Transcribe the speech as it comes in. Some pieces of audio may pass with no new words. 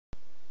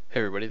Hey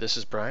everybody, this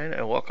is Brian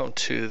and welcome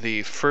to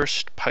the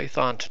first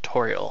Python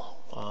tutorial.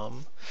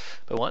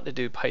 Been wanting to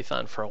do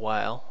Python for a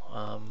while.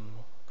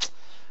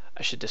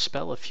 I should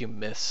dispel a few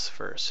myths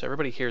first.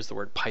 Everybody hears the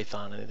word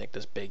Python and they think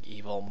this big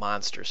evil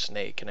monster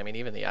snake, and I mean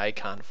even the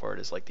icon for it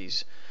is like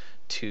these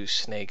two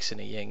snakes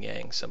in a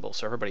yin-yang symbol,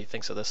 so everybody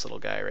thinks of this little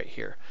guy right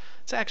here.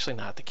 It's actually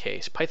not the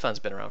case. Python's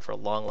been around for a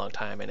long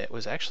time, and it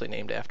was actually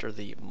named after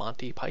the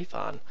Monty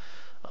Python.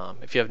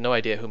 If you have no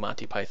idea who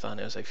Monty Python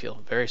is, I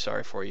feel very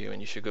sorry for you,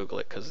 and you should Google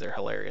it because they're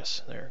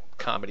hilarious. Their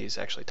comedy is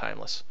actually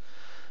timeless.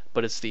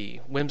 But it's the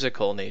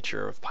whimsical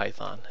nature of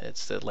Python.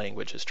 It's the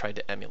language has tried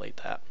to emulate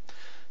that.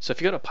 So if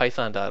you go to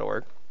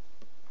python.org,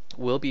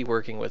 we'll be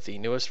working with the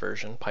newest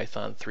version,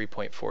 Python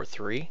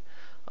 3.43.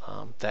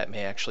 That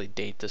may actually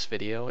date this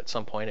video at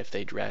some point if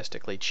they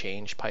drastically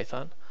change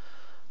Python.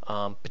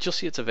 But you'll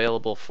see it's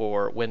available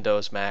for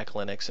Windows, Mac,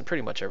 Linux, and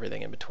pretty much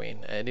everything in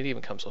between. And it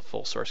even comes with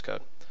full source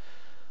code.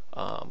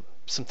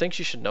 Some things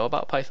you should know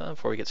about Python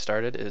before we get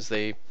started is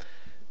they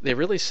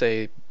really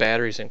say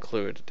batteries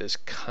included is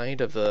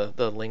kind of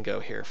the lingo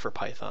here for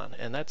Python,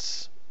 and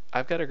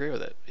I've got to agree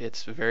with it.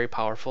 It's very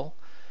powerful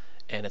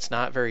and it's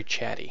not very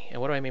chatty.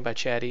 And what do I mean by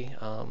chatty?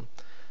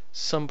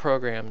 Some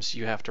programs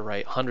you have to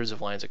write hundreds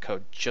of lines of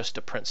code just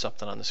to print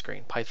something on the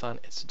screen. Python,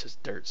 it's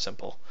just dirt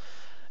simple.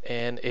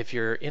 And if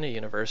you're in a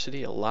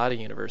university, a lot of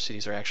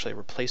universities are actually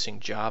replacing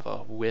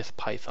Java with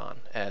Python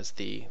as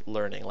the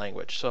learning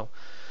language. So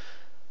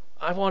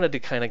I wanted to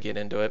kind of get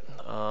into it.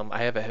 I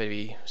have a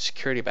heavy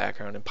security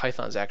background, and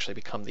Python's actually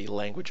become the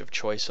language of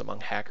choice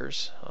among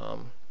hackers.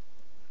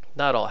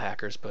 Not all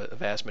hackers, but a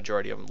vast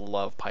majority of them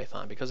love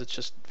Python because it's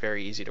just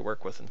very easy to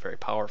work with and very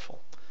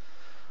powerful.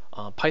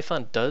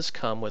 Python does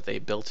come with a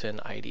built-in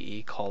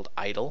IDE called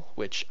idle,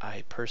 which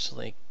I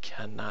personally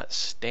cannot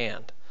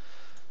stand,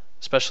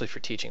 especially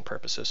for teaching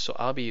purposes. So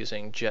I'll be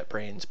using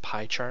JetBrains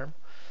PyCharm.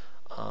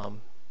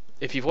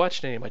 If you've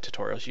watched any of my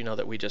tutorials, you know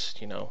that we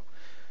just,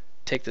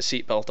 take the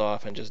seatbelt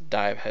off and just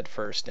dive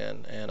headfirst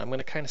in. And I'm going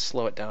to kind of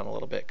slow it down a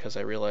little bit because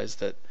I realize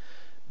that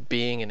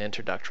being an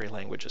introductory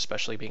language,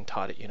 especially being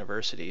taught at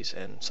universities,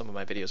 and some of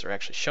my videos are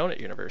actually shown at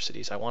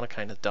universities, I want to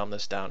kind of dumb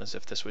this down as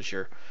if this was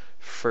your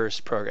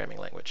first programming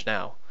language.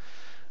 Now,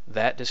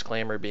 that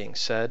disclaimer being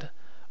said,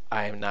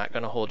 I am not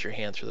going to hold your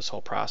hand through this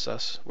whole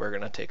process. We're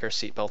going to take our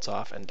seatbelts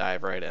off and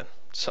dive right in.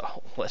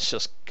 So let's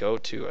just go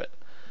to it.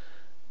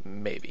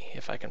 Maybe,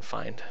 if I can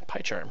find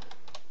PyCharm.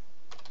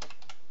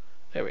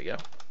 There we go.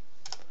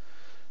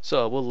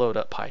 So we'll load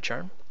up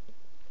PyCharm.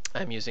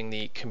 I'm using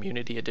the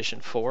Community Edition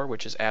 4,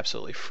 which is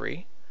absolutely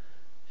free.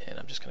 And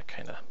I'm just going to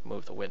kind of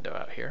move the window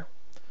out here.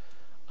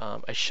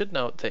 I should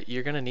note that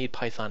you're going to need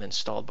Python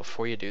installed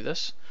before you do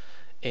this.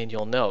 And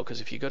you'll know, because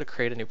if you go to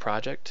create a new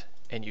project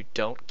and you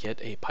don't get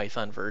a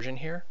Python version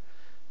here,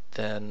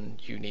 then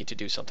you need to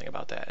do something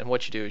about that. And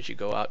what you do is you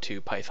go out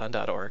to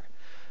python.org,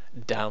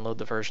 download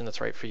the version that's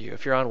right for you.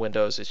 If you're on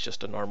Windows, it's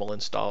just a normal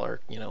installer.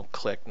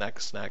 Click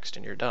next,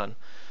 and you're done.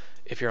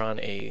 If you're on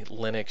a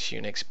Linux,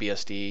 Unix,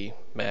 BSD,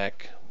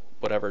 Mac,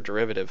 whatever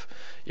derivative,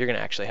 you're going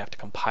to actually have to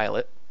compile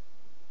it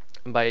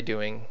by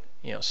doing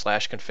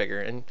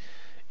 /configure. And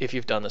if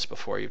you've done this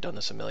before, you've done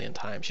this a million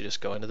times, you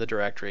just go into the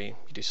directory,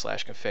 you do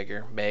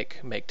 /configure,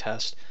 make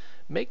test.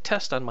 Make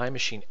test on my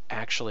machine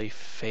actually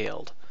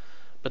failed,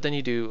 but then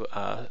you do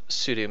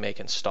sudo make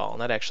install,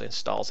 and that actually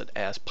installs it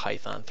as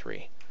Python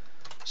 3.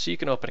 So you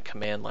can open a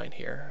command line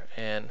here,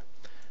 and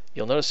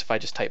you'll notice if I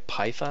just type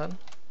Python,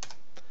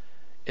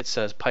 it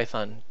says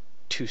Python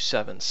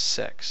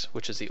 2.7.6,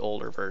 which is the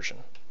older version.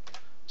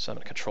 So I'm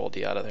going to Control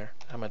D out of there.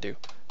 I'm going to do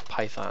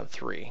Python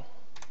 3.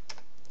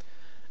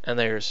 And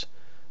there's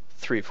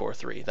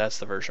 3.4.3. That's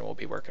the version we'll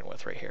be working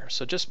with right here.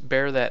 So just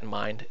bear that in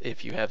mind.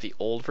 If you have the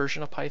old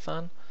version of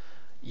Python,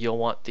 you'll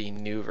want the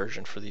new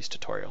version for these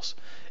tutorials.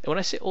 And when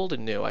I say old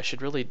and new, I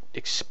should really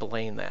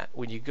explain that.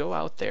 When you go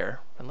out there,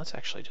 and let's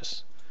actually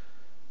just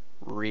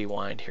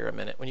rewind here a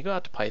minute. When you go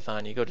out to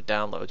Python, you go to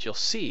downloads, you'll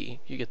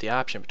see you get the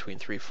option between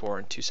 3.4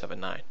 and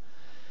 2.7.9.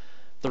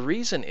 The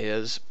reason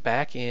is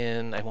back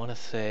in, I want to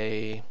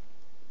say,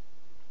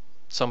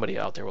 somebody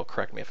out there will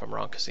correct me if I'm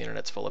wrong because the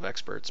internet's full of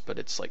experts, but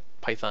it's like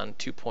Python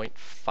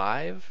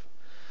 2.5.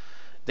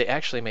 They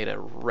actually made a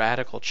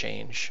radical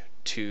change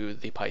to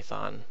the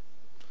Python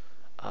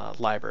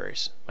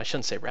libraries. I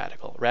shouldn't say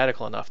radical.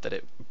 Radical enough that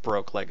it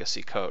broke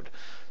legacy code.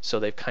 So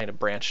they've kind of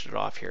branched it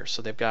off here.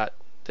 So they've got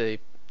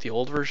the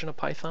old version of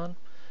Python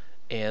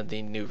and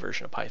the new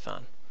version of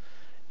Python.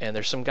 And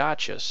there's some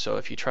gotchas. So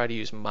if you try to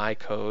use my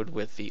code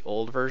with the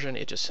old version,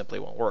 it just simply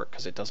won't work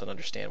because it doesn't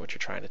understand what you're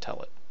trying to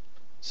tell it.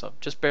 So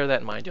just bear that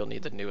in mind. You'll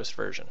need the newest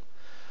version.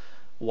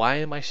 Why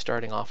am I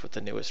starting off with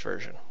the newest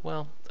version?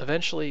 Well,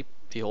 eventually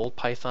the old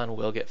Python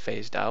will get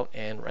phased out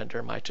and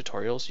render my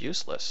tutorials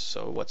useless.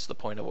 So what's the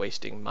point of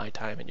wasting my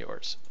time and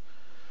yours?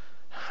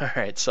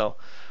 Alright, so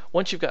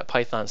once you've got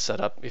Python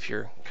set up, if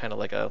you're kind of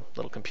like a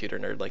little computer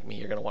nerd like me,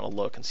 you're going to want to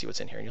look and see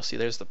what's in here. And you'll see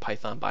there's the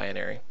Python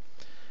binary.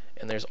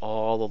 And there's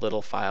all the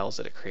little files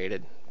that it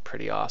created.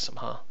 Pretty awesome,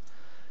 huh?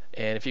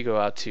 And if you go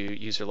out to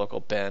user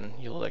local bin,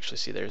 you'll actually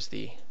see there's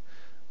the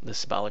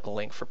symbolic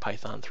link for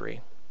Python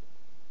 3.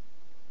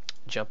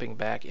 jumping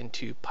back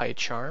into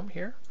PyCharm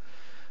here,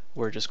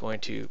 we're just going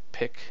to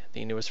pick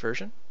the newest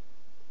version.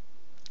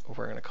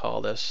 We're going to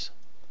call this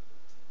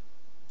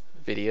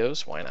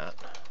videos. Why not?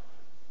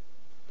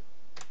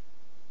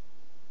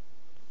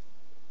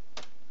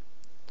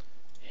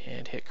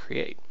 And hit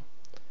create.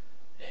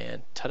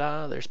 And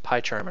ta-da, there's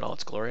PyCharm in all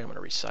its glory. I'm going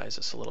to resize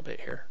this a little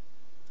bit here.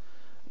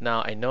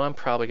 Now, I know I'm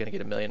probably going to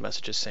get a million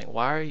messages saying,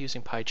 why are you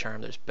using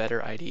PyCharm? There's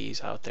better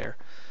IDEs out there.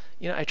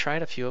 You know, I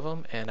tried a few of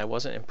them, and I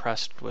wasn't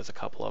impressed with a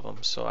couple of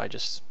them, so I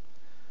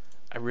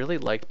really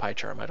liked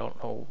PyCharm. I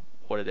don't know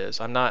what it is.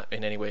 I'm not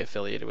in any way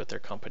affiliated with their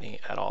company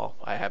at all.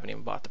 I haven't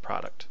even bought the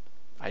product.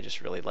 I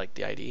just really like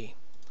the IDE.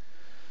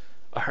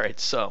 All right,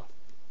 so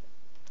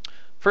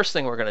first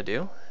thing we're going to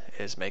do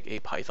is make a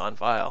Python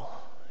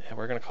file, and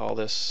we're going to call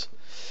this,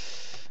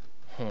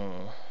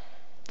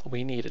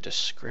 we need a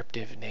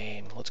descriptive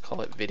name. Let's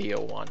call it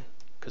video1,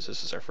 because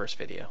this is our first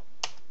video.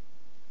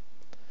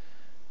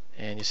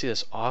 And you see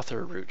this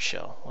author root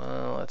shell.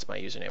 Well, that's my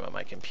username on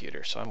my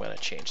computer, so I'm going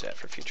to change that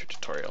for future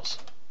tutorials.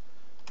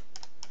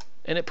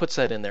 And it puts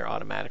that in there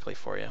automatically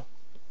for you.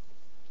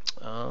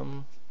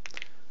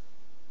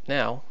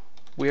 Now,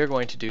 we are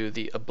going to do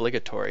the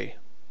obligatory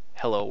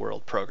Hello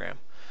World program.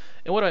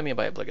 And what do I mean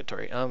by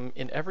obligatory?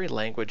 In every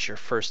language, your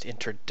first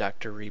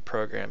introductory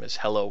program is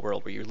Hello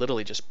World, where you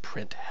literally just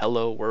print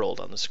Hello World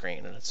on the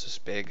screen, and it's this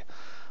big,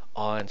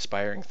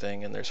 awe-inspiring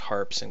thing, and there's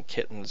harps and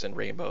kittens and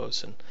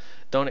rainbows, and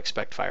don't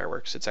expect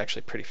fireworks. It's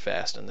actually pretty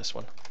fast in this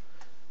one.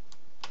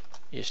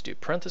 You just do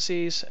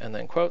parentheses and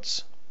then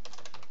quotes,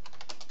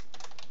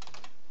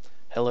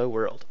 Hello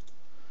World.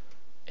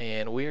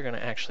 And we are going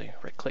to actually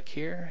right-click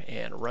here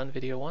and run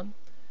video 1,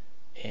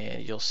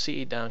 and you'll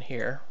see down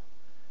here,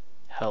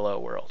 Hello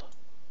World.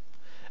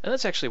 And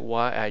that's actually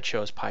why I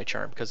chose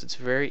PyCharm, because it's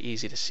very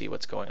easy to see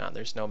what's going on.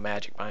 There's no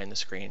magic behind the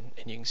screen,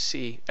 and you can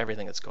see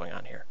everything that's going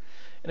on here.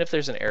 And if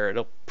there's an error,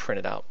 it'll print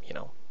it out, you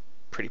know,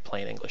 pretty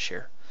plain English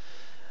here.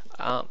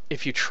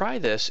 If you try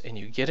this and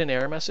you get an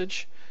error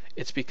message,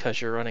 it's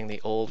because you're running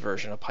the old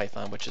version of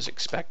Python, which is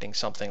expecting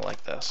something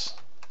like this.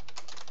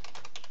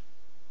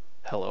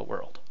 Hello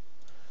World.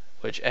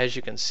 Which, as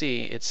you can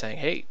see, it's saying,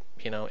 hey,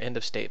 you know, end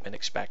of statement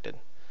expected.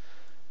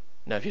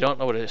 Now, if you don't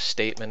know what a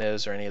statement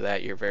is or any of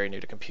that, you're very new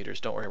to computers.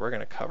 Don't worry, we're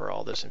going to cover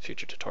all this in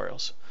future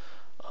tutorials.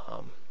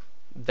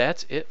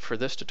 That's it for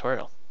this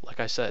tutorial. Like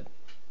I said,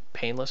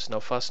 painless, no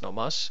fuss, no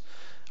muss.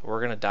 We're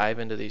going to dive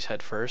into these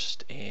head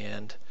first,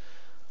 and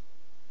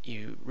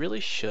you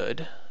really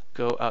should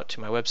go out to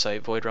my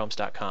website,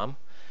 voidrealms.com,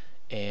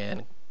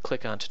 and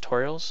click on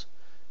tutorials.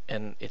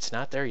 And it's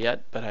not there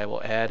yet, but I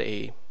will add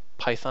a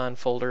Python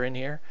folder in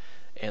here,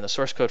 and the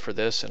source code for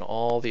this and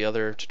all the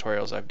other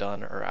tutorials I've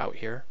done are out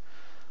here.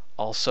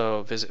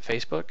 Also, visit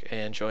Facebook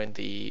and join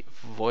the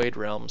Void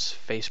Realms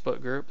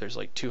Facebook group. There's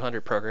like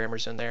 200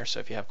 programmers in there, so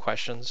if you have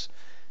questions,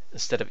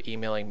 instead of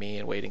emailing me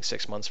and waiting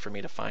 6 months for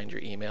me to find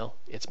your email,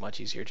 it's much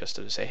easier just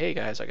to say, hey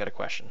guys, I got a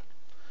question.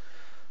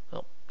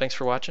 Well, thanks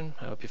for watching.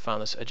 I hope you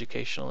found this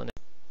educational.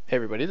 Hey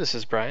everybody, this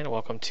is Brian.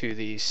 Welcome to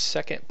the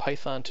second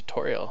Python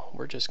tutorial.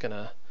 We're just going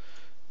to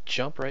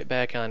jump right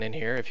back on in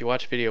here. If you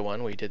watch video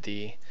 1, we did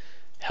the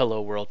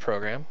Hello World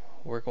program.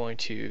 We're going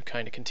to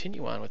kind of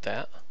continue on with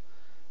that.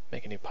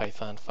 Make a new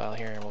Python file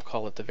here, and we'll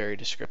call it the very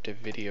descriptive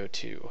video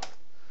 2.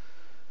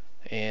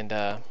 And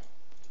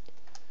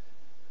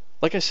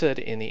like I said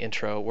in the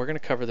intro, we're going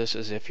to cover this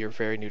as if you're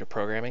very new to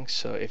programming.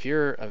 So if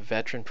you're a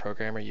veteran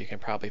programmer, you can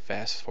probably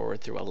fast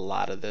forward through a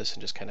lot of this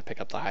and just kind of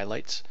pick up the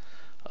highlights.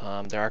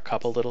 There are a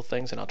couple little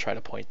things, and I'll try to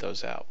point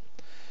those out.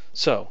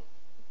 So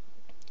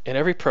in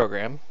every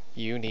program,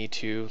 you need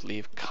to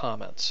leave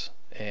comments.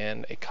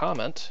 And a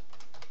comment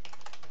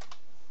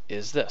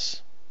is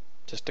this,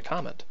 just a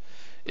comment.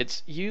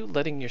 It's you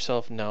letting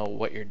yourself know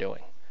what you're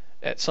doing.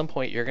 At some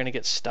point, you're going to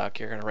get stuck.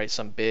 You're going to write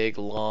some big,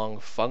 long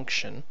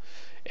function,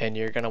 and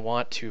you're going to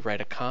want to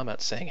write a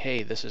comment saying,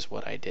 hey, this is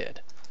what I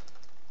did.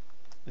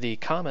 The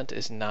comment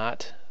is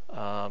not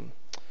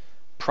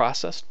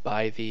processed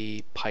by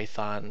the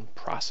Python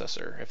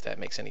processor, if that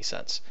makes any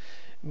sense.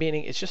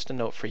 Meaning, it's just a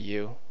note for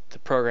you. The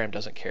program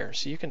doesn't care,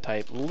 so you can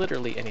type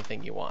literally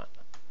anything you want.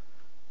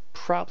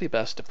 Probably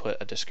best to put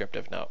a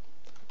descriptive note.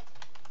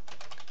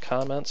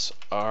 Comments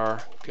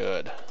are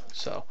good,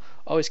 so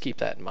always keep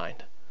that in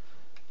mind.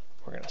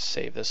 We're going to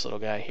save this little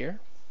guy here.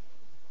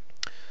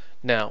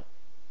 Now,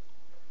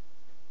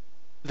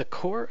 the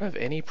core of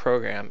any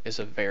program is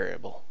a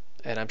variable,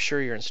 and I'm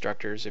sure your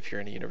instructors, if you're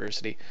in a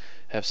university,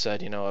 have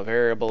said, you know, a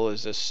variable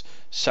is this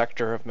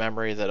sector of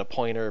memory that a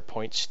pointer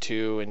points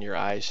to, and your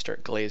eyes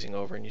start glazing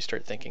over and you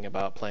start thinking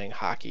about playing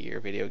hockey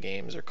or video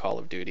games or Call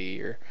of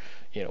Duty or,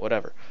 you know,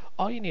 whatever.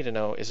 All you need to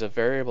know is a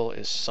variable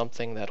is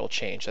something that'll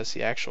change. That's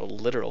the actual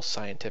literal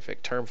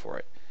scientific term for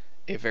it.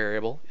 A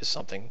variable is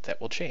something that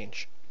will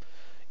change.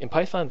 In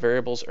Python,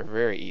 variables are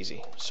very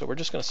easy. So we're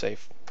just going to say,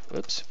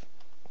 whoops,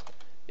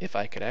 if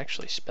I could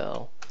actually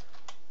spell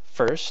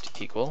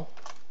first equal,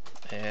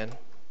 and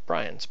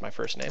Brian's my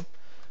first name.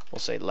 We'll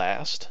say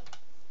last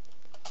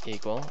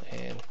equal,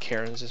 and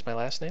Karen's is my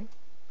last name.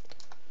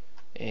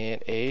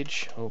 And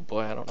age, oh boy,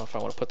 I don't know if I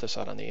want to put this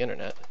out on the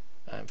internet.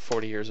 I'm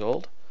 40 years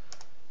old,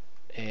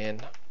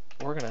 and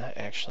we're going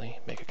to actually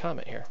make a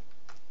comment here.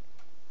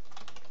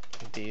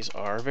 These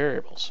are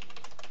variables.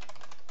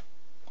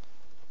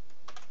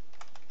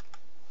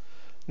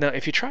 Now,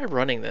 if you try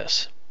running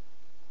this,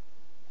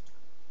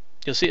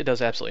 you'll see it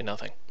does absolutely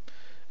nothing.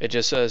 It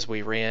just says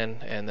we ran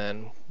and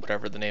then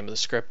whatever the name of the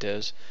script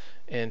is,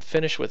 and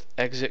finish with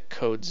exit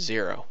code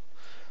 0.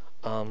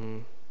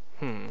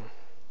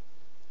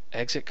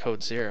 Exit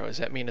code 0, does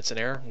that mean it's an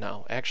error?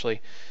 No, actually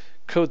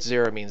code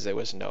 0 means there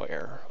was no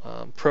error.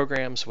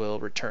 Programs will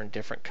return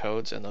different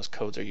codes, and those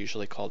codes are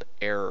usually called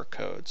error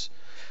codes.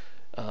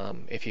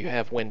 If you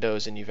have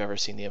Windows and you've ever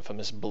seen the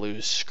infamous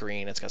blue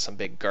screen, it's got some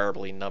big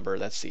garbly number,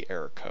 that's the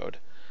error code.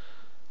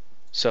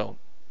 So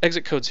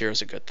exit code 0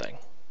 is a good thing.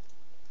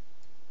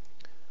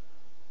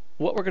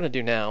 What we're going to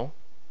do now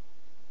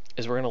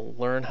is we're going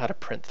to learn how to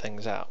print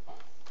things out.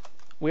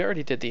 We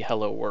already did the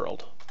hello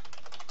world.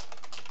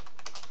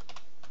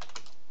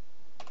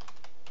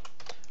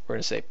 We're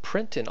going to say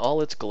print in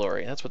all its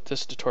glory. That's what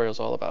this tutorial is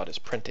all about, is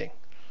printing.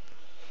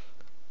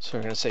 So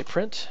we're going to say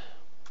print,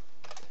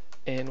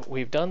 and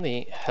we've done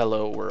the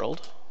hello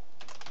world,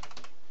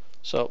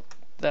 so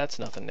that's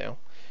nothing new.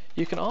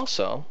 You can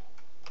also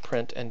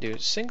print and do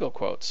single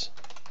quotes,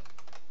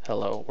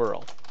 hello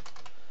world.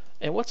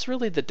 And what's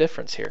really the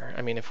difference here?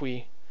 I mean, if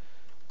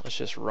let's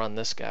just run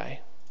this guy.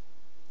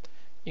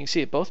 You can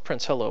see it both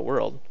prints hello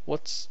world.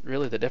 What's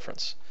really the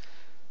difference?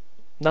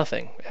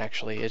 Nothing,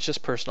 actually. It's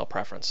just personal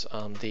preference.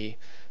 The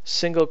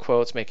single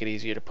quotes make it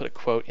easier to put a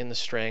quote in the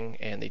string,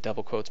 and the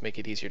double quotes make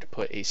it easier to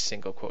put a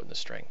single quote in the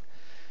string.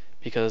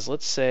 Because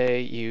let's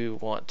say you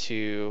want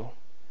to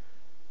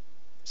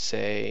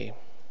say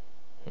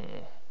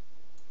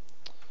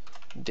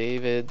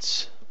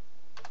David's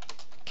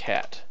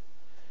cat.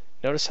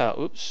 Notice how,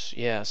 oops,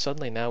 yeah,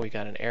 suddenly now we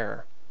got an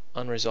error.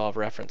 Unresolved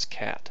reference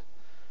cat.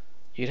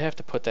 You'd have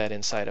to put that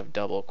inside of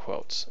double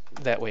quotes.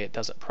 That way it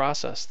doesn't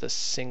process this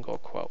single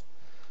quote.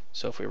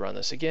 So if we run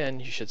this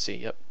again, you should see,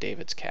 yep,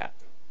 David's cat.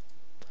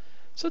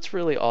 So that's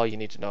really all you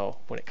need to know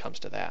when it comes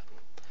to that.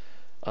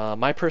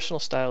 My personal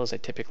style is I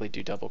typically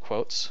do double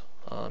quotes.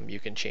 You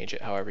can change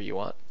it however you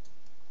want.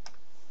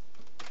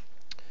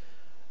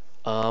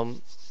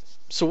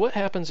 So what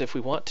happens if we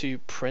want to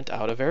print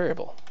out a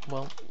variable?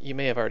 Well, you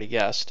may have already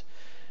guessed.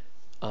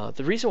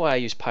 The reason why I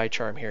use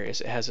PyCharm here is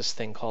it has this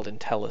thing called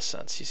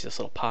IntelliSense. You see this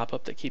little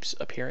pop-up that keeps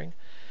appearing?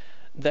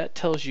 That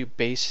tells you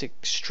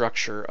basic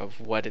structure of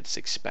what it's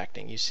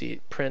expecting. You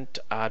see print,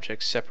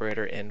 object,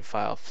 separator, end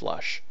file,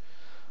 flush.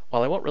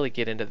 While I won't really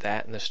get into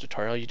that in this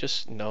tutorial, you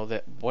just know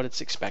that what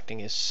it's expecting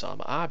is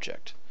some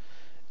object.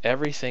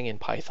 Everything in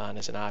Python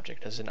is an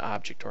object, as an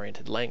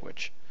object-oriented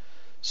language.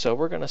 So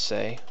we're going to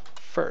say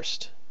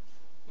first,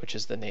 which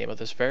is the name of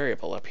this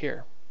variable up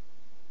here.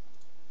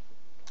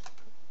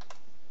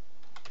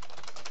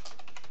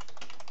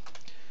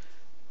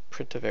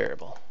 Print a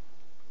variable.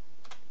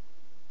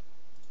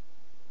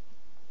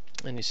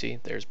 And you see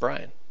there's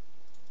Brian,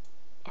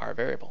 our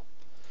variable.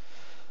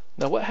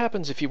 Now what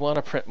happens if you want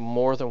to print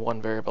more than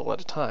one variable at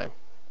a time?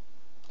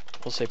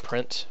 We'll say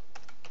print,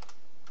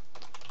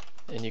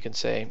 and you can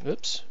say,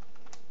 oops,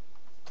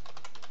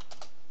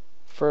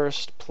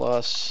 first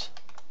plus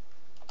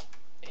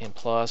and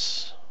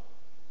plus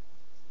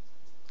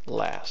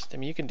last. I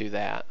mean, you can do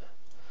that.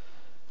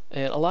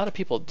 And a lot of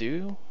people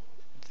do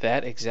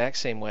that exact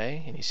same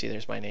way, and you see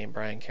there's my name,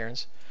 Brian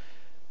Cairns.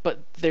 But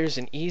there's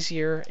an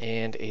easier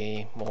and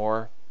a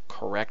more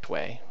correct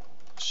way,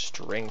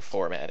 string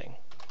formatting.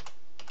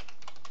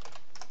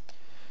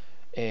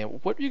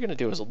 And what you're going to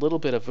do is a little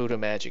bit of voodoo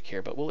magic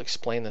here, but we'll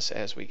explain this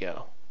as we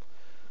go.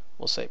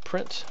 We'll say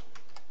print,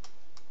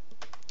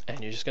 and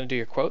you're just going to do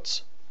your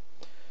quotes,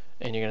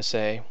 and you're going to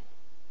say,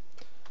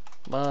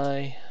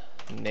 my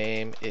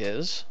name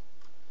is,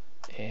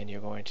 and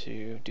you're going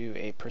to do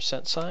a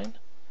 %,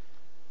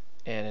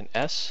 and an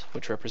S,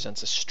 which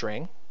represents a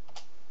string.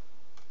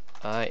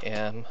 I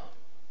am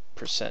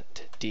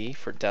 %d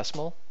for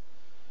decimal,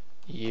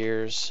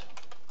 years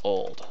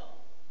old.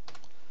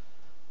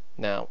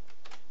 Now,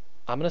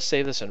 I'm going to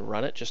save this and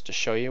run it just to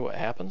show you what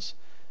happens.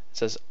 It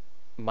says,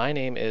 my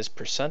name is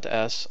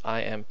 %s,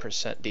 I am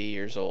 %d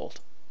years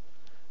old.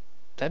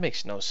 That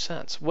makes no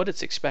sense. What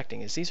it's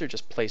expecting is these are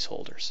just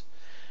placeholders.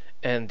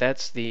 And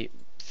that's the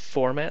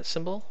format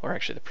symbol, or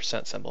actually the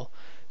 % symbol,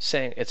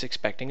 saying it's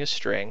expecting a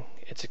string,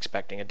 it's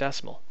expecting a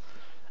decimal.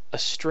 A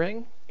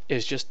string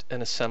is just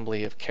an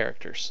assembly of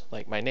characters,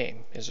 like my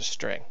name is a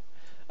string.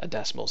 A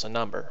decimal is a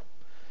number.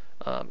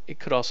 It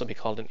could also be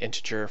called an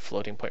integer,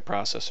 floating point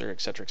processor,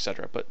 etc.,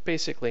 etc. But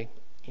basically,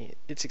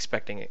 it's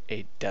expecting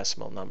a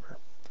decimal number.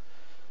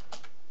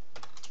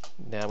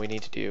 Now we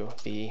need to do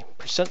the %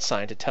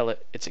 to tell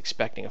it it's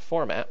expecting a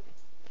format.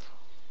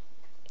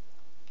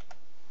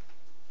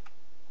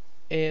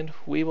 And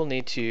we will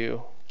need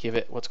to give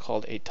it what's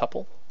called a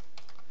tuple,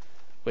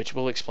 which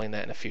we'll explain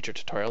that in a future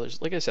tutorial.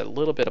 There's, like I said, a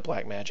little bit of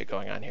black magic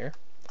going on here.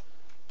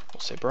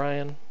 We'll say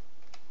Brian,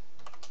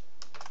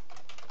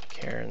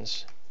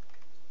 Cairns,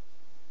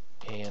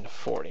 and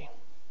 40.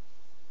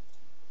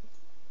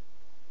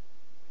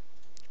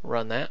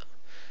 Run that,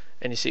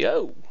 and you see,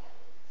 oh,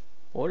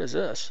 what is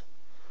this?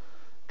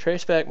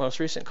 Traceback most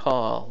recent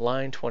call,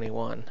 line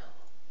 21.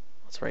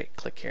 Let's right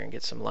click here and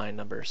get some line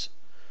numbers.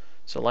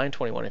 So line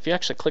 21, if you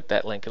actually click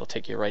that link, it'll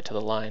take you right to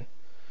the line.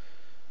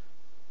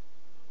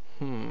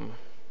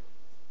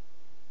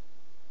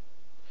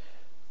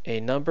 A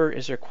number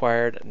is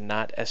required,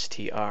 not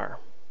str.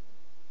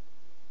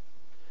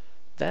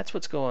 That's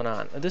what's going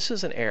on. This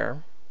is an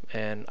error,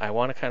 and I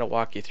want to kind of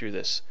walk you through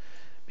this,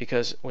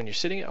 because when you're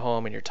sitting at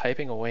home and you're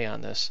typing away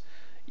on this,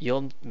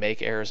 you'll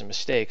make errors and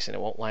mistakes, and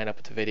it won't line up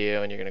with the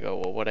video, and you're going to go,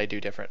 well, what'd I do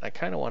different? I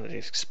kind of wanted to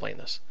explain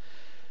this.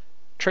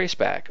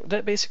 Traceback,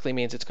 that basically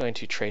means it's going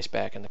to trace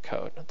back in the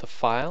code. The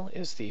file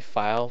is the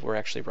file we're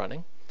actually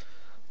running.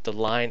 The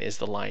line is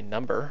the line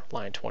number,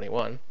 line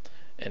 21.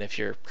 And if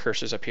your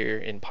cursor's up here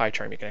in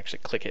PyCharm, you can actually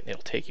click it and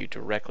it'll take you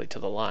directly to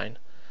the line.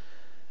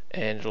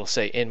 And it'll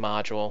say in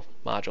module,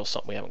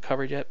 something we haven't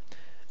covered yet.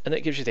 And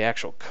that gives you the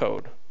actual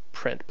code,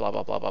 print blah,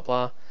 blah, blah, blah,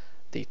 blah.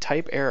 The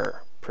type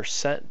error,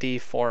 %d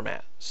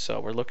format. So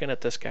we're looking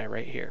at this guy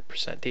right here,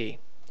 %d.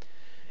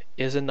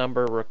 Is a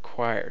number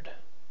required?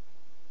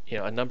 You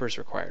know, a number is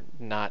required,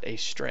 not a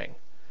string.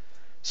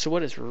 So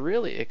what it's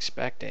really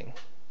expecting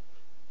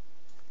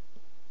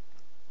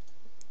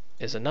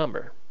is a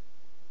number.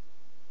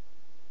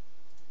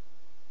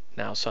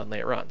 Now suddenly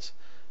it runs.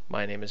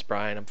 My name is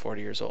Brian, I'm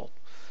 40 years old.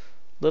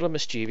 Little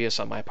mischievous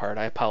on my part.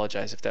 I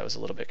apologize if that was a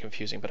little bit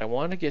confusing, but I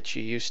want to get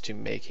you used to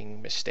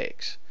making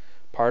mistakes.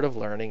 Part of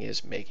learning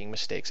is making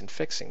mistakes and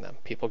fixing them.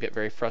 People get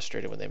very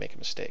frustrated when they make a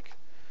mistake.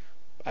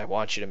 I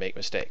want you to make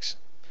mistakes.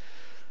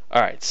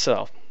 All right,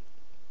 so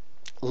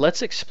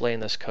let's explain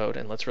this code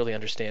and let's really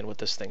understand what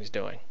this thing's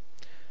doing.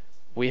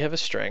 We have a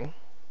string,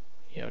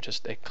 you know,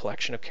 just a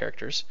collection of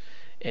characters,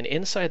 and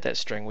inside that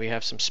string we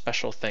have some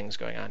special things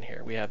going on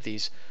here. We have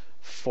these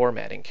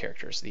formatting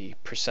characters, the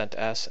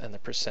 %s and the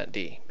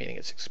 %d, meaning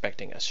it's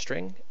expecting a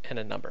string and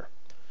a number.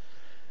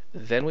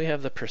 Then we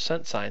have the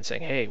 %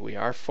 saying, hey, we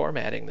are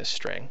formatting this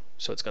string,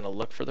 so it's going to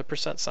look for the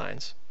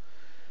 %.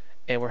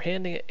 And we're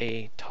handing it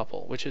a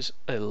tuple, which is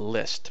a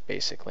list,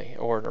 basically,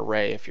 or an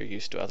array if you're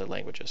used to other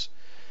languages,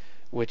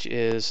 which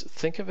is,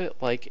 think of it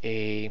like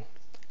a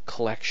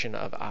collection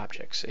of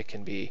objects. It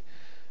can be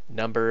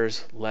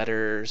numbers,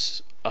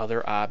 letters,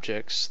 other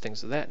objects,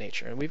 things of that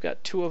nature. And we've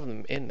got two of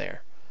them in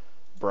there,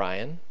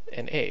 Brian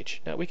and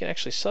age. Now we can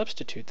actually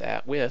substitute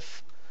that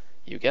with,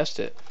 you guessed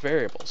it,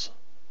 variables,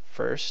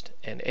 first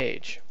and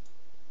age.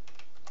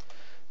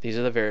 These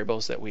are the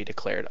variables that we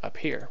declared up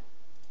here,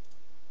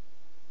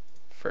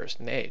 first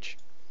and age.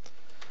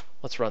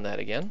 Let's run that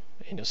again,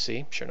 and you'll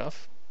see, sure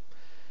enough.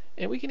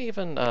 And we can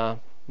even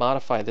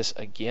modify this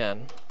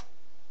again.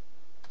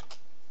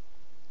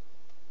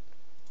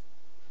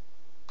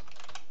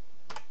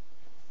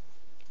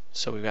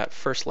 So we've got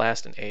first,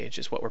 last, and age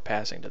is what we're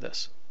passing to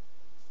this.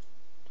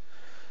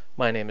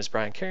 My name is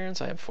Brian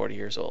Cairns. I am 40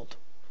 years old.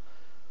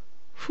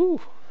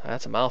 Whew,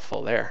 that's a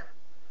mouthful there.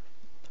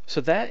 So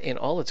that in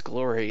all its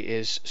glory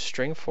is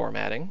string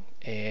formatting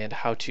and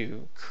how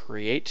to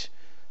create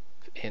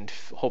and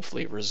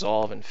hopefully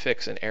resolve and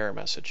fix an error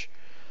message.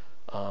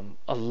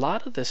 A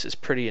lot of this is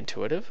pretty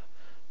intuitive,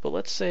 but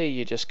let's say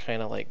you just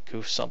kind of like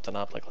goof something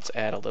up, like let's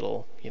add a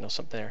little, you know,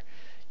 something there.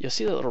 You'll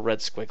see that little red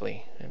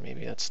squiggly, and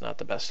maybe that's not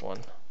the best one.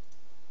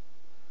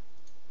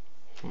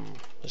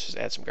 Let's just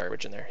add some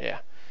garbage in there. Yeah,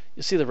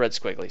 you'll see the red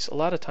squigglies. A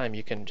lot of time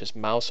you can just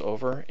mouse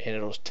over and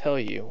it'll tell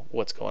you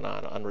what's going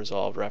on,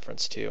 unresolved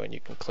reference to, and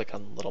you can click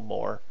on a little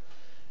more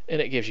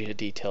and it gives you a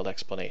detailed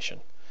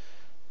explanation.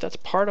 That's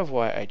part of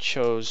why I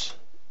chose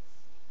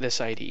this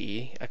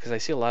IDE, because I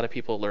see a lot of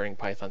people learning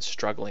Python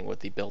struggling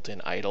with the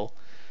built-in idle,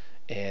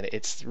 and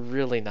it's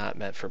really not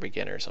meant for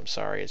beginners. I'm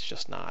sorry, it's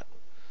just not.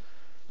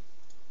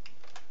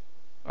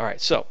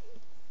 Alright, so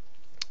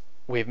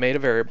we've made a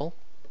variable.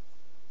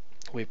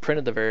 We've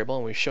printed the variable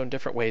and we've shown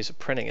different ways of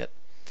printing it.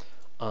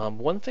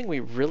 One thing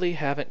we really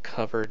haven't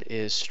covered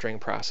is string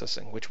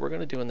processing, which we're going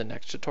to do in the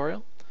next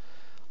tutorial.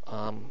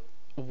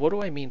 What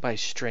do I mean by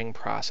string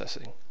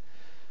processing?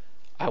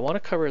 I want to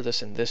cover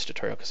this in this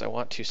tutorial because I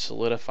want to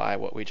solidify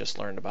what we just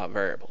learned about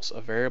variables. A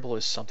variable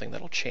is something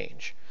that'll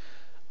change.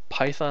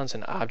 Python's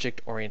an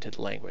object-oriented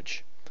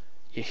language.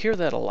 You hear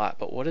that a lot,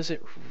 but what does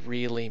it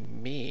really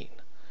mean?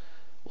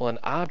 Well, an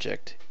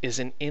object is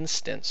an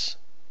instance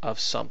of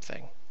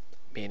something,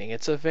 meaning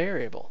it's a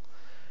variable.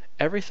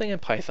 Everything in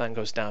Python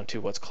goes down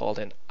to what's called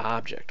an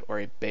object or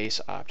a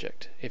base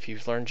object. If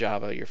you've learned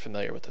Java, you're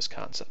familiar with this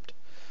concept.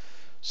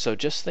 So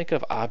just think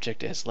of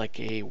object as like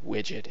a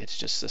widget. It's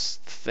just this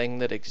thing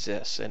that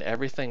exists, and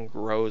everything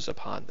grows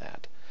upon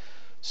that.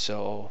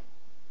 So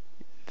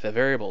the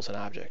variable's an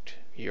object.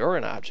 You're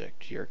an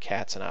object. Your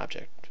cat's an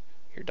object.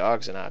 Your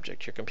dog's an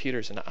object. Your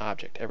computer's an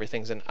object.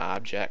 Everything's an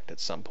object at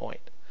some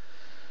point.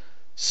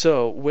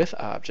 So with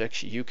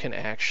objects, you can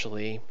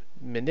actually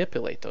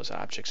manipulate those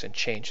objects and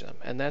change them.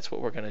 And that's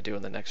what we're going to do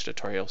in the next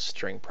tutorial,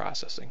 string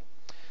processing.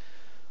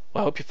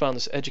 Well, I hope you found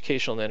this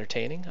educational and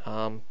entertaining.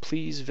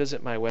 Please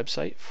visit my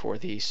website for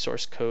the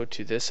source code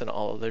to this and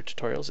all other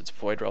tutorials. It's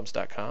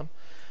voidrealms.com.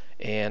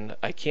 And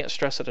I can't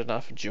stress it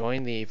enough,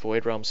 join the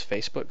Void Realms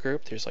Facebook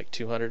group. There's like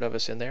 200 of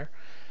us in there.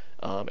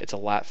 It's a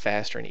lot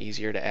faster and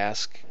easier to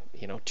ask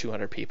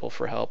 200 people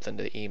for help than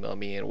to email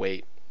me and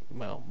wait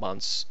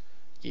months,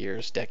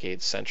 years,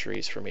 decades,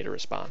 centuries for me to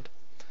respond.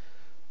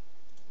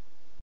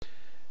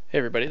 Hey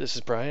everybody, this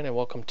is Brian and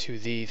welcome to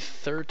the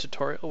third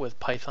tutorial with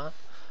Python.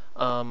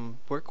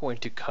 We're going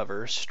to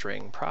cover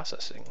string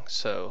processing.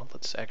 So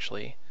let's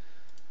actually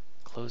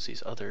close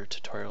these other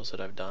tutorials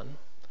that I've done.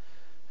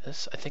 I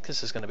think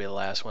this is going to be the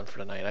last one for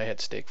tonight. I had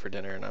steak for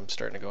dinner and I'm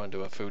starting to go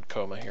into a food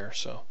coma here.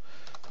 So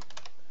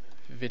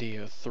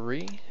video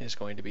 3 is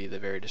going to be the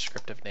very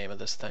descriptive name of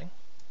this thing.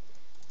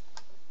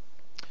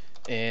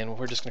 And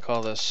we're just going to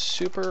call this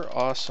Super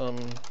Awesome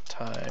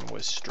Time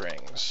with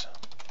Strings.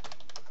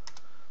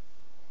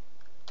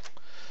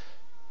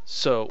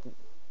 So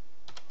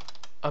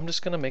I'm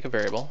just going to make a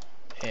variable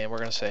and we're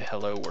going to say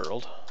hello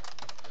world.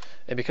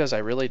 And because I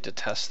really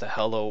detest the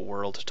hello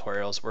world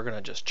tutorials, we're going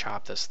to just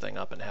chop this thing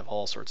up and have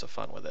all sorts of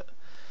fun with it.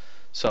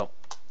 So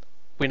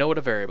we know what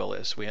a variable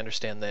is. We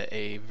understand that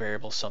a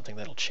variable is something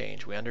that'll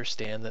change. We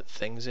understand that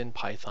things in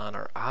Python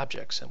are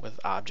objects, and with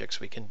objects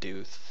we can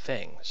do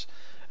things.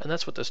 And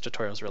that's what this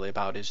tutorial is really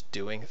about, is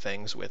doing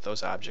things with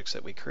those objects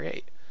that we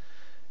create.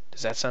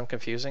 Does that sound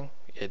confusing?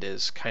 It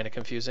is kind of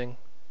confusing,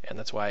 and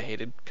that's why I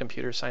hated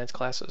computer science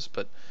classes,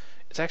 but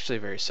it's actually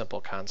a very simple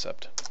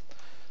concept.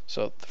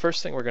 So the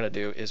first thing we're going to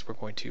do is we're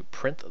going to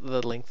print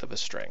the length of a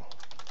string.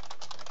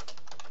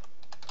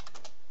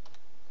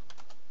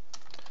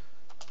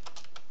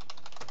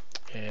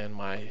 And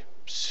my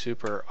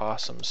super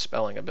awesome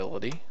spelling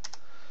ability,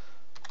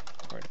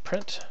 we're going to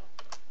print,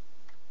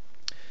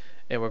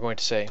 and we're going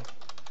to say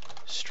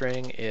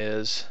string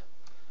is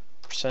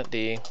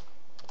 %d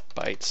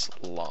bytes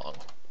long.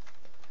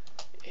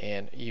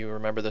 And you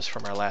remember this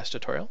from our last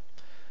tutorial.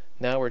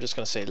 Now we're just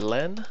going to say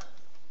len,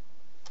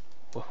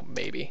 well,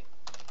 maybe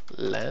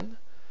len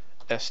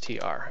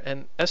str,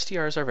 and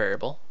str is our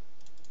variable.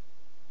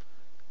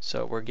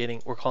 So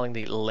we're calling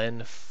the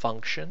len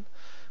function.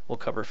 We'll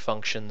cover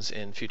functions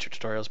in future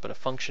tutorials, but a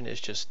function is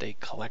just a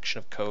collection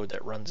of code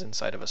that runs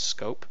inside of a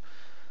scope.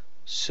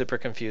 Super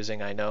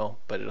confusing, I know,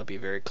 but it'll be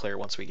very clear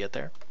once we get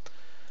there.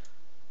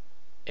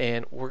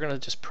 And we're going to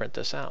just print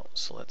this out.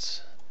 So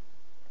let's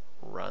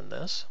run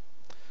this.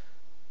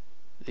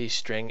 The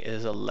string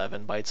is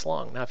 11 bytes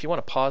long. Now if you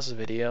want to pause the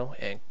video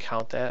and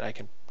count that, I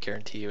can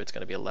guarantee you it's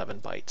going to be 11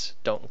 bytes.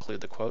 Don't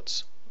include the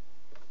quotes.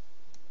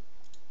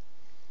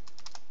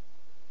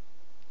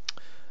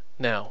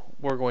 Now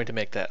we're going to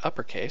make that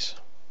uppercase.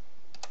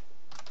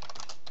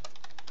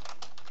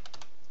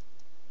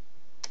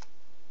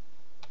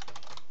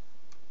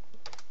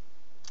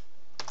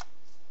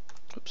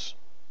 Oops.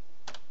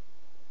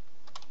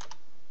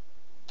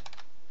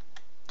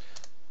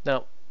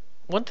 Now,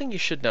 one thing you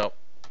should know,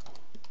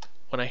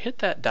 when I hit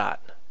that dot,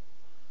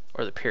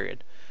 or the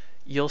period,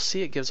 you'll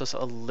see it gives us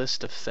a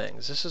list of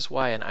things. This is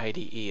why an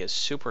IDE is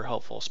super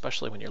helpful,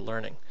 especially when you're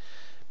learning,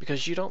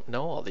 because you don't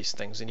know all these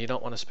things and you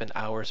don't want to spend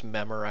hours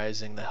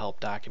memorizing the help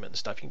document and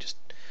stuff. You can just,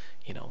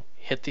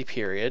 hit the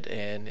period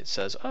and it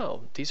says,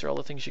 oh, these are all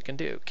the things you can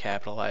do.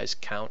 Capitalize,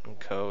 count, and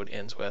code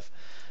ends with.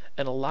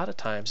 And a lot of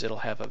times it'll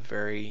have a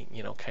very,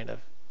 kind of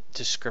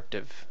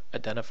descriptive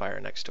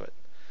identifier next to it.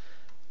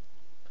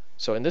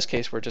 So in this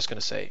case, we're just going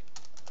to say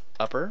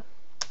upper,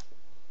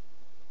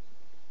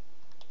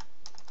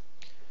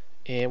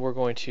 and we're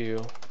going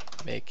to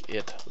make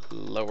it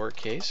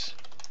lowercase.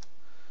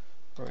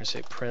 We're going to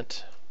say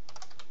print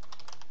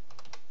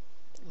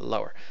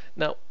lower.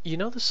 Now,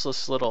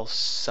 this little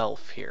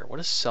self here. What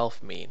does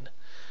self mean?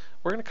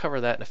 We're going to cover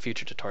that in a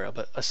future tutorial,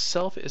 but a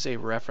self is a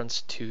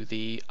reference to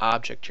the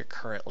object you're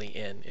currently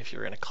in if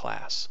you're in a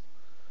class.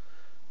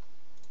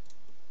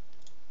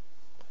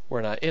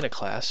 We're not in a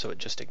class, so it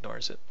just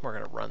ignores it. We're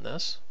going to run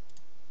this.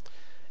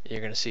 You're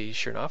going to see,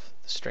 sure enough,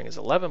 the string is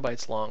 11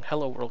 bytes long,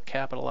 hello world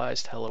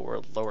capitalized, hello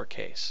world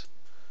lowercase.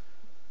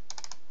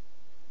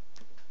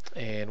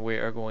 And we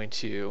are going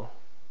to,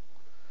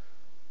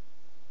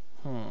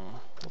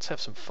 let's have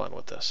some fun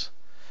with this.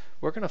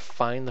 We're going to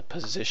find the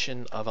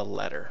position of a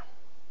letter.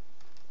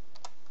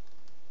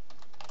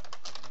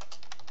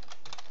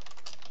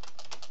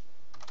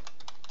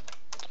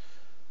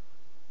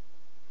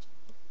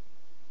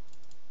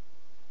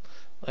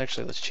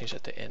 Actually, let's change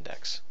that to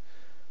index.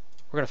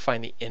 We're going to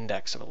find the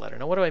index of a letter.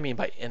 Now, what do I mean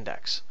by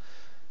index?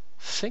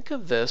 Think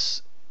of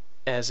this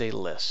as a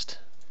list.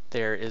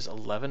 There is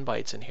 11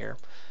 bytes in here.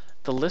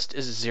 The list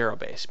is zero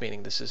based,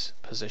 meaning this is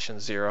position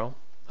 0.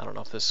 I don't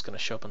know if this is going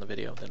to show up on the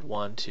video. Then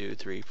 1, 2,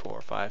 3,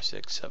 4, 5,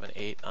 6, 7,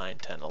 8, 9,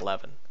 10,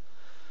 11.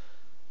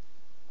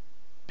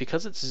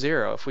 Because it's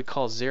 0, if we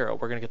call 0,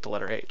 we're going to get the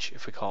letter H.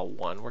 If we call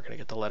 1, we're going to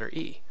get the letter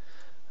E.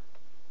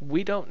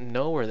 We don't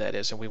know where that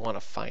is and we want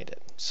to find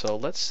it. So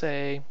let's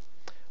say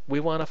we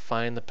want to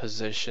find the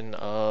position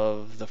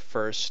of the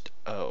first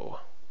O.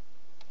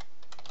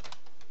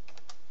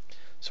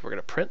 So we're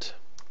going to print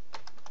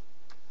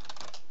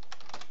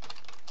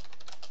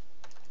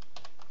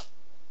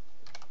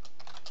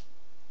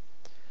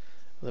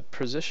the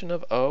position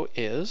of O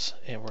is,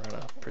 and we're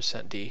going to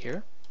 %d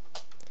here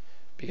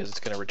because it's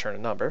going to return a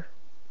number,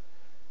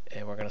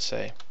 and we're going to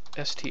say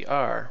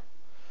str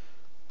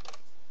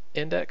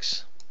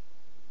index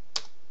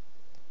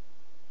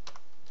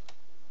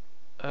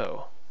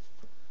O.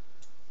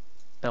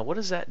 Now what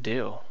does that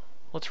do?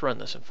 Let's run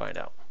this and find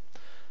out.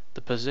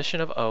 The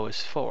position of O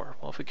is 4.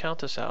 Well, if we count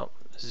this out,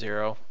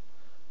 0,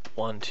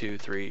 1, 2,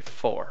 3,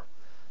 4.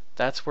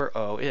 That's where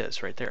O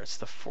is, right there. It's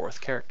the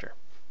 4th character.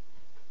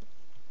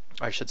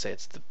 I should say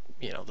it's the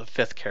the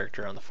 5th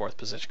character on the 4th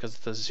position because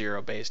it's the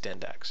 0-based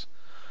index.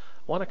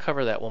 I want to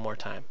cover that one more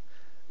time.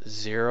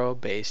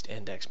 0-based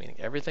index, meaning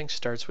everything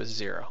starts with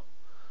 0.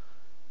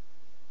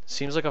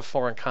 Seems like a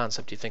foreign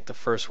concept. You think the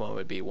first one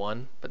would be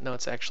 1, but no,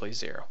 it's actually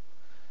 0.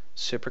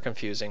 Super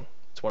confusing.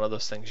 It's one of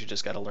those things you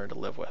just got to learn to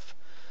live with.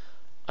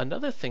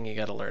 Another thing you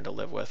got to learn to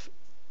live with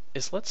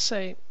is, let's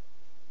say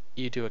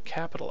you do a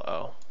capital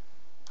O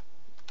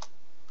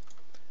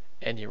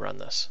and you run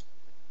this.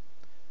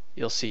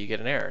 You'll see you get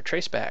an error.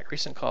 Trace back,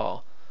 recent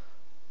call,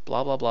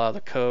 blah blah blah,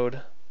 the code,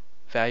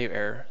 value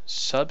error,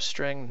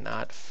 substring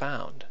not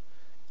found.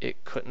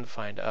 It couldn't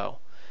find O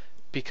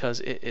because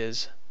it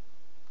is,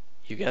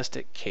 you guessed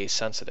it, case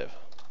sensitive.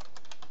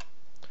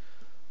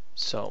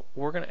 So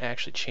we're going to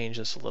actually change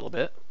this a little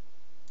bit.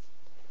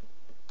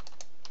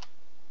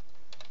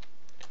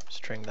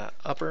 String that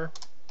upper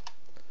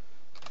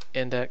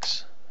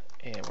index,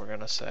 and we're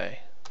going to say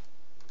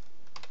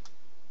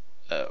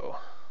O.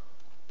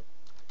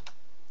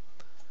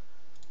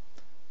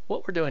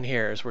 What we're doing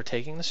here is we're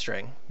taking the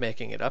string,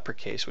 making it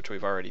uppercase, which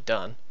we've already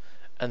done,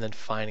 and then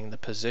finding the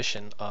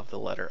position of the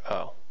letter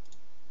O.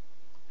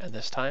 And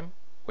this time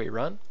we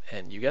run,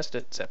 and you guessed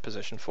it, it's at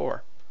position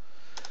 4.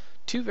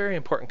 Two very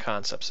important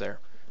concepts there.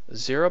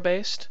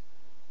 0-based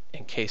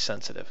and case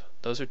sensitive.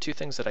 Those are two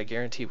things that I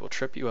guarantee will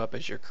trip you up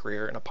as your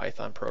career in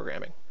Python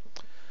programming.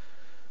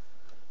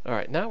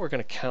 Alright, now we're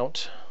going to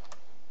count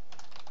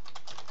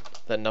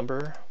the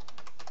number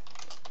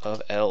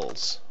of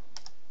L's.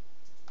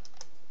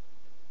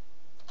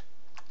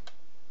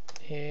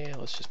 Yeah,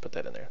 let's just put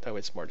that in there. That way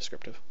it's more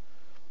descriptive.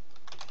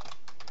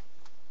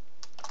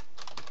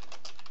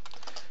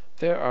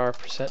 There are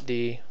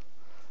 %d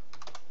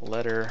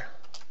letter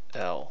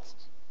L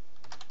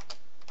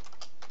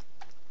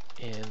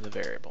in the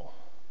variable.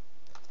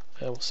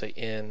 I will say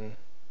in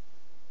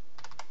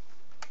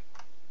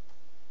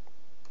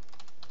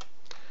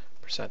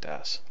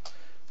 %s.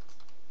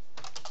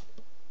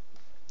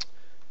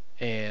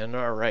 And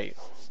alright,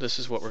 this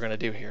is what we're going to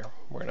do here.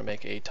 We're going to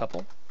make a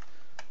tuple,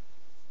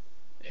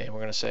 and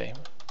we're going to say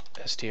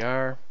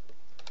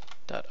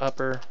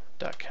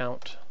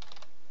str.upper.count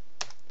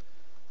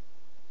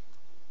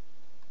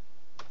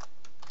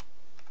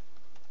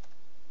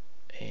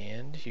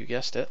and you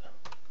guessed it,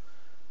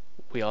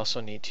 we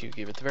also need to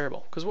give it the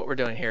variable, because what we're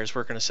doing here is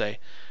we're going to say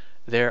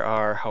there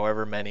are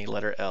however many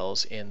letter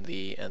L's in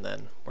the, and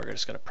then we're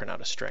just going to print out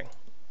a string.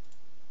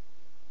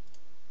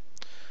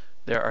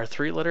 There are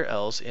 3 letter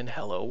L's in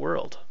hello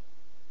world.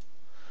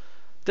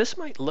 This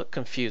might look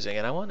confusing,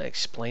 and I want to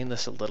explain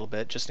this a little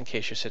bit just in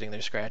case you're sitting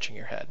there scratching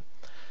your head.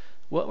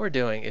 What we're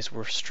doing is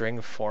we're string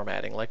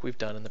formatting like we've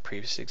done in the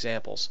previous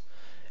examples,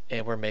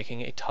 and we're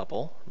making a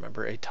tuple.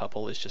 Remember, a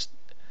tuple is just,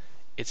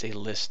 it's a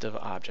list of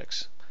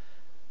objects.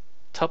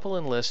 Tuple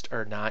and list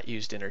are not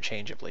used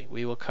interchangeably.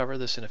 We will cover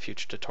this in a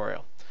future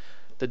tutorial.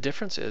 The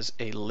difference is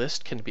a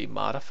list can be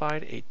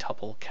modified, a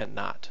tuple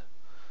cannot.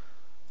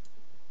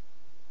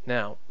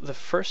 Now, the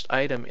first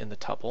item in the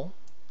tuple,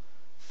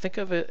 think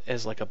of it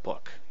as like a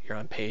book. You're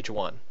on page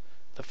 1.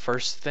 The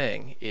first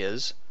thing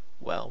is,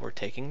 well, we're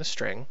taking the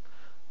string,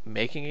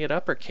 making it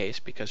uppercase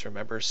because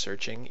remember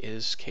searching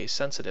is case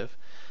sensitive,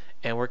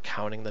 and we're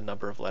counting the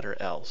number of letter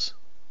L's.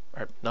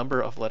 Or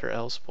number of letter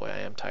L's? Boy, I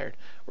am tired.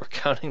 We're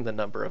counting the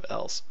number of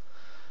L's.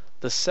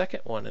 The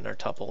second one in our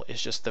tuple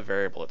is just the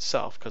variable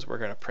itself because we're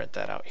going to print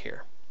that out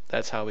here.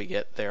 That's how we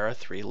get there are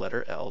 3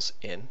 letter L's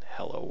in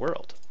hello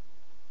world.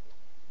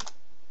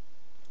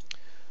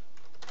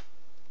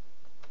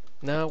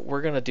 Now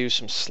we're going to do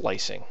some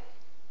slicing.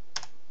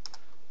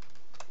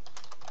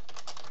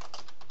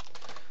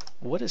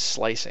 What is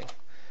slicing?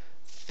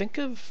 Think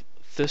of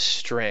this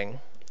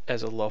string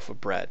as a loaf of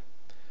bread,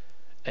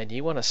 and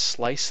you want to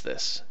slice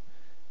this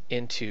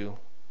into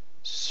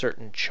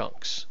certain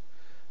chunks.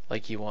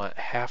 Like you want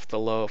half the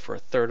loaf or a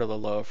third of the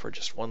loaf or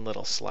just one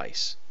little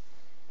slice.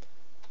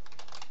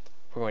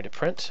 We're going to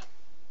print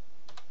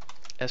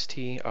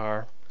str,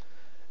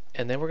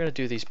 and then we're going to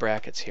do these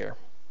brackets here.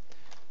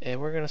 And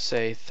we're going to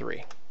say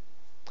 3.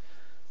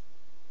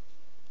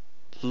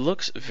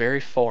 Looks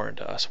very foreign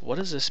to us. What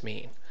does this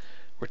mean?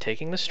 We're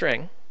taking the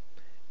string,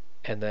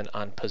 and then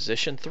on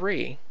position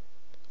 3,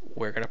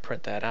 we're going to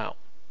print that out,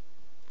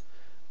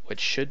 which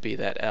should be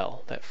that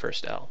L, that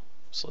first L.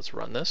 So let's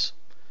run this.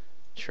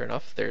 Sure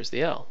enough, there's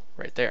the L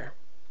right there.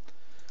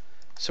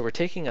 So we're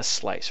taking a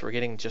slice. We're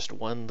getting just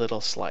one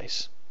little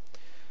slice.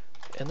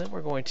 And then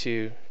we're going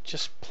to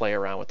just play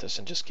around with this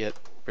and just get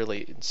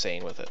really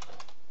insane with it.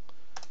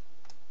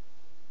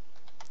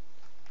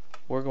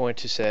 We're going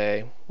to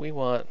say we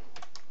want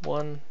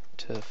 1,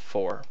 to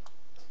 4.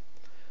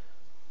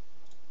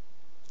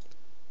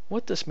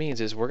 What this means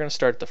is we're going to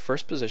start at the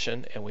first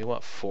position and we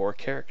want 4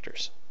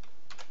 characters.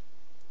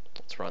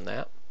 Let's run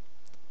that.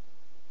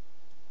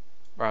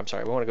 Or I'm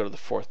sorry, we want to go to the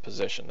 4th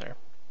position there.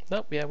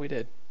 Nope, yeah, we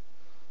did.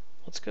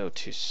 Let's go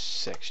to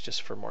 6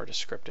 just for more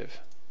descriptive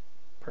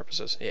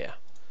purposes. Yeah.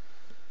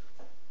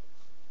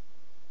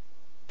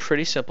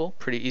 Pretty simple,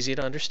 pretty easy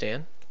to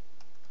understand.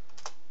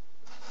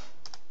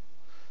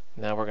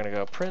 Now we're going to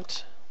go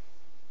print.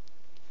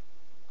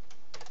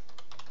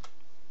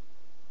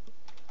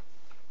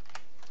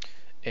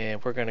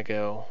 And we're going to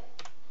go,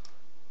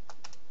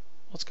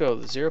 let's go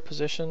to the 0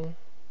 position.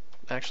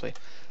 Actually,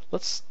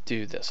 let's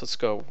do this. Let's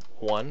go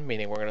 1,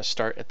 meaning we're going to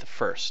start at the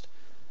first.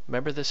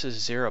 Remember, this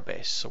is 0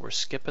 base, so we're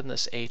skipping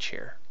this H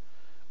here.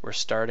 We're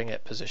starting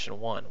at position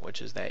 1,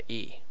 which is that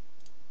E.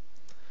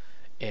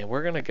 And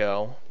we're going to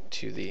go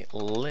to the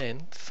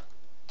length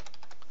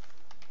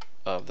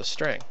of the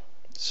string.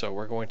 So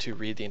we're going to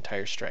read the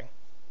entire string.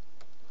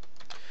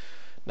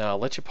 Now I'll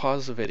let you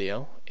pause the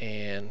video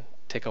and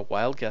take a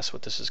wild guess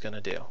what this is going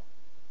to do.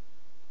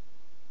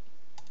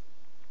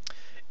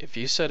 If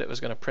you said it was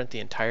going to print the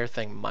entire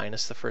thing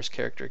minus the first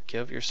character,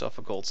 give yourself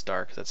a gold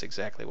star, because that's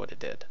exactly what it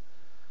did.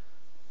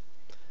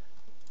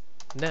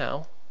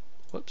 Now,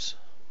 whoops,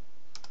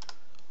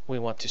 we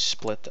want to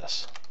split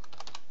this.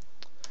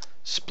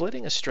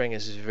 Splitting a string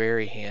is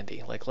very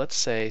handy. Like, let's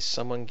say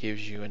someone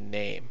gives you a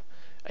name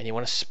and you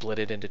want to split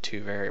it into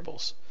 2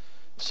 variables.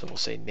 So we'll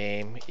say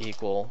name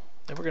equal,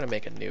 and we're going to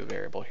make a new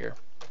variable here,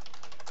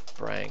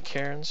 Brian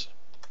Cairns,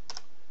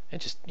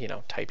 and just, you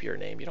know, type your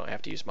name. You don't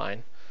have to use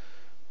mine.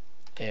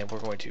 And we're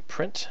going to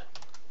print,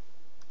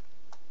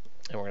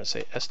 and we're going to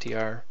say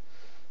str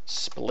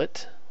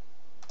split,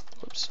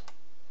 whoops,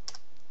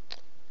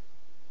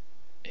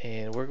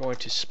 and we're going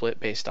to split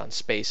based on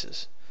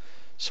spaces.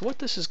 So what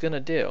this is going to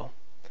do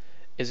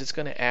is it's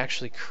going to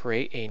actually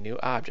create a new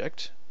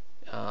object.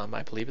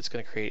 I believe it's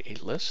going to create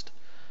a list,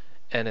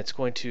 and it's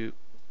going to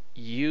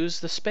use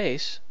the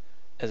space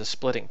as a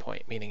splitting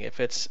point, meaning if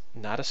it's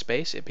not a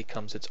space, it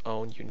becomes its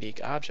own unique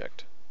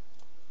object.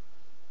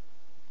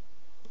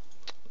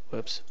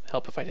 Whoops,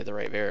 help if I did the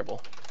right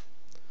variable.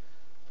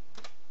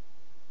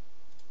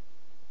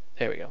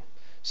 There we go.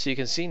 So you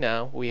can see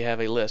now we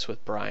have a list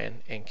with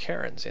Brian and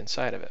Karen's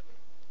inside of it.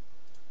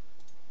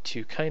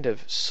 To kind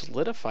of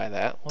solidify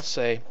that, let's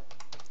say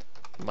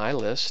my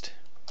list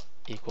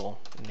equal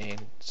name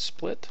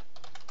split,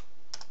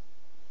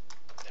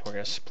 and we're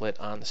going to split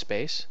on the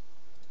space.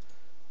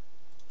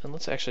 And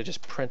let's actually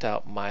just print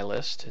out my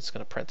list. It's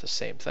going to print the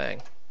same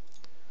thing,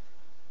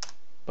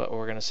 but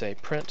we're going to say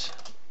print,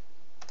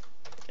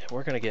 and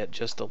we're going to get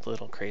just a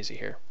little crazy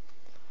here.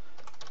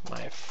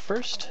 My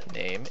first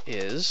name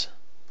is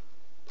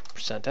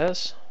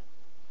 %s,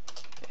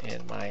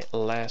 and my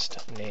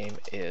last name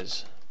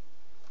is,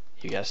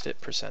 you guessed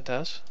it,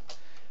 %s,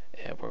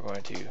 and we're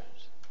going to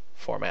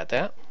format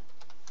that.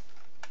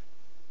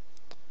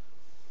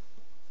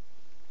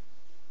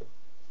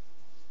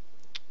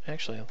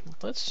 Actually,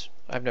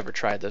 I've never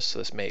tried this, so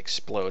this may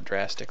explode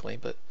drastically,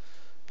 but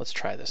let's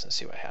try this and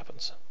see what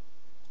happens.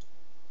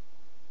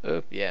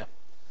 Oh, yeah,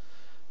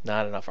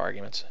 not enough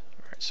arguments.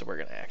 All right, so we're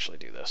going to actually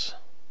do this.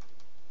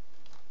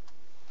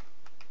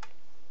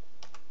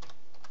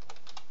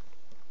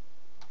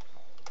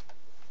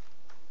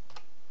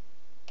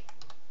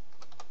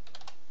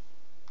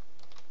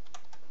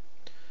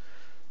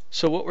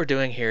 So what we're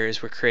doing here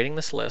is we're creating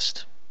this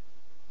list,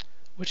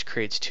 which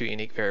creates 2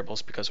 unique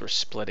variables because we're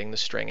splitting the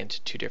string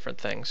into 2 different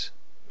things.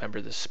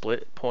 Remember, the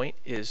split point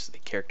is the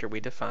character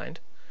we defined.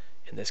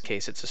 In this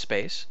case, it's a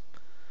space.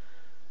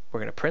 We're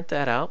going to print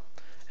that out,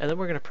 and then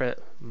we're going to print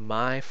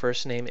my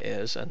first name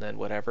is, and then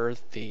whatever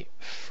the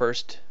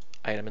first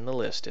item in the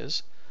list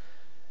is,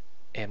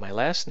 and my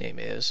last name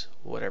is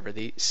whatever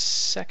the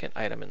second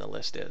item in the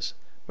list is.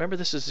 Remember,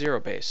 this is 0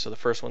 base, so the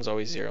first one's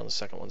always 0 and the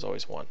second one's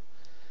always 1.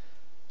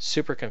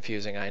 Super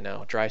confusing, I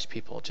know. Drives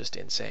people just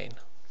insane.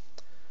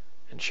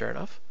 And sure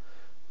enough,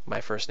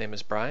 my first name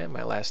is Brian,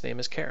 my last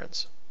name is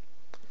Cairns.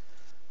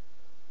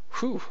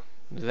 Whew,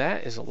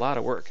 that is a lot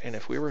of work. And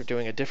if we were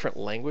doing a different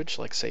language,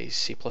 like say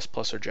C++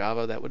 or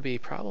Java, that would be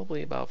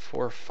probably about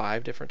 4 or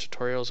 5 different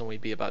tutorials, and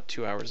we'd be about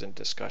 2 hours in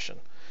discussion.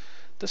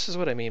 This is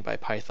what I mean by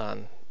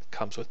Python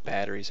comes with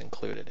batteries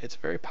included. It's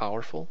very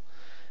powerful,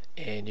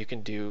 and you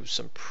can do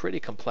some pretty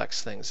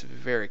complex things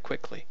very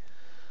quickly.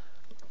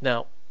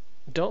 Now,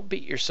 don't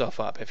beat yourself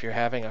up if you're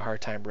having a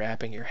hard time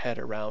wrapping your head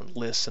around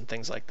lists and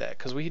things like that,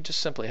 because we just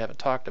simply haven't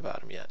talked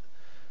about them yet.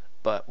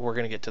 But we're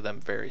going to get to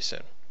them very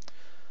soon.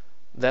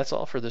 That's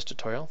all for this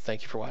tutorial.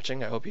 Thank you for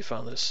watching. I hope you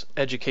found this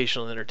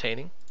educational and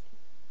entertaining.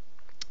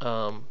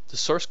 The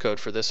source code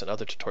for this and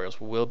other tutorials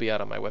will be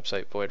out on my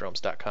website,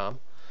 voidrealms.com.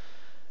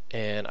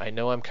 And I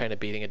know I'm kind of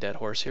beating a dead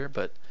horse here,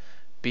 but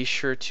be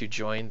sure to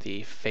join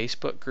the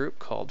Facebook group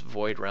called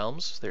Void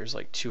Realms. There's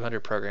like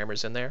 200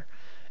 programmers in there.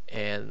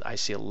 And I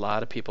see a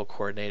lot of people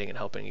coordinating and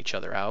helping each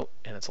other out,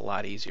 and it's a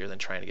lot easier than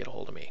trying to get a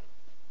hold of me.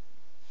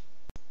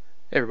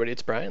 Hey everybody,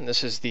 it's Brian.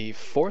 This is the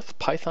 4th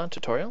Python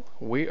tutorial.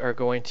 We are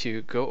going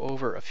to go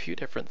over a few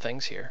different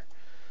things here.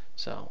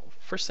 So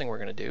first thing we're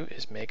going to do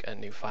is make a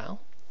new file,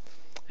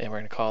 and we're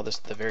going to call this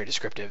the very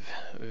descriptive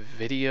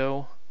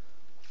video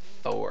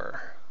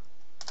 4.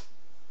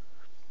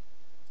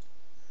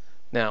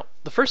 Now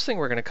the first thing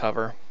we're going to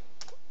cover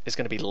is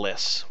going to be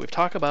lists. We've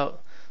talked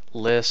about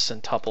lists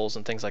and tuples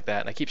and things like that,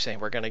 and I keep saying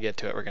we're going to get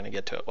to it, we're going to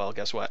get to it. Well,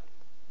 guess what?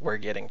 We're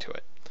getting to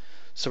it.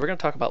 So we're going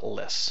to talk about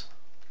lists.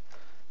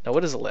 Now,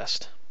 what is a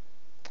list?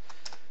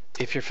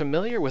 If you're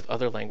familiar with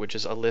other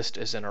languages, a list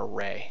is an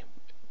array,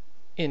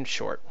 in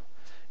short.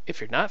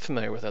 If you're not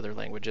familiar with other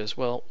languages,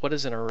 well, what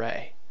is an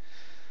array?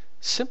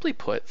 Simply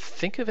put,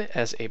 think of it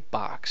as a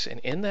box, and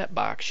in that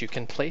box you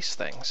can place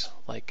things.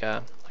 Like,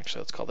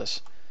 actually, let's call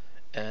this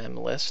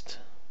mlist,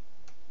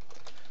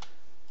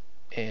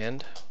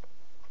 and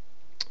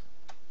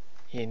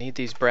you need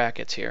these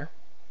brackets here,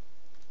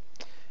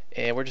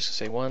 and we're just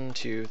going to say 1,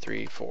 2,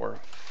 3, 4,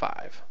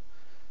 5.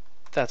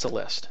 That's a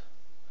list.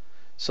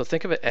 So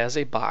think of it as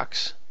a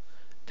box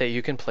that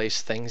you can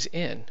place things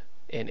in.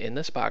 And in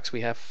this box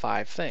we have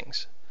 5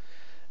 things.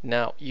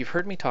 Now, you've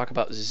heard me talk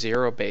about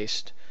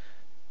zero-based.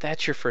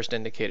 That's your first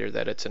indicator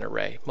that it's an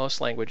array.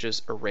 Most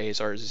languages,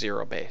 arrays are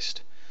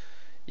zero-based.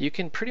 You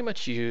can pretty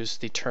much use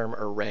the term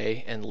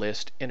array and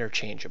list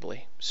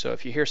interchangeably. So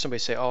if you hear somebody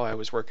say, oh, I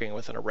was working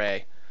with an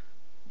array,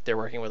 they're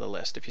working with a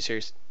list. If you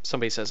hear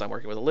somebody says, I'm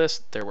working with a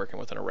list, they're working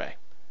with an array.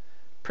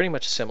 Pretty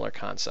much a similar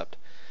concept.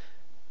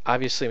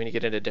 Obviously, when you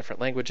get into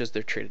different languages,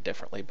 they're treated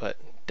differently, but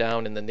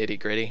down in the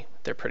nitty-gritty,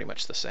 they're pretty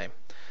much the same.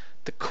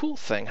 The cool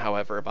thing,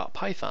 however, about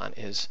Python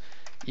is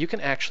you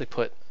can actually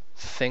put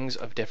things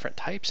of different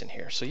types in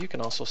here. So you can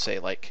also say,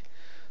 like,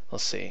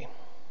 let's see,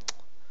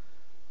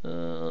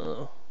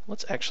 let's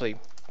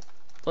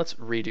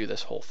redo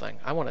this whole thing.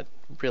 I want to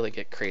really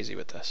get crazy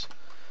with this.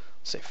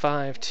 Let's say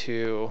 5,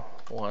 2,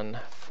 1,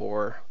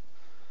 4,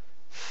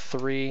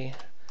 3,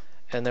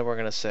 and then we're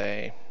going to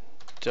say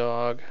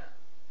dog,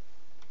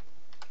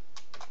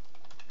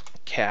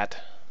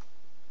 cat,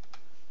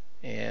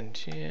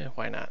 and yeah,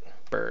 why not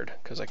bird,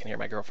 because I can hear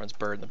my girlfriend's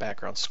bird in the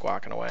background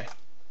squawking away.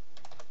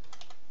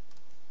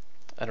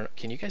 I don't know,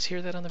 can you guys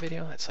hear that on the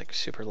video? That's like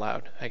super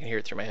loud. I can hear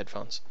it through my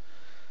headphones.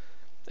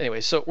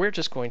 Anyway, so we're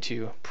just going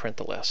to print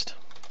the list.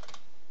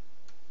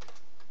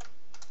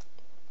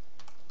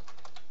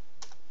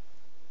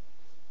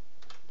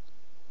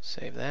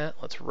 Save that,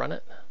 let's run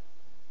it.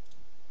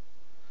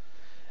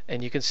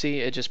 And you can see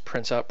it just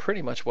prints out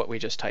pretty much what we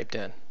just typed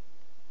in.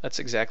 That's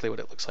exactly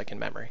what it looks like in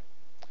memory.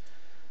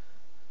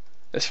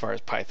 As far as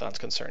Python's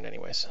concerned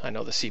anyways. I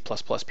know the C++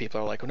 people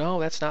are like,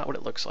 no, that's not what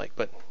it looks like,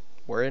 but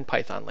we're in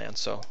Python land,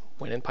 so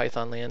when in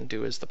Python land,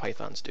 do as the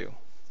Pythons do,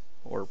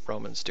 or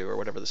Romans do, or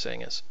whatever the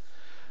saying is.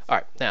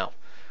 Alright, now,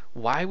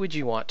 why would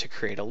you want to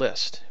create a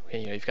list?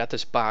 You know, you've got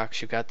this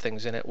box, you've got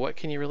things in it, what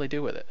can you really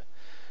do with it?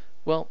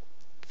 Well,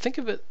 think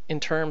of it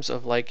in terms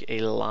of like a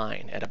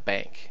line at a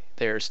bank.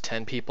 There's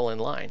 10 people in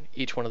line.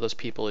 Each one of those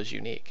people is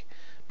unique.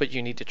 But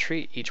you need to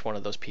treat each one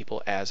of those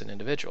people as an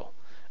individual.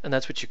 And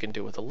that's what you can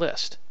do with a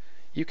list.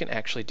 You can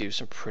actually do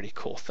some pretty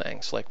cool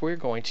things. Like we're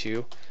going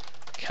to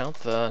count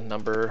the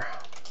number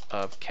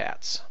of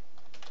cats,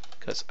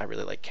 because I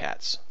really like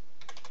cats.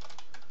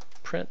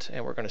 Print,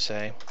 and we're going to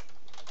say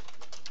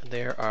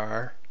there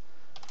are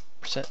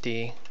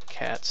 %d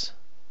cats.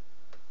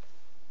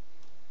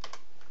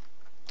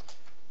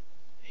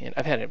 And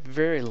I've had a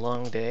very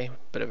long day,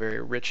 but a very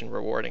rich and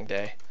rewarding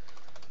day.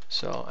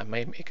 So I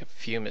might make a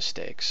few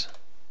mistakes.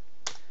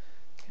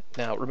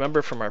 Now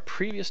remember from our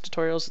previous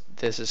tutorials,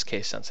 this is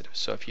case sensitive.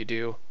 So if you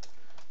do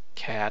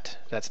cat,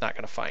 that's not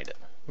going to find it.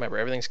 Remember,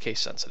 everything's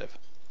case sensitive.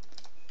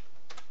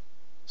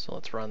 So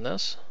let's run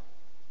this.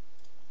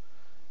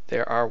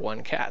 There are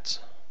 1 cats,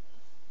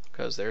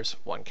 because there's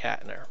 1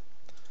 cat in there.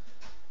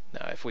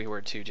 Now if we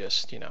were to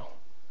just, you know,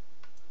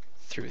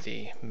 through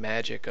the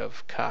magic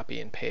of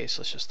copy and paste,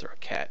 let's just throw a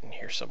cat in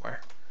here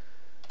somewhere.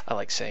 I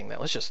like saying that.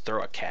 Let's just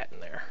throw a cat in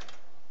there.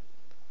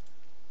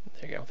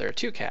 There you go. There are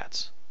 2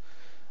 cats.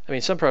 I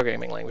mean, some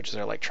programming languages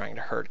are like trying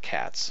to herd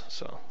cats.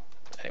 So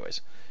anyways,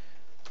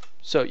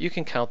 so you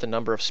can count the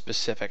number of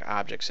specific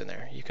objects in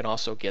there. You can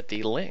also get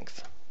the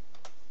length.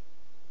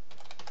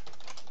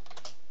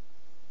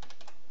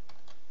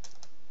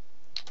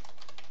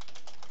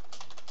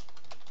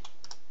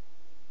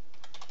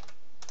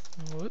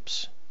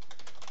 Whoops.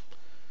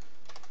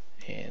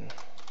 And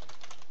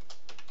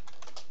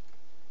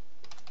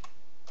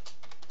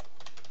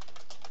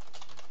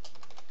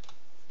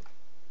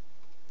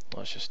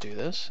let's just do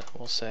this.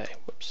 We'll say,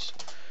 whoops,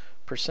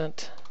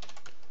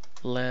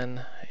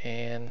 %len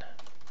and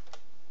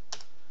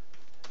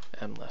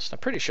mlist. I'm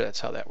pretty sure that's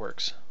how that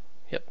works.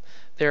 Yep,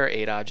 there are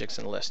 8 objects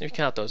in the list. And if you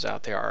count those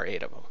out, there are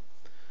 8 of them.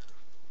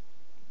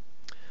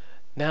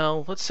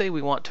 Now, let's say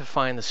we want to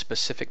find the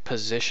specific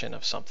position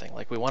of something.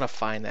 Like we want to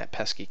find that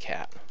pesky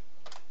cat.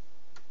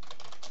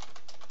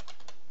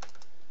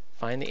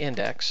 Find the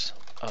index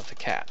of the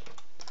cat.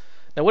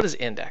 Now, what is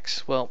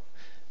index? Well,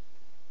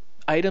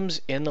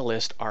 items in the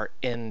list are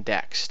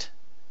indexed,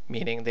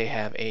 meaning they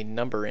have a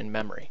number in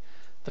memory.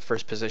 The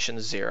first position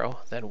is 0,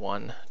 then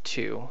 1,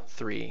 2,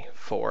 3,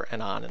 4,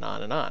 and on and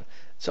on and on.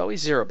 It's always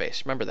 0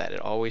 based. Remember that.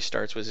 It always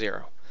starts with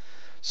 0.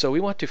 So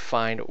we want to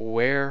find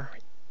where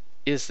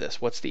is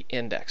this? What's the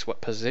index?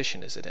 What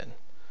position is it in?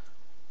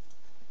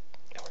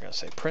 And we're going to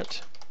say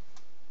print.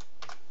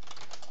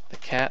 The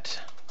cat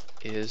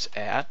is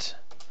at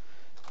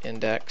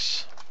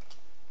index,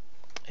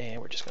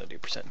 and we're just going to do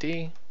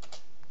 %d,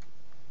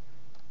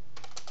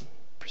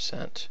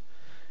 %,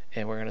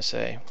 and we're going to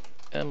say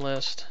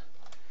mlist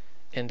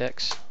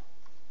index,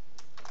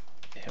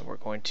 and we're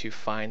going to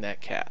find that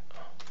cat.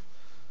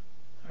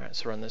 All right,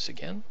 so run this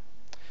again.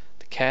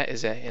 The cat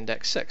is at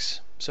index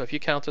 6. So if you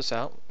count this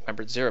out,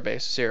 remember it's 0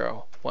 base,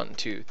 0, 1,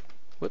 2,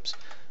 whoops,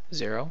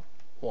 0,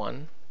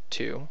 1,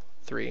 2,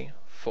 3,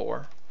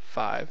 4,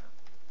 5,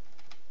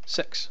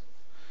 6.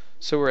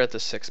 So we're at the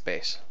 6th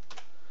base.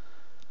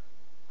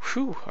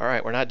 Whew, all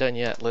right, we're not done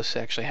yet. Lists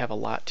actually have a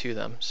lot to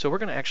them. So we're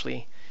going to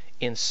actually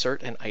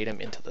insert an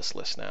item into this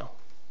list now.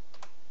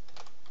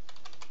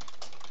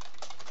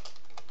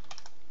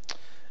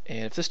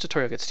 And if this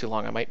tutorial gets too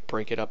long, I might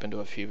break it up into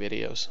a few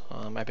videos.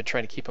 I've been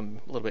trying to keep them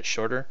a little bit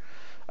shorter.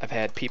 I've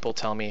had people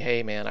tell me,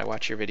 hey man, I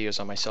watch your videos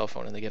on my cell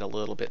phone and they get a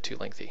little bit too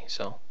lengthy.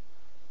 So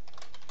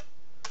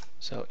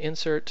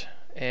insert,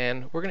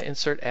 and we're going to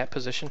insert at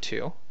position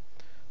 2,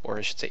 or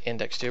I should say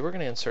index 2. We're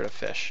going to insert a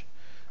fish.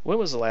 When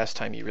was the last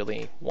time you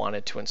really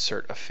wanted to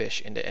insert a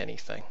fish into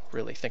anything?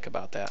 Really think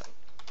about that.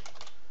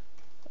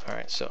 All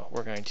right, so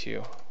we're going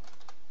to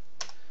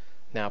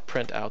now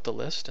print out the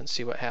list and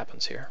see what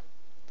happens here.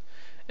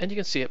 And you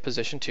can see at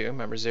position 2,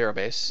 remember 0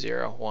 base,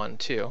 0, 1,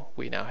 2,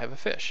 we now have a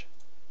fish.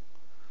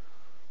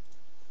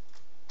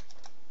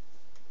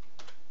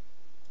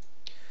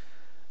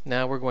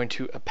 Now we're going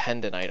to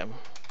append an item.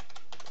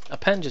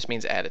 Append just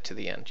means add it to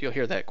the end. You'll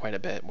hear that quite a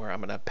bit, where I'm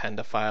going to append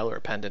a file or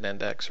append an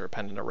index or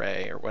append an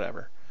array or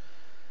whatever.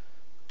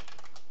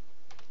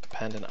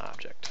 Append an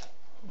object.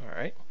 All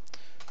right.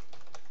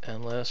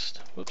 Mlist,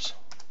 whoops.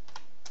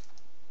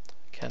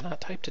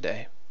 Cannot type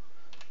today.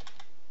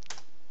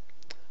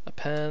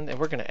 Append, and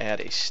we're going to add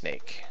a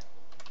snake.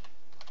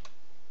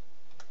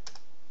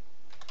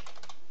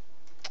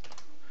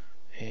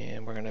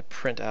 And we're going to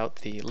print out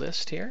the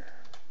list here.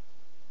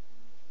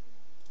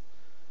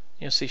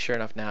 You'll see, sure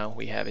enough, now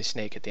we have a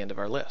snake at the end of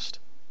our list.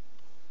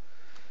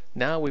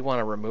 Now we want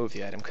to remove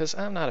the item, because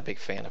I'm not a big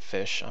fan of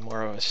fish. I'm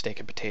more of a steak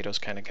and potatoes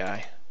kind of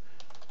guy.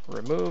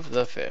 Remove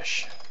the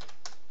fish.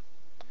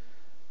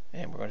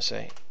 And we're going to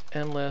say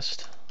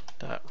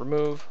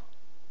mlist.remove.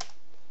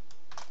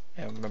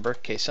 And remember,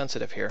 case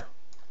sensitive here.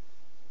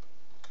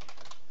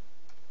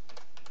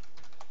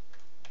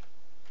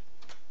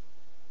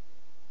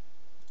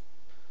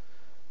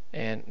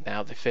 And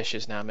now the fish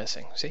is now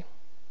missing. See?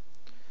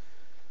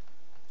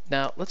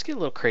 Now let's get a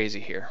little crazy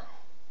here.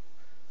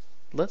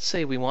 Let's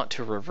say we want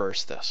to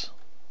reverse this.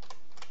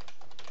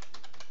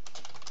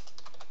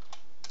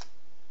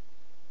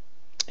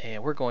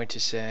 And we're going to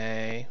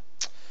say,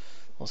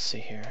 let's see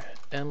here,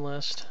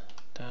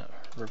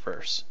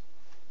 mlist.reverse.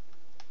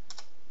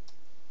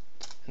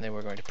 And then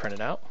we're going to print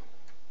it out.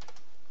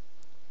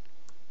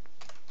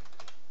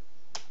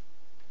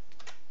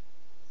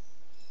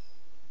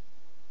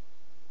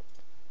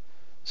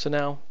 So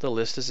now the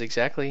list is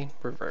exactly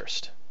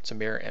reversed. It's a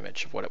mirror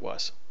image of what it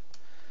was.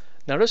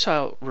 Notice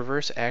how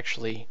reverse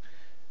actually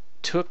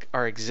took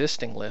our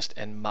existing list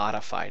and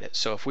modified it.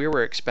 So if we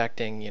were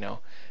expecting,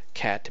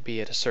 cat to be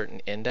at a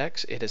certain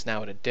index, it is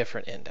now at a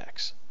different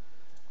index.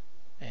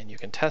 And you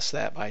can test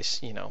that by,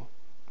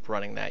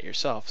 running that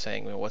yourself,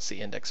 saying, well, what's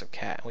the index of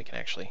cat? And we can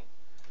actually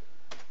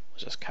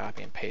just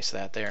copy and paste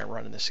that there and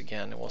run this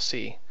again, and we'll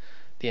see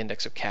the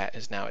index of cat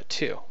is now at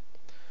 2.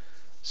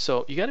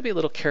 So you got to be a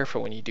little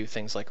careful when you do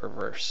things like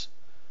reverse.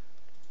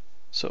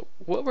 So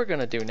what we're going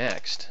to do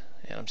next,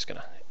 and I'm just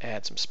going to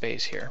add some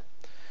space here,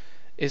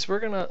 is we're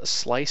going to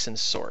slice and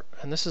sort.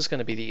 And this is going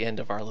to be the end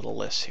of our little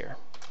list here.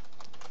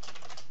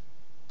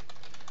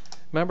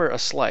 Remember, a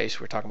slice,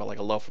 we're talking about like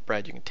a loaf of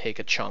bread. You can take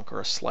a chunk or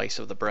a slice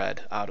of the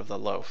bread out of the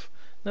loaf.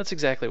 And that's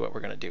exactly what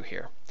we're going to do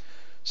here.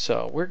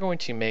 So we're going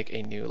to make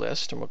a new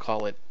list, and we'll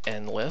call it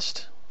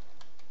nlist.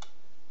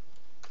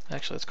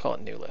 Actually, let's call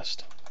it new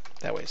list.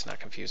 That way it's not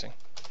confusing.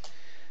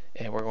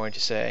 And we're going to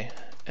say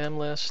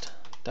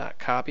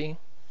mlist.copy.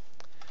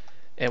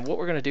 And what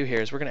we're going to do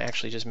here is we're going to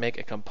actually just make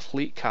a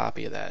complete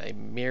copy of that, a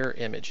mirror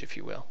image, if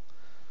you will.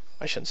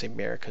 I shouldn't say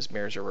mirror because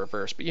mirrors are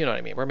reversed, but you know what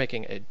I mean. We're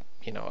making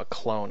a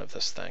clone of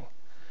this thing.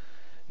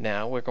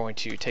 Now we're going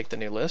to take the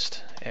new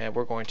list and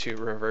we're going to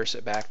reverse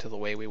it back to the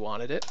way we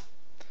wanted it.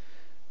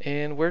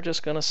 And we're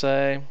just going to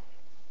say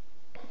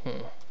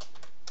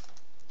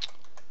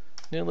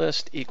new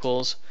list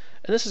equals,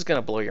 and this is going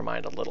to blow your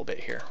mind a little bit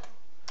here.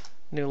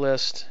 New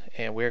list,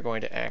 and we're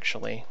going to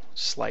actually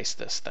slice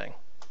this thing.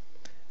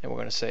 And we're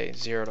going to say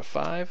 0 to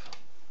 5.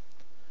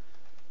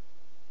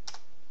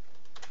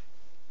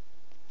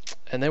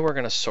 And then we're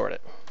going to sort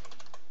it.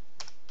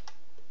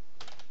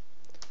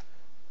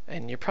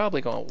 And you're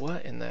probably going,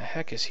 what in the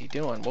heck is he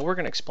doing? Well, we're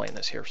going to explain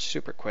this here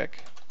super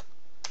quick.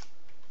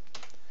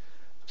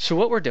 So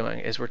what we're doing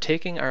is we're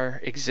taking our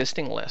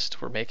existing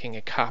list, we're making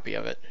a copy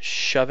of it,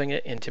 shoving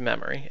it into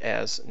memory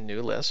as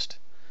new list.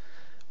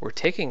 We're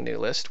taking new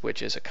list,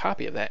 which is a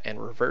copy of that,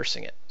 and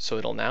reversing it. So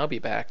it'll now be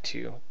back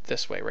to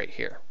this way right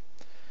here.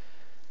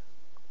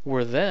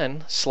 We're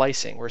then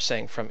slicing. We're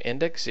saying from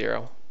index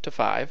 0 to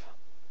 5,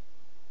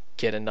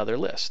 get another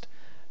list.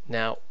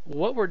 Now,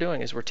 what we're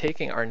doing is we're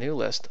taking our new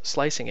list,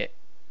 slicing it,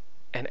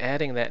 and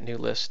adding that new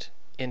list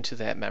into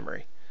that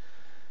memory.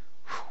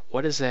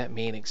 What does that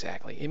mean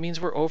exactly? It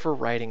means we're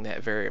overwriting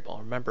that variable.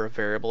 Remember, a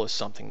variable is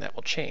something that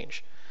will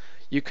change.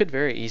 You could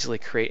very easily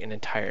create an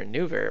entire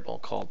new variable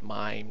called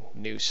my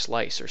new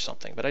slice or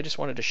something, but I just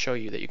wanted to show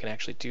you that you can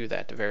actually do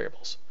that to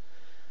variables.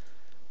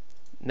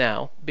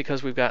 Now,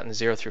 because we've gotten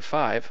 0 through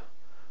 5,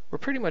 we're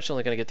pretty much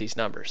only going to get these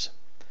numbers.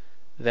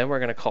 Then we're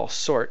going to call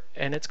sort,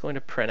 and it's going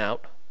to print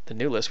out the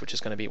new list, which is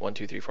going to be 1,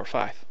 2, 3, 4,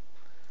 5.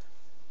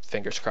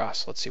 Fingers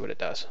crossed. Let's see what it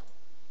does.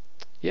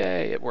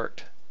 Yay, it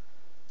worked.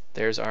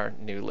 There's our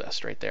new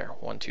list right there,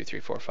 1, 2, 3,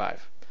 4,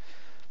 5.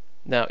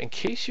 Now, in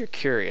case you're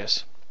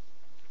curious,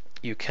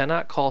 you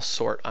cannot call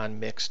sort on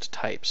mixed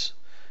types.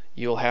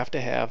 You'll have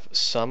to have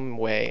some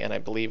way, and I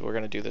believe we're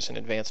going to do this in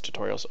advanced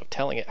tutorials, of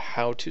telling it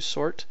how to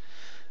sort,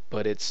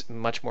 but it's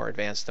much more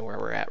advanced than where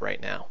we're at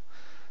right now.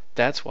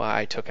 That's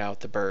why I took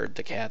out the bird,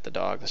 the cat, the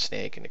dog, the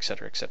snake, and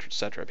etc., etc.,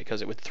 etc.,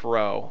 because it would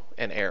throw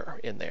an error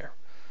in there.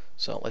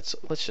 So let's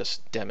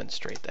just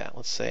demonstrate that.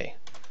 Let's say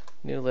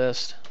new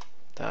list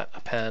dot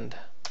append,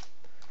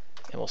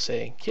 and we'll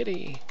say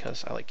kitty,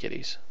 because I like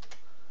kitties.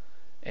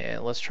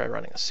 And let's try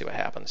running this, see what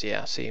happens.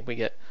 Yeah, see, we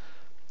get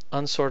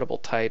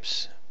unsortable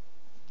types.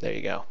 There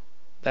you go.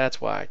 That's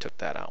why I took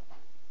that out.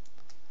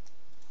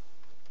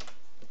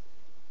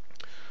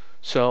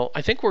 So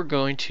I think we're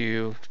going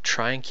to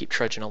try and keep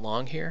trudging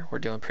along here. We're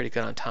doing pretty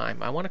good on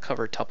time. I want to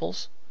cover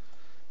tuples.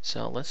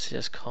 So let's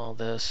just call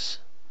this,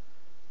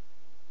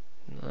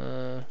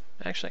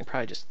 actually I can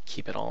probably just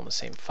keep it all in the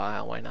same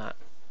file. Why not?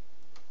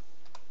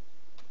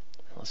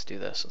 Let's do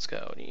this. Let's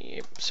go.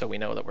 So we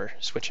know that we're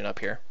switching up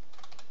here.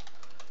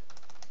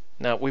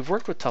 Now, we've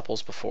worked with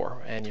tuples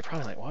before, and you're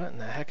probably like, what in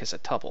the heck is a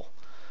tuple?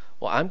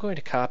 Well, I'm going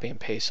to copy and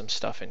paste some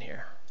stuff in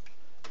here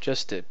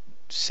just to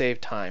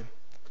save time.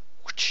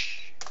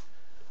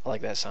 I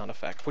like that sound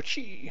effect.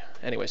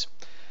 Anyways,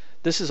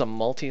 this is a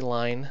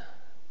multi-line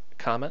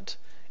comment.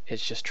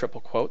 It's just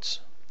triple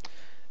quotes,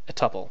 a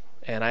tuple.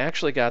 And I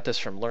actually got this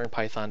from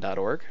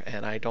learnpython.org,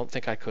 and I don't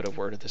think I could have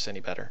worded this any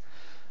better.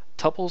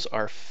 Tuples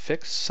are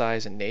fixed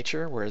size in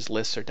nature, whereas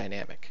lists are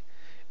dynamic.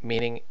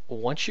 Meaning,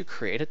 once you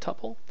create a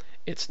tuple,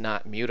 it's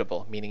not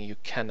mutable, meaning you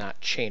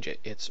cannot change it.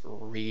 It's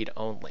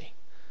read-only.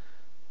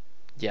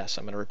 Yes,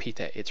 I'm going to repeat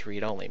that. It's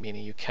read-only,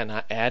 meaning you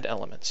cannot add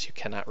elements. You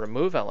cannot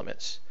remove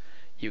elements.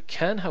 You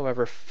can,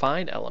 however,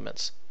 find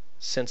elements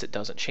since it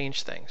doesn't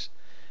change things.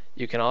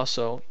 You can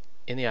also,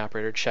 in the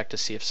operator, check to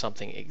see if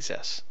something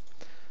exists.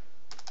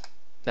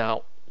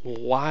 Now,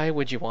 why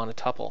would you want a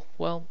tuple?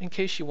 Well, in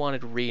case you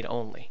wanted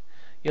read-only.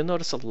 You'll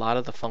notice a lot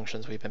of the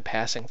functions we've been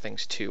passing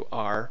things to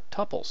are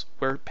tuples.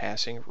 We're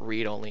passing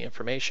read-only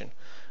information.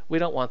 We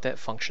don't want that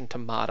function to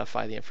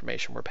modify the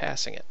information we're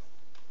passing it.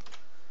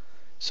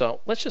 So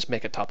let's just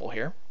make a tuple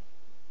here,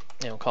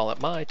 and we'll call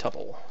it my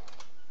tuple.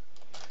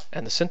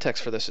 And the syntax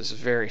for this is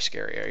very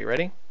scary. Are you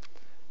ready?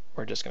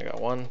 We're just going to go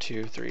 1,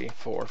 2, 3,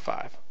 4,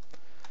 5.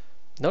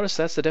 Notice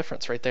that's the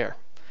difference right there.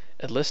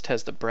 A list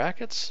has the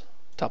brackets,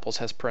 tuples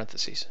has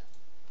parentheses.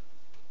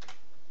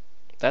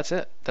 That's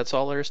it. That's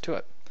all there is to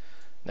it.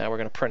 Now we're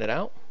going to print it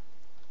out.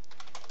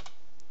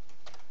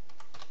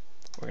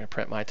 We're going to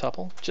print my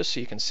tuple just so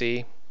you can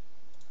see.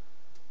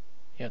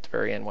 At the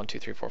very end, 1, 2,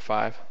 3, 4,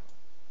 5.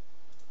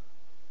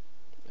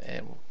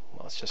 And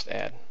well, let's just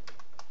add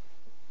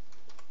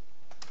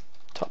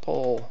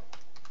tuple.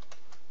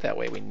 That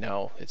way we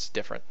know it's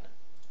different.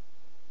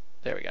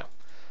 There we go.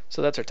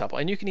 So that's our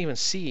tuple. And you can even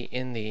see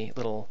in the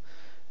little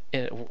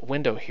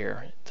window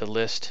here the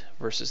list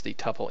versus the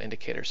tuple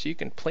indicator. So you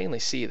can plainly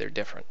see they're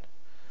different.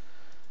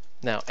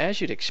 Now, as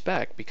you'd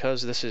expect,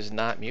 because this is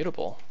not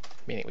mutable,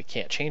 meaning we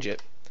can't change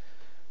it,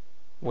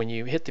 when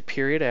you hit the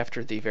period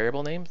after the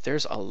variable name,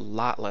 there's a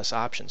lot less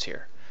options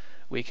here.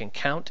 We can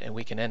count and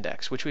we can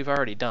index, which we've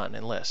already done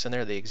in lists, and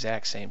they're the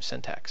exact same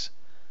syntax.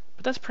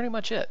 But that's pretty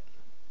much it.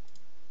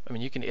 I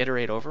mean, you can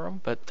iterate over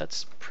them, but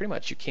that's pretty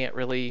much, you can't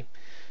really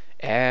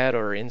add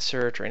or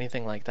insert or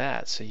anything like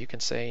that. So you can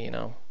say, you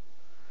know,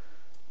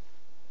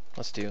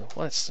 let's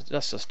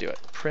just do it.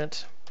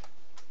 Print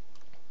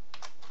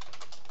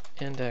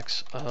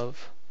index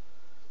of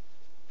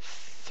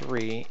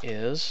 3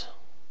 is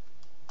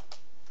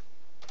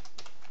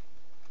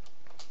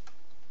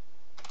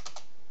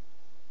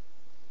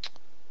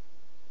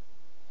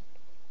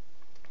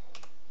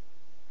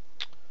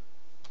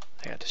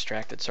I got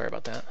distracted, sorry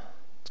about that.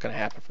 It's going to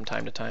happen from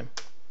time to time.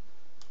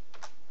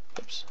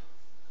 Oops.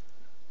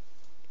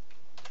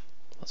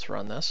 Let's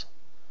run this.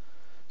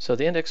 So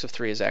the index of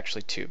 3 is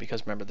actually 2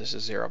 because remember this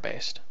is 0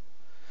 based.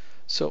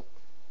 So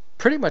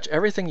pretty much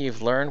everything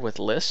you've learned with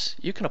lists,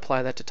 you can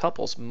apply that to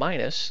tuples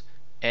minus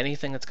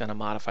anything that's going to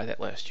modify that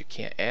list. You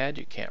can't add,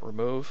 you can't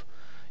remove,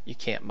 You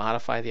can't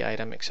modify the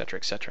item, etc.,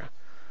 etc.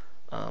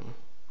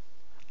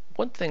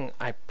 One thing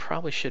I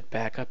probably should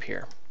back up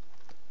here.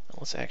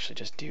 Let's actually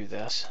just do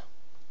this.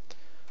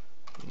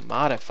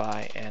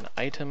 Modify an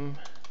item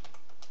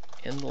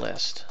in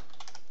list.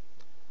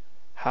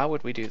 How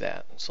would we do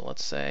that? So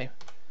let's say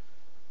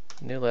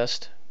new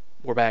list.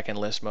 We're back in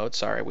list mode.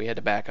 Sorry, we had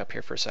to back up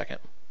here for a second.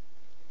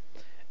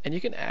 And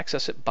you can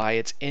access it by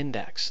its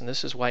index, and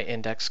this is why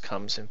index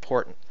comes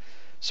important.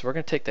 So we're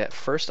going to take that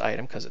first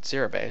item because it's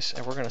zero base,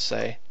 and we're going to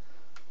say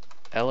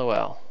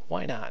LOL.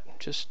 Why not?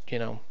 Just,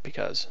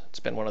 because it's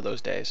been one of those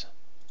days.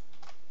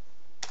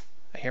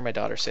 I hear my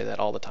daughter say that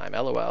all the time.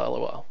 LOL,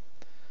 LOL.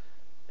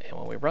 And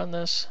when we run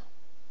this,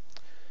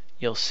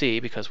 you'll see,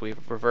 because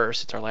we've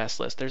reversed, it's our last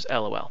list, there's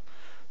LOL.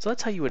 So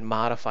that's how you would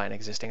modify an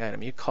existing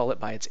item. You call it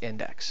by its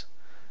index.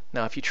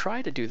 Now if you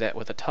try to do that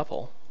with a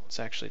tuple, let's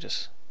actually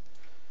just,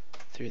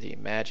 through the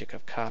magic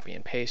of copy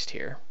and paste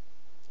here,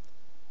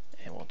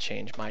 and we'll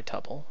change my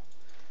tuple,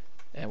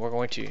 and we're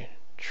going to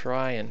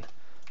try and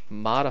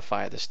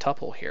modify this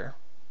tuple here.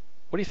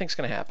 What do you think is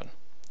going to happen?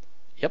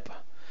 Yep,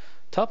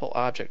 tuple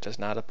object does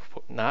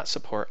not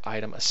support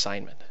item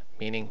assignment,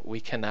 meaning we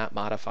cannot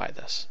modify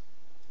this.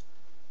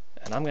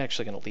 And I'm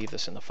actually going to leave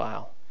this in the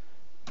file.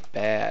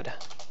 Bad,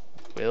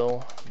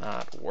 will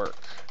not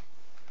work.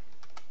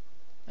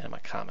 And I'm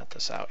going to comment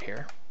this out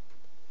here.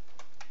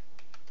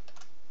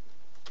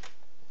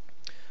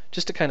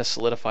 Just to kind of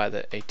solidify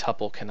that a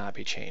tuple cannot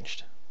be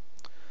changed.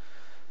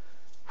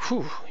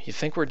 Whew, you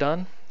think we're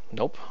done?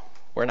 Nope,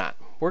 we're not.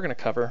 We're going to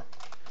cover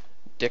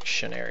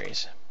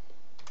dictionaries.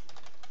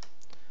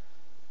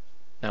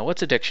 Now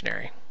what's a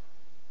dictionary?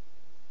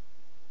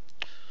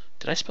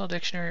 Did I spell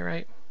dictionary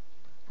right?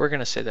 We're going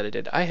to say that I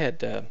did. I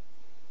had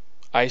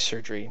eye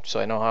surgery, so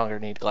I no longer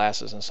need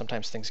glasses, and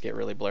sometimes things get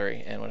really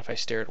blurry, and if I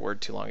stare at a word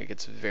too long, it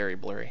gets very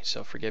blurry,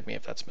 so forgive me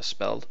if that's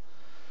misspelled.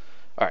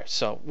 Alright,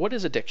 so what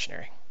is a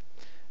dictionary?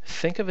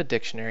 Think of a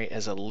dictionary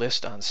as a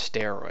list on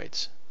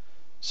steroids.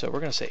 So we're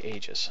going to say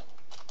ages.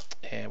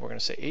 And we're going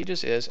to say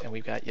ages is, and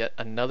we've got yet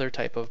another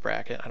type of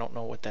bracket. I don't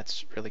know what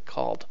that's really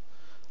called.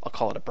 I'll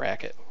call it a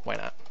bracket. Why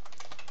not?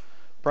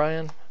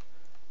 Brian.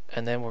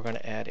 And then we're going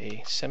to add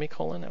a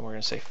semicolon, and we're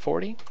going to say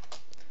 40.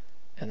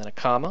 And then a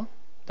comma.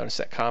 Notice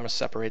that comma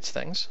separates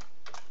things.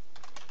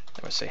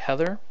 I'm going to say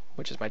Heather,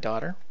 which is my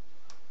daughter.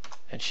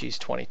 And she's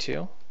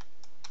 22.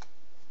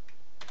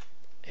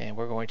 And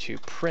we're going to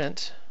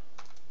print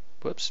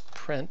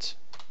print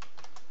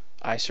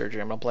eye surgery.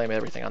 I'm going to blame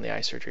everything on the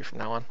eye surgery from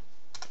now on.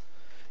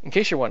 In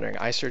case you're wondering,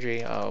 eye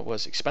surgery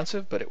was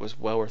expensive, but it was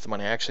well worth the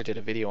money. I actually did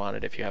a video on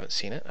it. If you haven't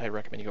seen it, I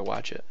recommend you go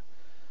watch it.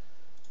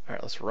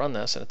 Alright, let's run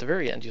this, and at the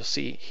very end you'll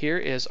see here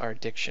is our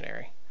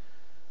dictionary.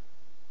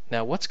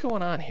 Now what's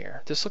going on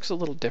here? This looks a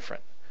little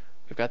different.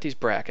 We've got these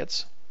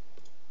brackets.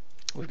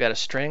 We've got a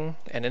string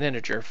and an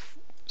integer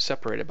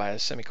separated by a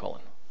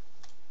semicolon.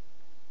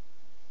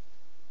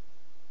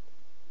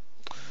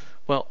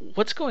 Well,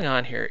 what's going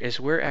on here is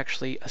we're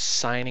actually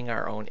assigning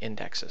our own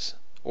indexes,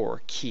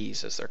 or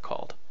keys as they're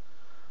called.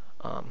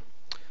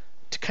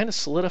 To kind of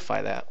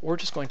solidify that, we're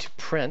just going to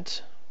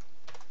print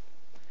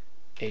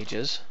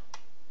ages.keys.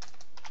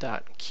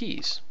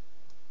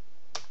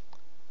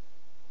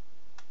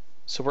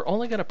 So we're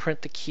only going to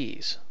print the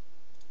keys.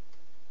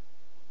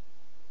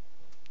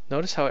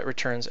 Notice how it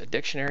returns a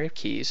dictionary of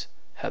keys,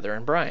 Heather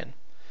and Brian.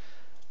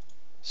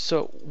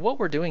 So what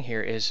we're doing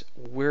here is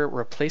we're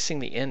replacing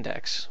the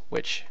index,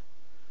 which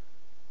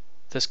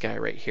this guy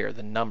right here,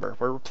 the number,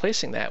 we're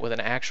replacing that with an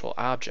actual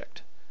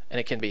object. And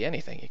it can be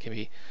anything. It could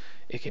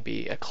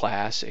be a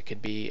class, it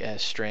could be a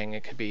string,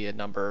 it could be a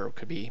number, it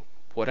could be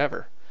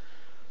whatever.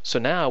 So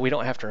now we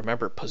don't have to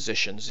remember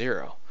position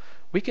 0.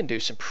 We can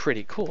do some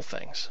pretty cool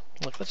things.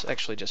 Look, let's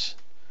actually just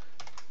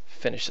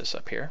finish this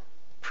up here.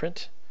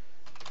 Print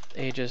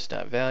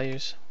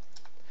ages.values.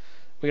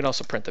 We can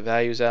also print the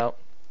values out,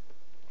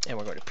 and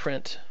we're going to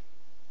print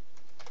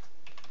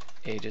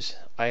ages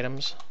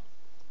items,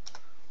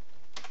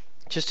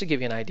 just to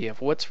give you an idea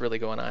of what's really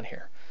going on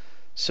here.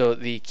 So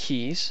the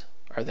keys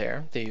are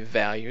there, the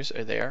values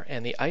are there,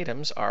 and the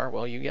items are,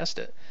 well, you guessed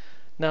it.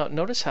 Now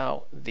notice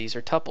how these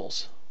are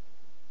tuples.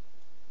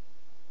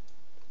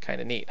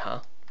 Kind of neat,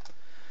 huh?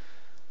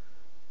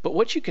 But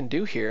what you can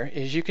do here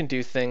is you can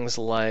do things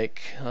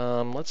like,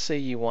 let's say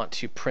you want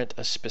to print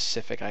a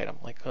specific item.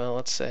 Like,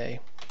 let's say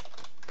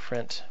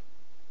print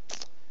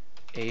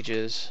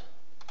ages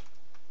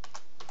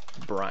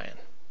Brian.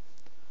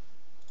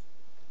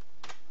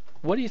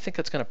 What do you think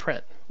it's going to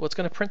print? Well, it's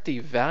going to print the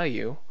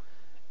value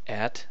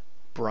at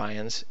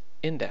Brian's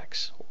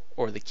index,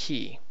 or the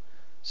key.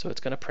 So it's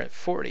going to print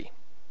 40.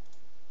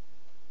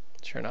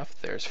 Sure enough,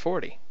 there's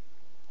 40.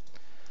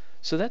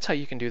 So that's how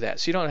you can do that.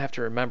 So you don't have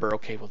to remember,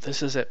 okay, well,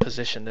 this is at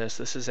position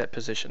this is at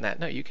position that.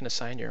 No, you can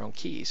assign your own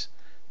keys.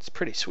 It's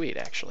pretty sweet,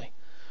 actually.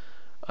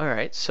 All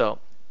right, so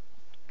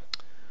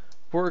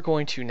we're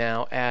going to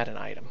now add an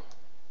item.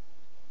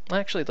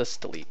 Actually, let's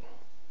delete.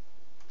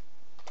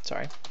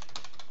 Sorry.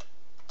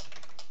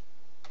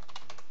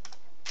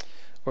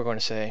 We're going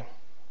to say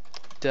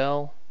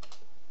del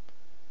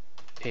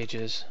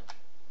ages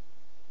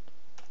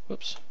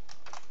whoops,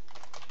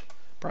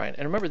 Brian.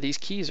 And remember, these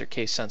keys are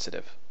case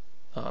sensitive.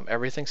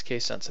 Everything's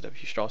case sensitive.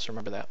 You should also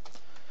remember that.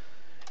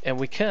 And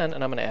we can,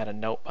 and I'm going to add a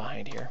note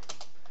behind here,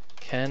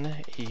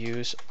 can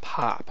use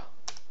pop.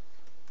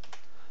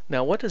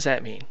 Now what does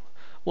that mean?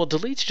 Well,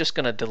 delete's just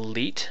going to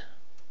delete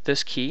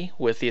this key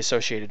with the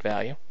associated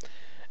value,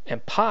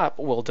 and pop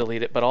will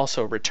delete it but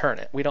also return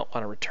it. We don't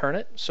want to return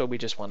it, so we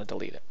just want to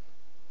delete it.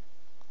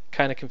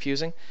 Kind of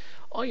confusing?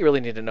 All you really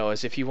need to know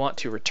is if you want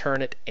to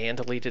return it and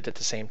delete it at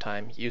the same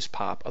time, use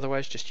pop.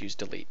 Otherwise, just use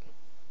delete.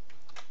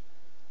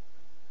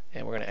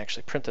 And we're going to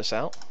actually print this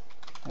out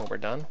when we're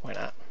done. Why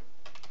not?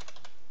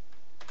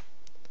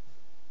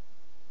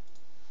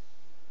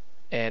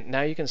 And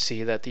now you can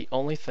see that the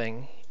only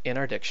thing in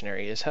our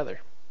dictionary is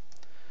Heather.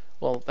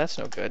 Well, that's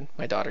no good.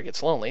 My daughter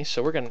gets lonely,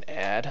 so we're going to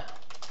add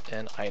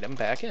an item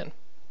back in.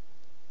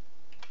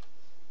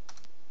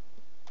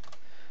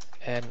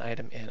 Add an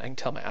item in. I can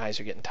tell my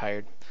eyes are getting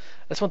tired.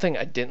 That's one thing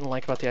I didn't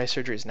like about the eye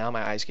surgery is now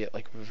my eyes get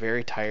like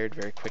very tired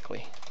very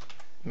quickly.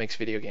 It makes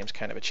video games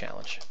kind of a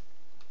challenge.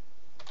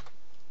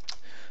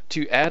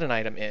 To add an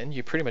item in,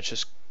 you pretty much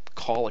just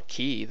call a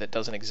key that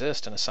doesn't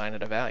exist and assign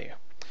it a value.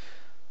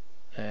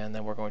 And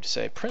then we're going to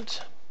say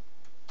print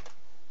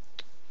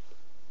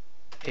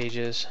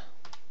ages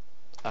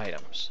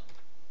items.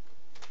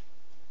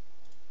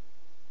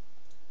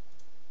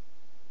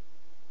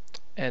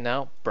 And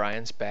now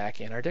Brian's back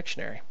in our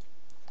dictionary.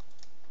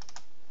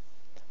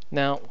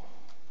 Now,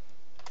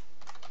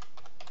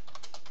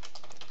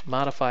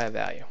 modify a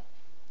value.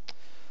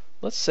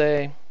 Let's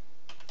say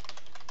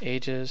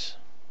ages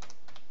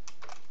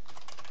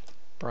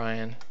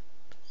Brian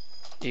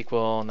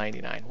equal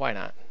 99. Why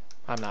not?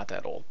 I'm not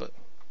that old, but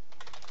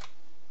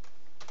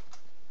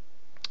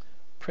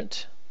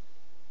print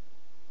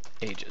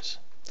ages.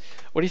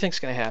 What do you think is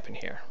going to happen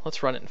here?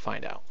 Let's run it and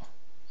find out.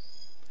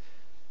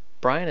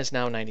 Brian is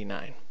now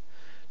 99.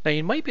 Now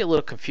you might be a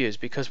little confused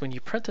because when you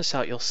print this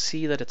out, you'll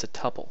see that it's a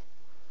tuple.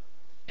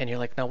 And you're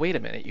like, now wait a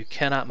minute, you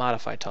cannot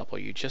modify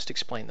tuple. You just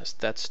explained this.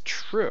 That's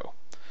true.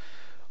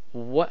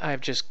 What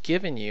I've just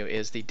given you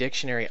is the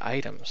dictionary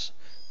items.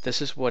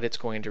 This is what it's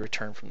going to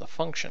return from the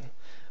function.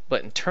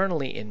 But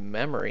internally in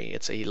memory,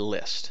 it's a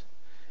list.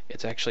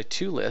 It's actually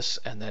two lists,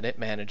 and then it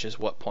manages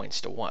what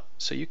points to what.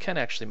 So you can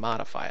actually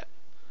modify it.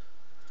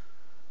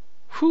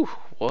 Whew,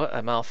 what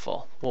a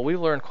mouthful. Well, we've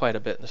learned quite a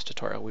bit in this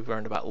tutorial. We've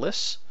learned about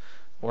lists,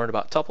 we've learned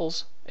about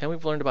tuples, and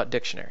we've learned about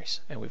dictionaries.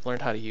 And we've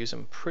learned how to use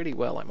them pretty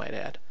well, I might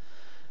add.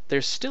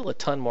 There's still a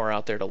ton more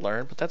out there to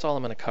learn, but that's all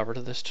I'm going to cover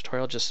to this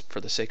tutorial just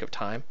for the sake of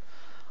time.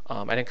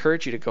 I'd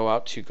encourage you to go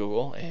out to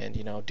Google and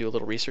do a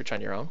little research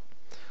on your own.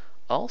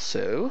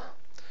 Also,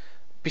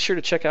 be sure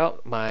to check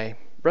out my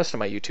rest of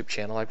my YouTube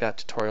channel. I've got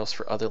tutorials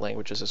for other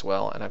languages as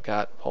well, and I've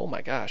got, oh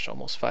my gosh,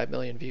 almost 5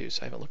 million views.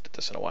 I haven't looked at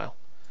this in a while.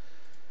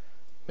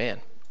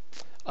 Man,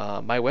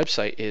 my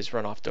website is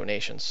run off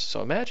donations.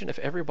 So imagine if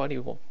everybody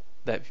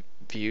that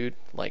viewed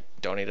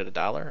donated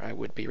 $1, I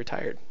would be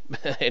retired.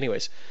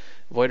 Anyways,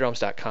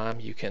 voidrealms.com.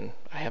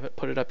 I haven't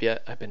put it up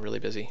yet. I've been really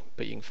busy,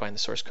 but you can find the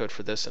source code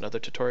for this and other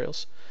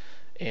tutorials.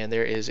 And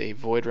there is a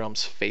Void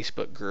Realms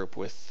Facebook group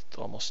with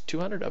almost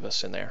 200 of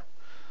us in there.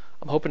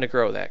 I'm hoping to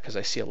grow that because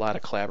I see a lot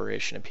of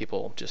collaboration and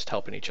people just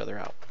helping each other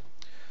out.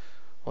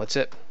 Well, that's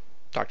it.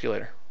 Talk to you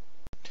later.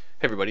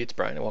 Hey everybody, it's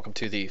Brian and welcome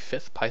to the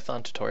 5th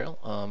Python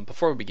tutorial.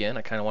 Before we begin,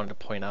 I kind of wanted to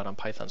point out on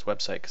Python's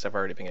website, because I've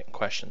already been getting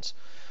questions,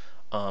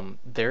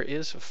 there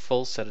is a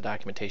full set of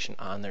documentation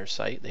on their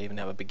site. They even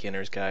have a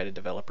beginner's guide, a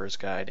developer's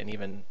guide, and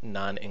even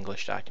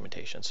non-English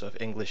documentation. So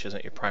if English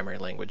isn't your primary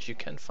language, you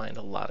can find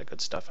a lot of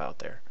good stuff out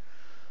there.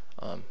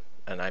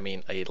 And I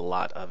mean a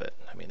lot of it.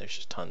 I mean there's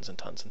just tons and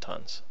tons and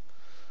tons.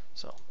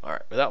 So,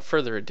 alright, without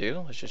further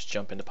ado, let's just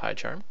jump into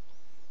PyCharm.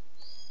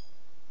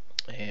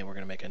 And we're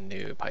going to make a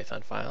new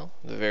Python file,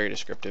 the very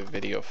descriptive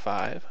video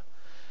 5.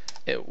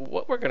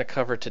 What we're going to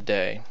cover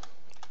today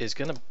is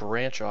going to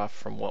branch off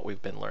from what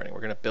we've been learning. We're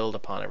going to build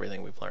upon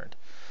everything we've learned.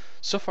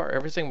 So far,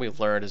 everything we've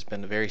learned has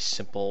been a very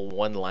simple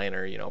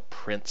one-liner,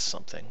 print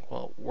something.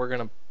 Well, we're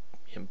going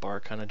to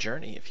embark on a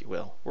journey, if you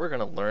will. We're going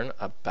to learn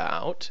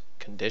about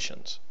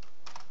conditions.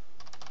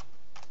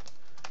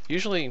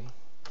 Usually,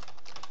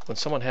 when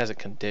someone has a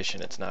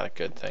condition, it's not a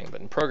good thing,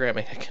 but in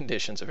programming, a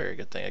condition's a very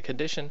good thing. A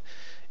condition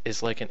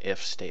is like an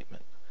if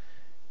statement.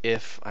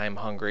 If I'm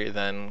hungry,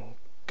 then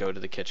go to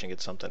the kitchen,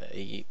 get something to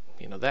eat,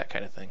 that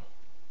kind of thing.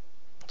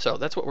 So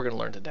that's what we're going to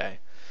learn today.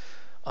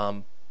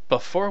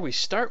 Before we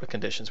start with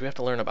conditions, we have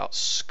to learn about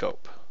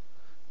scope.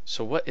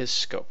 So what is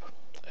scope?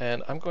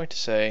 And I'm going to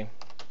say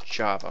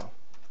Java.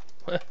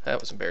 That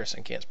was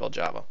embarrassing, can't spell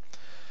Java.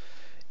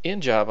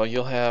 In Java,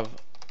 you'll have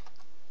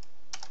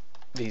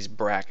these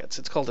brackets.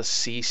 It's called a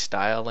C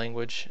style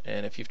language,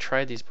 and if you've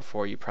tried these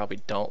before, you probably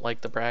don't like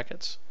the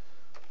brackets.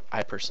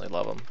 I personally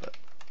love them, but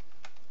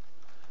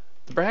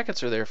the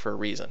brackets are there for a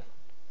reason.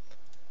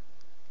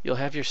 You'll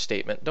have your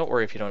statement. Don't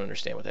worry if you don't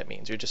understand what that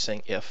means. You're just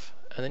saying if,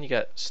 and then you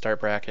got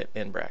start bracket,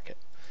 end bracket.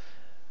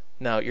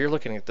 Now you're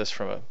looking at this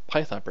from a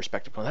Python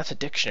perspective. Well, that's a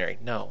dictionary.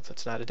 No,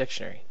 that's not a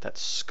dictionary.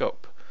 That's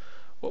scope.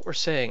 What we're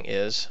saying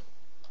is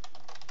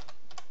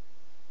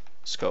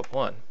scope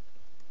 1.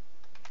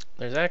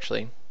 There's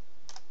actually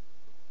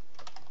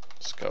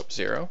scope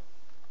 0,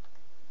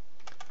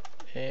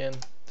 and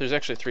there's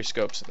actually 3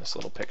 scopes in this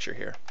little picture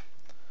here.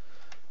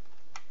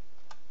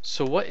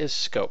 So what is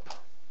scope?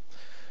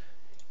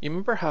 You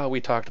remember how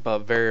we talked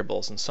about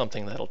variables and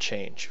something that'll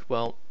change?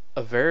 Well,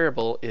 a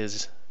variable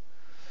is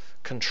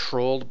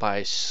controlled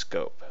by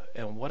scope.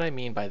 And what I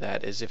mean by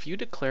that is if you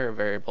declare a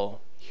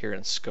variable here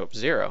in scope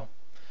 0,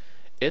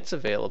 it's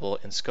available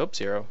in scope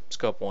 0,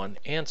 scope 1,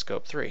 and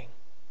scope 3.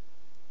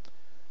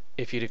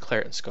 If you declare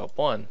it in scope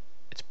 1,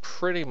 it's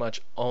pretty much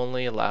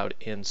only allowed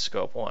in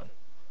scope 1.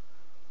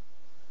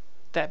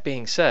 That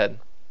being said,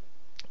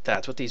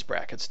 that's what these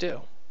brackets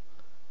do.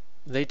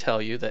 They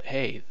tell you that,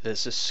 hey,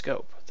 this is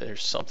scope.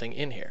 There's something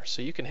in here.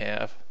 So you can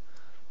have,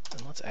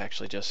 and let's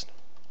actually just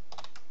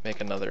make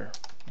another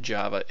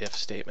Java if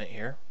statement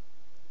here.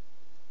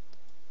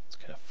 Let's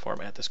kind of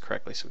format this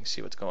correctly so we can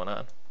see what's going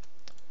on.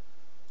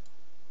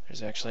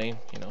 There's actually,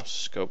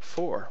 scope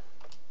 4.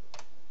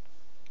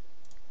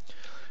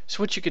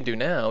 So what you can do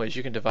now is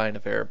you can define a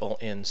variable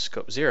in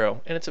scope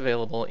 0, and it's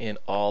available in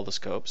all the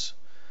scopes.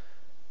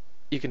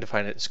 You can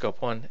define it in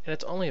scope 1, and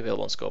it's only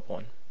available in scope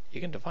 1.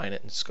 You can define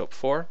it in scope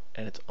 4,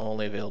 and it's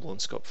only available in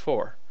scope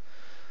 4.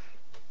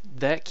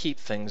 That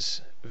keeps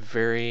things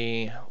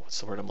very, what's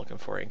the word I'm looking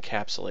for,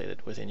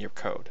 encapsulated within your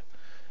code.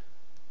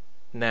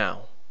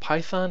 Now,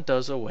 Python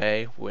does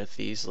away with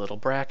these little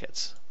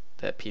brackets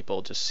that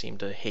people just seem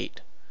to hate.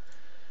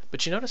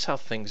 But you notice how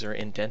things are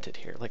indented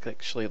here. Like,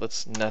 actually,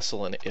 let's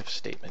nestle an if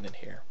statement in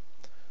here.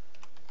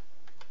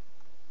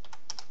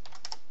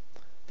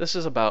 This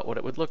is about what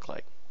it would look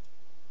like.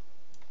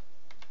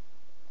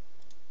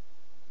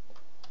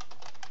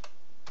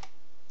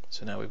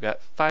 So now we've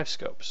got 5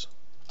 scopes.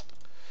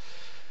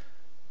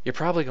 You're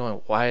probably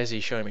going, why is he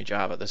showing me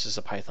Java? This is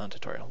a Python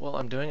tutorial. Well,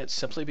 I'm doing it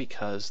simply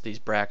because these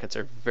brackets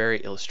are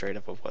very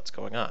illustrative of what's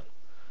going on.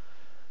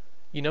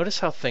 You notice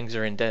how things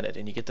are indented,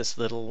 and you get this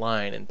little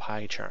line in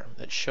PyCharm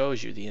that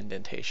shows you the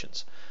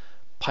indentations.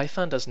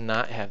 Python does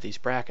not have these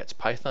brackets.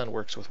 Python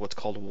works with what's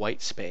called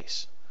white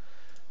space.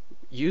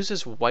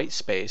 Uses white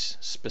space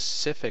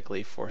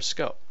specifically for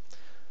scope.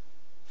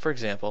 For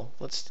example,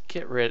 let's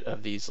get rid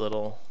of these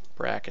little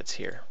brackets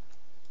here.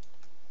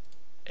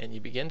 And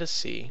you begin to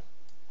see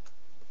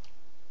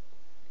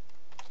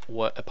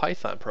what a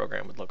Python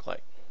program would look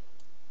like.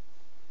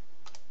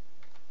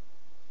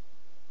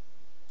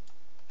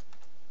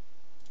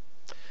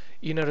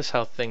 You notice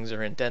how things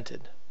are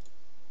indented.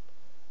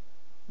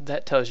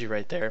 That tells you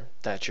right there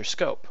that's your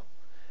scope.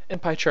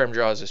 And PyCharm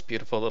draws this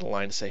beautiful little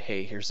line to say,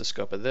 hey, here's the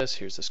scope of this,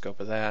 here's the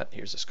scope of that,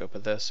 here's the scope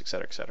of this,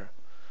 etc., etc.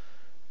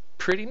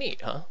 Pretty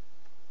neat, huh?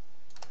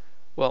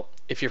 Well,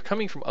 if you're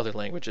coming from other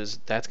languages,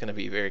 that's going to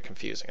be very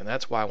confusing, and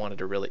that's why I wanted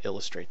to really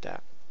illustrate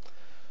that.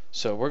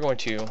 So we're going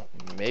to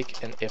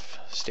make an if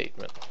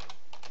statement,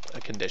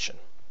 a condition.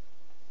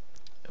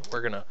 And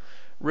we're going to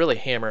really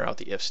hammer out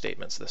the if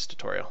statements this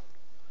tutorial.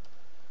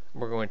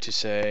 We're going to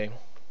say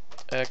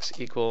x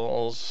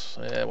equals,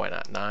 why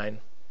not 9,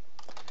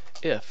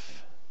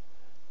 if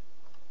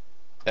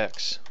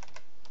x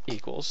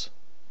equals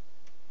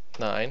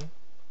 9,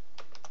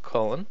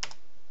 colon,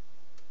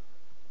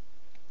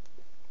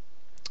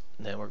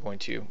 and then we're going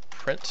to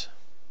print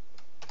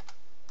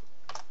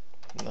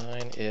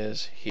 9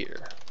 is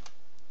here.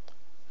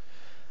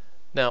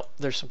 Now,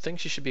 there's some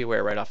things you should be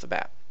aware right off the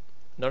bat.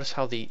 Notice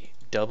how the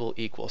double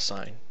equal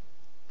sign,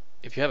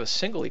 if you have a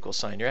single equal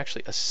sign, you're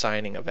actually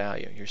assigning a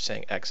value. You're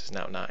saying x is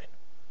now 9.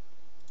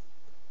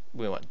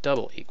 We want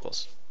double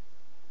equals.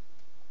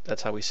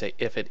 That's how we say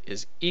if it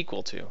is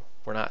equal to.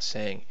 We're not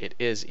saying it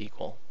is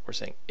equal. We're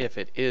saying if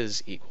it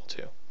is equal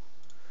to. A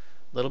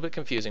little bit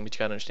confusing, but you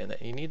gotta understand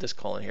that. You need this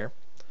colon here.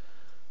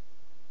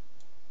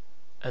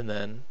 And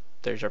then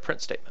there's our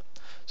print statement.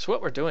 So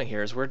what we're doing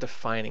here is we're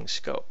defining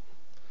scope.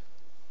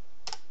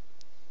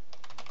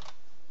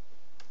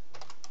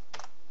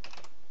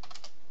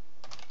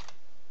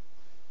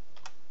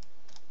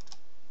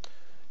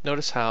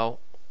 Notice how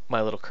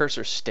my little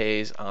cursor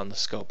stays on the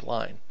scope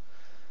line.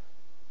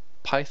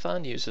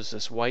 Python uses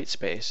this white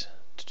space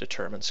to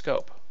determine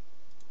scope.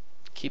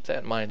 Keep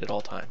that in mind at all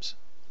times.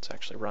 Let's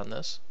actually run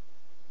this.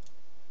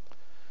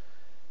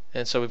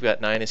 And so we've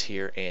got 9 is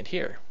here and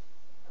here.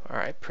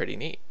 Alright, pretty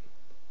neat.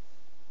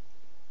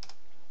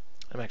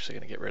 I'm actually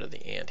going to get rid of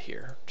the and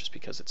here just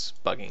because it's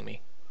bugging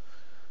me.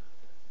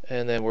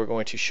 And then we're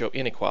going to show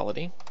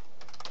inequality.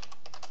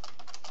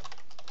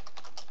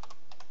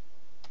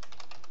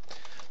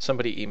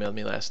 Somebody emailed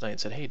me last night and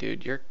said, hey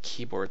dude, your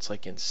keyboard's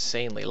like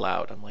insanely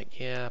loud. I'm like,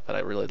 yeah, but I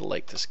really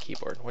like this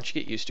keyboard. Once you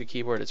get used to a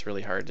keyboard, it's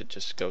really hard to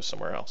just go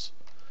somewhere else.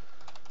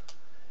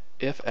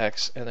 If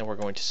x, and then we're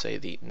going to say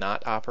the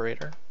not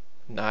operator,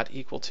 not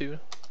equal to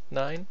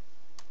 9.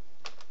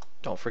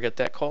 Don't forget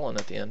that colon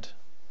at the end.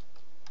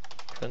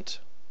 Print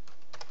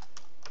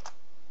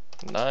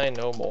 9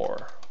 no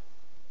more.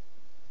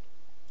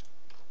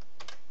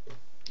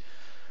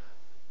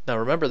 Now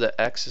remember that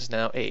x is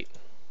now 8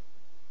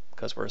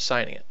 because we're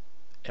assigning it.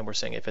 And we're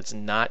saying if it's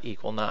not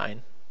equal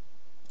 9,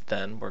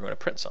 then we're going to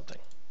print something.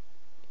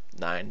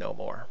 9 no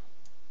more.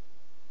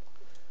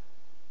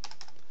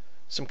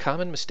 Some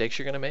common mistakes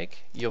you're going to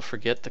make, you'll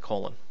forget the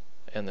colon.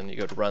 And then you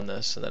go to run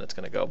this, and then it's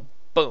going to go,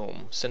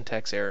 boom,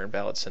 syntax error,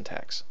 invalid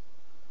syntax.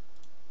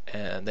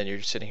 And then you're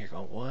just sitting here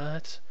going,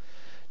 what?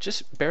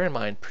 Just bear in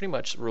mind, pretty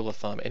much rule of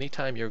thumb,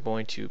 anytime you're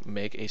going to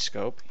make a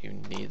scope, you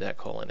need that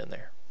colon in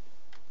there.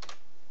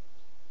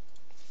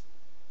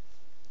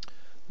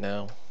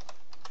 Now,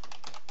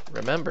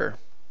 remember,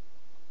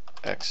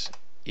 x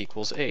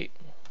equals 8.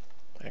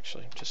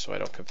 Actually, just so I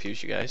don't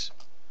confuse you guys,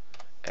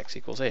 x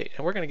equals 8.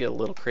 And we're going to get a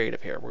little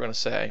creative here. We're going to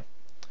say,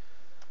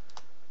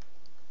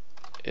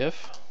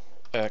 if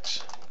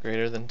x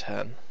greater than 10,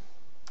 and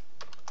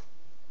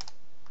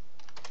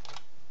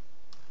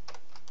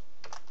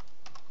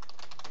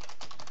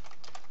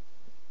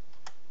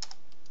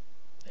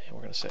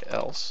we're going to say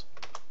else,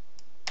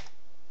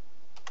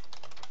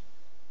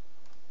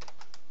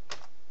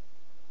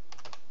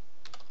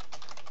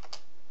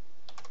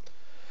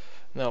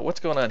 now what's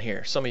going on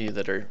here? Some of you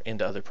that are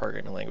into other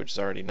programming languages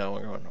already know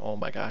and going, oh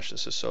my gosh,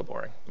 this is so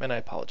boring. And I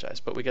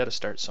apologize, but we got to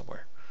start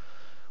somewhere.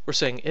 We're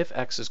saying if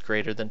x is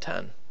greater than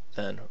 10,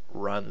 then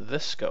run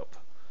this scope.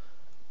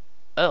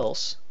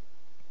 Else,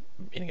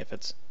 meaning if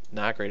it's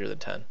not greater than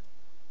 10,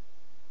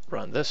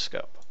 run this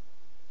scope.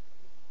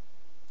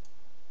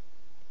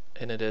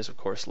 And it is, of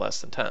course, less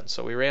than 10.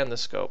 So we ran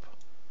this scope,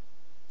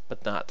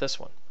 but not this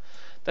one.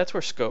 That's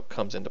where scope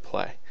comes into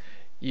play.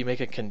 You make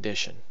a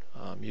condition.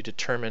 You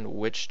determine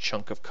which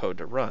chunk of code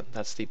to run.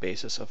 That's the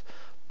basis of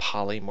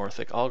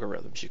polymorphic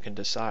algorithms. You can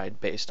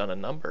decide based on a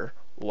number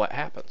what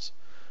happens.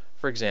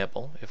 For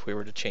example, if we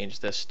were to change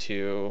this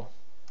to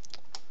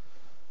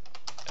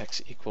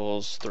x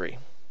equals 3.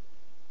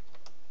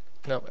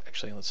 No,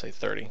 actually, let's say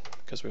 30,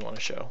 because we want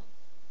to show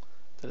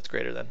that it's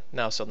greater than.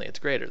 Now suddenly it's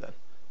greater than.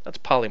 That's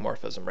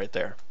polymorphism right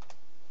there.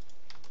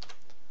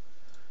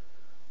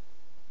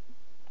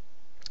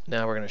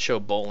 Now we're going to show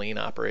Boolean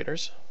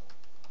operators.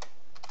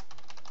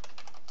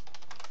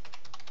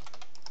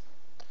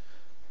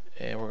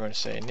 And we're going to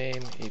say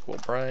name equal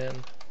Brian,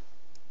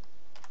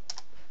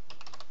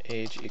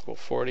 age equal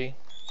 40.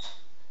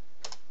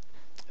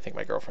 I think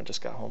my girlfriend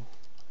just got home.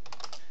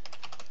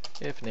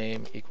 If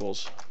name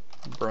equals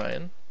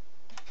Brian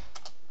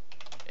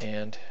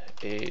and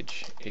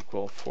age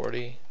equal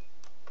 40,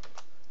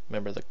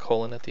 remember the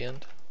colon at the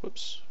end?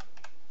 Whoops,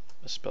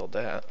 misspelled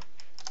that.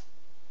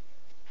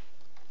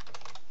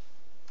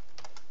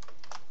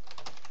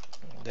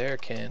 There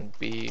can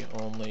be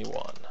only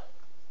one.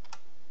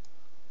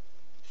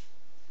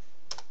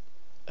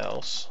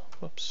 Else,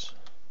 whoops.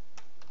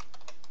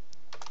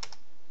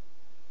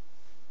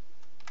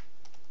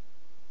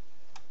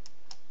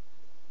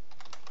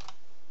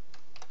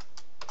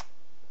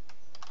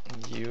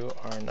 You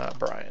are not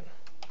Brian.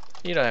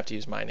 You don't have to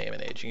use my name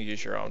and age. You can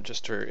use your own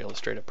just for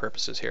illustrative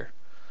purposes here.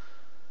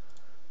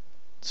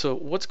 So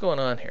what's going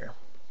on here?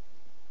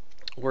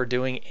 We're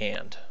doing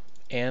and.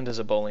 And is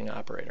a Boolean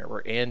operator.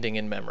 We're anding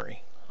in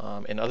memory.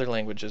 In other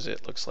languages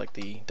it looks like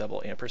the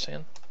double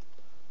ampersand,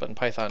 but in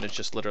Python it's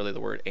just literally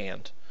the word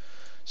and.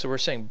 So we're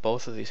saying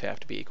both of these have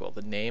to be equal.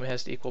 The name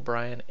has to equal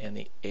Brian and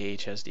the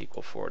age has to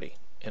equal 40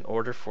 in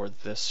order for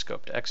this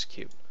scope to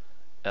execute.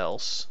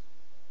 Else,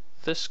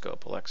 this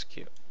scope will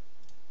execute.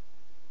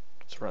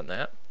 Let's run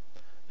that.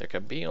 There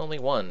can be only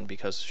one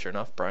because sure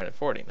enough, Brian at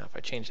 40. Now if I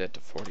change that to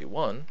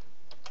 41,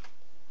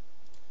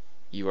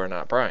 you are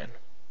not Brian.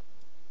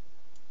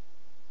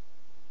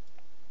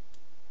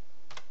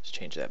 Let's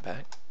change that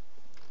back.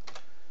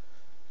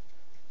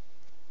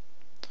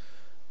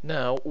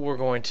 Now we're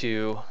going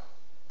to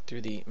do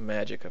the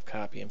magic of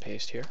copy and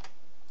paste here.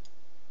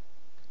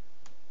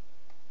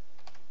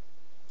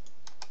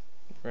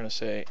 We're going to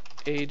say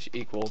age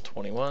equal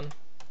 21.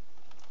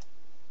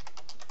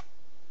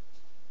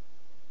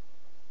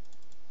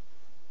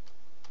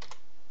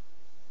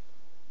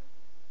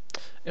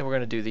 And we're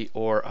going to do the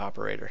OR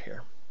operator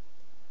here.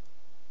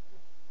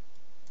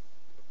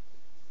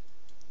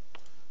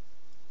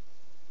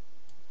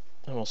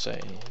 And we'll say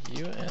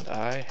you and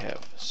I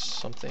have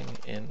something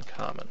in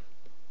common.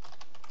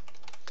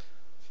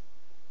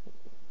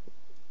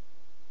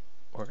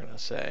 We're going to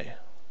say,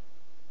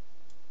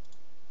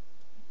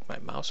 my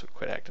mouse would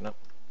quit acting up.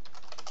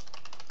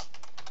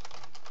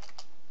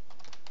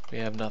 We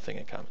have nothing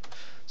in common.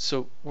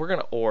 So we're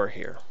going to OR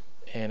here.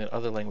 And in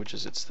other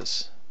languages it's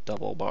this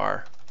double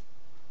bar.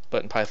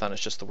 But in Python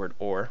it's just the word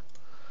OR.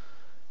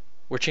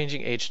 We're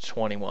changing age to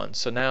 21.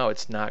 So now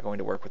it's not going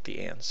to work with the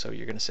and. So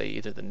you're going to say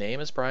either the name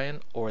is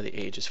Brian or the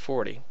age is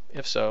 40.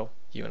 If so,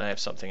 you and I have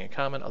something in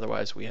common.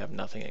 Otherwise we have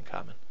nothing in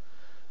common.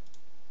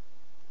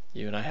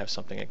 You and I have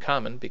something in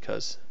common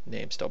because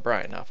name's still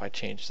Brian. Now if I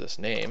change this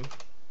name,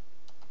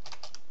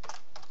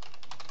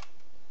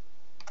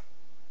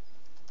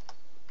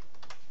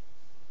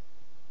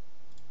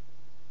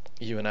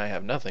 you and I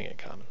have nothing in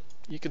common.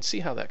 You can see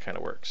how that kind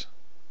of works.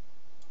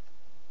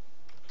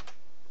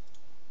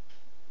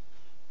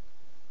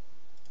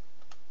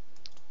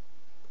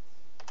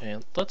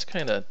 And let's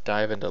kind of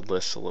dive into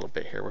lists a little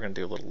bit here. We're going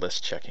to do a little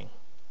list checking.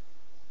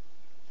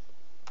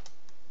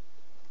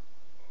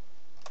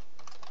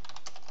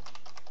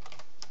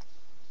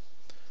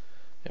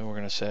 And we're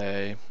going to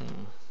say,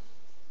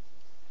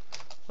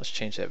 let's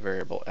change that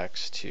variable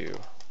x to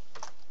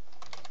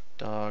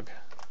dog,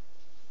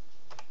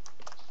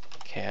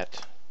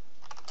 cat,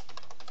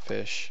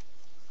 fish.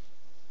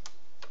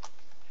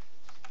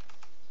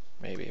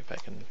 Maybe if I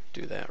can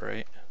do that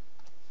right.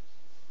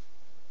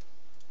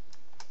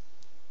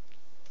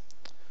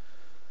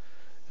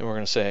 And we're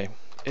going to say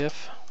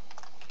if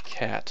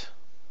cat,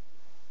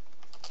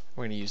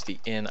 we're going to use the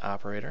in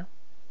operator.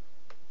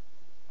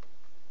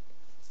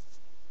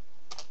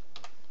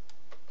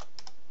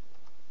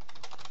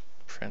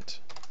 Print,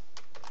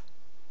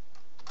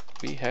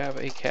 we have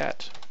a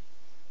cat.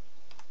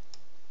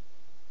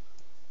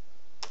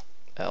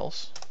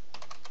 Else,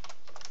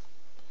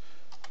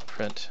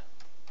 print,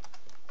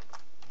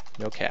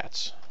 no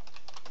cats.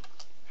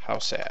 How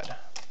sad.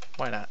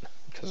 Why not?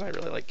 Because I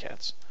really like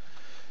cats.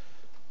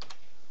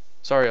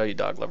 Sorry all you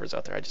dog lovers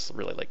out there, I just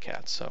really like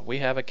cats. So we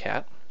have a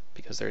cat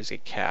because there's a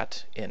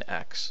cat in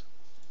X.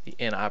 The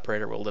in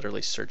operator will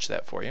literally search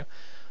that for you.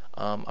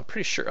 I'm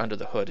pretty sure under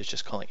the hood it's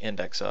just calling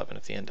index of, and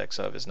if the index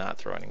of is not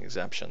throwing an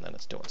exemption, then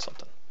it's doing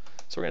something.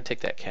 So we're going to take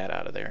that cat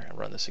out of there and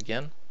run this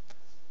again.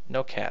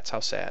 No cats,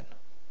 how sad.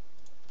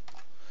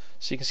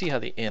 So you can see how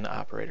the in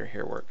operator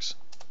here works.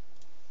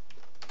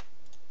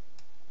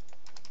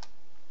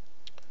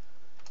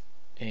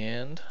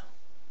 And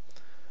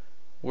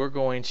we're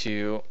going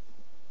to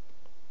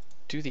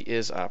do the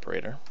is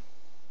operator.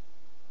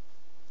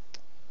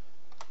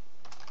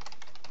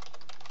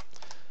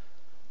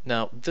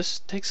 Now this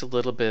takes a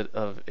little bit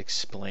of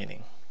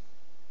explaining.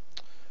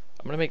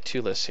 I'm going to make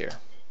two lists here.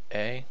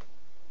 A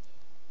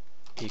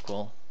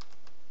equal,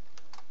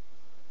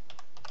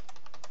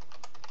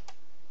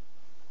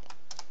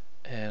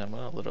 and I'm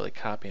going to literally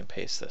copy and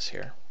paste this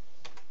here.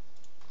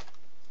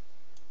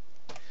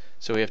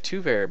 So we have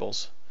two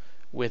variables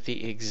with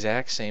the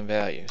exact same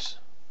values.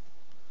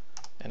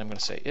 And I'm going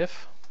to say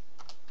if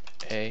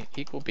A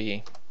equal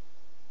B,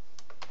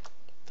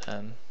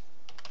 then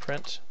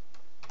print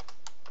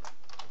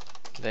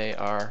they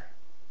are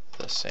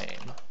the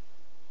same.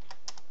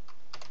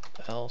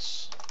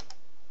 Else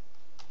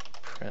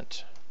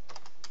print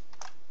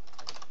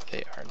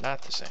they are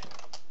not the same.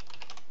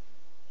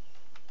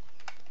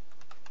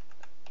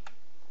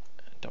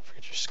 And don't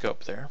forget your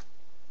scope there.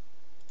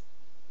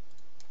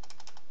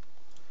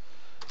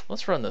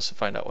 Let's run this and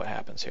find out what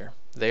happens here.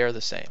 They are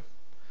the same.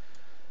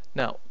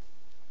 Now,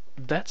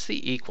 that's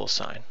the equal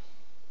sign.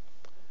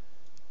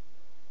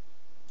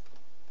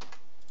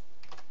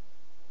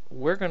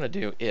 We're going to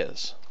do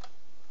is.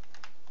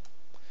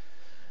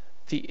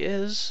 The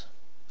is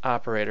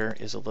operator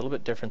is a little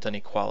bit different than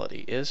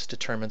equality. Is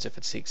determines if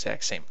it's the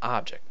exact same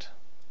object.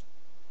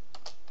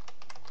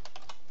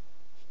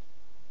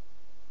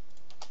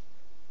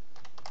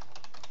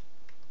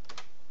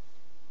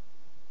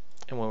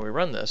 And when we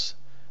run this,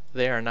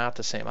 they are not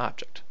the same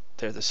object.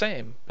 They're the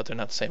same, but they're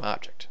not the same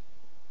object.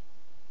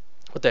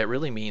 What that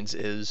really means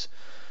is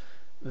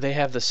they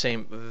have the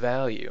same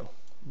value,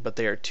 but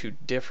they are two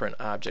different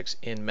objects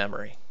in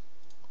memory.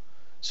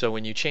 So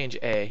when you change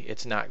A,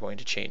 it's not going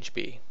to change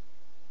B.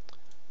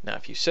 Now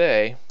if you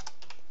say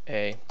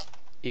A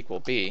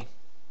equal B,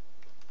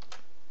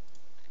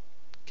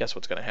 guess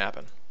what's going to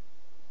happen?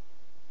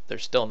 They're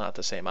still not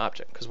the same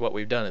object, because what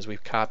we've done is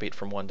we've copied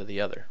from one to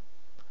the other.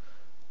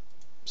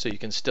 So you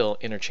can still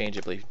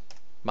interchangeably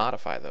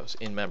modify those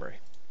in memory.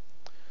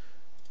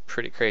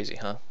 Pretty crazy,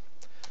 huh?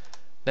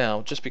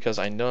 Now, just because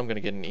I know I'm going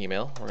to get an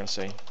email, we're going to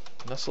say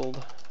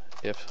nestled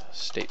if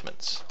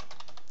statements.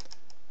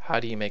 How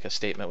do you make a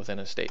statement within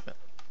a statement?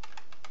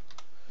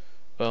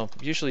 Well,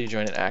 usually you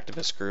join an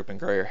activist group and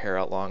grow your hair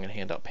out long and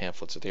hand out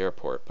pamphlets at the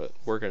airport, but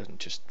we're going to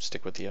just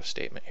stick with the if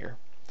statement here.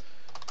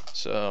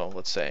 So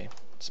let's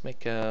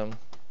make I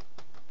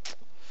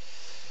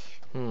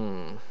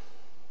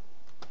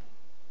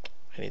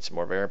need some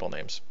more variable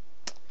names.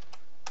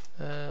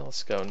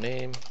 Let's go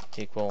name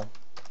equal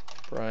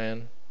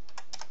Brian,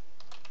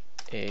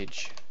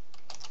 age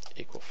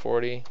equal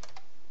 40.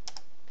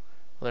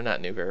 Well, they're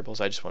not new variables.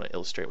 I just want to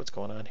illustrate what's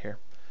going on here.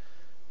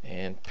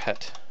 And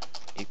pet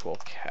equal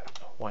cat.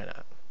 Why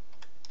not?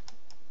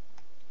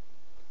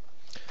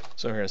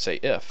 So we're going to say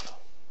if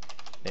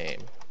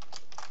name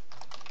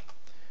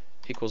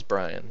equals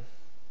Brian.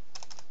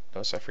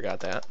 Notice I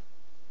forgot that.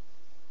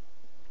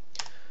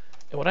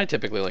 And what I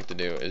typically like to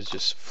do is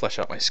just flesh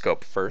out my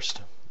scope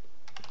first.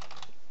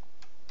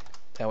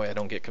 That way I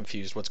don't get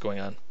confused what's going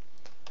on.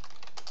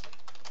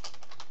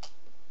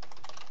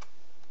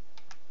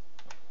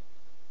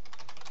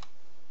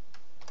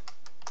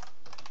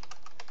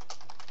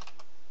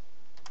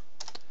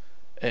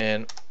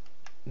 And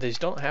these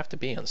don't have to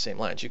be on the same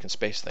lines. You can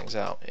space things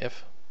out.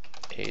 If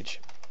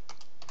age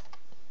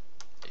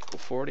equal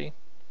 40,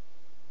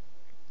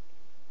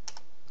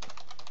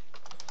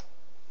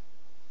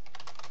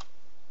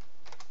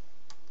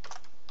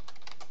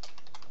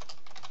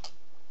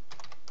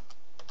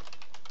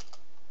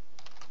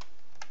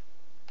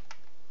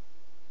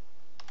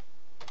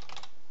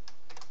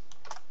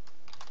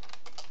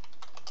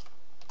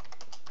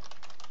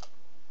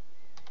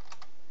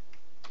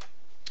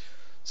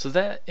 So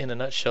that, in a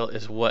nutshell,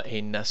 is what a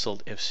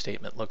nestled if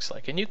statement looks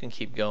like. And you can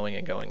keep going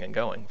and going and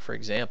going. For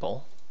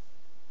example,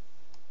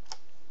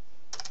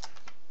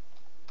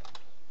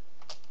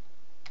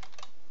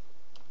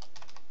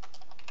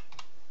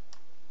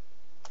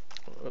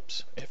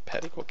 oops, if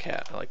pet equal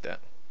cat, I like that.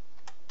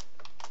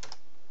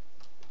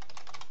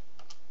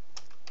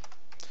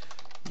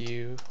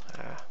 You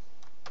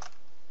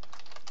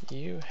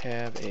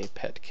have a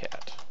pet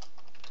cat.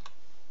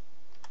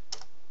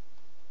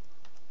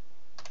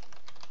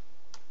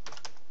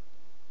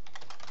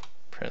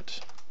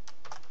 Print,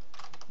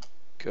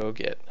 go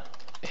get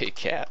a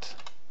cat.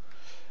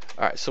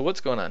 All right, so what's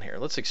going on here?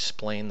 Let's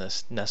explain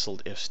this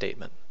nestled if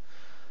statement.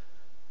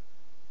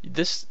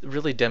 This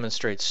really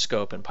demonstrates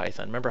scope in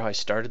Python. Remember how I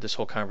started this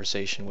whole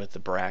conversation with the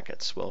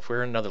brackets? Well, if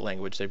we're in another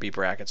language, there'd be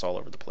brackets all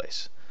over the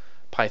place.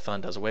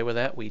 Python does away with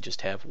that. We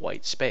just have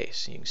white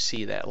space. You can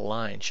see that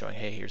line showing,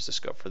 hey, here's the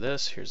scope for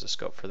this, here's the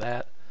scope for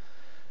that.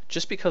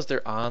 Just because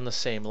they're on the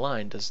same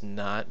line does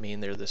not mean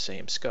they're the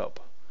same scope.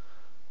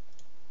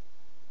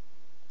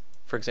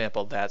 For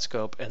example, that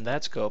scope and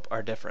that scope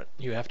are different.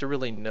 You have to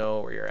really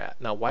know where you're at.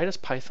 Now, why does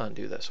Python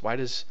do this? Why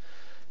does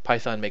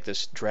Python make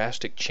this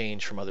drastic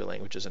change from other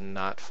languages and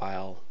not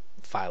follow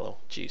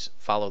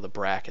the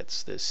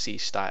brackets, the C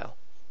style?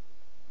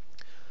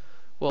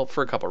 Well,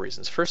 for a couple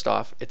reasons. First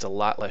off, it's a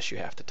lot less you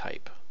have to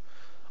type.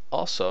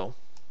 Also,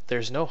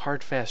 there's no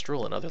hard fast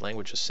rule in other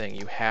languages saying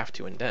you have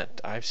to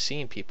indent. I've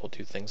seen people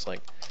do things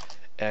like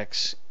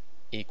x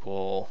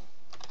equal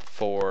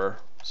 4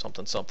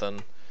 something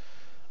something,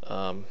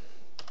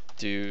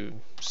 do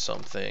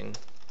something,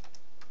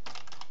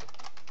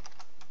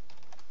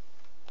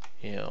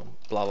 you know,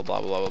 blah blah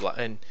blah blah blah blah,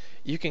 and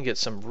you can get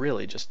some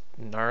really just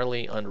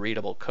gnarly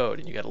unreadable code,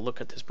 and you got to look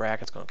at this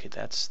brackets going, okay,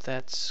 that's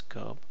that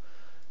scope,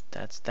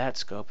 that's that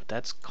scope,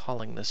 that's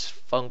calling this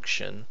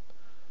function.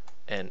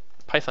 And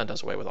Python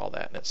does away with all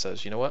that, and it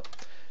says, you know what,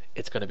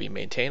 it's going to be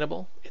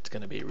maintainable, it's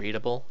going to be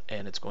readable,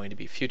 and it's going to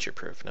be future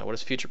proof. Now, what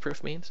does future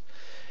proof means?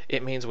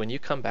 It means when you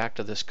come back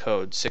to this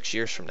code 6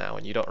 years from now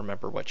and you don't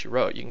remember what you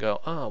wrote, you can go,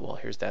 oh, well,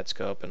 here's that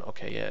scope, and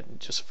okay, yeah, it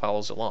just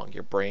follows along.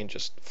 Your brain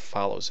just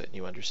follows it and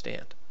you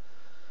understand.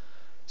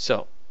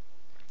 So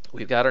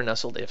we've got our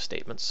nestled if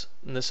statements,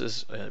 and this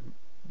is a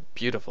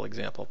beautiful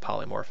example of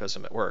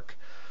polymorphism at work.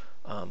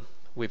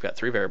 We've got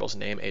 3 variables,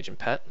 name, age, and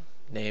pet.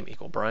 Name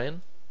equal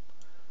Brian,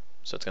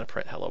 so it's going to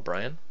print hello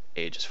Brian.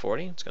 Age is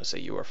 40, it's going to say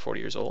you are 40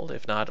 years old.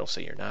 If not, it'll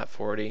say you're not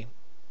 40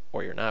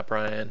 or you're not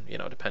Brian, you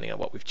know, depending on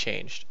what we've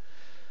changed.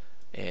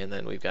 And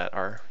then we've got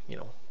our, you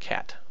know,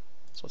 cat.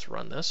 So let's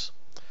run this.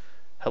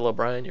 Hello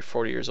Brian, you're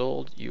 40 years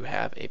old, you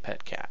have a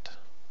pet cat.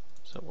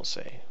 So we'll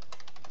say,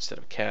 instead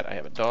of cat, I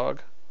have a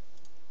dog.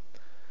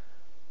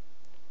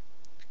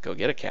 Go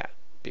get a cat,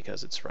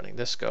 because it's running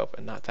this scope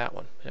and not that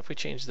one. And if we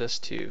change this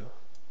to,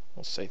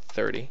 we'll say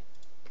 30.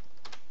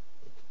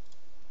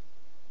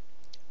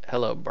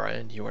 Hello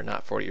Brian, you are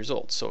not 40 years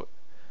old. So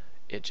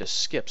it just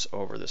skips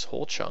over this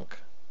whole chunk.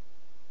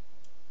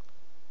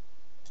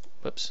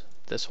 Whoops,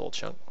 this whole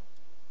chunk.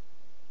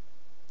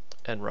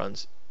 And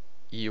runs,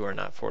 you are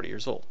not 40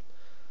 years old.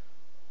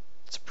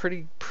 It's a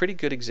pretty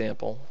good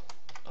example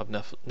of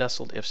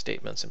nestled if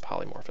statements and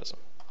polymorphism.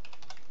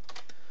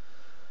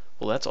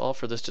 Well, that's all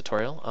for this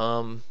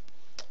tutorial.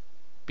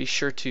 Be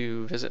sure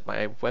to visit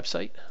my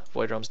website,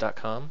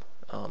 voidrums.com.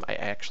 I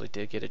actually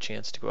did get a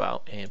chance to go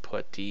out and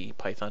put the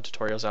Python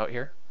tutorials out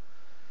here.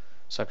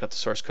 So I've got the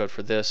source code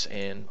for this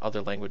and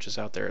other languages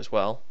out there as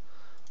well.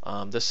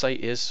 This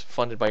site is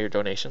funded by your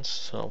donations,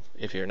 so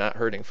if you're not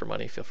hurting for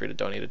money, feel free to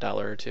donate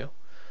 $1 or $2.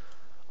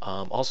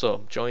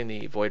 Also, join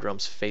the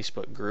Voidrums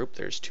Facebook group.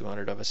 There's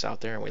 200 of us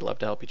out there, and we love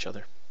to help each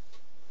other.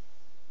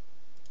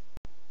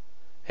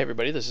 Hey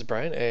everybody, this is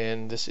Brian,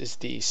 and this is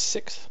the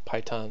 6th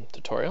Python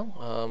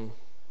tutorial.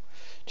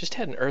 Just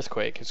had an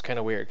earthquake. It's kind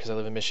of weird because I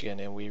live in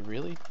Michigan, and we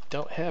really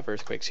don't have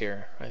earthquakes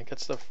here. I think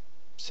that's the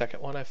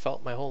second one I've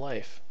felt my whole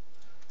life.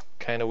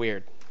 Kind of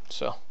weird.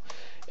 So,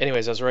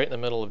 anyways, I was right in the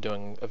middle of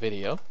doing a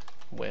video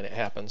when it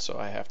happened, so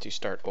I have to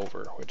start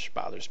over, which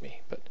bothers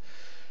me.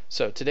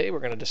 So today we're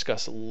going to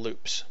discuss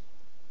loops.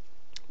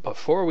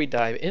 Before we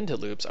dive into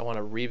loops, I want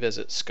to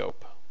revisit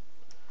scope.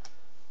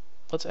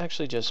 Let's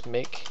actually just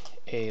make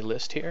a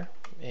list here,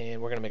 and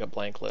we're going to make a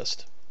blank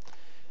list.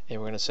 And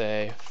we're going to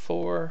say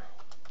for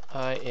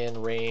I in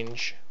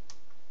range,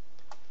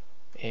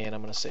 and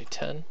I'm going to say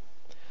 10.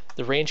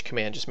 The range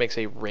command just makes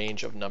a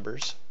range of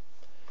numbers.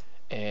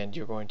 And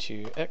you're going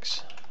to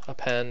x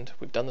append,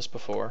 we've done this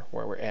before,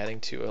 where we're adding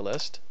to a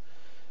list,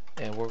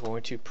 and we're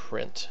going to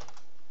print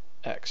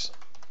x.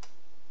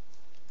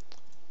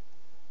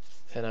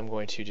 And I'm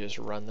going to just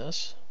run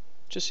this,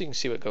 just so you can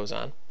see what goes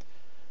on.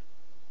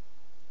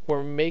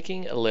 We're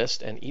making a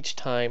list, and each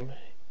time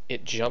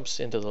it jumps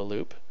into the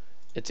loop,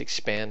 it's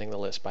expanding the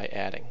list by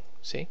adding,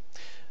 see?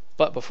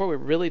 But before we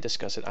really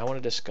discuss it, I want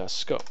to discuss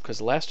scope, because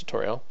the last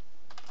tutorial,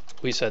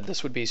 we said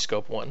this would be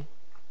scope 1.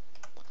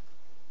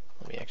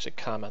 Let me actually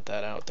comment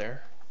that out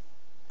there,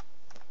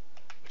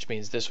 which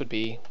means this would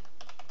be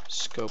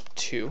scope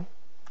 2,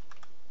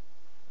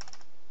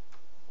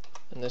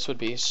 and and this would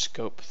be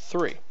scope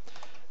 3.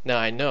 Now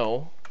I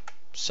know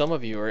some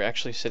of you are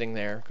actually sitting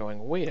there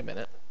going, wait a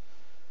minute,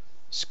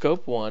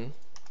 scope 1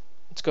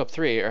 and scope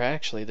 3 are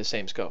actually the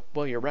same scope.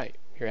 Well, you're right.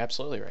 You're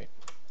absolutely right.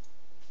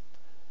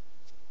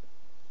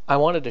 I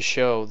wanted to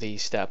show the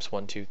steps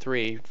 1, 2,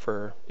 3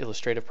 for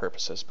illustrative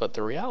purposes, but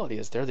the reality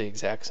is they're the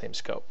exact same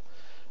scope.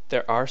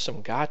 There are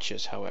some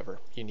gotchas, however,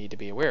 you need to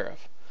be aware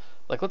of.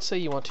 Like, let's say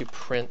you want to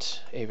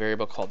print a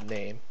variable called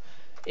name,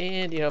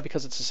 and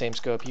because it's the same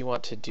scope, you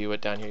want to do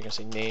it down here. You're going to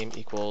say name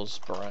equals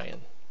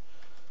Brian.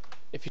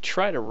 If you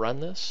try to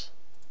run this,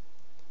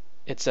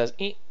 it says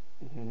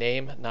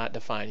name not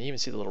defined. You even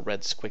see the little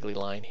red squiggly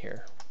line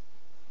here.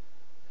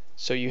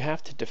 So you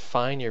have to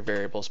define your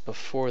variables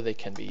before they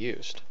can be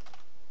used.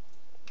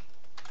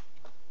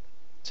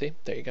 See,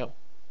 there you go.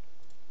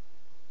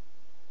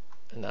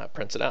 And now it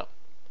prints it out.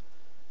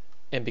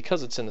 And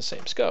because it's in the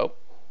same scope,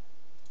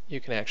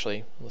 you can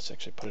actually, let's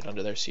actually put it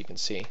under there so you can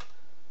see.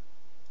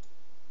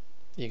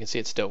 You can see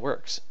it still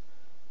works.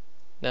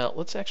 Now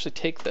let's actually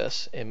take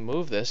this and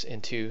move this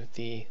into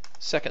the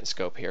second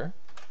scope here.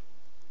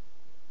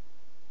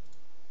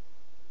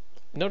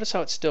 Notice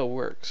how it still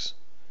works,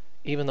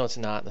 even though it's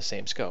not in the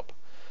same scope.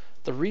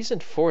 The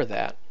reason for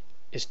that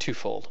is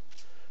twofold.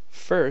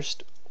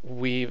 First,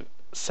 we've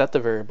set the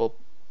variable,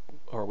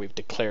 or we've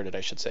declared it,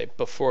 I should say,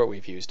 before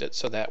we've used it,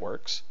 so that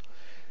works.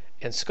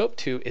 And scope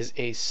 2 is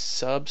a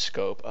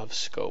subscope of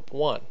scope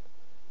 1,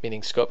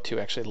 meaning scope 2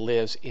 actually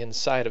lives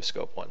inside of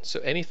scope 1.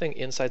 So anything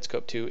inside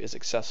scope 2 is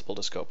accessible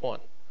to scope 1.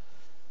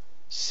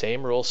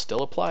 Same rule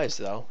still applies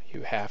though.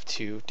 You have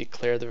to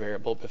declare the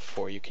variable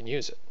before you can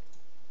use it.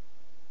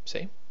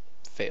 See?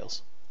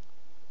 Fails.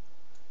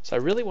 So I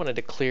really wanted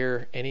to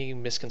clear any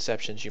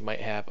misconceptions you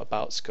might have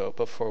about scope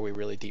before we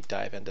really deep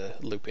dive into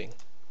looping.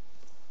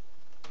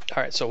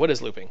 Alright, so what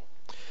is looping?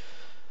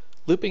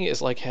 Looping is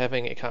like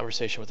having a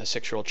conversation with a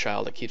 6-year-old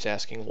child that keeps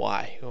asking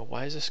why. Oh,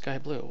 why is the sky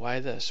blue?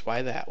 Why this?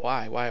 Why that?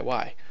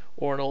 Why?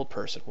 Or an old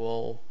person.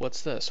 Well,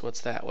 what's this?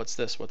 What's that? What's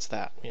this? What's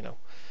that?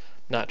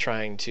 Not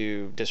trying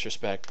to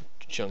disrespect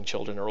young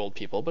children or old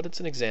people, but it's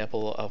an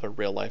example of a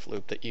real-life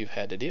loop that you've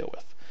had to deal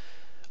with.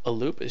 A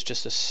loop is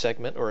just a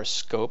segment or a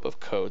scope of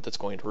code that's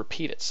going to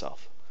repeat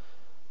itself.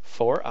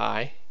 For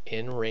I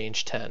in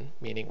range 10,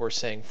 meaning we're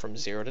saying from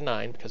 0 to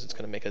 9 because it's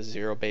going to make a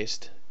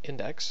 0-based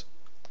index,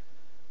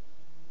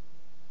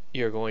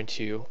 you're going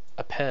to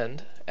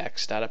append,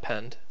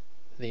 x.append,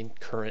 the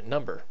current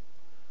number.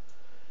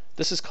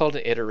 This is called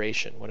an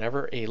iteration.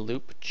 Whenever a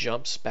loop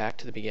jumps back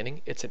to the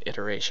beginning, it's an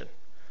iteration.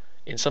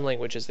 In some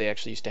languages, they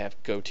actually used to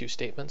have goto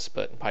statements,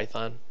 but in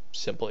Python,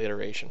 simple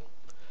iteration.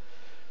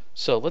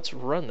 So let's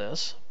run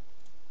this,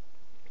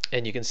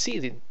 and you can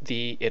see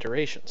the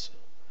iterations.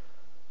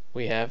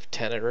 We have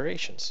 10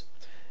 iterations,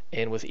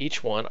 and with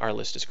each one, our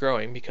list is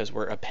growing because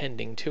we're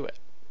appending to it.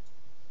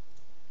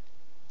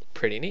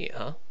 Pretty neat,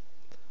 huh?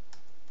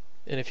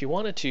 And if you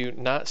wanted to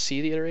not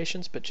see the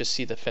iterations, but just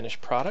see the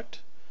finished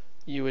product,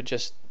 you would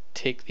just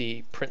take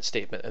the print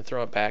statement and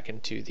throw it back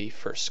into the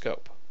first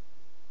scope.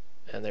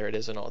 And there it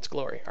is in all its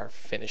glory, our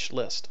finished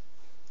list.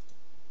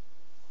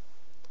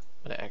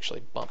 I'm going to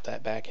actually bump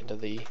that back into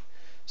the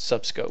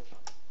subscope.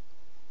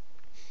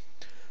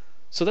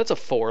 So that's a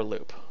for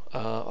loop.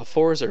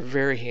 Fors are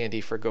very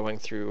handy for going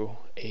through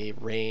a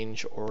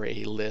range or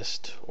a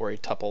list or a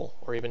tuple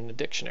or even a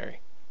dictionary.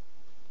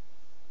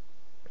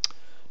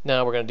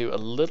 Now we're going to do a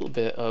little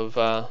bit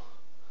of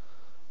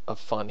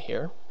fun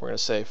here. We're going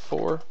to say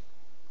for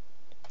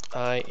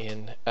I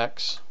in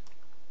x,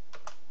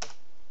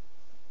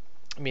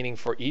 meaning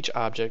for each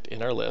object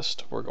in our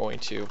list, we're going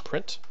to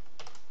print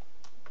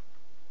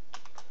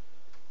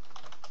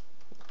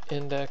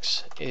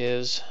index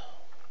is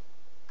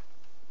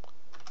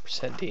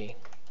 %d,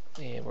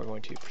 and we're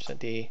going to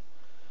 %d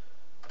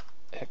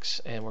x,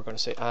 and we're going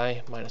to say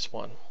I minus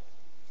 1.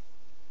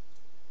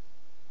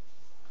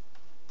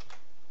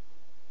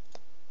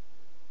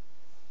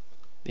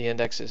 The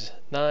index is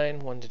 9,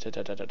 1, da,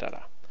 da, da, da, da, da.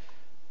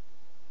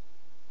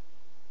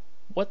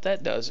 What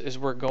that does is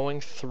we're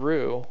going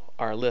through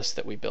our list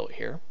that we built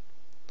here,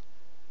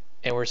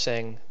 and we're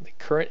saying the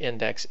current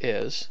index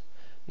is,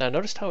 now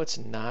notice how it's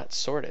not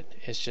sorted,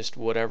 it's just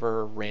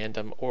whatever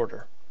random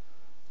order.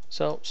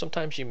 So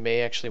sometimes you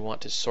may actually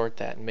want to sort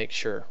that and make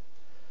sure.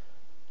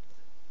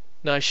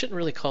 Now I shouldn't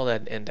really call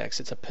that an index,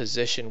 it's a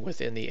position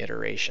within the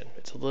iteration.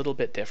 It's a little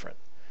bit different.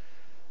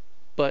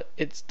 But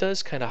it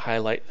does kind of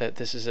highlight that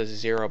this is a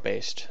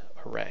 0-based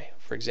array.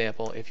 For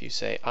example, if you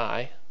say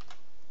I,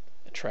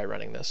 and try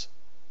running this,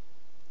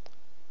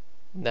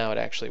 now it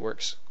actually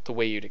works the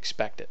way you'd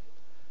expect it.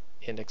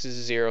 Index is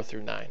 0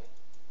 through 9.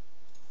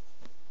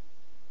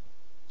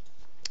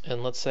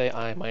 And let's say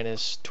I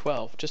minus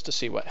 12, just to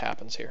see what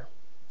happens here.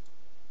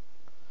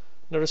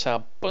 Notice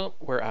how, boom,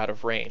 we're out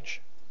of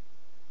range.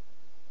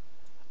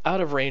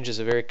 Out of range is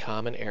a very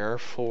common error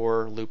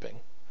for looping.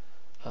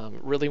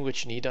 Really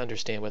what you need to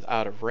understand with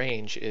out of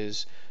range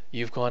is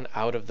you've gone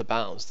out of the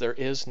bounds. There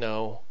is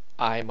no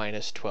I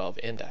minus 12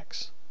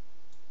 index.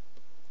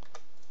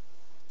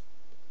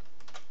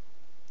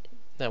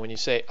 Now when you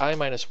say I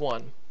minus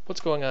 1, what's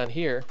going on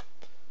here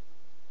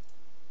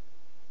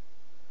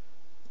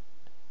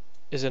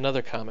is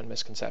another common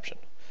misconception.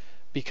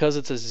 Because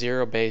it's a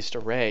zero-based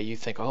array, you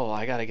think, oh,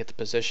 I got to get the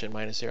position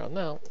minus 0.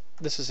 No,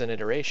 this is an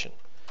iteration.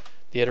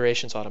 The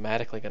iteration's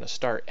automatically going to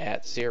start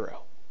at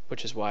 0,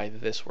 which is why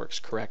this works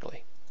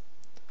correctly.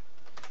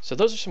 So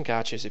those are some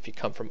gotchas if you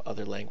come from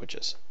other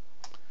languages.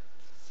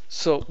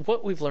 So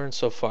what we've learned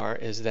so far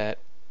is that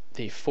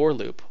the for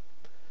loop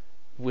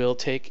will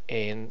take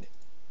an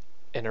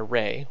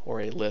array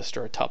or a list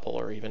or a tuple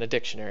or even a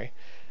dictionary,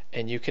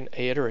 and you can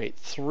iterate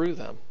through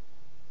them.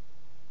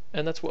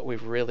 And that's what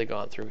we've really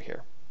gone through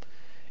here.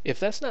 If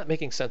that's not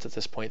making sense at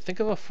this point, think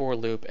of a for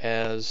loop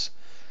as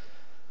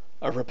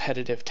a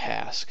repetitive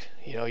task.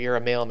 You know, you're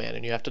a mailman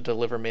and you have to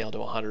deliver mail to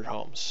 100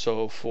 homes.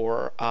 So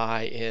for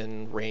I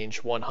in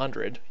range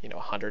 100,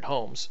 100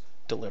 homes,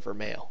 deliver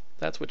mail.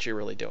 That's what you're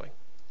really doing.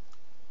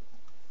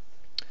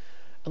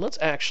 And let's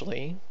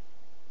actually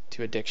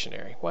do a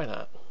dictionary. Why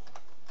not?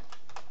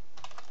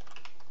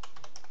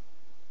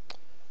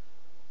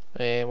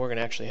 And we're going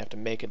to actually have to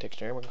make a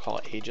dictionary. We're going to call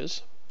it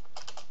ages.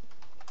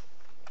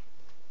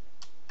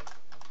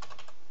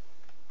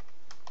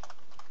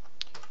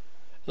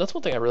 And that's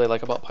one thing I really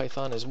like about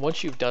Python is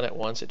once you've done it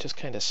once, it just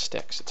kind of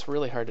sticks. It's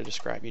really hard to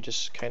describe. You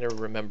just kind of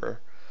remember.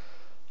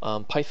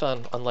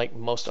 Python, unlike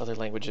most other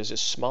languages,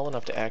 is small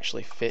enough to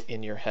actually fit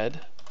in your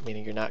head,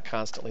 meaning you're not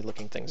constantly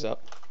looking things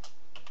up.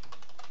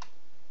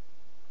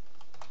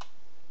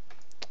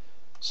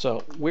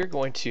 So we're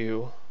going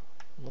to,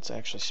 let's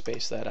actually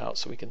space that out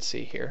so we can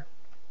see here.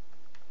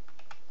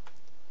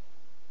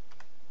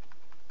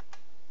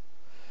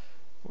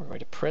 We're going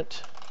to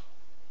print.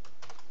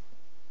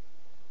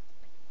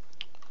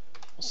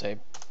 We'll say,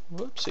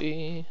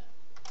 whoopsie,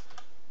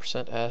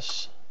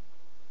 %s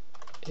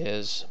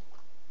is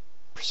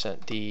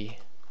 %d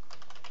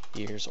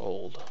years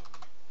old.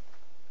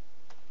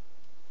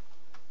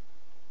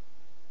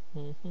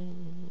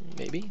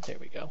 Maybe, there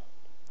we go.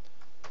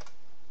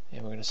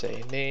 And we're going to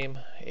say name,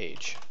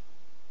 age.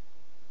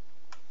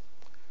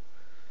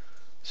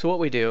 So what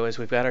we do is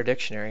we've got our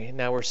dictionary, and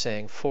now we're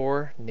saying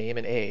for name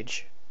and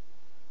age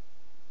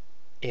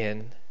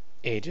in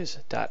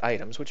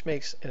ages.items, which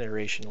makes an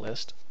iteration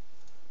list.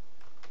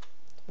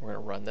 We're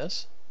going to run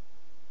this.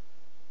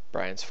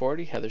 Brian's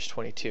 40, Heather's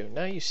 22.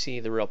 Now you see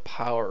the real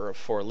power of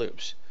for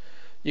loops.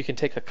 You can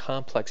take a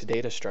complex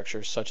data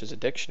structure such as a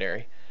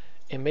dictionary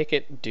and make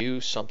it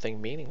do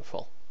something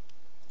meaningful.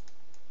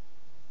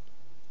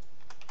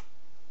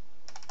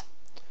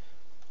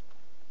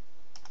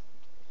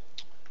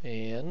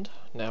 And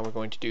now we're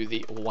going to do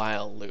the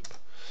while loop.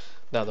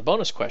 Now the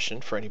bonus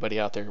question for anybody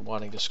out there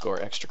wanting to score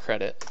extra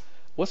credit,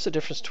 what's the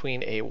difference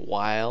between a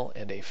while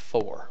and a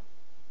for?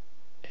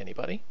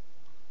 Anybody?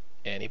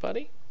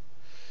 Anybody?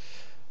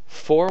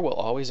 For will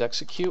always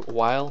execute,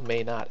 while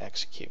may not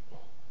execute.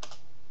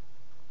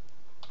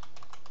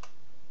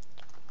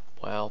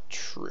 While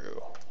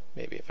true.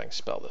 Maybe if I can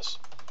spell this.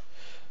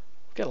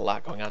 We've got a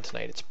lot going on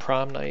tonight. It's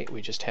prom night.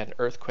 We just had an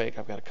earthquake.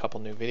 I've got a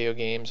couple new video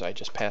games. I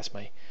just passed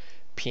my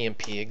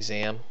PMP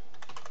exam.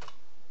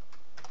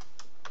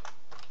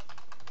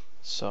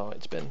 So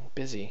it's been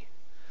busy.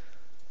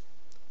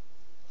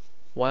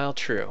 While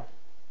true.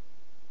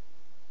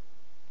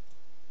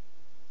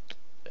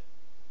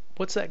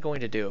 What's that going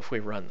to do if we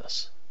run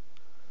this?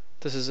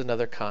 This is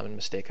another common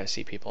mistake I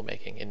see people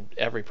making in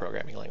every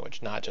programming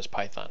language, not just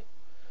Python.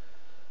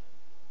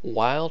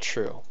 While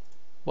true.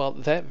 Well,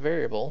 that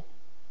variable,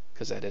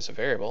 because that is a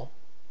variable,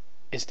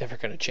 is never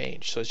going to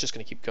change. So it's just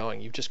going to keep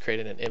going. You've just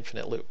created an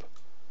infinite loop.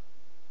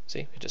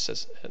 See, it just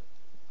says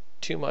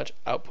too much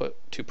output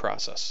to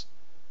process.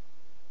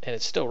 And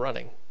it's still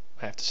running.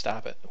 I have to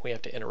stop it. We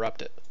have to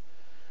interrupt it.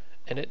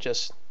 And it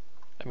just,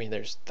 I mean,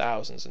 there's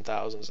thousands and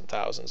thousands and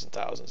thousands and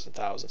thousands and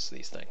thousands of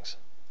these things.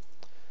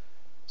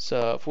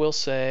 So if we'll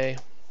say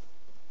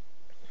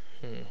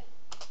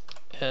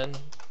n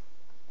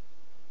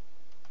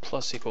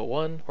plus equal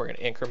 1, we're going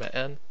to increment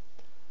n.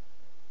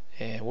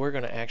 And we're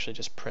going to actually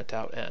just print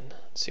out n and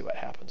see what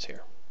happens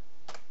here.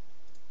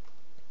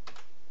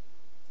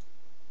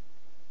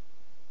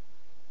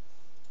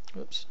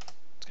 Oops,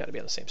 it's got to be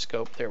on the same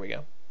scope. There we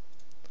go.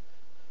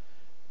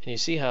 And you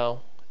see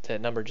how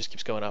that number just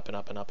keeps going up and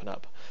up and up and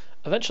up.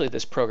 Eventually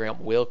this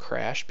program will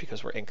crash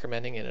because we're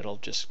incrementing and it'll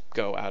just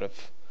go out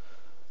of,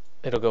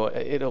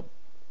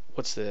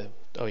 what's the,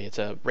 oh yeah, it's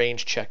a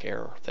range check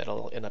error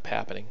that'll end up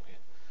happening.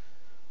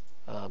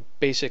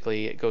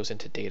 Basically it goes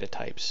into data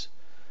types.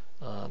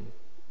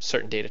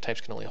 Certain data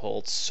types can only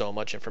hold so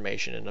much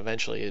information and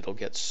eventually it'll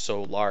get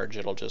so large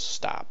it'll just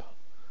stop.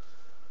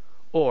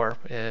 Or,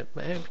 it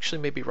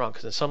actually may be wrong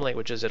because in some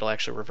languages it'll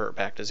actually revert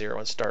back to 0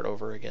 and start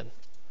over again.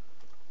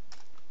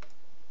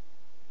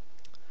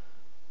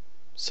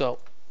 So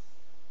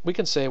we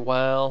can say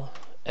while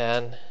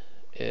n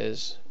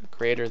is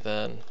greater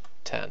than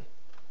 10.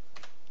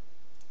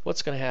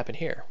 What's going to happen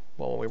here?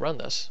 Well, when we run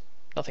this,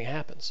 nothing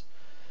happens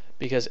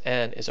because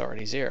n is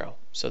already 0.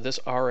 So this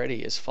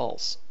already is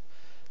false.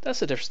 That's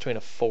the difference between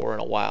a for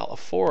and a while. A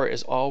for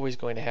is always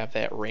going to have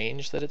that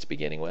range that it's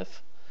beginning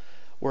with,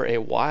 where a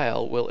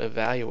while will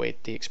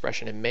evaluate the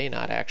expression and may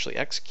not actually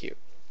execute.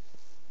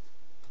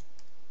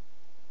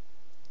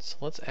 So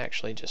let's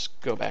actually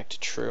just go back to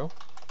true,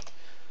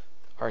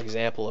 our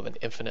example of an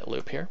infinite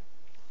loop here.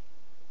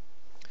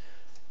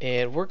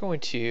 And we're going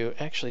to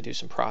actually do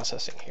some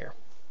processing here.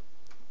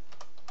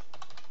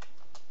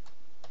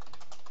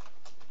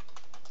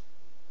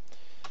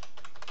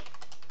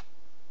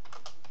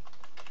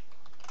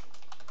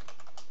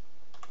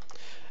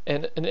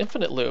 And an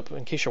infinite loop,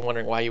 in case you're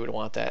wondering why you would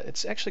want that,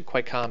 it's actually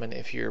quite common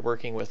if you're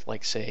working with,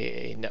 like,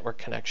 say, a network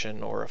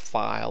connection or a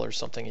file or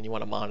something, and you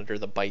want to monitor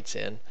the bytes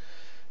in.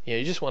 You know,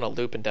 you just want to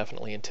loop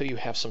indefinitely until you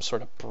have some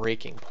sort of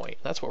breaking point.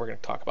 That's what we're going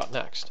to talk about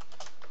next.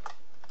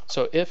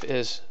 So if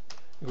is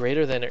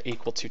greater than or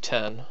equal to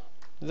 10,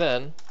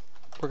 then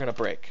we're going to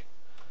break.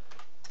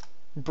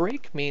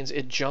 Break means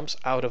it jumps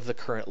out of the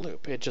current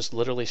loop. It just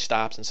literally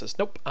stops and says,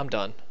 nope, I'm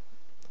done.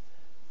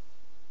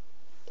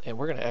 And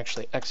we're going to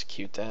actually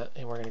execute that,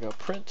 and we're going to go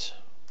print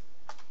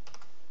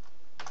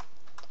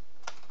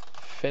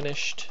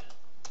finished,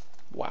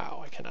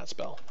 wow, I cannot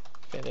spell,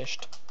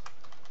 finished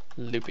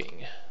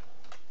looping.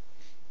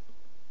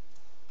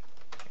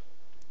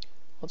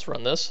 Let's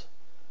run this,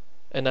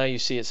 and now you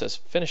see it says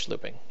finished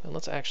looping. And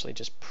let's actually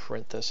just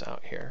print this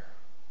out here.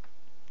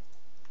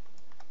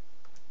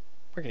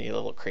 We're going to get a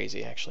little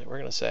crazy, actually. We're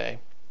going to say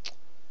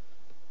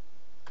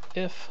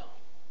if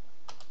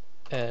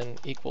n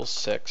equals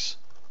 6,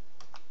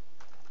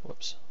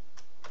 whoops,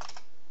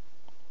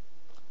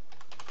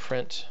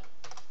 print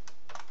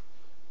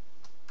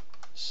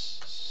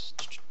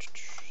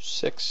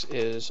 6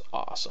 is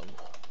awesome.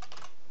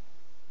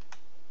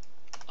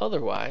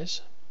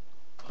 Otherwise,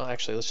 well,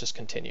 actually, let's just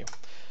continue.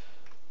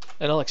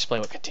 And I'll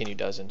explain what continue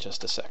does in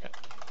just a second.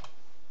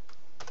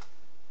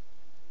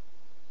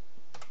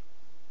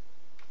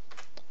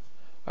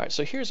 All right,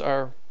 so here's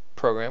our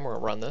program. We're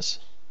going to run this.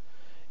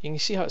 You can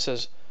see how it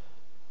says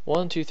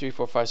 1, 2, 3,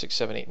 4, 5, 6,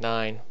 7, 8,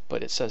 9,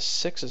 but it says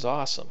 6 is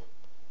awesome,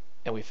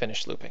 and we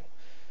finished looping.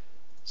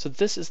 So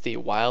this is the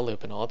while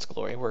loop in all its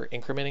glory. We're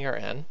incrementing our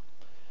n,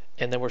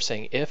 and then we're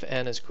saying if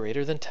n is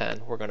greater than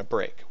 10, we're going to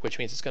break, which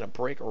means it's going to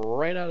break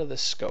right out of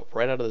this scope,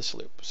 right out of this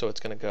loop. So it's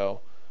going to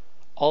go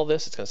all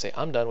this, it's going to say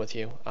I'm done with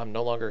you, I'm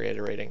no longer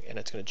iterating, and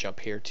it's going to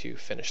jump here to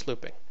finish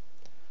looping.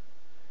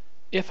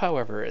 If,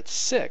 however, it's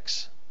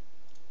 6,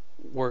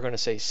 we're going to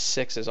say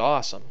 6 is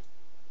awesome,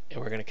 and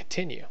we're going to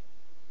continue.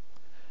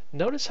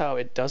 Notice how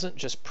it doesn't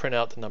just print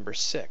out the number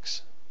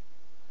 6.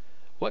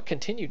 What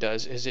continue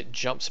does is it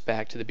jumps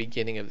back to the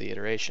beginning of the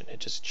iteration.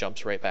 It just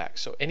jumps right back.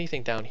 So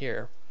anything down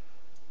here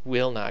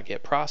will not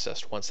get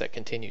processed once that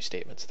continue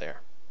statement's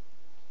there.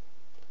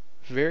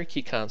 Very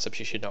key concepts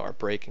you should know are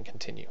break and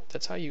continue.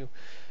 That's how you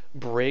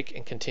break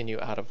and continue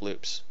out of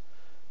loops.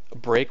 A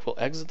break will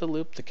exit the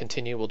loop, the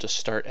continue will just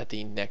start at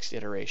the next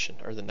iteration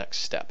or the next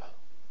step.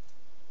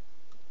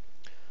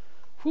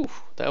 Whew,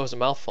 that was a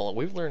mouthful, and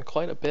we've learned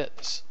quite a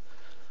bit.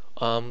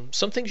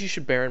 Some things you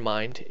should bear in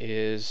mind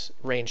is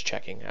range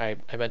checking. I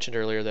mentioned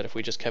earlier that if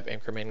we just kept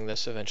incrementing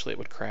this, eventually it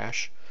would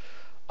crash.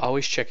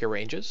 Always check your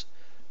ranges.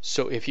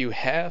 So if you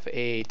have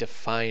a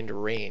defined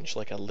range,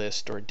 like a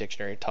list or a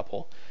dictionary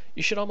tuple,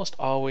 you should almost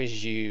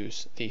always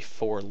use the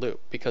for loop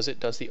because it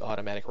does the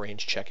automatic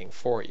range checking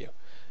for you.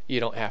 You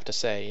don't have to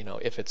say, you know,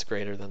 if it's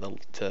greater than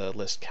the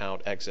list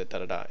count, exit,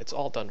 da-da-da. It's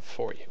all done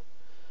for you.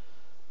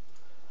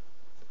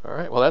 All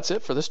right, well, that's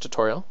it for this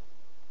tutorial.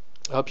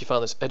 I hope you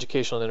found this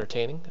educational and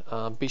entertaining.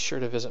 Be sure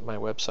to visit my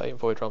website,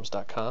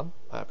 voidrealms.com.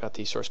 I've got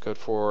the source code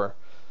for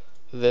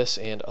this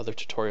and other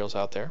tutorials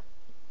out there.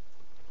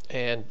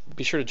 And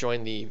be sure to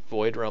join the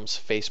Void Realms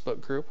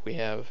Facebook group. We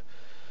have,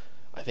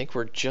 I think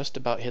we're just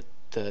about hit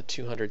the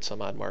 200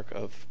 some odd mark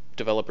of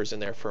developers in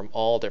there from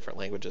all different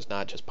languages,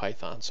 not just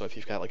Python. So if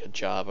you've got like a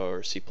Java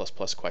or C++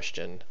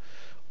 question,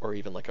 or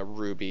even like a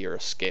Ruby or a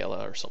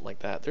Scala or something like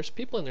that, there's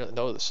people in there that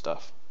know this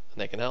stuff,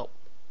 and they can help.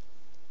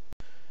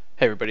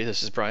 Hey everybody,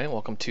 this is Brian.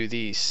 Welcome to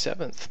the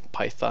 7th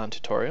Python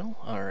tutorial.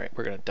 Alright,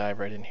 we're going to dive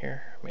right in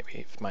here. Maybe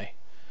if my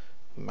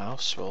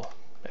mouse will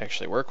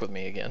actually work with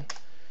me again.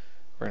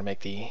 We're going to make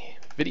the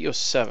video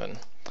 7,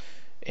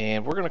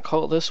 and we're going to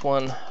call this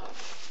one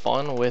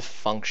Fun with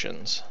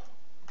Functions.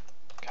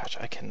 Gosh,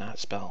 I cannot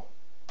spell.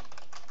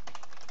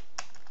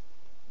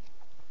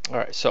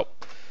 Alright, so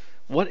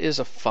what is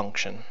a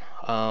function?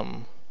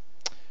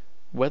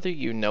 Whether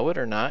you know it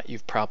or not,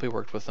 you've probably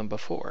worked with them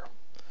before.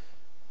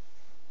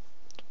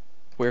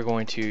 We're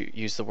going to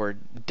use the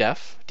word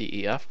def,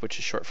 D-E-F, which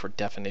is short for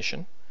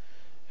definition,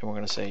 and we're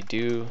going to say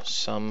do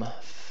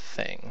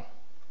something.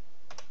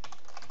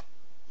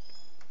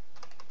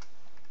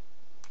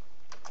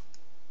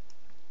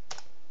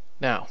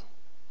 Now,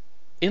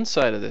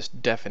 inside of this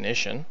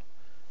definition,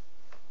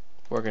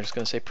 we're just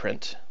going to say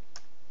print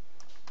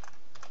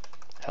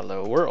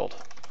hello world.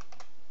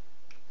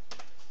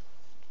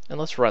 And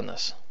let's run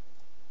this.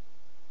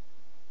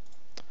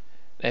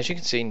 As you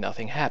can see,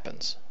 nothing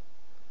happens.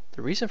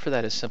 The reason for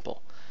that is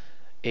simple.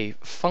 A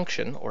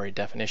function, or a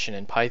definition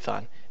in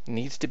Python,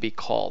 needs to be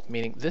called,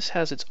 meaning this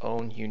has its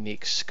own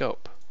unique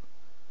scope.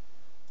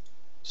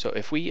 So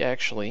if we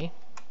actually,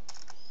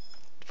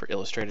 for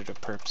illustrative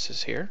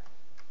purposes here,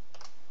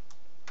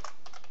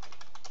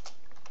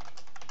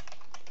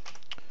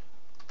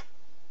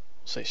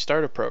 say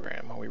start a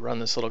program. When we run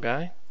this little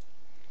guy,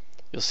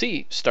 you'll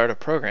see start a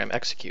program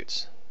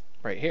executes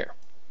right here.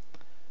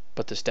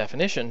 But this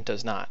definition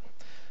does not,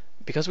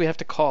 because we have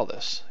to call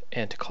this.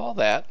 And to call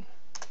that,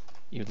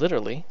 you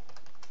literally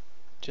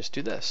just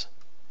do this.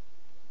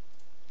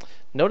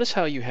 Notice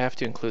how you have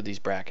to include these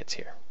brackets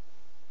here.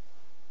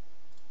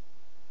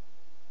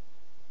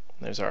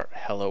 There's our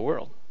hello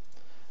world.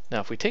 Now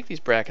if we take these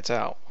brackets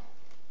out,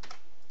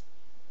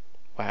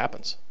 what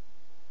happens?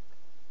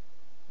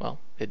 Well,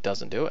 it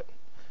doesn't do it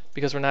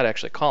because we're not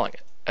actually calling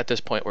it. At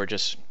this point, we're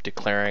just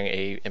declaring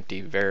a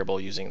empty variable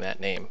using that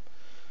name.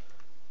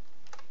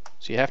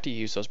 So you have to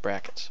use those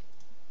brackets.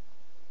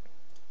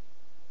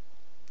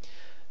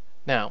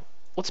 Now,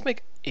 let's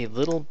make a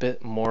little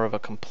bit more of a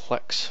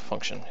complex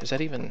function. Is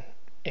that even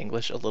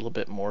English? A little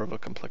bit more of a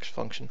complex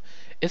function?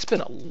 It's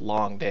been a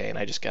long day and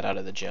I just got out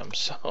of the gym,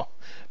 so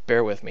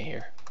bear with me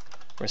here.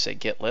 We're going to say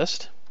get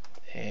list,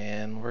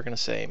 and we're going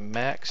to say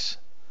max,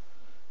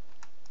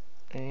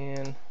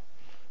 and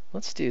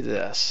let's do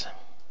this.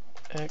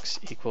 X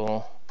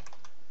equal,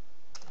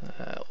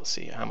 let's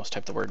see, I almost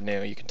typed the word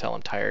new. You can tell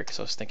I'm tired because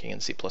I was thinking in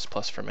C++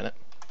 for a minute.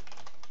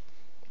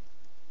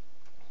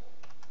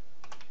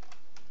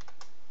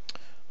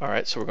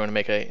 Alright, so we're going to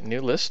make a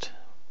new list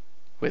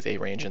with a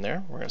range in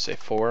there. We're going to say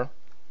for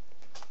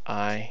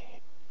I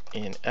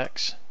in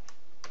X,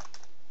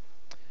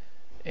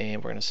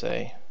 and we're going to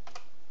say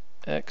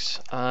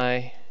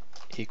xi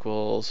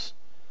equals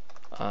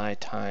I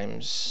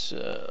times,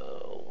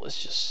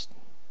 let's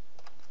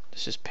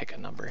just pick a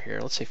number here.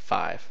 Let's say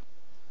 5.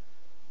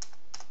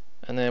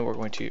 And then we're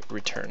going to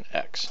return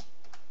x.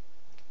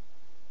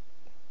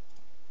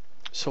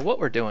 So what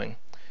we're doing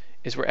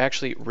is we're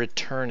actually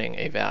returning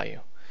a value,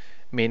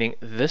 meaning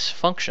this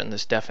function,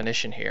 this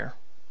definition here,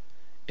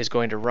 is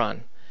going to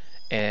run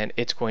and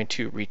it's going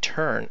to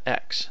return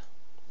x,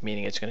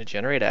 meaning it's going to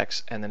generate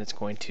x and then it's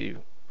going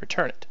to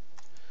return it.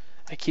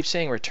 I keep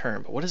saying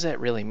return, but what does that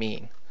really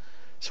mean?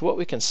 So what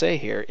we can say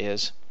here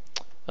is,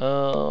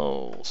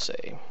 we'll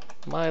say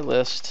my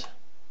list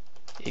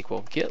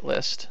equal get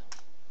list,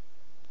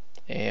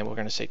 and we're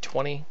going to say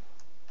 20,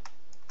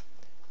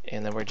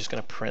 and then we're just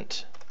going to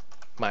print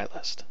my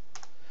list.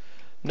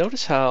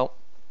 Notice how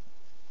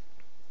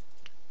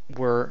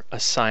we're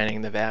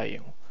assigning the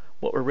value.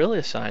 What we're really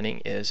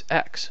assigning is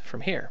x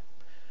from here.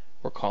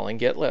 We're calling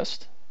get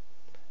list,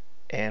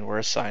 and we're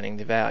assigning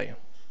the value.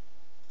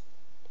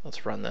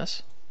 Let's run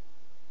this.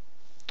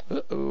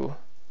 Uh-oh.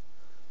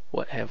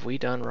 What have we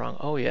done wrong?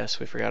 Oh yes,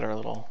 we forgot our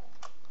little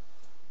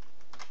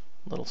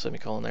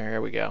semicolon there.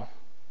 Here we go.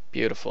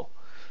 Beautiful.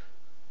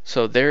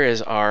 So there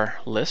is our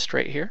list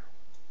right here.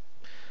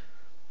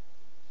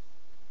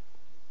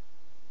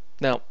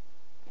 Now,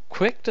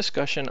 quick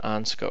discussion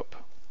on scope.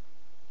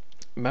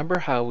 Remember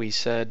how we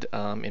said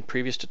in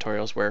previous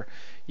tutorials where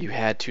you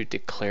had to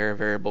declare a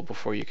variable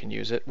before you can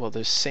use it? Well,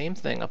 the same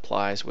thing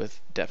applies with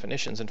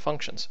definitions and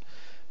functions.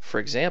 For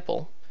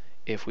example,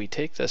 if we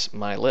take this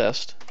my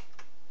list,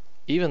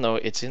 even though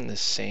it's in the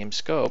same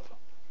scope,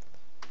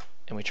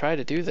 and we try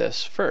to do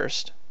this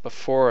first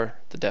before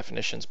the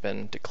definition's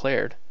been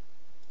declared,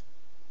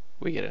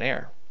 we get an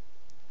error.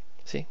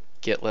 See,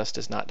 get list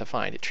is not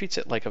defined. It treats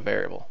it like a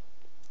variable.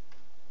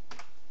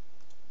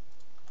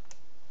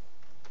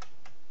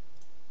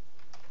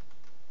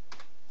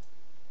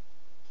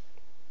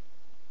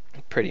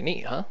 Pretty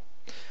neat, huh?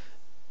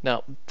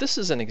 Now, this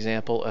is an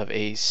example of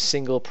a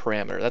single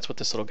parameter. That's what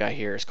this little guy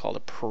here is called,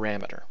 a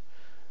parameter.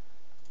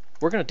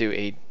 We're going to do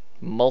a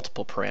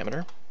multiple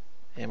parameter,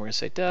 and we're going to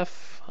say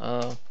def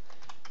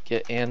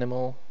get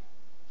animal.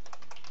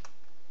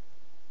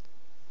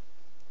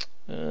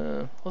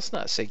 Let's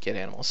not say get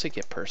animal, let's say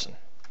get person.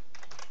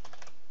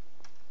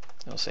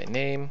 I'll say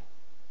name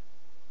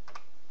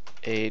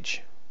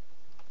age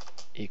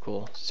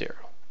equal 0.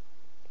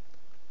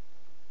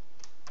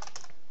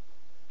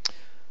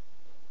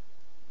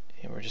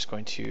 And we're just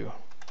going to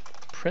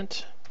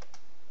print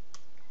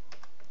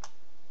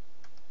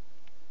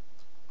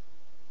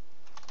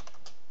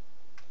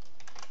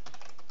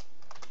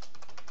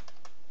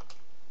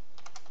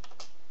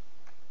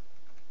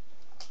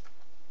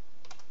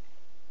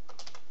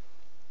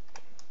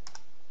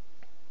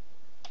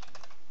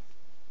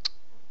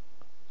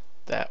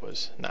that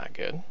was not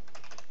good.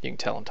 You can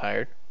tell I'm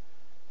tired.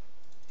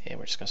 And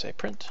we're just going to say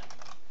print.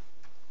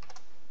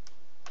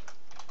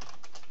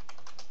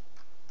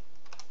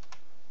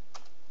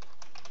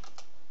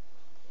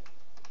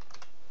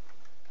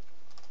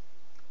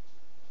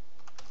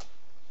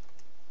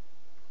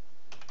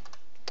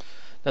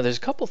 Now there's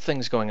a couple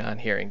things going on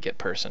here in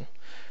getPerson.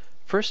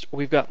 First,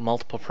 we've got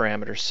multiple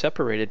parameters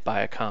separated by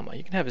a comma.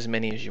 You can have as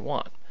many as you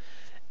want.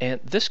 And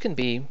this can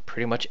be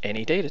pretty much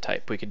any data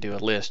type. We could do a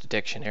list, a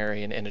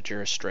dictionary, an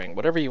integer, a string,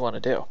 whatever you want to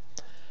do.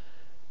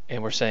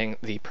 And we're saying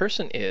the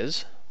person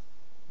is,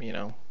 you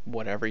know,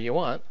 whatever you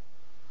want,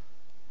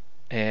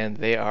 and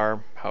they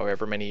are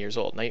however many years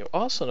old. Now you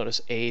also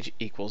notice age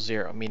equals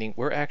 0, meaning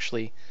we're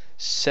actually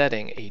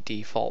setting a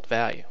default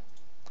value.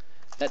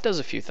 That does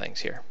a few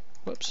things here.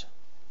 Whoops.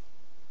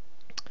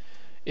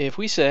 If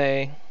we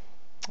say,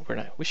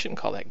 we shouldn't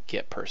call that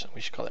get person.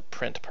 We should call it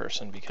print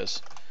person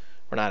because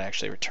we're not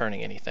actually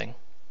returning anything.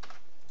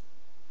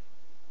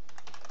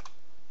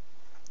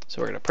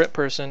 So we're going to print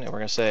person, and we're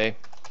going to say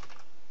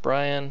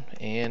Brian,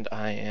 and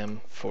I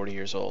am 40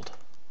 years old.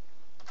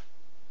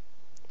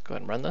 Go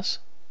ahead and run this.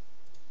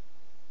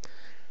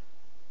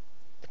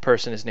 The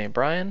person is named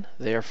Brian.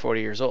 They are 40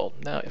 years old.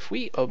 Now, if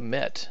we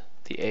omit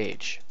the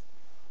age,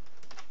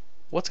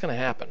 what's going to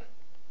happen?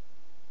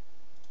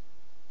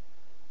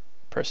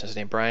 The person is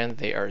named Brian.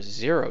 They are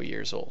 0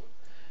 years old.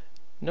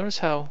 Notice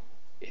how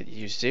it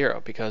used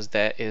 0 because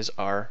that is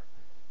our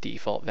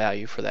default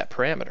value for that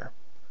parameter.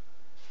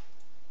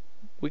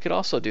 We could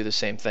also do the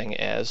same thing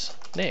as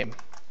name.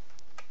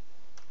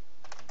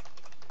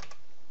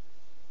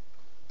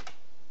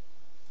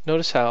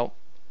 Notice how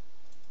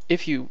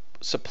if you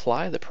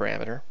supply the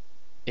parameter,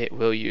 it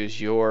will use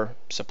your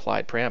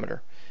supplied parameter.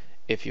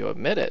 If you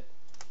omit it,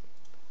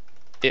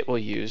 it will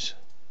use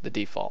the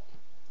default.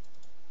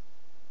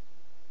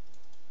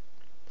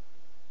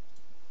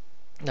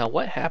 Now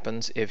what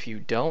happens if you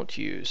don't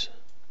use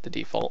the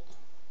default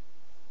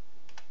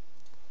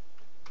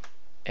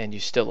and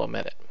you still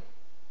omit it?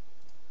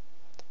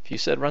 If you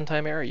said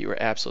runtime error, you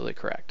were absolutely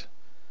correct.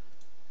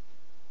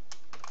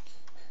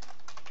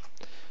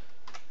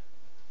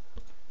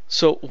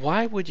 So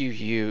why would you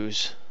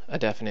use a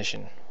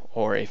definition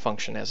or a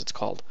function as it's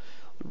called?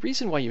 The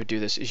reason why you would do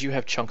this is you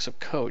have chunks of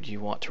code you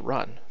want to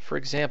run. For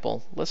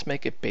example, let's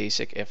make a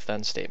basic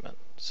if-then statement.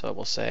 So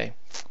we'll say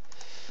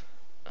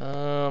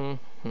let's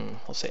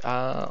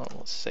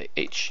say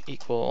h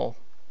equal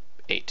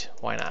 8.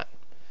 Why not?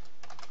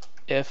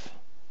 If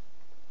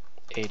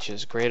h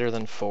is greater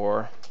than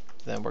 4,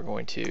 then we're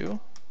going to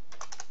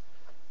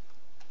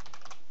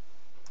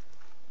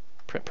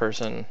print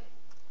person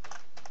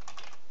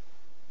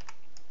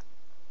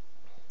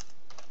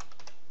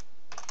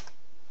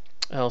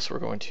else we're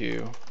going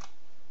to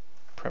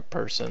print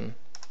person,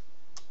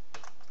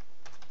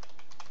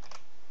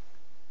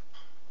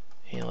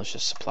 and let's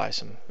just supply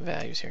some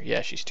values here.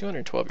 Yeah, she's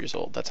 212 years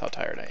old. That's how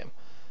tired I am.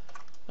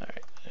 All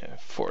right,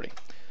 40.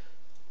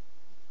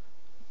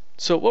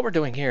 So what we're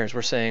doing here is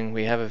we're saying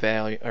we have a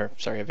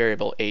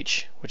variable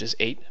h, which is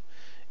 8.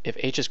 If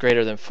h is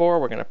greater than 4,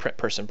 we're going to print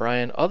person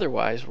Brian.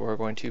 Otherwise, we're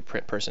going to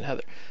print person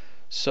Heather.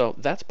 So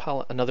that's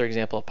another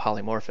example of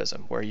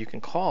polymorphism, where you can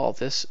call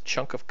this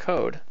chunk of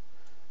code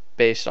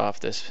based off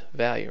this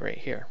value right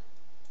here.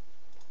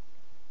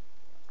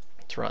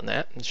 Let's run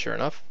that, and sure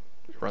enough,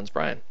 it runs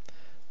Brian.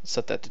 Let's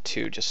set that to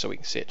 2 just so we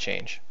can see it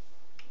change.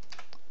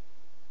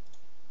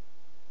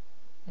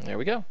 And there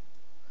we go.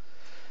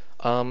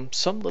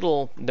 Some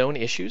little known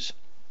issues.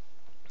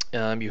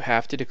 You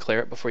have to declare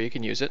it before you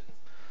can use it.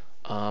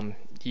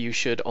 You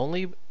should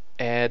only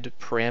add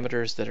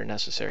parameters that are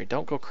necessary.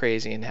 Don't go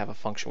crazy and have a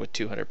function with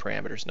 200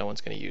 parameters. No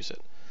one's going to use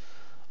it.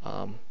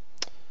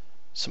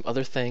 Some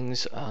other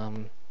things,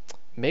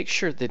 make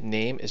sure the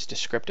name is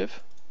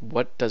descriptive.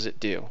 What does it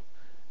do?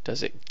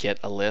 Does it get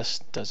a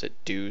list? Does it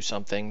do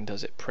something?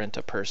 Does it print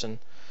a person?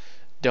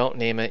 Don't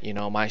name it,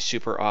 my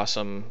super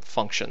awesome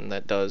function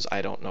that does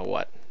I don't know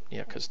what,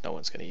 because no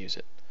one's going to use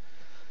it.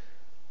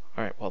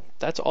 Alright, well,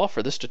 that's all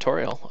for this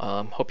tutorial.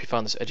 Hope you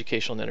found this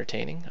educational and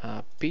entertaining.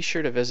 Be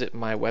sure to visit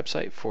my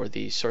website for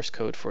the source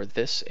code for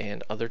this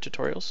and other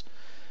tutorials.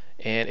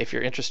 And if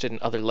you're interested in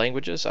other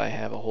languages, I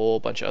have a whole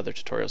bunch of other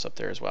tutorials up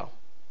there as well.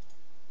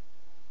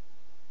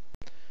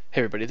 Hey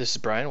everybody, this is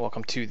Brian.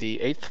 Welcome to the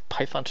 8th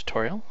Python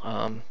tutorial.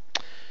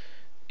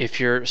 If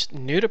you're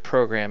new to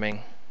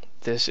programming,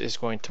 this is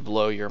going to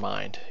blow your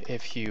mind.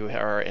 If you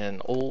are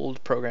an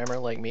old programmer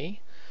like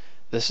me,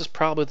 this is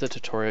probably the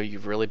tutorial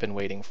you've really been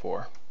waiting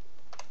for.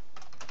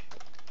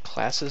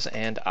 Classes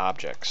and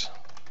objects.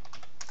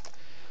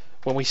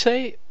 When we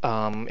say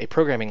a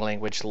programming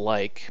language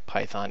like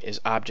Python is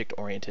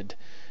object-oriented,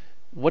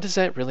 what does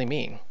that really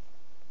mean?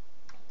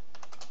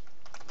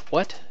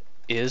 What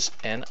is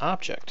an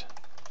object?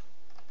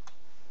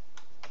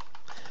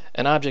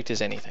 An object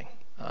is anything.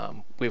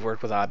 We've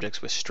worked with objects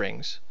with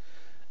strings,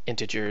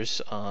 integers.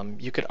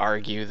 You could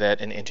argue that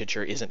an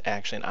integer isn't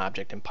actually an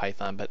object in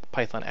Python, but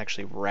Python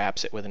actually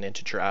wraps it with an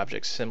integer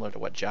object similar to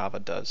what Java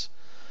does.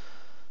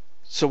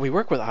 So we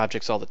work with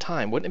objects all the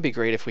time. Wouldn't it be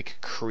great if we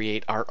could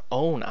create our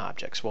own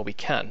objects? Well, we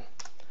can.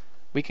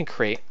 We can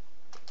create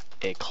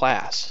a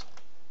class.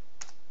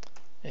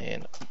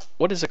 And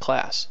what is a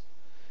class?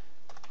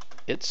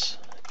 It's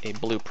a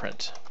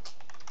blueprint.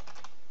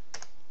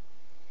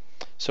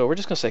 So we're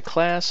just going to say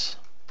class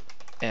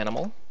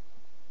animal,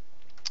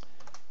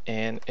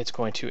 and it's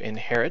going to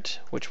inherit,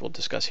 which we'll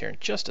discuss here in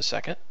just a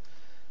second,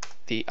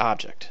 the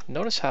object.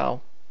 Notice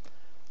how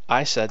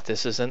I said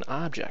this is an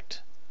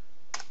object,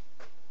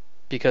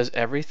 because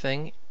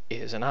everything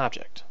is an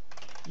object.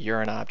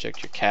 You're an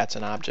object, your cat's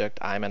an object,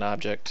 I'm an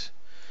object.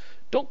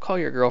 Don't call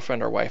your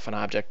girlfriend or wife an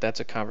object. That's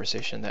a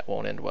conversation that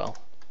won't end well.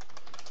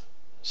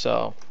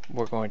 So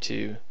we're going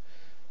to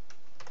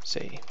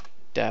say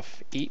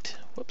def eat,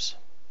 whoops.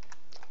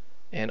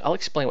 And I'll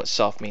explain what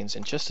self means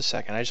in just a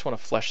second. I just want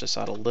to flesh this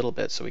out a little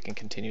bit so we can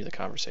continue the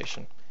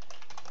conversation.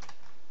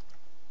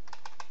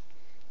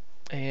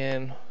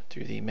 And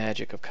through the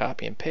magic of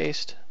copy and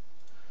paste,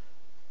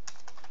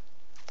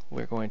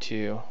 we're going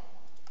to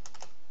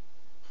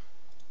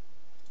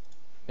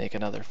make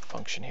another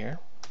function here.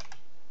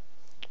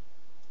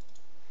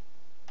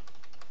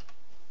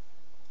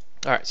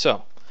 All right,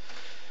 so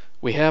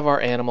we have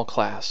our animal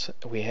class.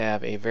 We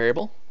have a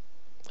variable,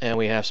 and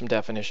we have some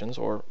definitions,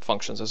 or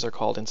functions as they're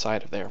called,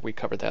 inside of there. We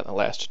covered that in the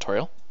last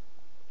tutorial.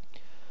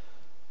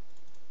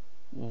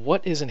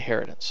 What is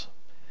inheritance?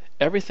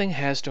 Everything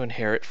has to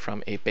inherit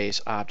from a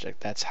base object.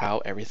 That's how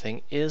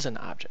everything is an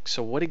object.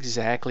 So what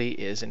exactly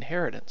is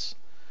inheritance?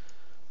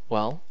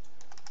 Well,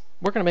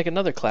 we're going to make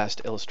another class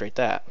to illustrate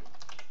that.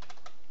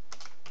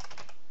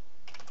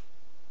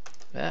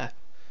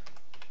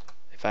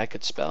 If I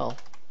could spell.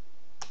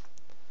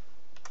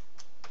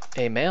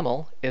 A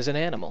mammal is an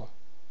animal.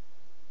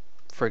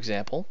 For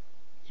example,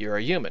 you're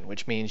a human,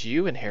 which means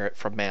you inherit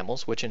from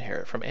mammals, which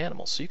inherit from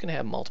animals. So you can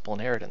have multiple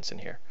inheritance in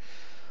here.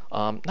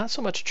 Not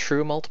so much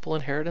true multiple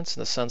inheritance in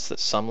the sense that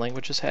some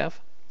languages have,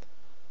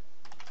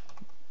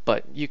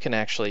 but you can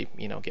actually,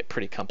 get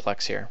pretty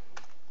complex here.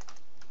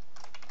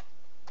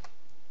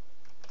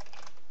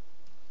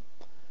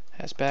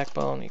 Has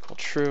backbone equal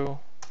true.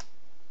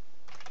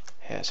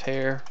 Has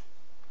hair.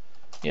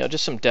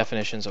 Just some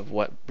definitions of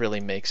what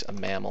really makes a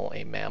mammal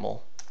a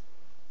mammal.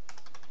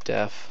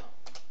 Def,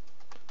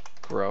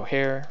 grow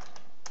hair.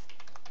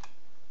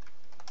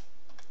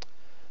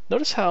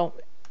 Notice how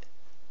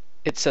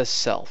it says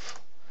self.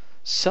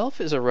 Self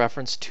is a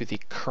reference to the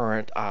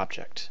current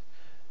object.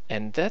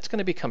 And that's going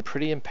to become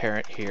pretty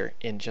apparent here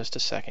in just a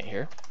second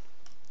here.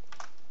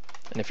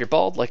 And if you're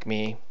bald like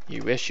me,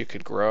 you wish you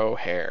could grow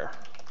hair.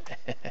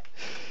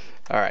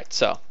 All right,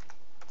 so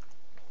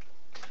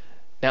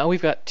now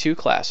we've got two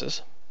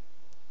classes.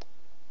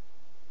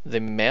 The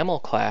mammal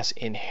class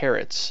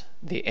inherits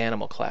the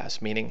animal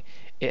class, meaning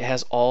it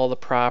has all the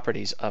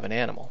properties of an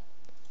animal.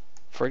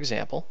 For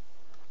example,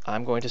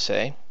 I'm going to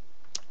say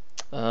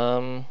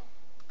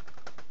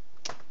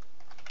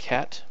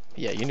cat,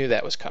 yeah, you knew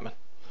that was coming,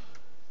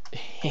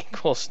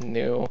 equals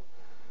new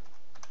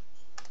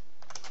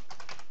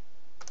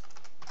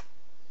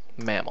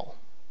mammal.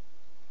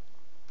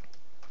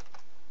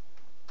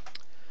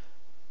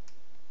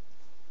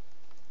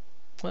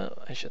 Well,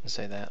 I shouldn't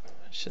say that.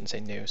 I shouldn't say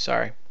new,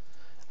 sorry.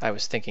 I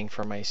was thinking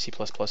for my C++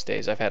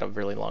 days. I've had a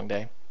really long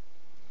day.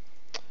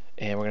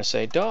 And we're going to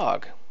say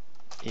dog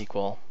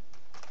equal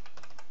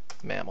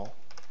mammal.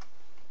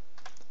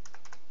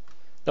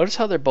 Notice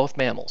how they're both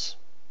mammals.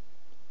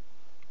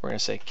 We're going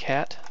to say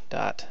cat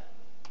dot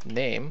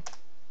name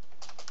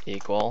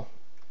equal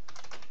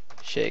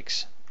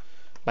Shakes.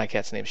 My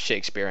cat's name is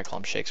Shakespeare. I call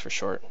him Shakes for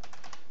short.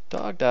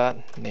 Dog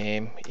dot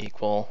name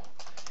equal,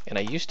 and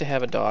I used to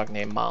have a dog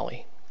named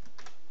Molly.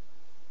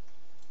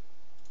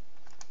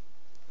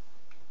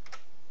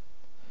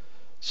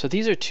 So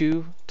these are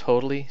two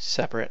totally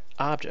separate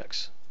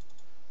objects.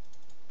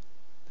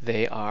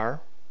 They are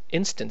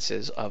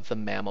instances of the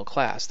mammal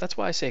class. That's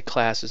why I say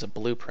class is a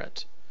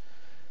blueprint.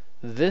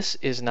 This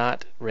is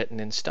not written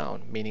in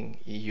stone, meaning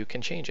you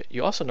can change it.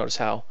 You also notice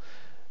how,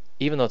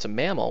 even though it's a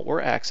mammal,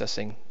 we're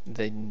accessing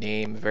the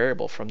name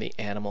variable from the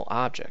animal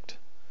object.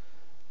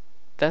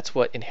 That's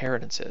what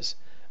inheritance is.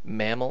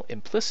 Mammal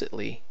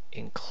implicitly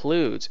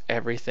includes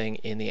everything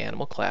in the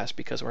animal class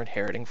because we're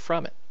inheriting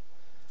from it.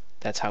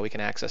 That's how we can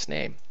access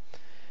name.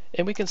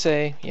 And we can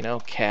say,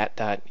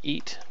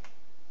 cat.eat,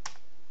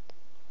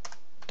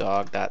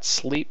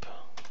 dog.sleep.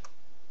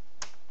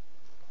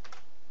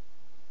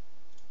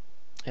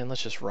 And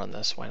let's just run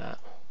this, why not?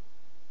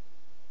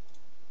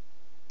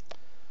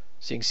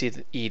 So you can see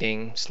the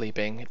eating,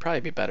 sleeping. It'd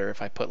probably be better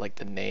if I put like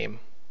the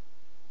name.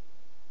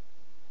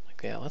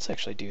 Like, yeah, let's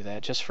actually do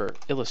that just for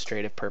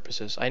illustrative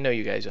purposes. I know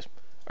you guys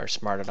are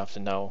smart enough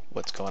to know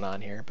what's going on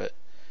here, but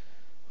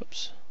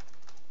whoops.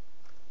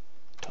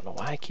 Don't know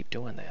why I keep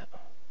doing that.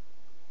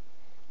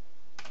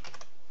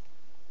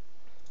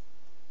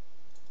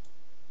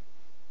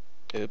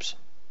 Oops.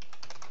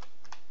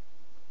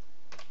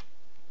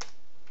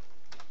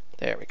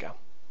 There we go.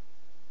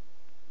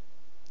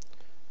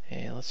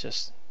 And let's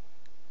just,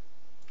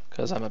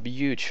 because I'm a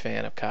huge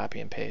fan of copy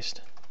and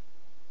paste.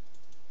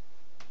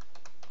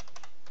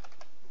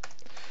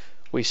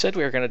 We said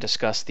we were going to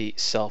discuss the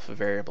self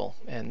variable,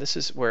 and this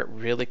is where it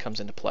really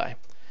comes into play.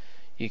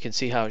 You can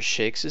see how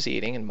Shakes is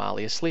eating and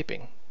Molly is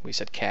sleeping. We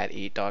said cat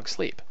eat, dog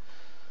sleep.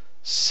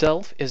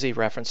 Self is a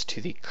reference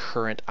to the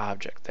current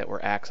object that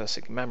we're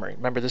accessing in memory.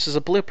 Remember, this is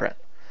a blueprint.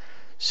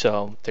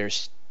 So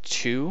there's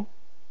two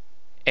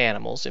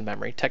animals in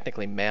memory,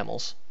 technically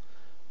mammals.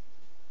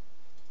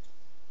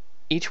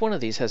 Each one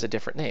of these has a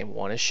different name.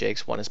 One is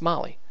Shakes, one is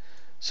Molly.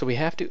 So we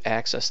have to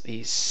access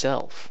the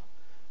self.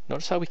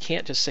 Notice how we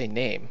can't just say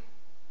name.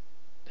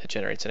 It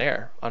generates an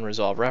error.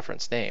 Unresolved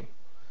reference, name.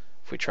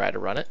 If we try to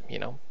run it,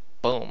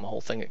 boom, the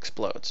whole thing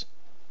explodes.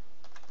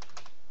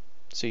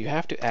 So you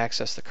have to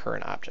access the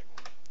current object.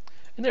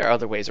 And there are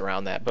other ways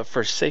around that, but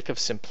for sake of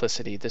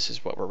simplicity, this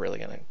is what we're really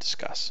going to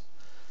discuss.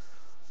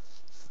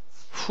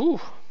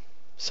 Whew.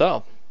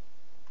 So,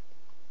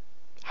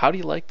 how do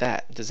you like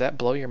that? Does that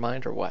blow your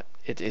mind or what?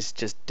 It is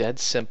just dead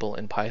simple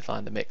in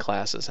Python to make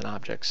classes and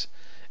objects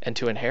and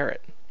to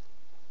inherit.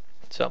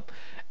 So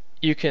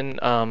you can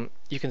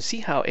see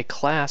how a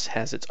class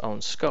has its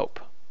own scope,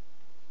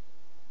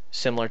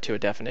 similar to a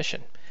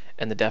definition.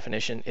 And the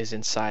definition is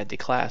inside the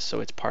class, so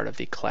it's part of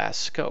the class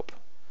scope.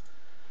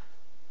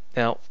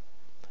 Now,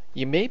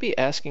 you may be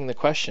asking the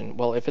question,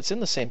 well, if it's in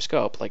the same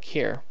scope, like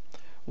here,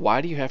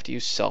 why do you have to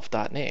use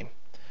self.name?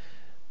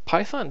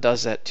 Python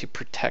does that to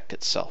protect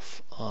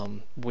itself.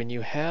 When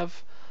you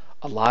have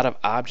a lot of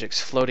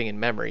objects floating in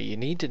memory, you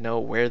need to know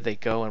where they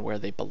go and where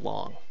they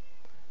belong.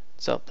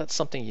 So that's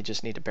something you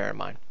just need to bear in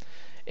mind.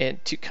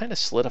 And to kind of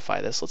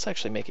solidify this, let's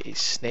actually make a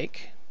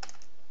snake.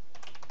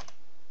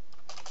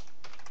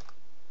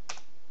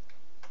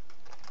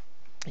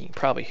 You can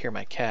probably hear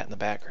my cat in the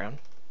background.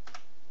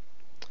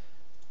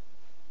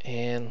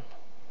 And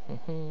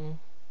we'll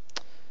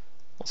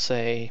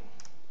say,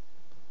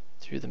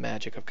 through the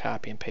magic of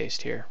copy and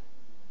paste here.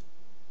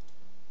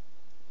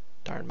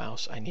 Darn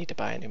mouse, I need to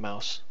buy a new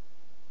mouse.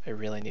 I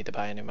really need to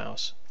buy a new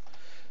mouse.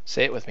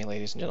 Say it with me,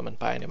 ladies and gentlemen,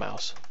 buy a new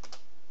mouse.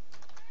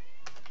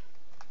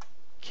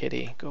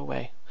 Kitty, go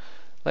away.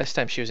 Last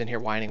time she was in here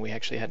whining, we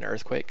actually had an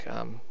earthquake.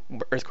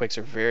 Earthquakes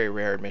are very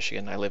rare in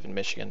Michigan. I live in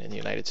Michigan in the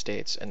United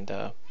States. And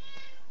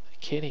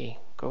Kitty,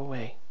 go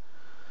away.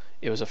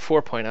 It was a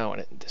 4.0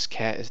 and this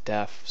cat is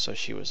deaf, so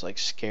she was like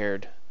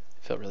scared.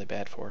 I felt really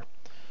bad for her.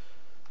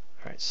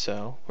 Alright,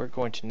 so we're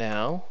going to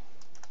now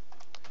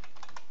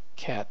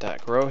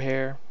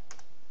cat.growhair,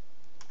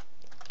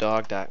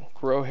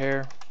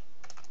 dog.growhair,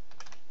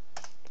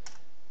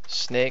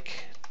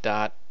 snake.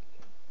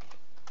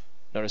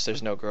 Notice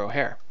there's no grow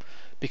hair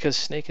because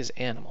snake is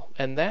animal,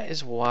 and that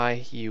is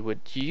why you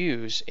would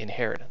use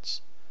inheritance.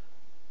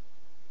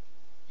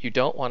 You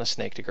don't want a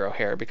snake to grow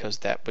hair because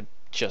that would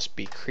just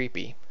be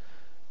creepy.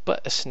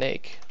 But a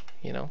snake,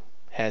 you know,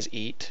 has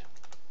eat,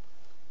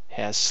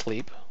 has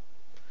sleep,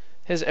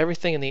 has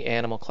everything in the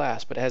animal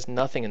class, but it has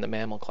nothing in the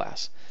mammal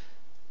class.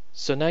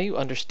 So now you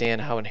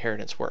understand how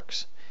inheritance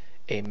works.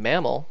 A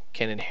mammal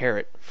can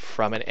inherit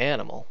from an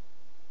animal,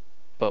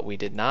 but we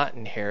did not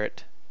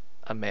inherit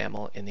a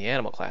mammal in the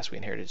animal class. We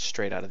inherited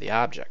straight out of the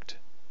object.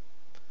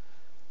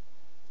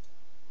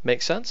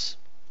 Make sense?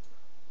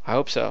 I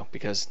hope so,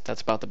 because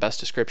that's about the best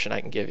description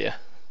I can give you.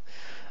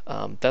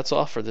 That's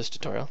all for this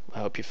tutorial. I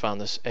hope you found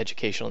this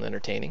educational and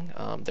entertaining.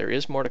 There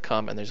is more to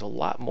come, and there's a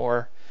lot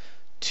more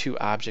to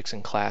objects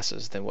and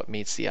classes than what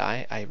meets the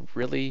eye. I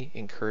really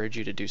encourage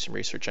you to do some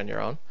research on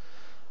your own.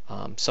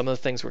 Some of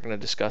the things we're going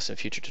to discuss in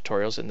future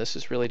tutorials, and this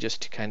is really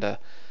just to kind of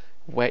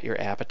whet your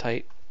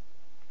appetite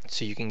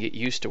so you can get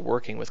used to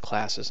working with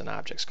classes and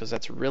objects, because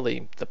that's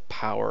really the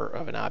power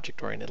of an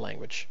object-oriented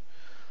language.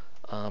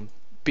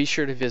 Be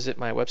sure to visit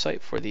my website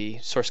for the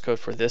source code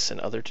for this and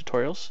other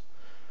tutorials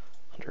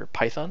under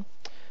Python,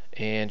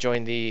 and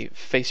join the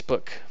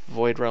Facebook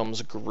Void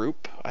Realms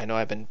group. I know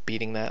I've been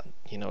beating that,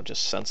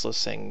 just senseless,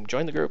 saying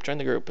join the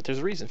group, but there's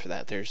a reason for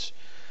that. There's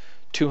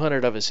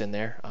 200 of us in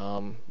there.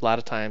 A lot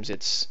of times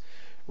it's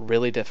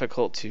really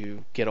difficult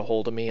to get a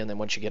hold of me, and then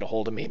once you get a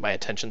hold of me, my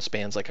attention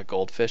span's like a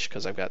goldfish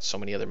because I've got so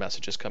many other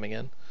messages coming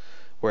in.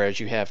 Whereas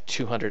you have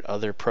 200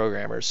 other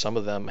programmers, some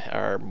of them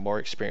are more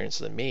experienced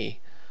than me,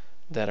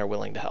 that are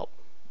willing to help.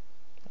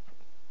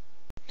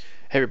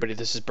 Hey everybody,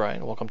 this is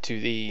Brian. Welcome to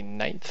the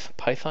 9th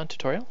Python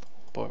tutorial.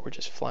 Boy, we're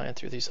just flying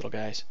through these little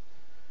guys.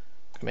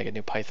 I'm gonna make a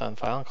new Python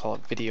file and call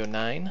it video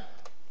 9.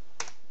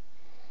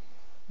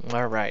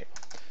 Alright,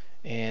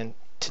 and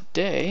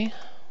today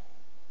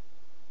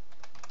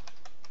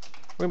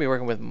we're gonna be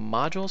working with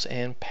modules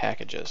and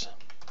packages.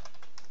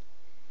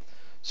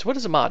 So what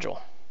is a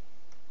module?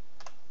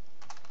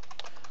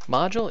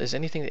 Module is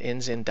anything that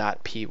ends in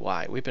 .py.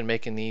 We've been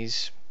making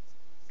these.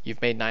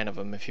 You've made 9 of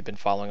them if you've been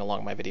following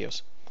along my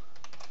videos.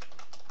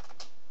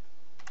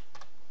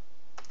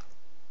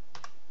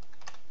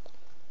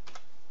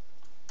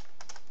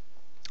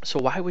 So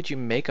why would you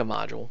make a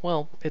module?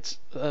 Well, it's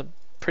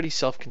pretty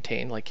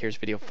self-contained. Like here's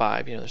video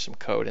 5. There's some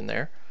code in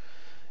there.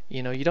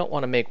 You don't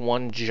want to make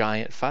one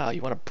giant file.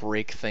 You want to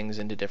break things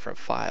into different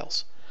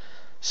files.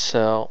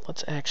 So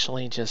let's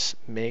actually just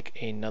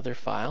make another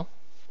file.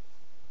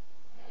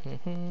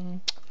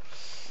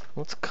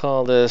 Let's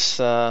call this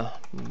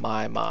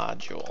my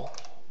module.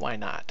 Why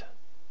not?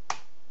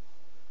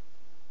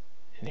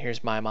 And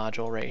here's my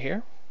module right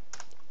here.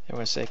 And we're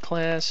going to say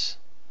class.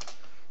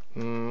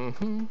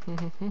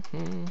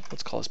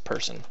 Let's call this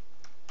person.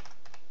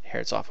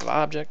 Inherits off of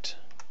object.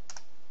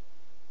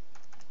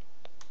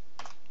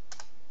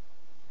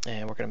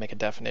 And we're going to make a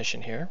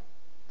definition here.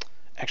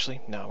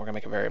 Actually, no, we're going to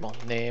make a variable.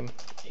 Name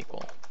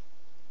equal.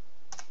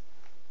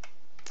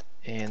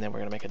 And then we're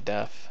going to make a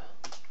def.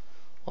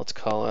 Let's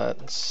call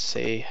it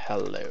say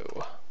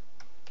hello.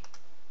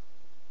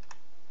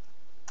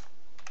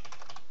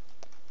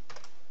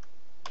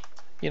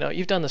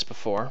 You've done this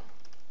before.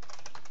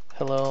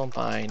 Hello,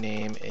 my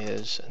name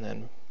is, and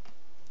then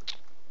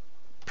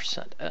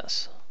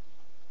 %s.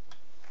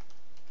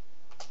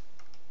 And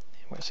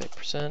we're going to say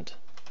percent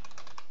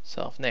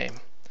self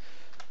name.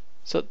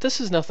 So this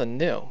is nothing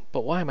new,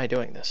 but why am I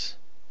doing this?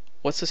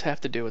 what's this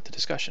have to do with the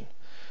discussion?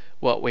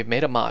 Well, we've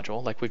made a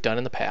module like we've done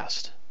in the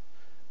past.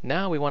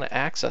 Now we want to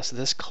access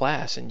this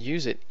class and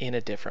use it in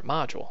a different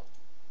module.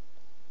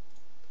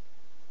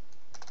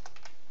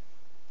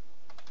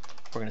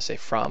 We're going to say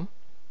from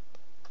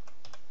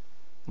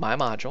my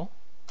module,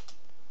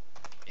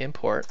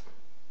 import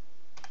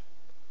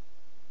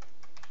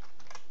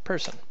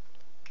person.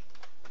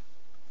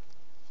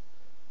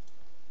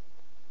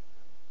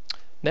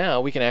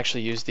 Now we can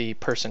actually use the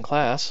person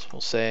class.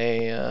 We'll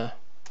say,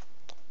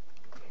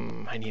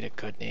 I need a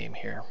good name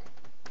here.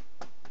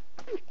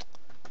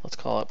 Let's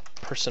call it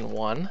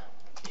person1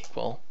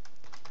 equal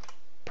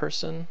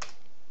person.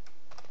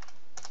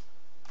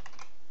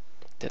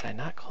 Did I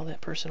not call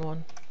that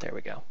person1? There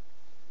we go.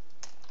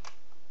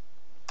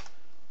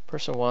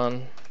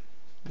 Person1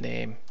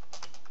 name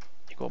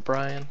equal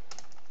Brian.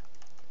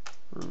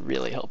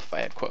 Really help if I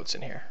had quotes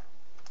in here.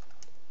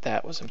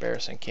 That was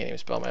embarrassing. Can't even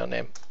spell my own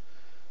name.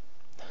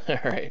 All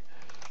right.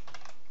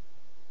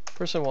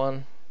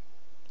 Person1,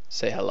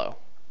 say hello.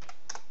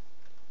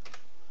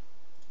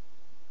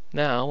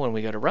 Now, when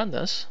we go to run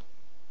this,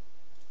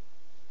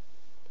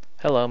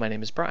 hello, my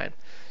name is Brian.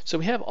 So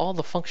we have all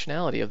the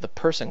functionality of the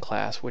person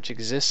class, which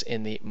exists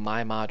in the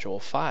my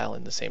module file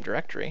in the same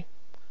directory,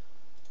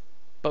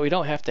 but we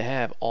don't have to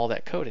have all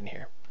that code in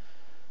here.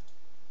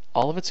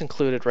 All of it's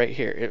included right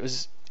here.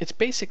 It's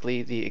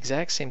basically the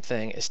exact same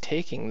thing as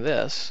taking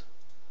this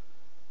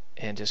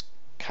and just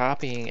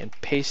copying and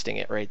pasting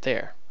it right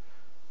there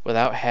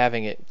without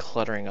having it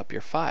cluttering up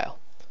your file.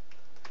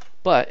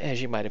 But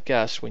as you might have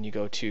guessed, when you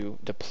go to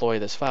deploy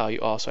this file, you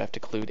also have to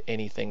include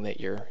anything that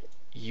you're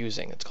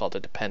using. It's called a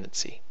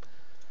dependency.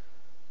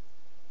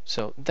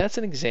 So that's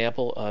an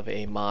example of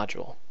a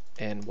module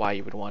and why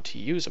you would want to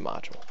use a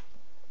module.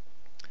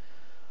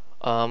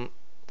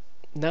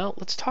 Now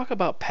let's talk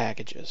about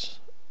packages.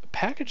 A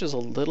package is a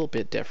little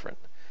bit different.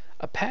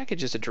 A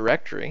package is a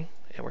directory,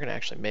 and we're going to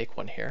actually make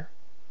one here.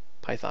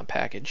 Python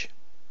package.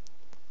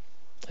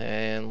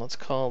 And let's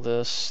call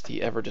this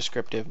the ever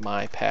descriptive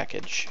my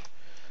package,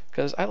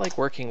 because I like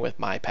working with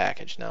my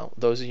package. Now,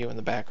 those of you in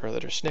the back row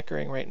that are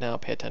snickering right now,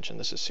 pay attention,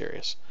 this is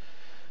serious.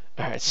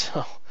 Alright,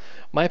 so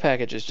my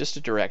package is just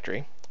a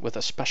directory with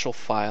a special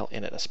file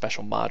in it, a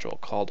special module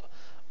called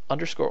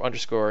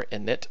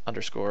 __init___.py.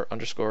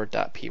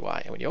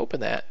 And when you open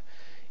that,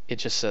 it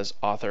just says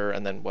author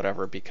and then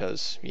whatever,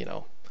 because, you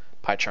know,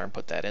 PyCharm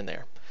put that in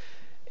there.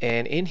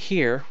 And in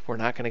here, we're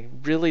not going to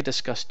really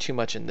discuss too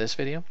much in this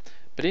video,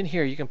 but in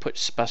here you can put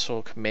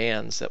special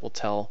commands that will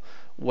tell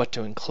what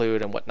to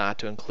include and what not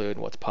to include,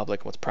 and what's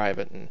public and what's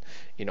private, and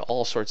you know,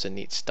 all sorts of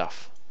neat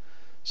stuff.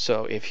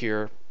 So if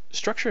your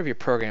structure of your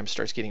program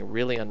starts getting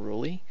really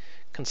unruly,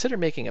 consider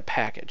making a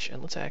package.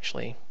 And let's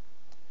actually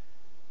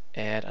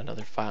add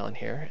another file in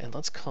here, and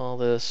let's call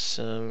this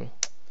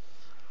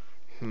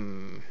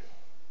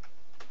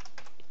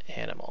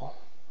animal.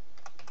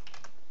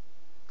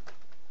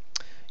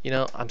 You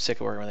know, I'm sick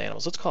of working with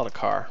animals. Let's call it a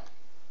car.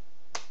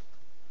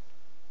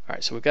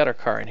 Alright, so we've got our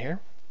car in here.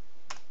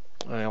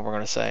 And we're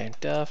going to say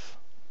def,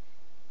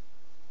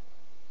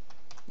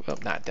 well,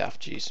 not def,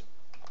 geez,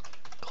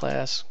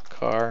 class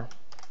car.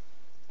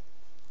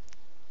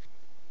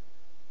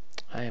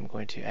 I am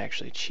going to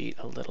actually cheat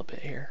a little bit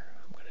here.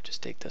 I'm going to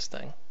just take this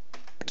thing.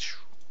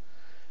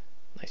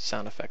 Nice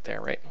sound effect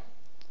there, right?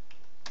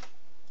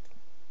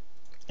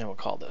 And we'll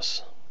call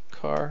this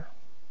car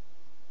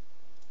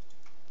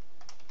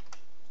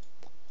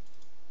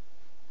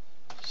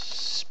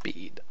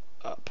speed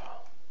up.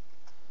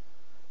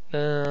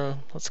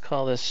 Let's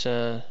call this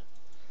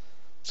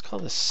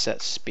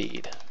set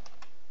speed.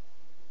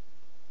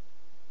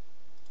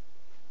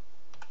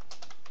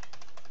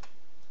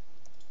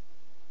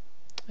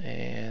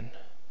 And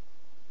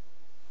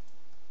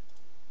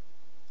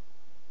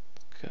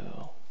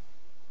go.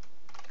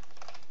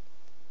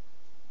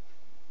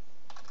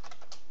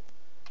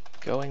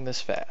 Going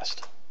this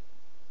fast.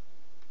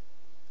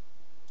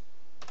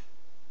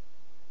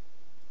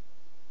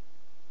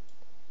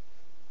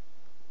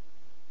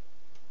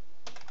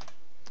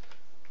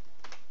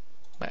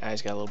 My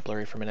eyes got a little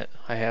blurry for a minute.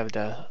 I had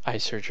eye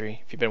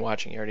surgery. If you've been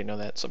watching, you already know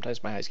that.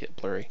 Sometimes my eyes get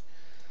blurry.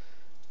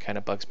 Kind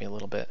of bugs me a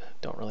little bit.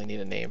 Don't really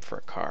need a name for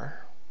a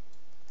car.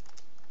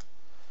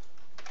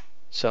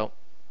 So,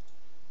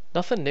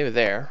 nothing new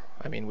there.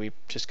 I mean, we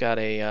just got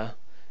a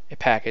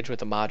package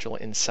with a module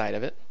inside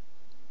of it.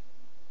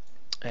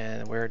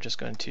 And we're just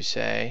going to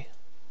say,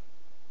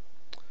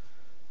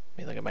 let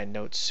me look at my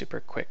notes super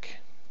quick.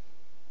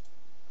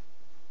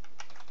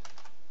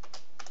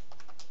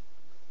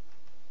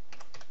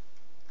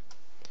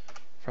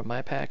 From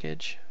my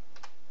package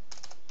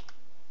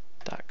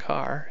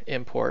 .car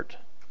import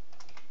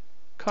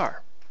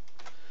car.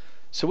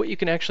 So what you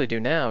can actually do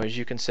now is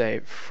you can say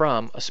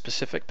from a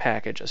specific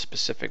package, a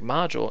specific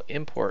module,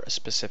 import a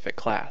specific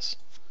class.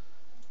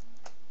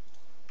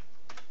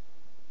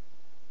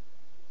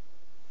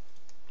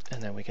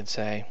 And then we can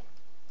say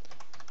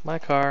my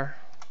car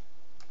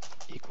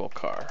equal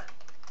car.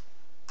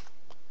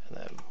 And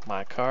then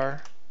my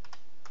car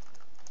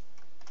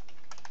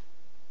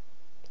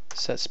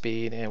set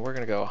speed, and we're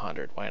going to go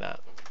 100. Why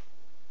not?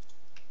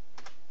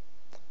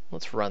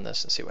 Let's run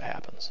this and see what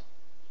happens.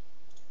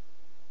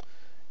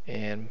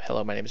 And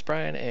hello, my name is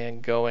Brian,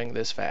 and going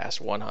this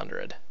fast,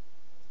 100.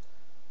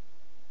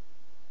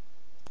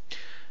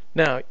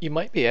 Now, you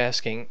might be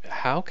asking,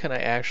 how can I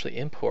actually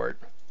import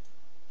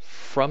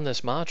from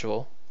this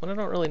module when I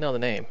don't really know the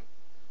name?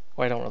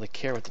 Or I don't really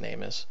care what the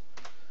name is.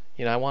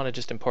 You know, I want to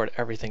just import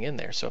everything in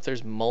there. So if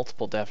there's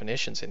multiple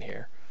definitions in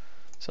here,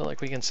 so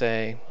like we can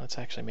say, let's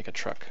actually make a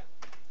truck.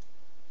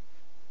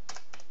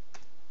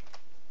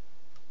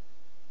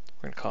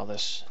 We're going to call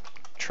this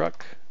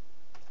truck,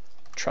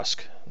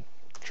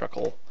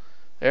 truckle.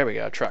 There we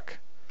go, truck.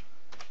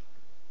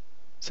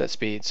 Set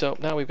speed. So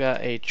now we've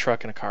got a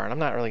truck and a car, and I'm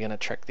not really going to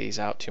check these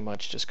out too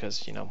much just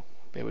because, you know,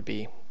 it would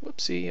be,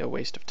 whoopsie, a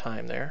waste of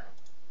time there.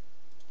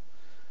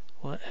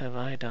 What have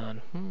I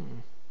done?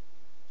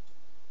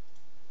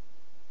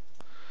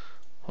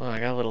 Well, I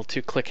got a little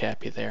too click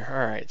happy there.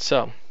 Alright,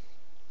 so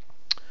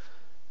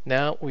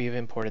now we've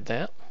imported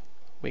that.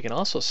 We can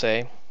also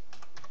say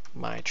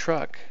my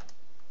truck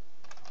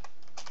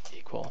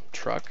equal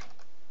truck.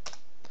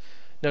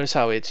 Notice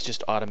how it's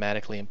just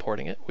automatically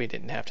importing it. We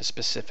didn't have to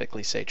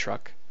specifically say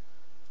truck.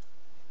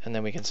 And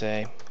then we can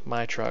say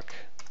my truck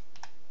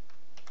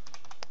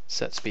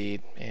set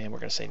speed, and we're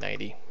going to say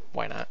 90.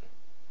 Why not?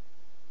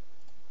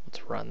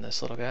 Let's run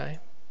this little guy.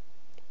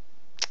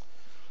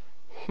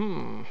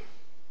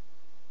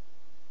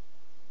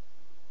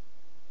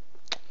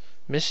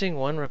 Missing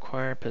one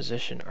required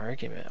position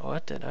argument.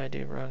 What did I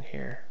do wrong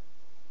here?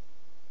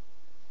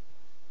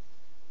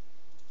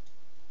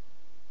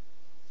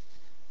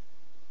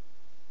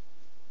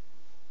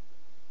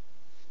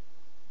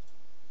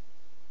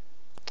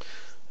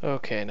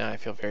 Okay, now I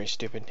feel very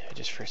stupid. I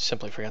just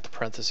simply forgot the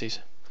parentheses.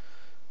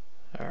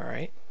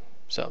 Alright,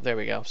 so there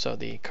we go. So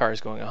the car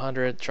is going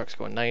 100, the truck's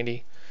going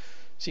 90.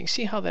 So you can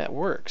see how that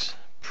works.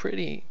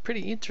 Pretty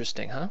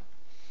interesting, huh?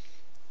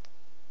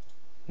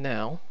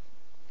 Now,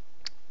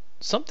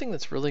 something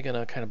that's really going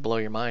to kind of blow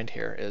your mind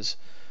here is,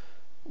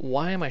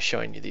 why am I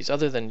showing you these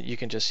other than you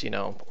can just, you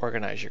know,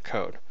 organize your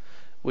code?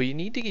 Well, you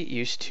need to get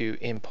used to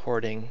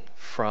importing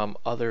from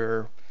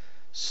other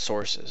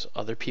sources.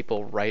 Other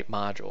people write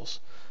modules.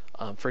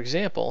 For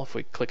example, if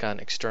we click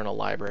on external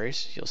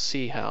libraries, you'll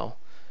see how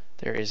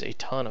there is a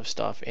ton of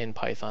stuff in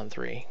Python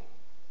 3.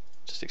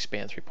 Just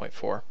expand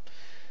 3.4.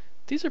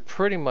 These are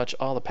pretty much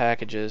all the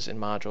packages and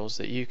modules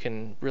that you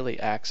can really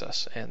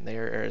access, and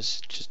there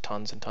is just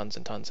tons and tons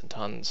and tons and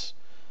tons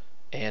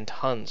and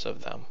tons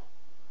of them.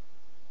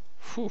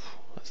 Whew,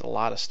 there's a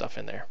lot of stuff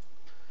in there.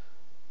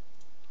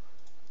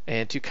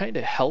 And to kind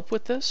of help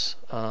with this,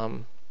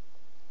 I'm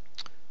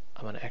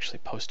going to actually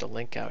post a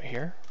link out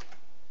here.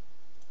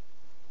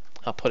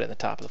 I'll put it in the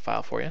top of the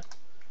file for you.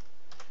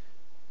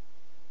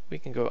 We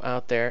can go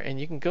out there and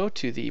you can go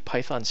to the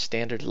Python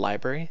standard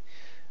library.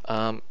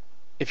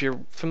 If you're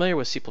familiar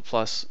with C++,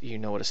 you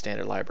know what a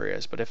standard library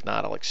is, but if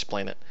not, I'll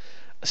explain it.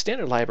 A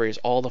standard library is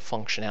all the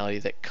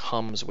functionality that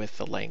comes with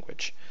the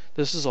language.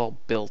 This is all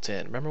built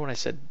in. Remember when I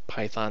said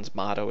Python's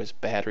motto is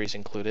batteries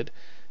included?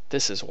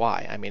 This is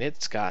why. I mean,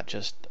 it's got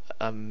just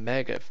a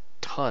mega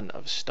ton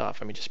of stuff.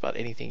 I mean, just about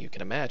anything you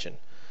can imagine.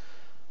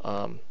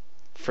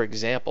 For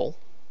example,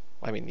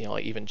 I mean, you know,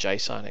 even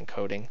JSON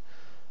encoding,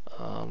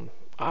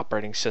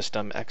 operating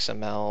system,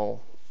 XML,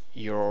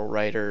 Euro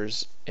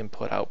writers,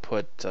 input,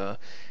 output.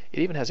 It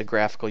even has a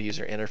graphical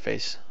user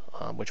interface,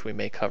 which we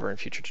may cover in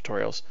future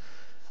tutorials.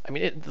 I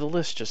mean, the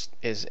list just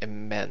is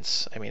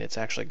immense. I mean, it's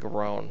actually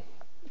grown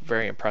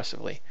very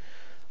impressively.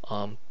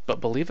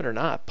 But believe it or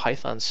not,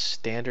 Python's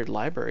standard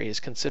library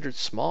is considered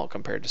small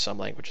compared to some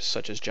languages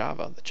such as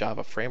Java. The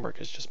Java framework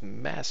is just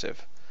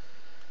massive.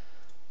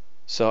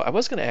 So I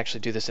was going to actually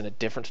do this in a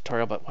different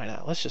tutorial, but why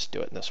not? Let's just do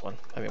it in this one.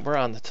 I mean, we're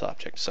on the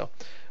subject. So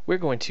we're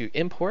going to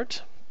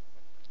import,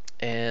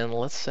 and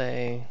let's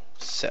say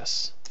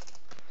sys.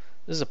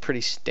 This is a pretty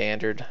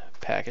standard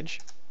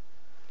package.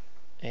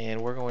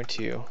 And we're going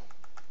to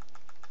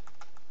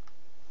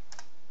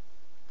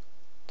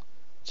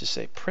just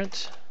say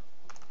print,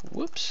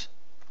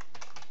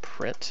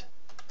 print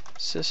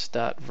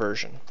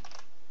sys.version.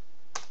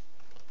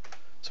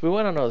 So we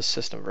want to know the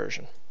system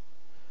version.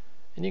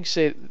 And you can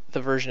say the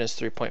version is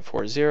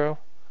 3.40,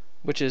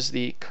 which is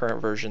the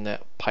current version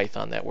that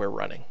Python that we're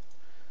running.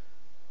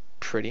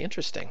 Pretty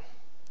interesting.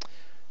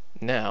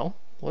 Now,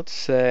 let's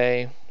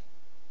say,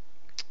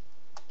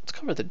 let's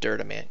cover the dir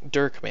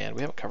command.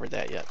 We haven't covered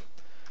that yet.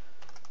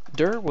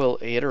 Dir will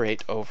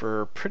iterate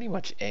over pretty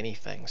much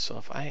anything. So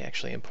if I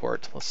actually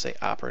import, let's say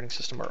operating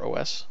system or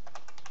OS,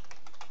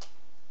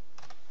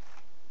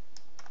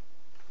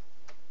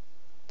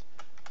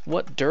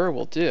 what dir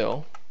will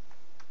do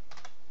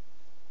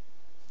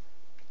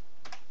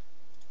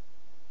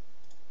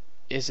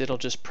is it'll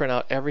just print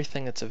out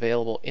everything that's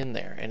available in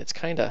there, and it's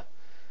kind of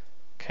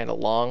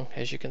long,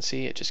 as you can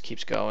see. It just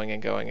keeps going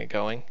and going and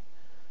going.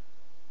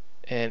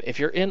 And if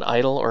you're in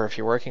idle or if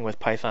you're working with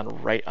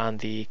Python right on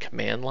the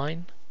command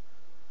line,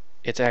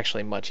 it's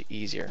actually much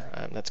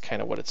easier. That's kind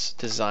of what it's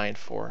designed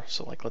for.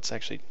 So like, let's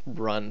actually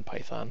run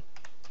Python.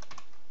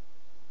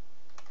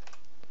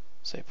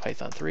 say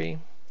Python 3,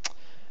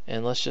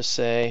 and let's just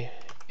say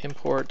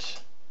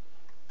import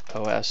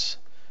OS,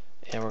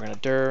 and we're going to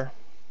dir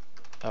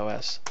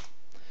OS.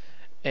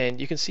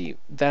 And you can see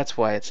that's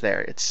why it's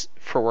there. It's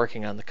for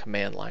working on the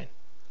command line.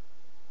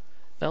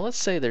 Now let's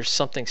say there's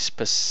something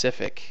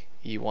specific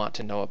you want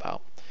to know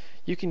about.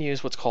 You can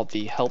use what's called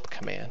the help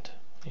command.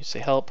 You say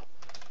help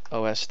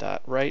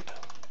os.write,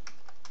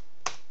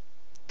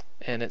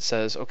 and it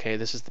says, okay,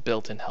 this is the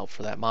built-in help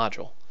for that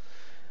module.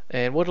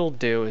 And what it'll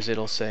do is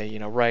it'll say, you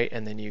know, write,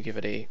 and then you give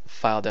it a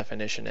file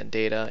definition and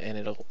data, and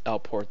it'll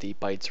output the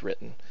bytes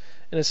written.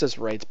 And it says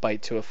writes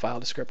byte to a file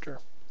descriptor.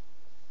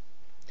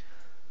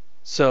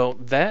 So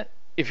that,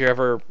 if you're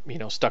ever, you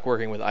know, stuck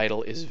working with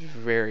idle, is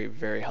very,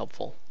 very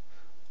helpful.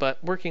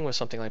 But working with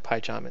something like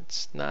PyCharm,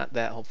 it's not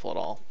that helpful at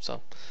all.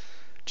 So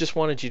just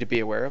wanted you to be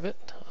aware of it.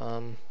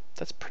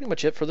 That's pretty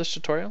much it for this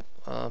tutorial.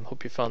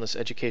 Hope you found this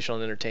educational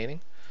and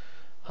entertaining.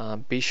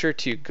 Be sure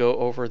to go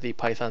over the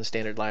Python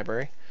standard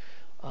library.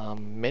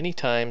 Many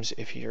times,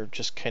 if you're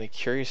just kind of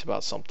curious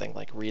about something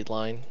like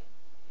readline,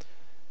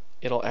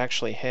 it'll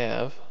actually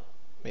have,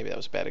 maybe that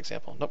was a bad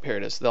example. Nope, here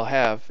it is. They'll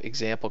have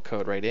example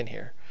code right in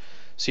here.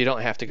 So you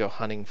don't have to go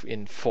hunting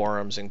in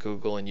forums and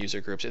Google and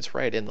user groups. It's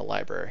right in the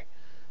library.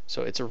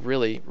 So it's a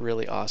really,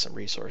 really awesome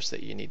resource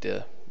that you need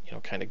to, you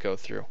know, kind of go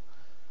through.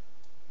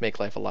 Make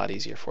life a lot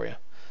easier for you.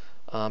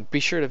 Be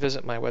sure to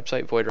visit my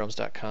website,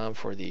 voidrealms.com,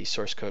 for the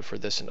source code for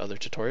this and other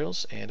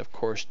tutorials. And of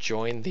course,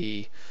 join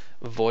the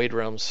Void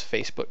Realms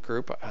Facebook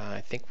group.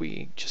 I think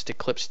we just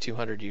eclipsed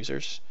 200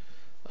 users.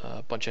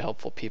 A bunch of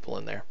helpful people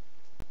in there.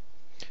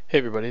 Hey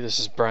everybody, this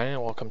is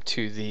Brian. Welcome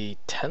to the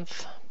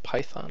 10th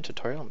Python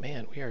tutorial.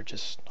 Man, we are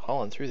just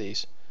hauling through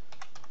these.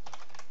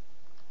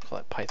 Call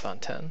it Python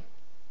 10.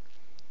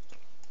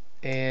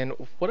 And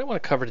what I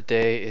want to cover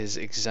today is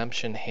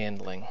exemption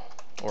handling,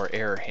 or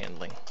error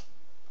handling.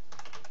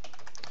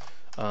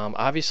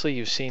 Obviously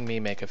you've seen me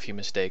make a few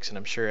mistakes, and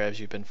I'm sure as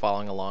you've been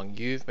following along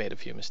you've made a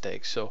few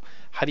mistakes. So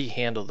how do you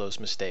handle those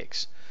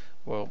mistakes?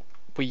 Well,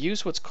 we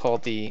use what's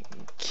called the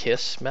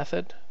KISS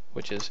method,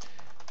 which is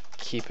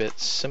keep it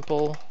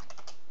simple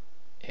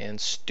and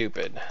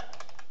stupid,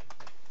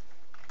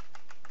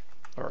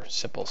 or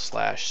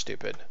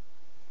simple/stupid.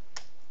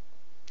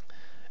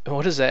 And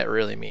what does that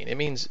really mean? It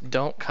means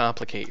don't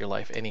complicate your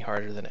life any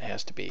harder than it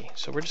has to be.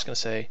 So we're just going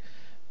to say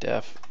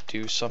def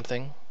do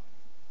something,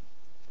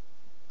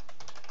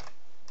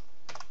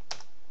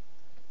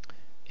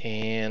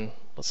 and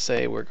let's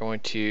say we're going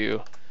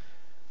to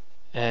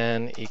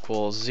n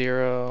equals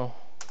 0,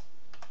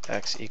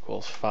 x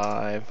equals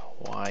 5,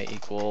 y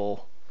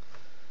equal,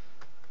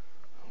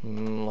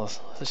 let's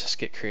just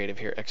get creative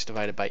here, x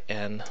divided by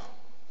n,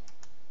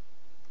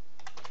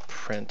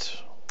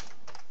 print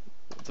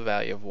the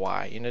value of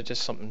y, you know,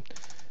 just something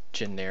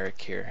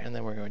generic here. And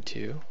then we're going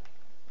to,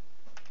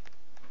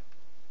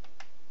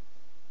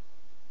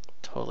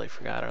 totally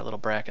forgot our little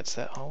brackets.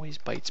 That always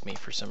bites me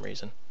for some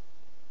reason.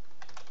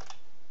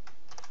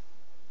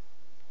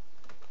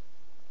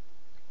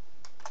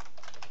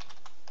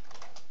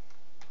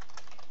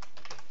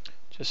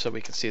 Just so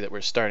we can see that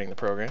we're starting the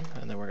program,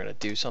 and then we're going to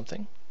do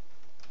something.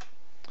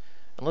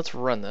 And let's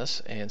run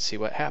this and see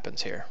what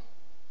happens here.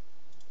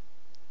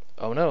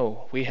 Oh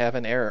no, we have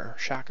an error.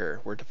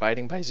 Shocker, we're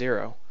dividing by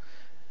 0.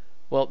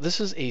 Well, this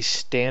is a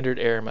standard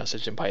error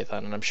message in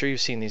Python, and I'm sure you've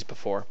seen these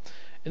before.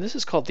 And this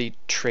is called the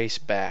trace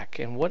back,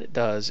 and what it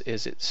does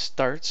is it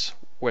starts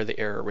where the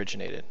error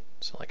originated.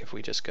 So like if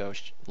we just go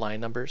line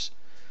numbers,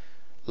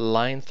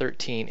 line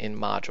 13 in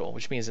module,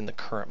 which means in the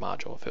current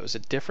module. If it was a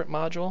different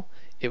module,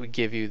 it would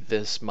give you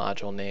this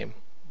module name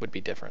would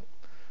be different.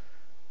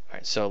 All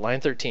right, so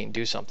line 13,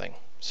 do something.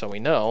 So we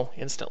know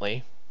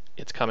instantly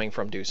it's coming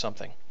from do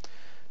something.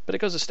 But it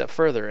goes a step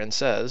further and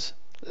says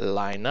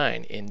line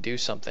 9 in do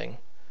something,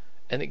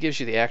 and it gives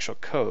you the actual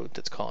code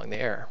that's calling the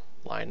error,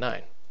 line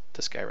 9,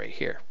 this guy right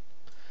here.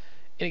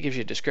 And it gives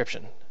you a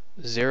description,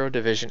 0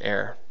 division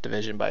error,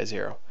 division by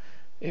 0.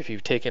 If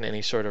you've taken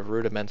any sort of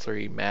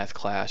rudimentary math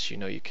class, you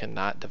know you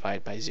cannot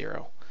divide by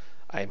 0.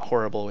 I'm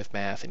horrible with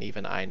math, and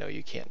even I know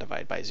you can't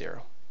divide by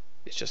 0.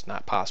 It's just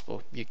not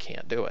possible. You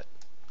can't do it.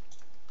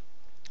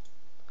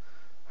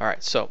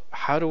 Alright, so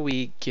how do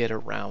we get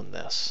around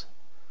this?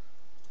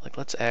 Like,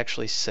 let's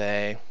actually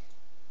say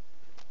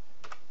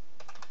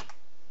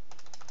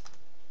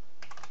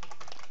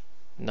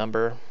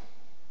number,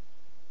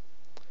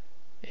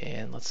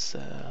 and let's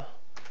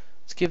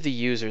give the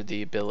user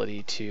the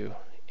ability to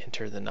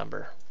enter the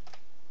number.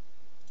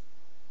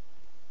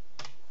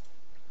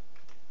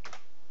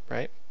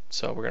 Right?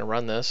 So we're going to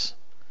run this.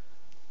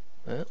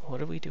 What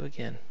do we do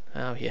again?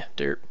 Oh yeah,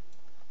 derp.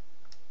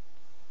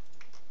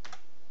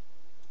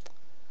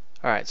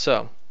 Alright,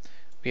 so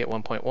we get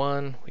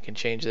 1.1, we can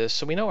change this,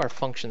 so we know our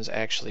function's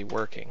actually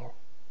working.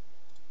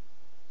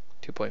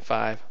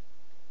 2.5.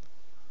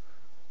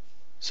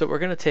 So we're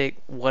going to take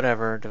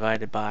whatever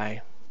divided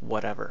by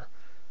whatever.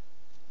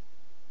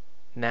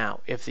 Now,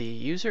 if the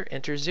user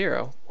enters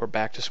 0, we're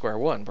back to square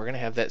one. We're going to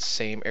have that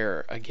same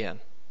error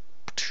again.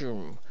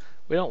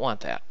 We don't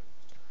want that.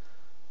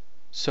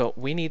 So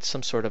we need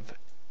some sort of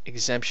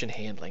exemption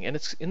handling, and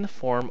it's in the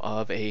form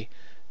of a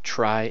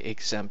try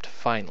exempt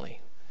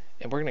finally.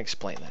 And we're going to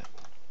explain that.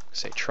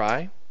 Say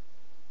try,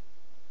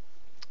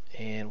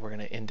 and we're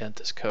going to indent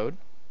this code.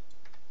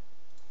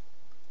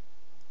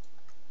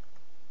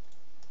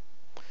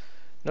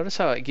 Notice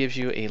how it gives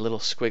you a little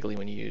squiggly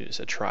when you use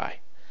a try.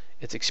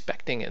 It's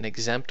expecting an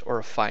exempt or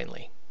a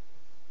finally.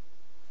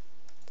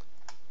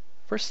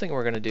 First thing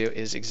we're going to do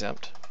is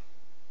accept,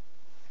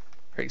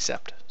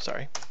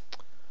 sorry.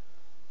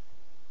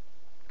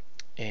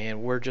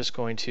 And we're just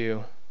going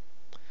to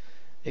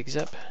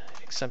accept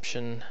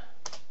exception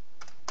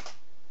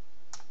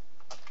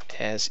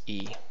as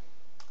E.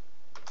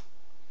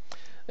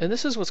 And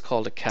this is what's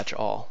called a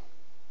catch-all.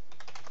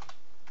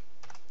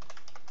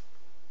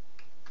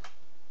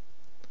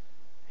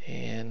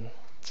 And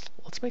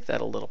let's make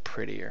that a little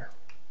prettier.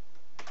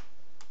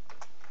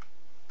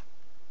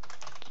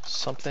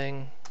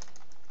 Something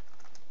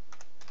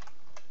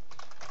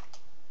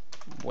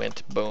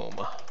went boom.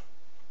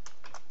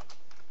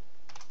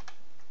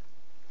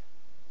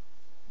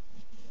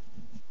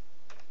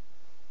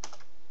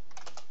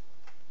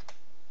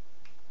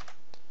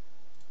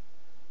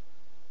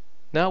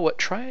 Now what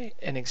try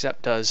and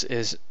accept does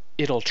is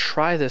it'll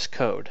try this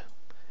code,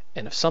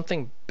 and if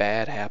something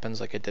bad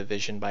happens, like a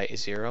division by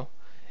 0,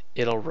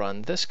 it'll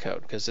run this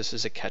code, because this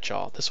is a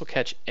catch-all. This will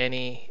catch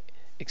any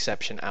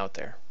exception out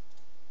there.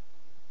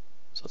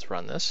 So let's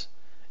run this.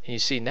 And you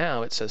see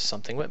now it says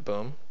something went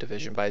boom,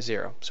 division by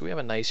 0. So we have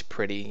a nice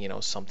pretty,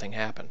 something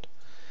happened.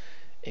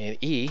 And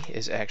E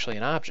is actually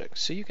an object.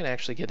 So you can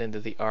actually get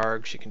into the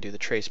args, you can do the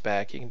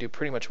traceback, you can do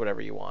pretty much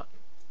whatever you want.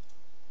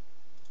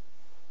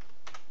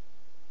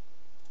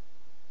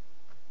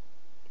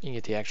 You can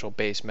get the actual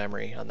base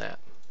memory on that.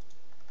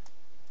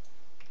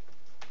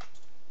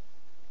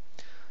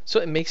 So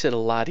it makes it a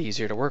lot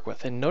easier to work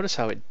with. And notice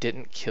how it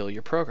didn't kill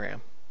your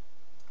program.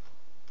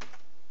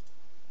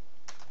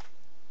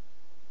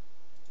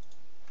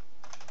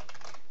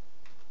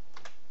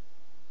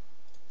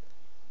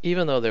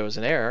 Even though there was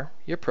an error,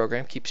 your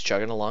program keeps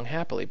chugging along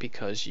happily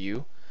because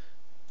you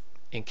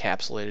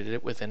encapsulated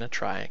it within a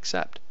try and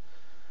accept.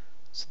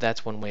 So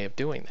that's one way of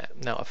doing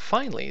that. Now a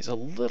finally is a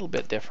little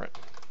bit different.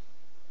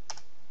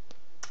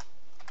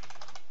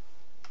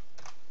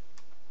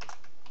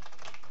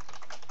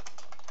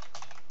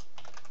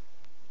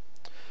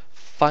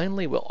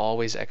 Finally will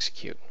always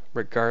execute,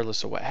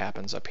 regardless of what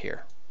happens up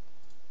here.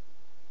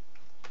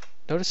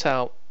 Notice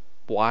how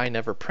Y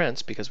never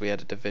prints because we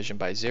had a division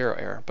by 0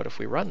 error, but if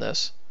we run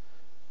this,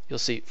 you'll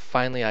see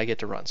finally I get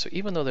to run. So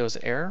even though there was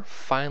an error,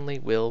 finally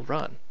will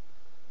run.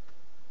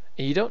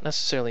 And you don't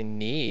necessarily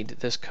need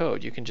this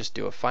code. You can just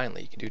do a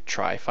finally. You can do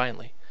try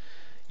finally.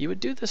 You would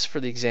do this for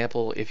the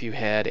example if you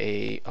had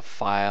a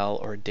file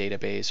or a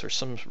database or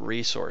some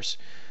resource.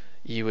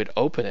 You would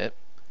open it,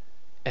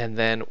 and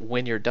then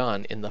when you're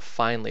done, in the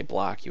finally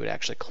block, you would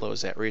actually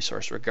close that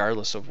resource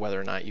regardless of whether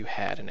or not you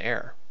had an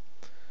error.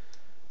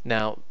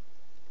 Now,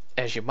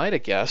 as you might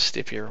have guessed,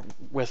 if you're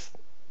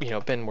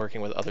been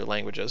working with other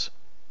languages,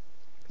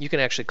 you can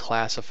actually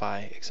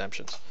classify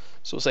exemptions.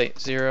 So we'll say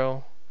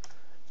 0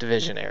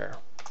 division error.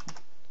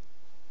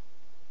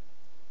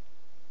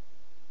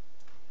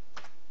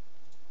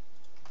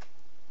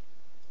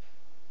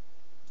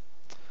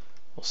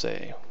 We'll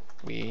say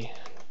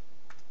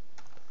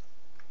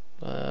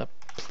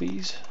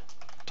please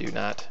do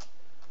not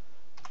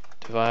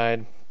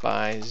divide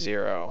by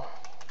 0.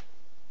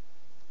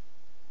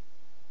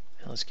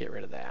 And let's get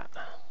rid of that.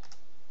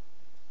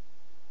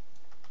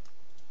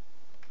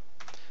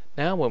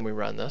 Now when we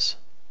run this,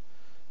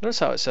 notice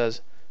how it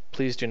says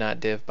please do not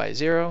div by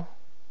 0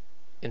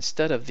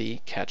 instead of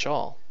the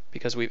catch-all,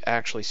 because we've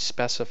actually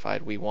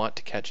specified we want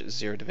to catch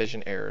 0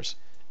 division errors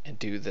and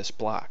do this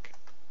block.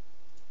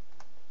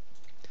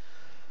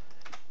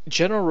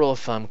 General rule of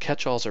thumb,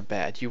 catch-alls are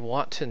bad. You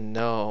want to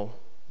know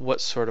what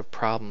sort of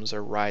problems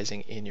are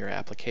rising in your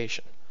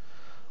application.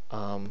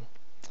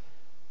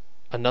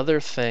 Another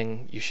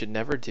thing you should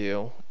never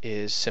do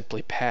is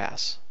simply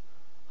pass.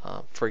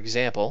 For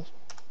example,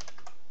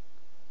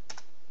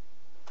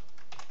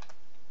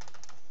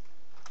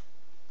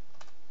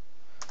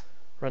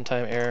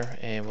 runtime error,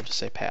 and we'll just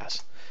say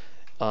pass.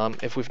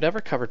 If we've never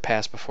covered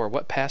pass before,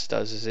 what pass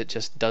does is it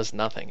just does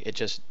nothing. It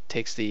just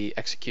takes the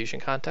execution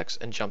context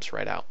and jumps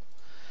right out.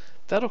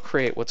 That'll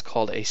create what's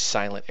called a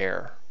silent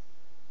error.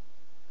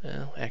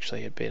 Well,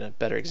 actually, it'd been a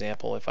better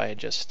example if I had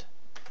just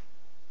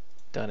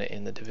done it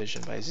in the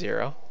division by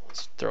 0.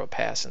 Let's throw a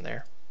pass in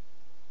there.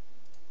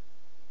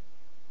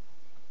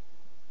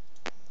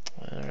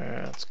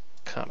 Let's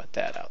comment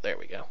that out. There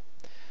we go.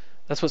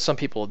 That's what some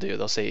people will do.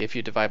 They'll say if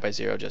you divide by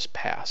 0, just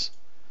pass.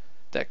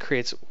 That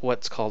creates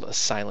what's called a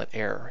silent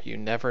error. You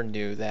never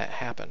knew that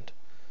happened.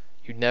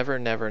 You never,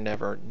 never,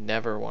 never,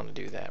 never want to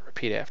do that.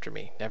 Repeat after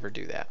me. Never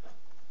do that.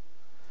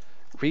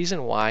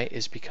 Reason why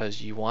is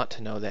because you want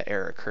to know that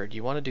error occurred.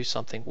 You want to do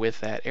something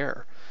with that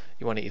error.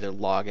 You want to either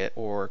log it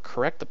or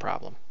correct the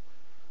problem.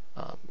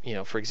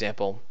 For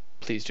example,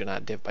 please do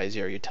not div by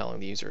 0. You're telling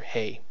the user,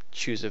 hey,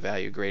 choose a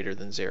value greater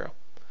than 0.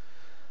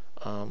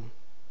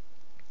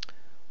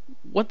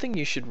 One thing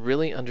you should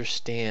really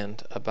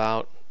understand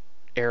about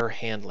error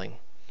handling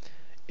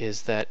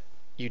is that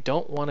you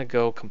don't want to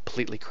go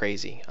completely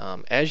crazy.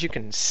 As you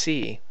can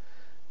see,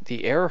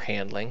 the error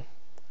handling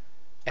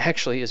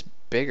actually is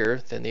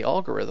bigger than the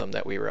algorithm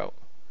that we wrote.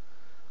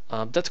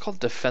 That's called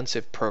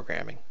defensive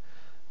programming,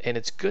 and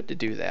it's good to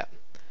do that.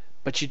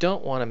 But you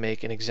don't want to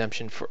make an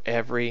exemption for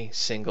every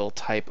single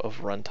type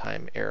of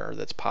runtime error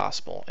that's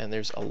possible, and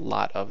there's a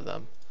lot of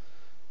them.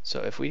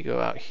 So if we go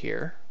out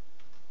here,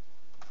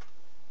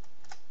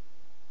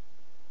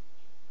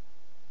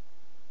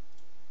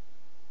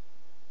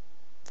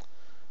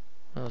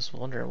 I was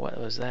wondering what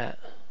was that.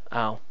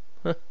 Oh,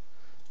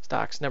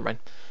 stocks, never mind.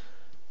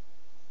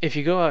 If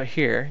you go out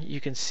here, you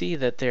can see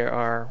that there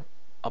are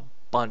a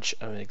bunch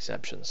of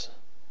exemptions.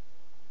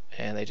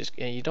 And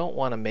you don't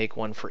want to make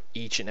one for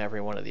each and every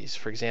one of these.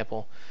 For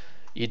example,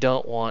 you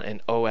don't want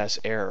an OS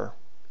error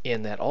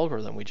in that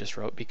algorithm we just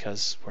wrote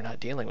because we're not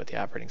dealing with the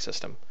operating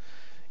system.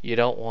 You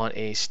don't want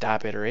a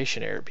stop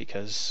iteration error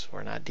because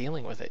we're not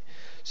dealing with it.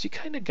 So you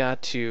kind of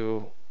got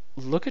to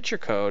look at your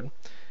code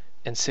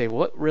and say,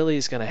 what really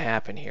is going to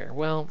happen here?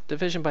 Well,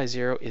 division by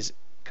zero is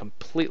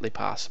completely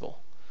possible.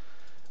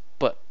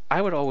 But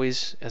I would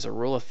always, as a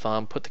rule of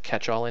thumb, put the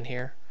catch-all in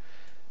here,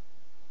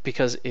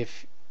 because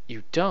if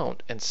you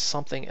don't and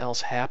something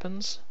else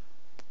happens,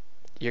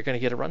 you're going to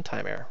get a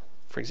runtime error.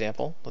 For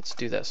example, let's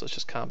do this. Let's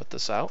just comment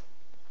this out.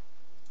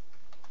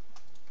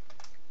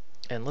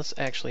 And let's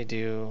actually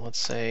do, let's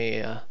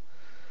say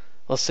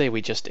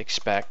we just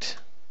expect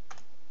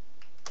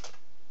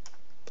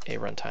a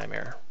runtime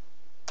error.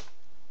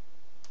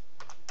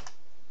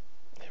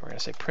 And we're going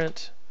to say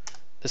print.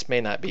 This may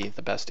not be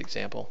the best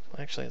example.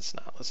 Actually, it's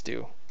not. Let's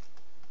do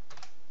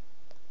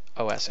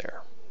OS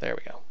error. There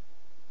we go.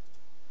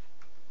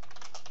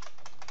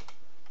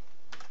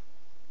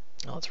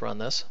 Now let's run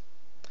this.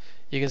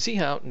 You can see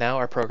how now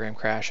our program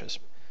crashes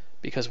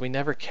because we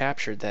never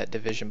captured that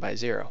division by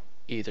zero,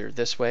 either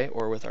this way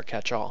or with our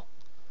catch-all.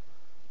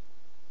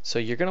 So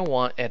you're going to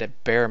want, at a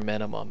bare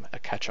minimum, a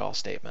catch-all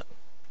statement.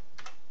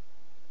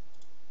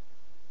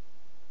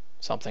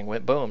 Something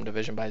went boom,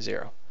 division by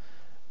zero.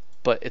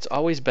 But it's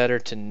always better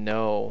to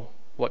know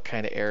what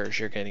kind of errors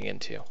you're getting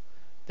into.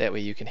 That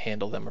way you can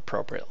handle them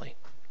appropriately.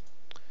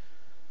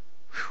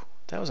 Whew,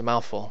 that was a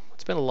mouthful.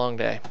 It's been a long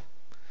day.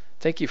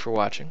 Thank you for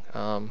watching.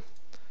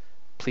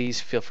 Please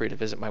feel free to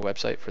visit my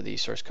website for the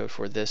source code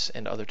for this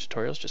and other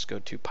tutorials. Just go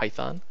to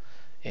Python,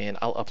 and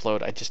I'll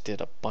upload. I just did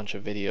a bunch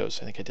of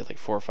videos. I think I did like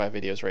 4 or 5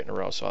 videos right in a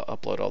row, so I'll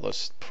upload all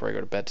those before I go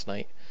to bed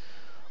tonight.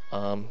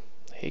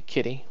 Hey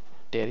kitty,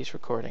 Daddy's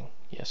recording.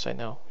 Yes, I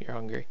know, you're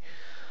hungry.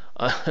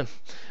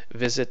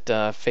 Visit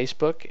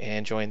Facebook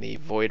and join the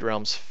Void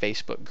Realms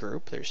Facebook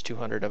group. There's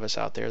 200 of us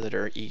out there that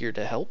are eager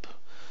to help.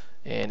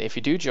 And if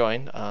you do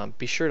join,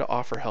 be sure to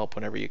offer help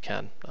whenever you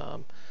can.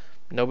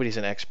 Nobody's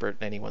an expert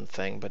in any one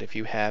thing, but if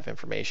you have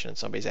information and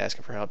somebody's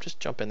asking for help,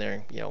 just jump in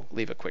there and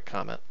leave a quick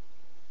comment.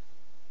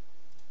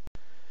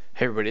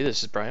 Hey everybody,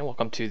 this is Brian.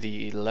 Welcome to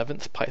the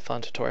 11th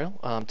Python tutorial.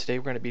 Today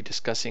we're going to be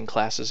discussing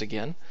classes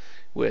again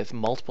with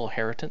multiple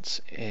inheritance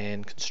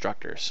and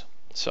constructors.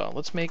 So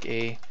let's make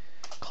a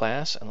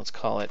class and let's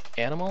call it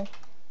animal,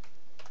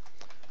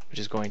 which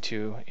is going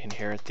to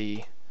inherit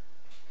the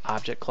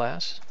object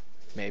class,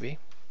 maybe.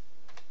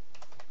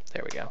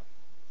 There we go.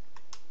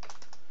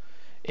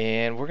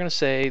 And we're going to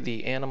say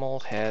the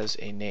animal has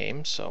a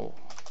name, so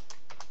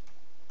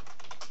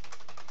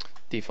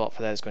default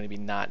for that is going to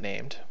be not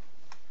named.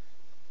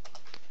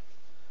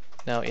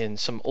 Now in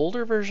some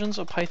older versions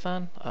of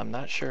Python, I'm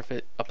not sure if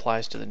it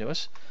applies to the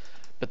newest,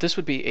 but this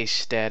would be a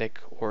static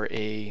or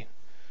a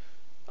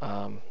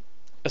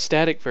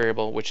static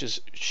variable which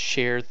is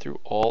shared through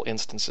all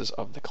instances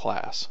of the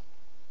class.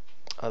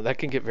 That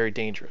can get very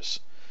dangerous.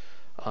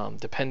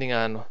 Depending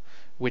on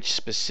which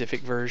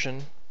specific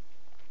version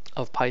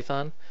of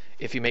Python,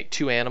 if you make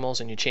 2 animals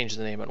and you change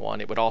the name in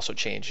one, it would also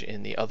change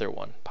in the other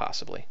one,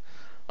 possibly.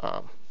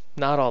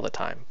 Not all the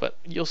time, but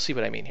you'll see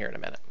what I mean here in a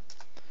minute.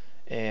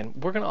 And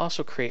we're going to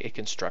also create a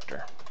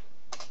constructor.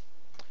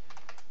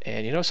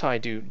 And you notice how I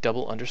do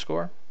double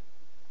underscore?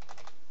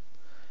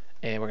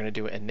 And we're going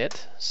to do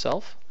init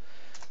self.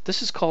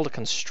 This is called a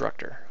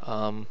constructor.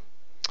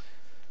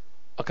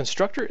 A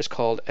constructor is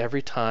called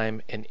every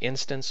time an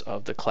instance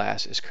of the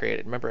class is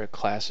created. Remember, a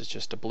class is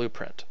just a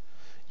blueprint.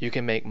 You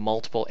can make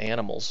multiple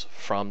animals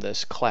from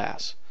this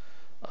class.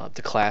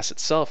 The class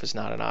itself is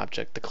not an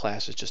object. The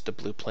class is just a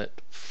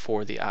blueprint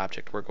for the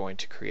object we're going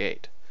to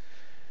create.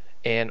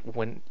 And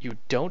when you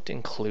don't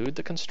include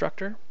the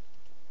constructor,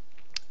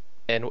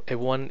 and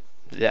a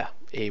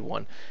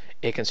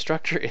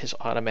constructor is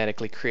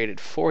automatically created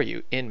for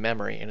you in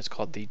memory, and it's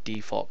called the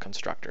default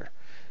constructor,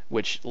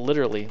 which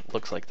literally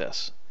looks like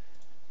this.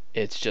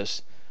 It's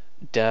just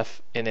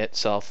def init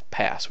self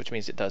pass, which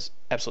means it does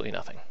absolutely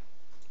nothing.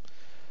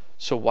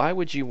 So why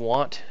would you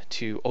want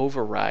to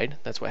override?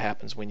 That's what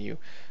happens when you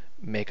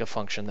make a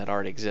function that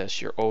already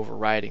exists. You're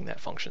overriding that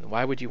function.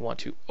 Why would you want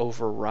to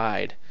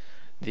override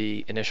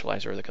the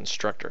initializer or the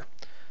constructor?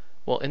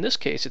 Well, in this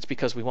case, it's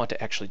because we want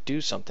to actually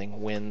do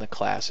something when the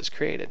class is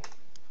created.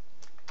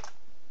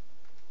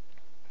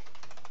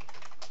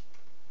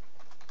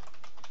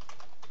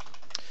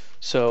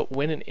 So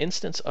when an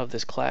instance of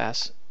this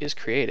class is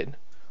created,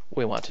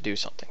 we want to do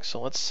something.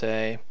 So let's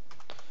say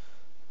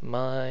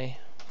my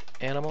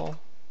animal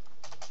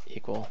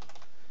equal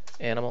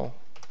animal,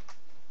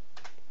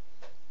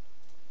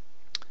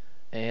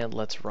 and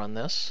let's run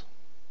this.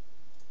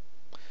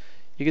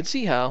 You can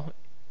see how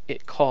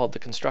it called the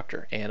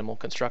constructor animal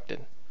constructed.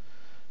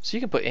 So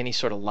you can put any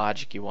sort of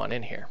logic you want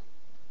in here.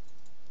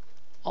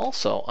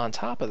 Also, on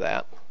top of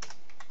that,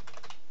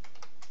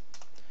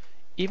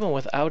 even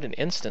without an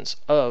instance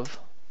of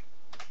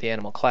the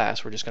animal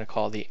class, we're just going to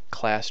call the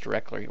class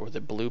directly or the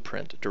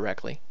blueprint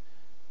directly.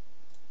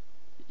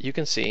 You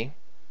can see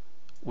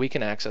we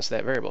can access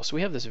that variable. So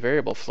we have this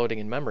variable floating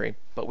in memory,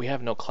 but we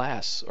have no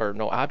class, or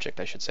no object,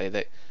 I should say,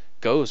 that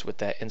goes with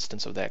that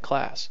instance of that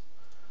class.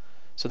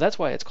 So that's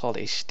why it's called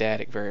a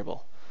static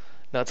variable.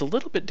 Now it's a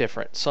little bit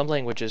different. Some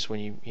languages,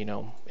 when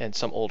and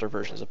some older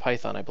versions of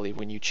Python, I believe,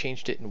 when you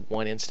changed it in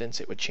one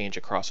instance, it would change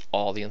across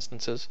all the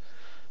instances,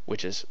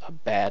 which is a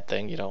bad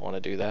thing. You don't want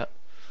to do that.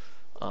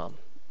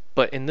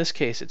 But in this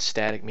case, it's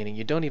static, meaning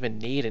you don't even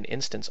need an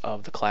instance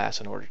of the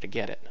class in order to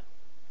get it.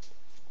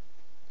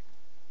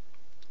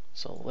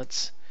 So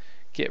let's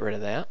get rid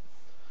of that.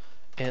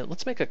 And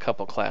let's make a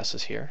couple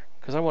classes here,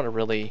 because I want to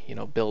really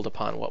build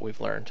upon what we've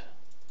learned.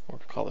 We're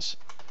going to call this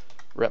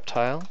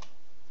reptile,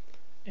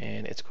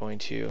 and it's going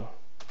to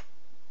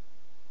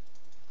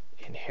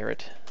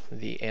inherit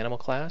the animal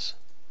class.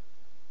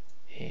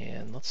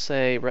 And let's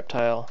say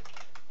reptile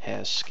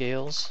has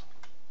scales.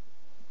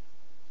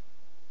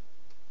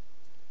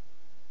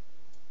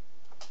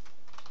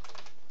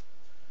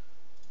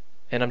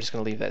 And I'm just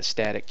going to leave that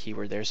static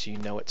keyword there so you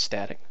know it's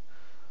static.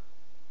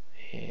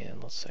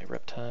 And let's say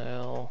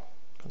reptile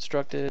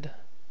constructed.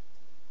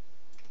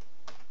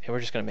 And we're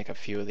just going to make a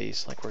few of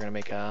these. Like we're going to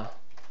make a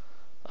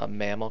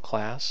mammal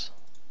class,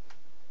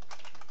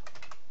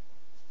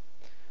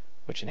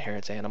 which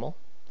inherits animal.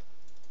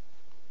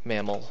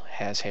 Mammal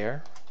has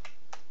hair.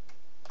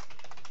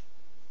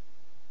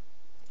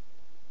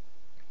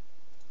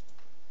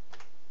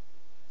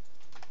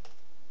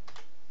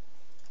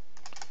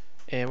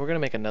 And we're going to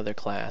make another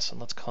class, and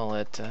let's call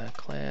it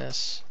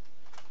class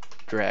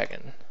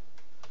dragon,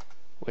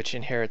 which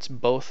inherits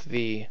both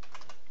the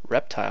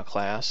reptile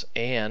class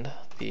and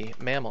the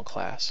mammal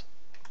class.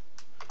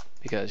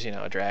 Because,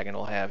 a dragon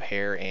will have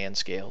hair and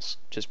scales,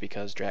 just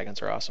because dragons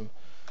are awesome.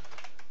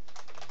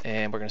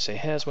 And we're going to say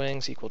has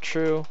wings equal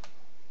true.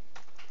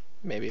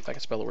 Maybe if I can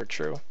spell the word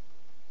true.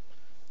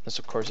 This,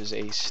 of course, is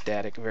a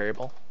static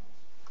variable.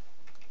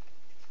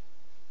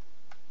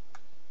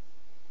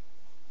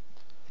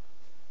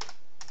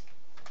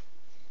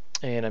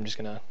 And I'm just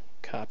going to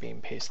copy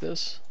and paste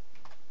this.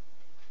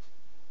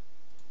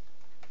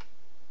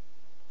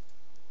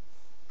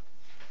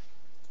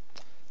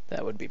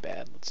 That would be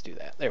bad. Let's do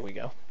that. There we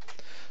go.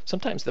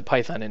 Sometimes the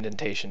Python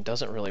indentation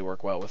doesn't really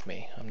work well with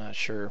me. I'm not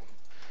sure.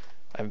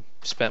 I've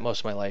spent most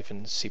of my life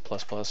in C++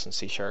 and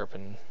C#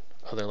 and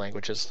other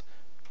languages.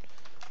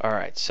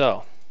 Alright,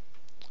 so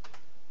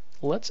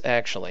let's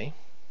actually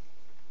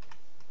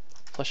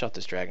flesh out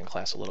this dragon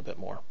class a little bit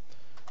more.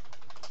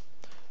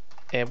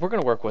 And we're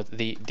going to work with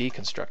the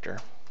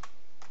deconstructor.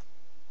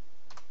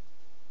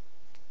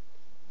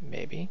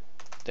 Maybe.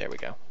 There we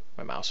go.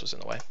 My mouse was in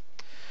the way.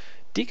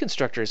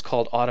 Deconstructor is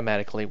called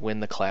automatically when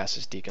the class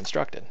is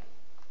deconstructed.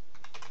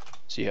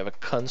 So you have a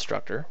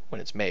constructor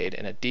when it's made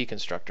and a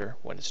deconstructor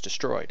when it's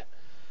destroyed.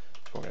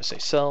 So we're going to say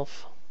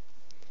self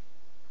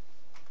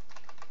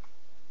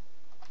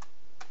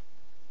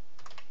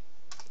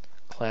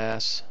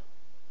class,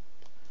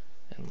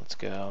 and let's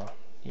go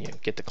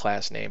get the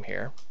class name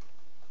here.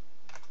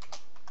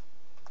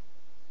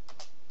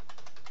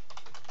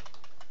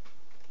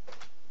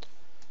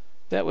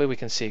 That way we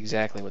can see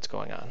exactly what's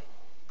going on.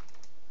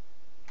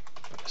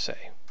 I'm going to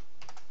say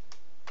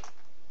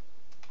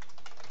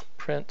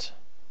print,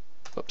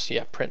 oops,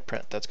 yeah, print,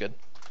 that's good.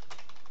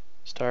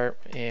 Start,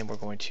 and we're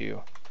going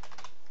to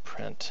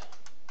print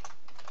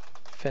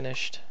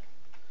finished.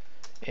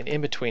 And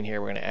in between here,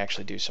 we're going to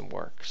actually do some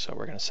work. So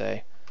we're going to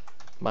say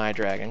my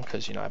dragon,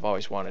 because I've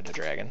always wanted a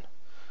dragon,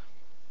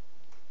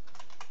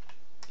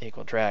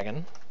 equal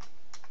dragon.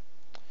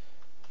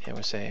 And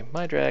we say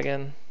my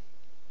dragon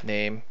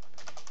name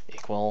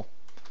equal,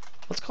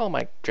 let's call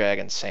my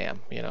dragon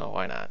Sam,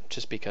 why not?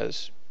 Just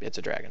because it's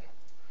a dragon.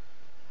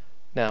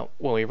 Now,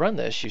 when we run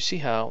this, you see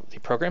how the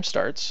program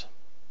starts.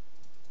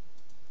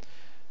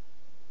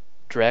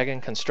 Dragon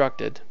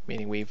constructed,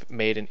 meaning we've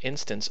made an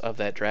instance of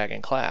that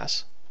dragon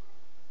class.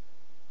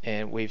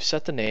 And we've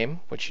set the name,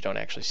 which you don't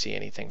actually see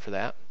anything for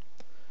that.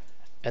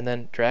 And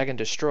then dragon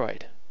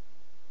destroyed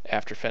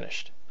after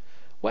finished.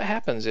 What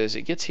happens is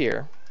it gets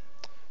here.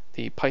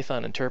 The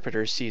Python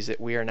interpreter sees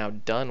that we are now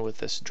done with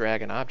this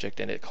dragon object,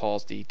 and it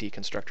calls the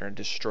deconstructor and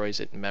destroys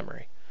it in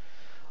memory.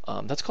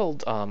 That's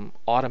called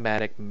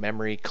automatic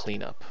memory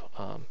cleanup.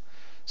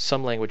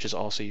 Some languages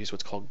also use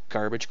what's called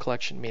garbage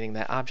collection, meaning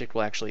that object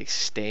will actually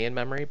stay in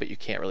memory, but you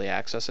can't really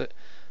access it.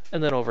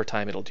 And then over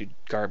time, it'll do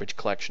garbage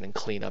collection and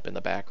cleanup in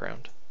the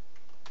background.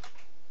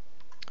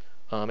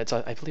 I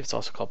believe it's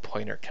also called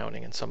pointer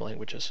counting in some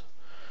languages.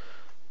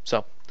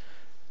 So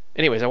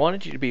anyways, I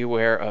wanted you to be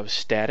aware of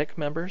static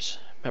members.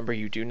 Remember,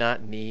 you do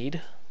not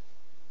need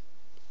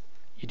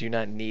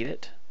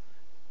it,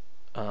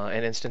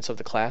 an instance of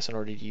the class in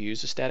order to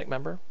use a static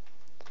member.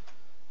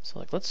 So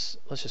like let's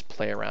just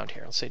play around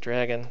here. Let's say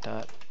dragon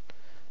dot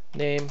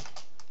name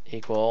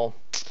equal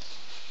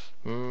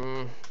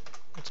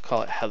let's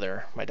call it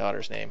Heather, my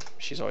daughter's name.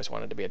 She's always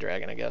wanted to be a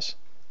dragon, I guess.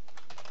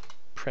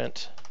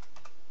 Print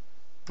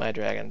my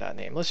dragon dot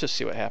name. Let's just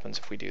see what happens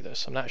if we do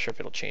this. I'm not sure if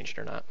it'll change it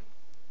or not.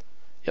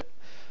 Yep.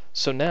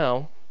 So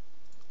now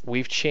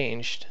we've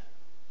changed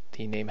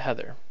the name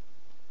Heather,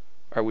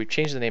 or we've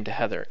changed the name to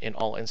Heather in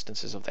all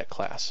instances of that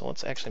class. So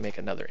let's actually make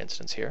another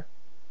instance here.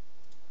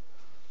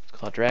 Let's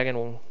call it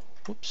dragon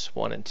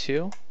 1 and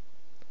 2.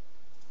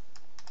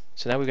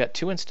 So now we've got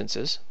two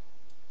instances.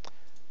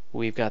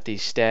 We've got the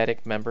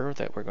static member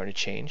that we're going to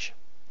change,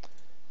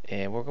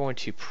 and we're going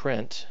to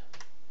print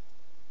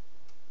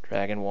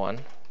dragon 1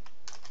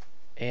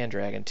 and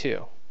dragon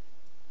 2.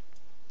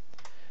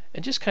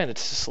 And just kind of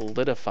to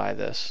solidify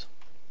this,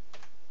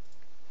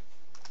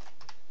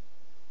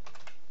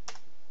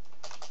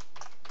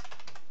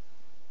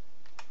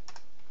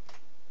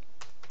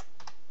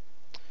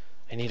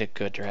 I need a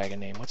good dragon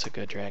name. What's a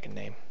good dragon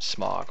name?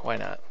 Smog. Why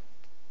not?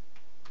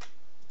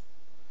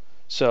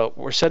 So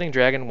we're setting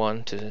dragon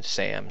 1 to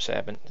Sam,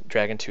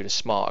 dragon 2 to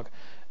Smog,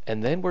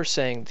 and then we're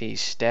saying the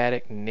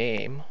static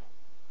name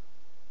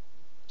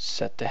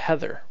set to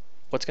Heather.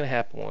 What's going to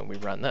happen when we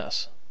run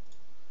this?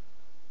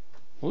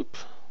 Whoop.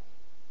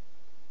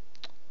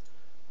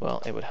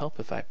 Well, it would help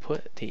if I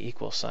put the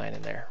equal sign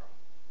in there.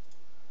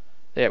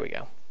 There we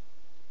go.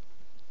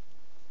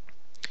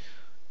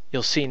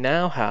 You'll see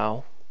now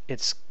how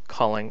it's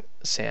calling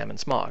Sam and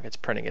Smog. It's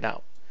printing it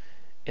out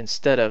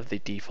instead of the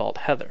default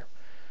Heather.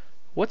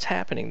 What's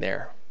happening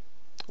there?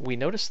 We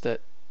notice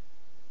that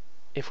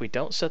if we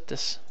don't set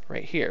this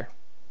right here,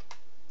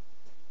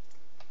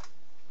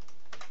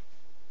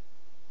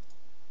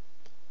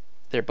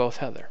 they're both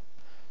Heather.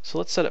 So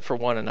let's set it for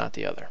one and not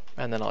the other,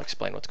 and then I'll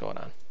explain what's going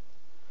on.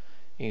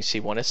 You can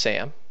see one is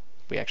Sam.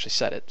 We actually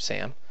set it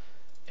Sam,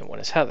 and one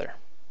is Heather.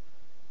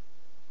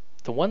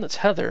 The one that's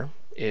Heather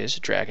is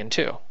dragon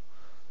 2,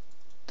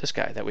 this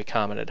guy that we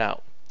commented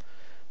out,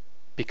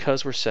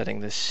 because we're setting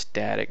this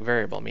static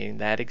variable, meaning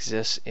that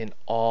exists in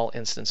all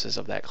instances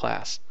of that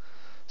class.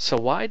 So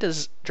why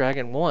does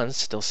dragon 1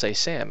 still say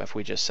Sam if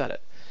we just set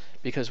it?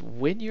 Because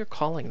when you're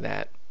calling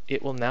that,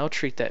 it will now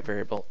treat that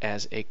variable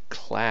as a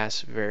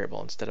class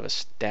variable instead of a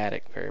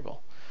static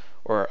variable,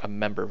 or a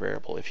member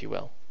variable, if you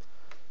will.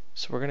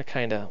 So we're going to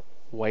kind of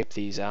wipe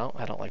these out.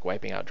 I don't like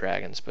wiping out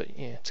dragons, but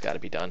yeah, it's got to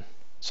be done.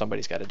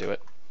 Somebody's got to do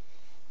it.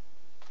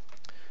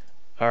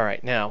 All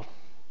right, now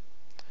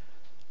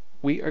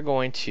we are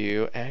going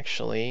to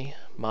actually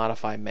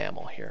modify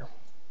mammal here.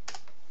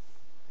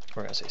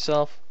 We're going to say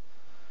self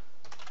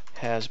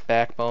has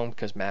backbone,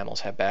 because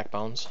mammals have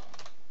backbones,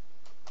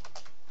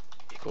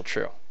 equal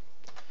true.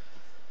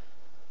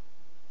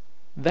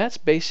 That's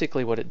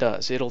basically what it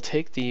does. It'll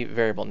take the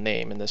variable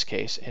name in this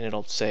case, and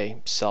it'll say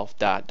self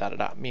dot dot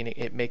dot, meaning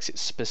it makes it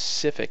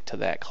specific to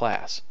that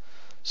class.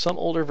 Some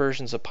older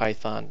versions of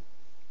Python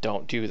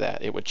don't do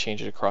that. It would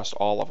change it across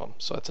all of them.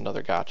 So that's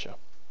another gotcha.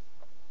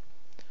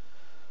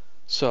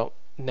 So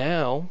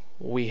now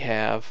we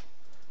have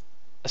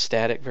a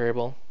static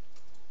variable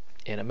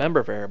and a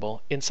member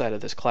variable inside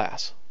of this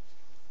class.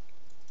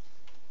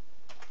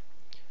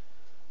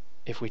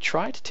 If we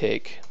try to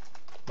take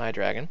my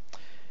dragon,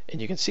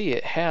 and you can see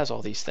it has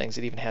all these things,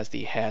 it even has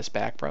the has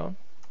backbone.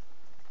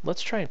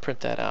 Let's try and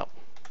print that out.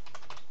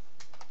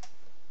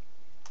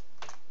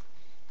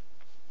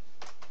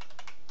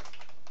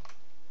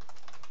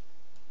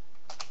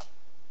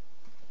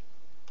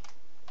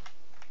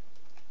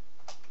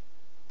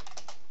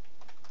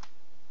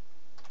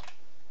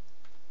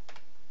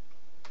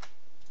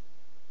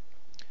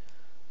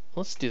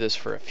 Let's do this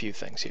for a few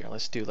things here.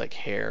 Let's do like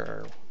hair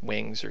or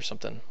wings or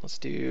something. Let's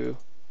do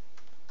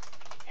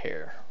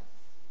hair.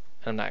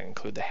 I'm not going to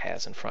include the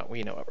has in front.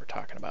 We know what we're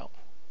talking about.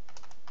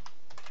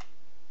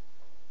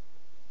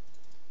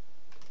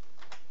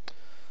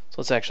 So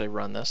let's actually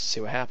run this, see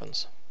what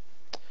happens.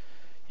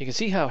 You can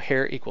see how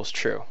hair equals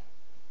true.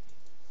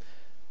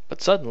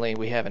 But suddenly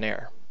we have an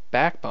error.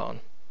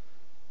 Backbone,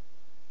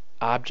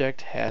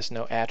 object has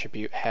no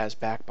attribute, has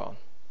backbone.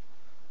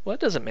 Well,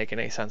 it doesn't make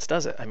any sense,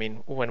 does it? I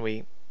mean, when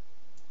we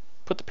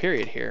put the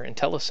period here,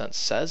 IntelliSense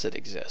says it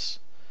exists.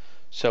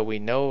 So we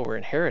know we're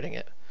inheriting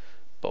it.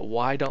 But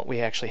why don't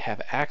we actually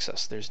have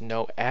access? There's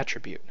no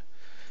attribute.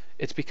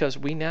 It's because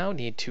we now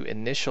need to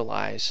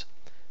initialize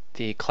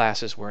the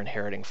classes we're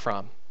inheriting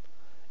from.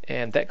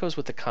 And that goes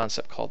with the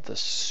concept called the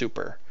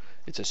super.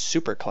 It's a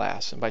super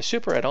class. And by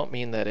super, I don't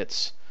mean that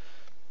it's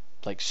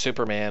like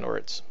Superman or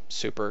it's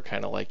super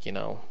kind of like, you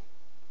know,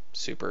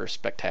 super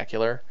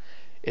spectacular.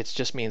 It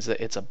just means that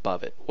it's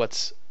above it.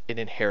 What's it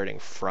inheriting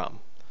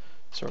from?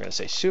 So we're going to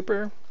say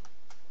super,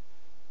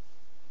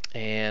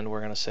 and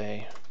we're going to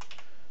say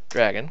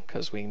dragon,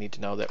 because we need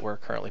to know that we're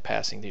currently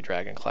passing the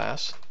dragon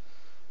class,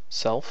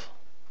 self,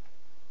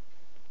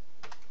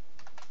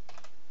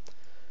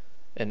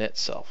 init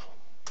self.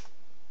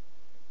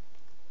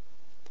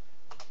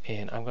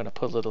 And I'm going to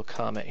put a little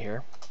comment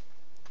here.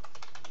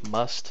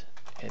 Must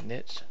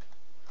init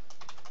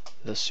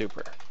the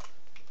super.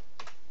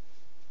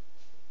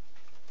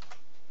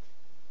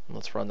 And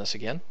let's run this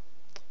again.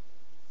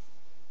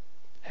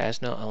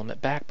 Has no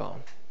element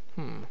backbone.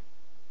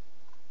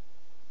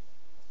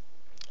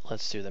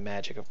 Let's do the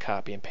magic of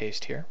copy and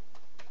paste here.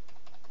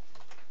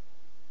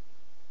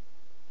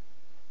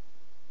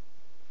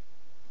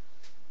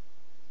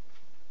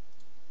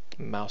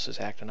 Mouse is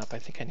acting up. I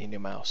think I need a new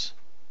mouse.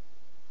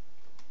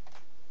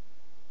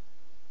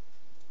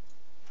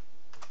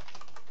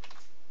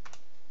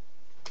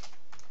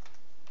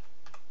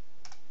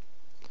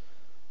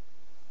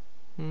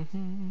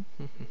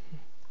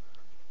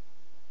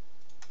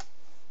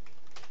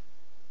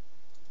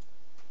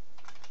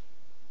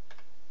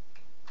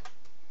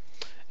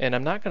 And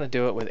I'm not going to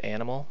do it with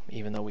animal,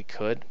 even though we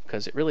could,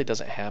 because it really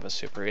doesn't have a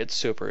super. Its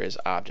super is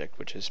object,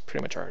 which is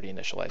pretty much already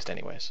initialized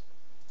anyways.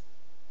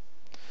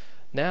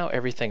 Now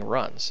everything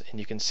runs, and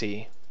you can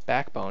see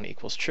backbone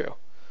equals true.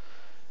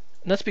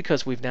 And that's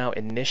because we've now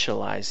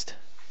initialized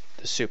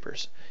the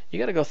supers. You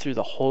got to go through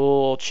the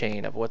whole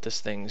chain of what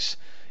this thing's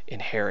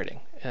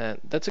inheriting.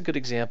 And that's a good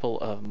example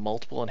of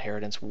multiple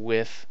inheritance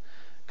with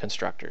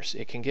constructors.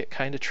 It can get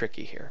kind of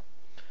tricky here.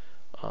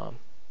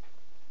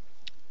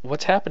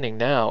 What's happening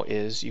now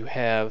is you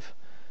have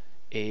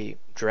a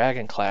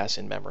dragon class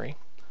in memory,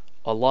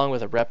 along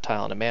with a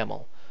reptile and a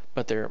mammal,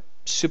 but they're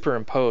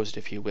superimposed,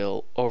 if you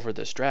will, over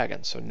this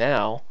dragon. So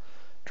now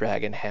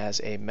dragon has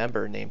a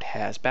member named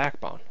has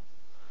backbone.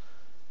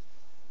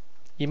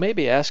 You may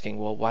be asking,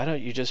 well, why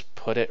don't you just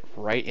put it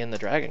right in the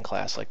dragon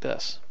class like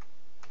this?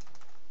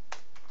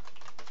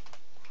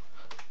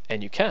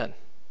 And you can.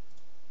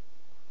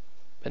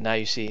 But now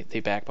you see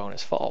the backbone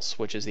is false,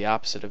 which is the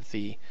opposite of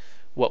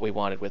what we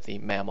wanted with the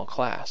mammal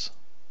class.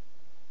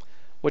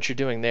 What you're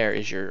doing there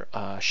is you're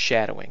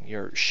shadowing.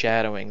 You're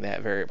shadowing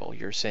that variable.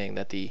 You're saying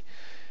that the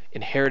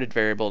inherited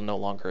variable no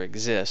longer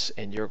exists,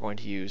 and you're going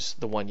to use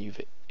the one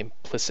you've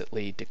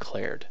implicitly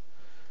declared.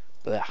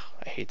 Blah,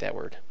 I hate that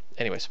word.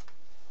 Anyways,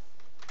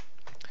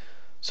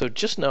 so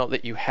just know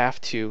that you have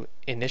to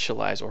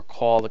initialize or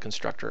call the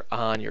constructor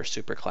on your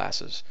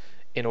superclasses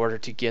in order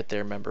to get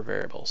their member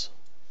variables.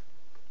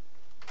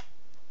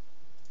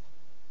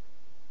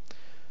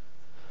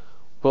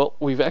 Well,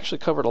 we've actually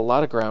covered a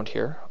lot of ground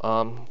here.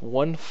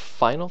 One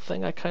final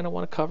thing I kind of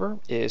want to cover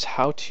is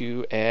how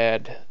to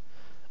add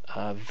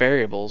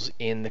variables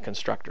in the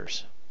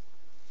constructors.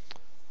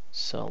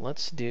 So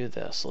let's do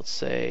this. Let's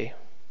say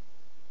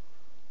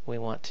we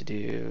want to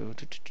do,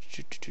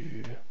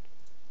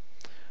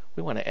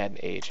 we want to add an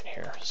age in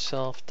here.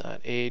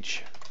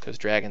 Self.age, because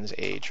dragon's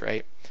age,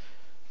 right?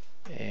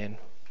 And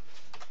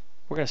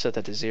we're going to set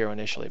that to 0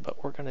 initially,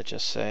 but we're going to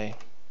just say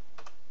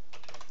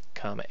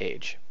comma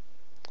age.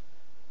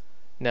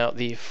 Now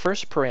the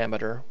first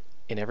parameter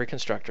in every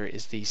constructor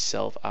is the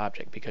self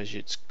object, because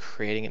it's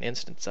creating an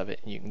instance of it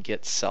and you can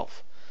get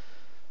self.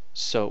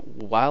 So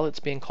while it's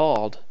being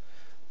called,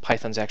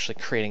 Python's actually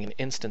creating an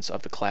instance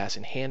of the class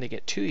and handing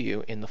it to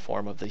you in the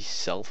form of the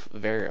self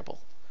variable.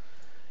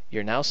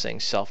 You're now saying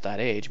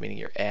self.age, meaning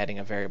you're adding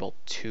a variable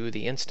to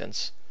the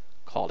instance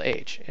called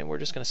age, and we're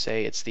just going to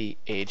say it's the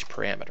age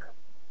parameter.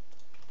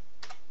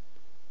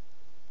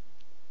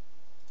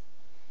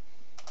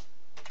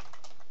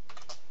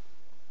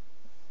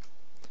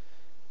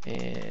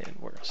 And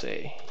we're going to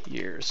say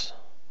years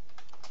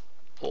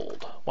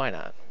old. Why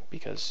not?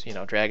 Because, you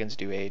know, dragons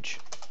do age.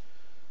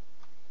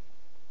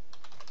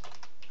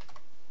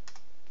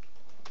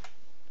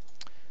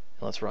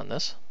 And let's run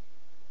this.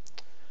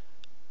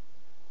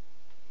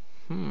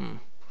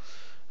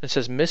 It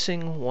says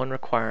missing one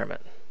requirement.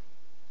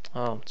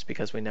 Oh, it's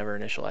because we never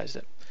initialized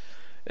it.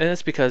 And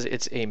it's because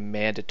it's a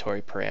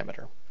mandatory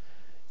parameter.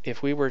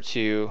 If we were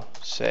to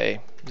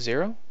say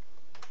 0,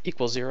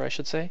 equals 0 I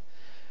should say,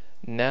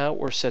 now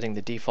we're setting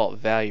the default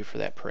value for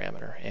that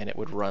parameter, and it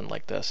would run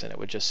like this, and it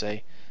would just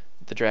say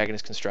the dragon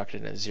is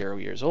constructed at 0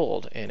 years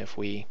old, and if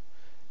we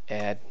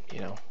add, you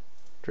know,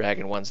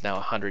 dragon 1's now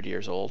 100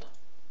 years old,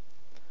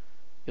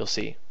 you'll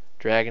see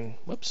dragon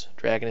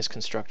is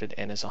constructed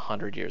and is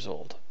 100 years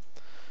old.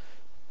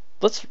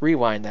 Let's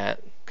rewind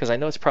that, because I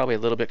know it's probably a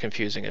little bit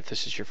confusing if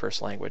this is your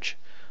first language.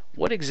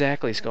 What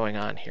exactly is going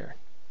on here?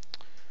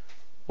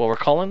 Well, we're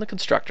calling the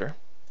constructor.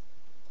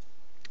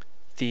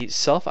 The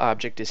self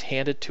object is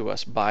handed to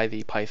us by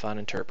the Python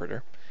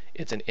interpreter.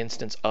 It's an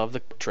instance of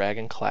the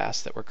dragon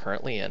class that we're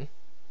currently in.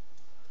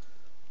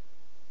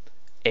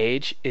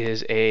 Age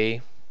is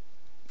a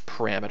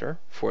parameter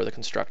for the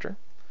constructor.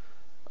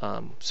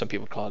 Some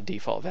people call it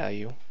default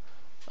value.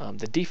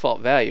 The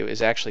default value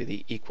is actually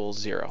the equals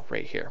 0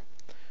 right here.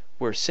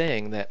 We're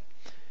saying that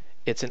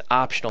it's an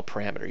optional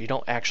parameter. You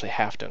don't actually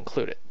have to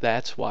include it.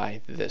 That's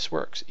why this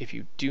works. If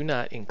you do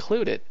not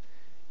include it,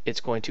 it's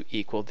going to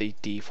equal the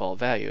default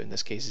value, in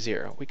this case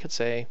 0. We could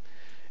say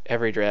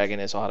every dragon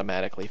is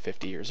automatically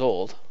 50 years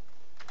old.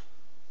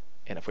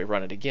 And if we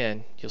run it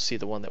again, you'll see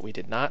the one that we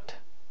did not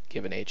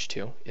give an age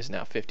to is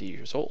now 50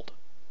 years old.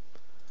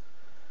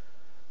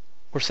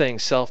 we're saying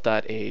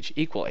self.age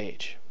equal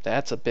age.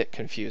 That's a bit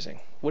confusing.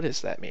 What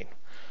does that mean?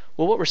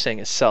 Well, what we're saying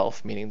is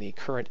self, meaning the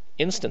current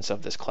instance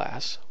of this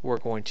class. We're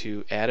going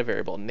to add a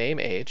variable name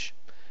age,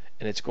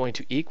 and it's going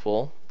to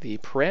equal the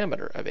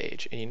parameter of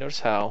age. And you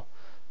notice how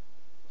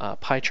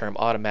PyCharm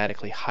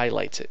automatically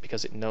highlights it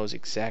because it knows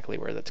exactly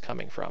where that's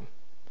coming from.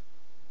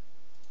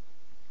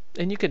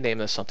 And you could name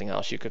this something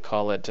else. You could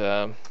call it,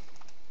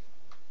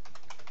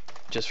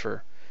 just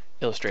for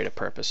illustrative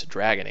purpose,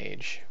 dragon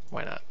age.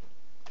 Why not?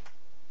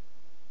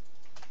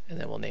 And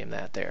then we'll name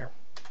that there.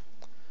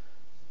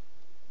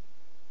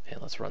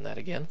 And let's run that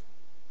again.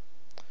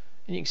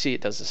 And you can see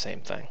it does the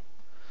same thing.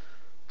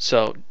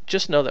 So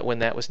just know that when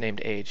that was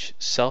named age,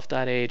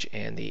 self.age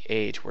and the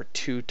age were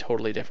two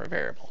totally different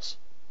variables.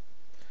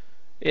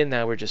 And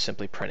now we're just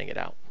simply printing it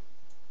out.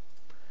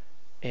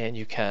 And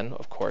you can,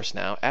 of course,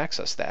 now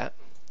access that.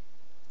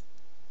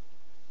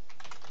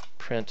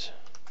 Print.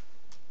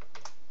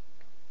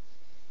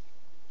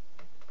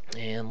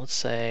 And let's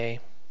say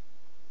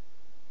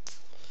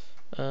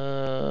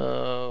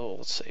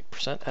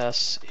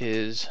 %s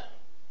is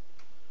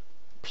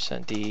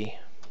 %d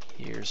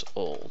years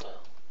old.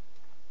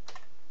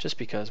 Just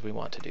because we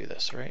want to do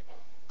this, right?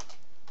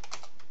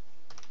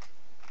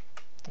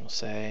 We'll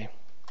say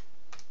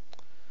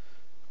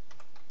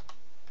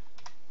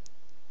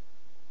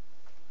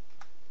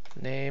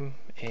name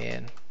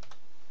and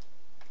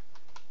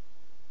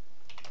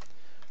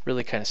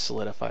really kind of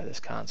solidify this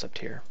concept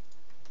here.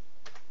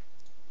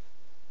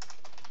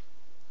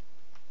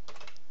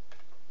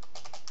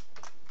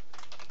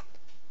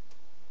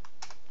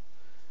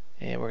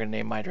 And we're going to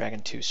name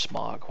MyDragon2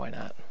 Smog. Why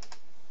not?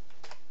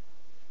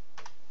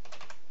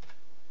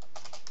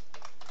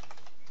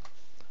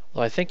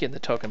 Well, I think in the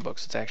token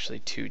books it's actually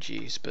 2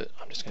 G's, but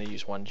I'm just going to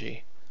use 1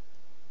 G.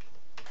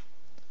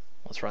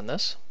 Let's run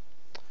this.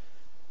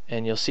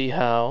 And you'll see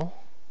how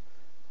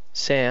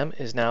Sam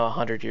is now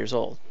 100 years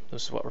old.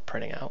 This is what we're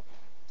printing out.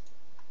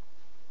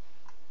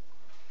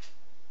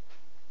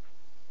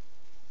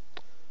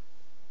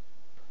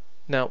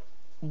 Now,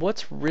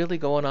 what's really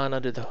going on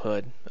under the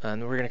hood,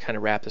 and we're going to kind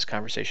of wrap this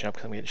conversation up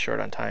because I'm getting short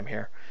on time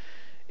here,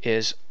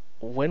 is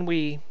when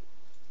we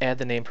add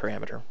the name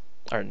parameter,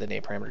 or the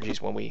name parameter,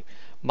 geez, when we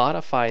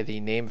modify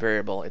the name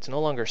variable, it's no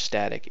longer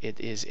static, it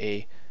is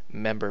a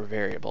member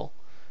variable.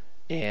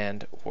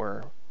 And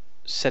we're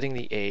setting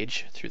the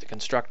age through the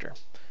constructor.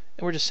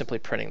 And we're just simply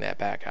printing that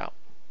back out.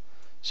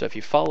 So if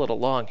you followed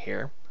along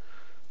here,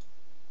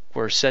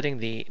 we're setting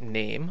the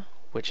name,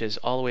 which is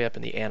all the way up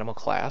in the animal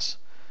class,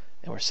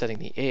 and we're setting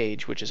the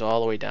age, which is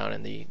all the way down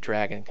in the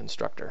dragon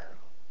constructor.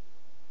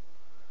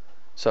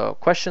 So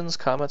questions,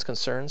 comments,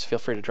 concerns, feel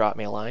free to drop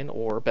me a line,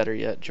 or better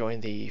yet,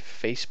 join the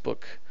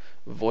Facebook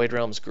Void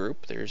Realms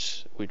group.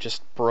 We've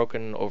just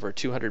broken over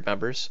 200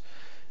 members,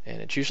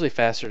 and it's usually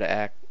faster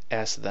to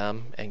ask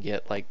them and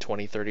get like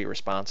 20-30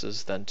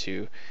 responses than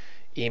to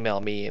email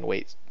me and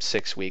wait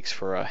 6 weeks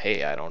for a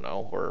hey, I don't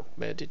know, or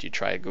did you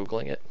try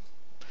Googling it?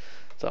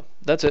 So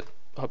that's it.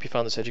 Hope you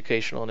found this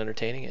educational and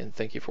entertaining, and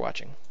thank you for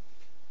watching.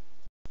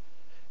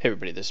 Hey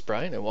everybody, this is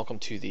Brian, and welcome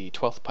to the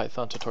 12th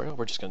Python tutorial.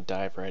 We're just going to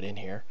dive right in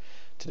here.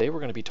 Today we're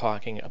going to be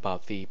talking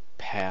about the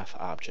path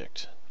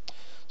object.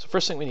 So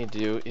first thing we need to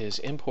do is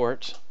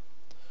import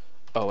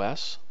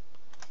OS,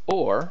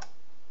 or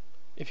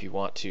if you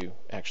want to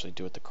actually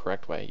do it the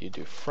correct way, you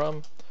do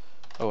from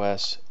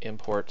OS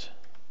import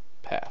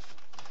path.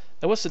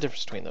 Now what's the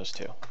difference between those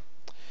two?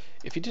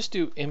 If you just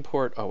do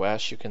import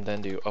OS, you can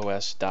then do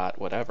os dot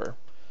whatever,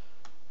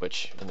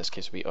 which in this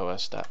case would be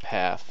os dot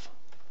path,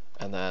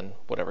 and then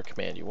whatever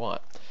command you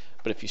want.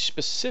 But if you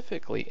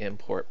specifically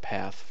import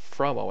path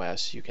from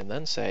OS, you can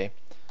then say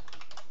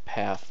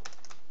path,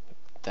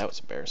 that was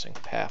embarrassing,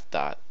 path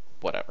dot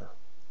whatever.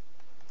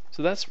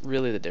 So that's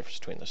really the difference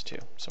between those two.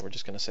 So we're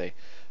just going to say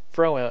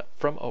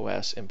from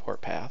OS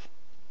import path,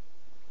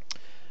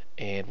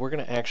 and we're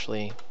going to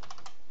actually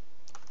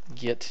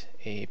get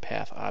a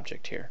path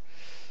object here.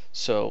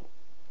 So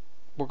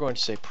we're going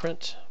to say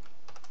print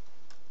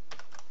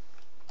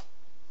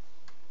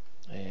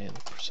and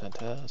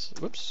 %s,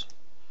 whoops,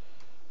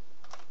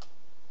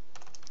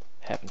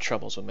 having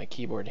troubles with my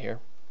keyboard here.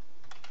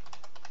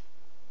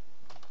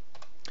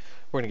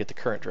 We're going to get the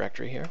current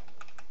directory here.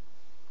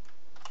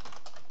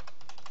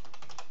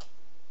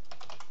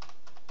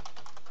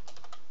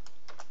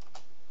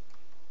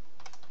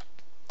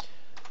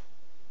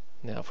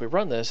 Now if we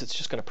run this, it's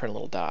just going to print a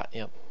little dot.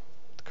 Yep,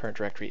 the current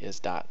directory is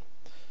dot.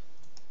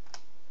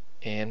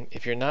 And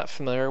if you're not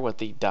familiar with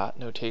the dot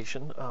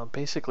notation,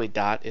 basically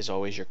dot is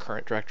always your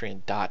current directory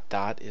and dot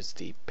dot is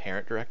the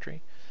parent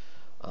directory.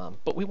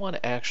 But we want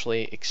to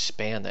actually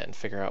expand that and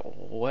figure out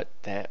what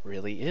that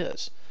really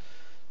is.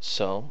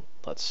 So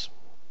let's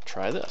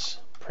try this.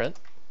 Print,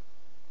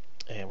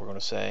 and we're going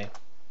to say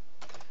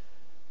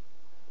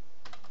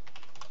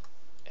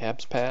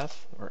abs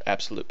path, or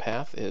absolute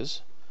path,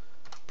 is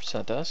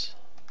 %s,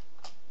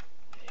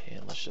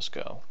 and let's just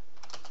go.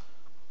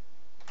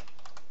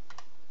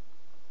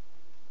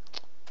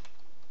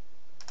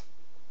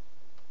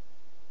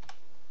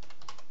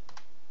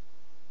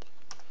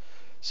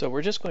 So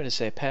we're just going to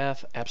say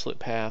path, absolute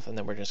path, and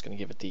then we're just going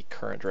to give it the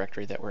current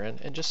directory that we're in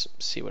and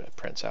just see what it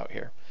prints out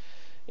here.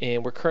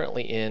 And we're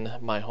currently in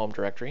my home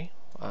directory.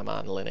 I'm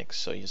on Linux,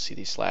 so you'll see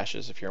these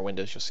slashes. If you're on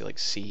Windows, you'll see like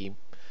C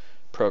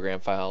program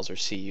files or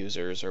C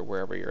users or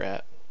wherever you're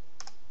at.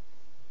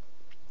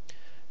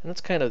 And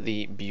that's kind of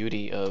the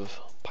beauty of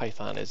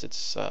Python, is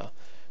it's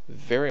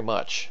very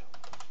much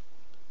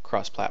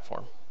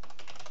cross-platform.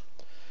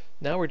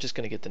 Now we're just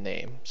going to get the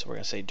name. So we're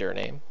going to say dir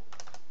name.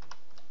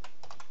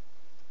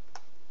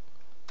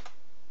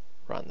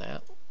 Run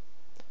that.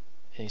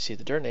 And you see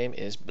the dir name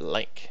is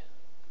blank.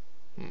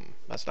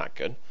 That's not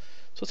good.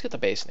 So let's get the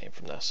base name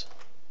from this.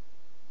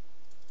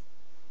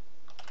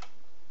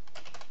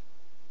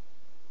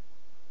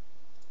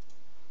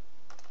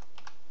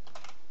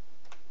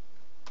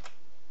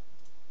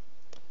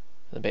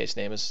 The base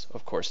name is,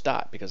 of course,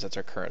 dot, because that's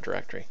our current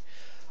directory.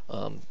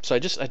 So I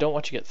don't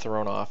want you to get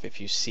thrown off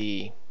if you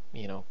see,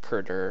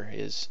 curdir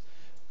is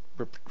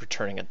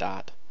returning a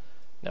dot.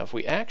 Now, if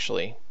we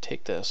actually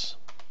take this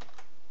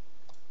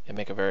and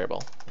make a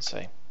variable, let's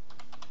say,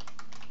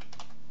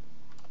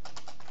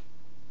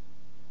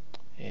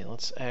 and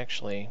let's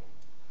actually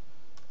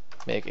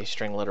make a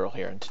string literal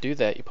here. And to do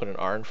that, you put an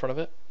R in front of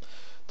it.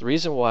 The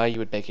reason why you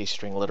would make a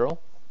string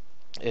literal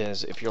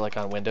is if you're like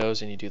on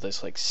Windows and you do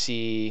this like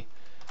C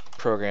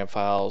program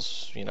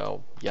files,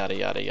 yada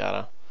yada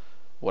yada,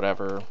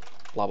 whatever,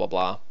 blah blah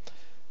blah.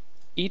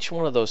 Each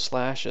one of those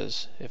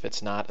slashes, if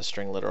it's not a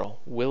string literal,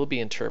 will be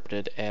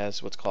interpreted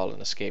as what's called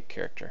an escape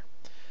character.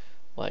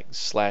 Like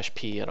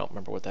 /p, I don't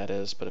remember what that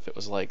is, but if it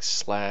was like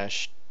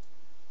 /t,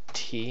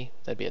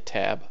 that'd be a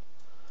tab.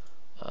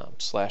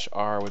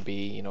 /r would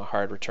be,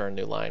 hard return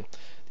new line.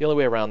 The only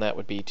way around that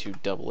would be to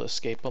double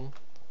escape them,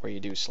 where you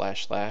do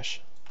 //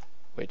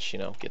 which,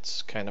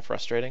 gets kind of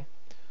frustrating.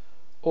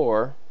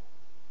 Or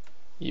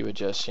you would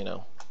just,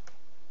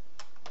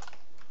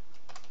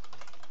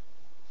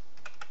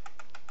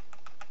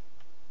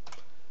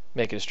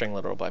 make it a string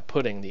literal by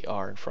putting the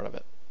R in front of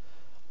it.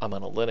 I'm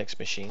on a Linux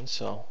machine,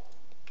 so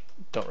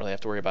don't really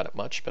have to worry about it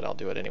much, but I'll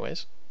do it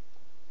anyways.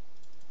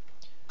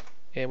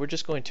 And we're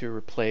just going to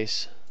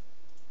replace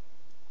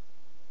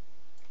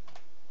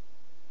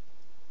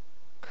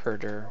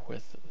curdir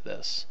with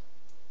this,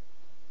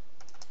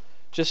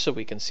 just so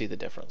we can see the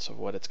difference of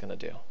what it's going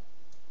to do.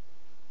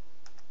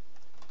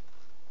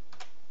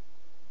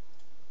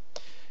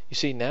 You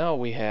see, now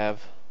we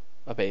have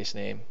a base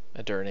name,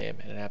 a dir name,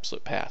 and an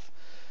absolute path.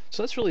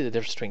 So that's really the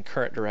difference between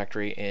current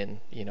directory and,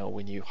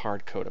 when you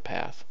hard code a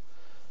path.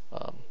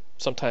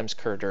 Sometimes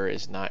curdir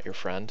is not your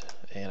friend,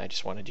 and I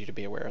just wanted you to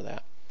be aware of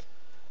that.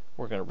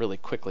 We're going to really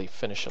quickly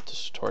finish up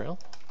this tutorial.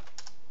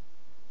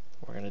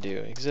 We're going to do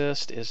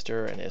exist,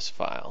 isdir, and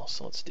isFile.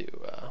 So let's do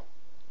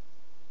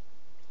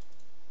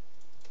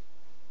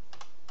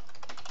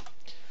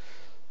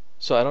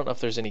so I don't know if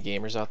there's any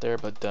gamers out there,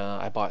 but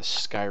I bought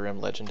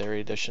Skyrim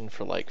Legendary Edition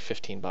for like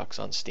 15 bucks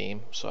on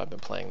Steam, so I've been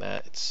playing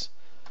that. It's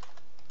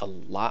a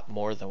lot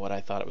more than what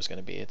I thought it was going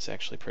to be. It's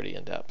actually pretty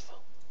in-depth.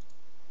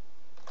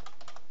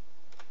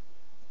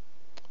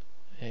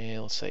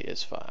 And let's say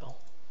isFile.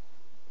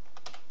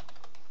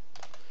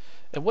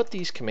 And what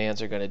these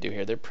commands are going to do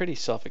here, they're pretty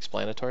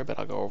self-explanatory, but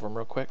I'll go over them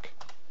real quick.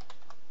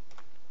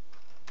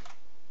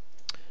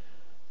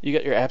 You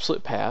got your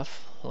absolute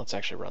path. Let's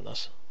actually run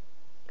this.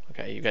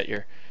 Okay, you got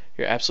your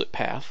absolute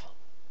path,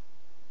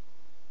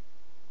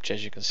 which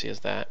as you can see is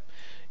that.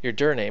 Your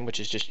dir name, which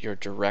is just your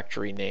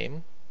directory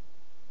name.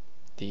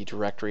 The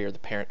directory, or the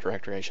parent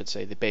directory I should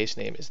say, the base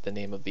name is the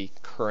name of the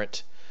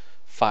current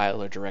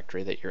file or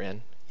directory that you're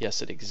in.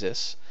 Yes, it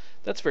exists.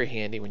 That's very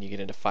handy when you get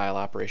into file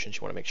operations.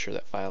 You want to make sure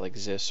that file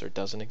exists or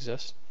doesn't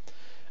exist.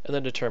 And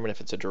then determine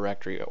if it's a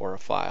directory or a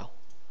file.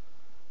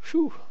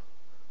 Whew.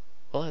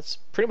 Well, that's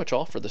pretty much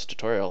all for this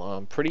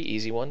tutorial. Pretty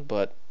easy one,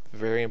 but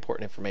very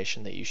important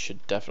information that you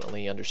should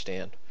definitely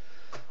understand.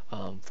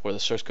 For the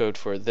source code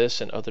for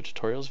this and other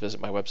tutorials, visit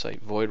my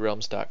website,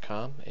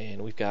 voidrealms.com,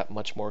 and we've got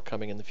much more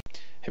coming in the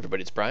future. Hey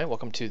everybody, it's Brian.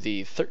 Welcome to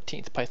the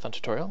 13th Python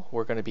tutorial.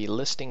 We're going to be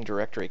listing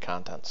directory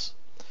contents.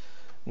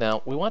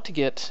 Now, we want to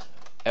get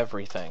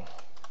everything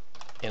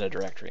in a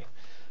directory.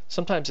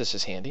 Sometimes this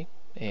is handy,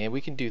 and we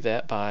can do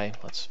that by,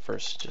 let's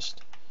first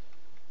just,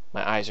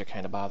 my eyes are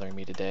kind of bothering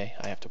me today.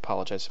 I have to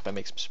apologize if I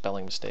make some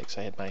spelling mistakes.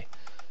 I had my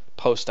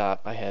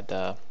post-op, I had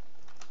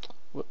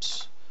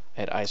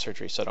eye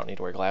surgery, so I don't need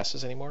to wear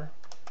glasses anymore.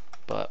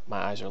 But my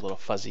eyes are a little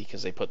fuzzy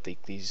because they put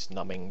these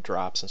numbing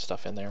drops and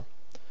stuff in there.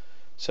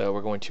 So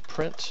we're going to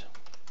print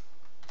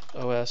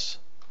os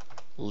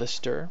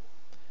lister,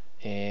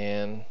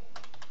 and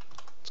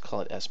let's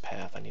call it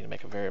spath. I need to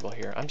make a variable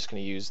here. I'm just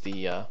going to use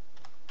the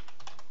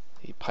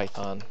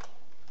Python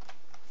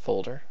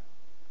folder,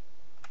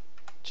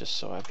 just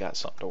so I've got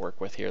something to work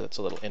with here that's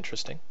a little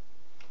interesting.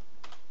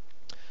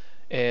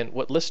 And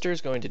what lister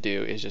is going to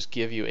do is just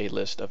give you a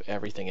list of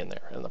everything in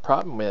there. And the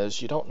problem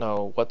is you don't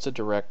know what's a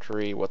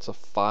directory, what's a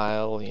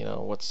file,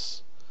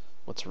 what's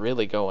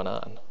really going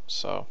on.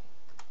 So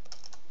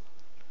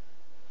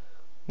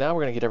now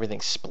we're going to get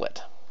everything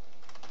split.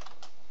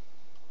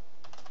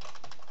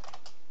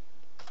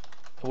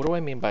 what do I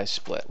mean by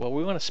split? Well,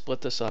 we want to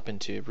split this up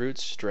into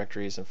roots,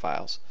 directories, and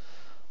files.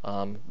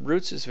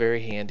 Roots is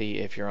very handy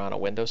if you're on a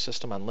Windows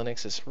system. On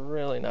Linux, it's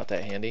really not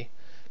that handy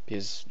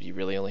because you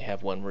really only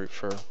have one root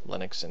for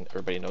Linux and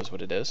everybody knows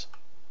what it is.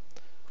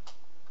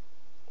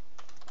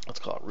 Let's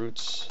call it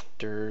roots,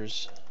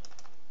 dirs,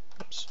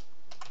 oops,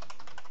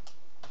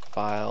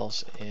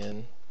 files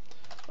in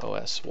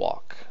OS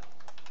walk.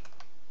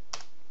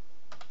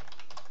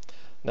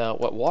 Now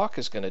what walk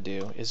is going to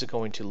do is it's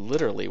going to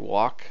literally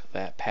walk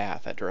that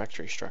path, that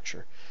directory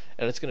structure,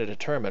 and it's going to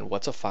determine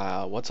what's a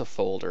file, what's a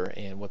folder,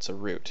 and what's a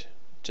root,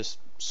 just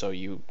so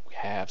you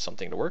have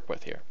something to work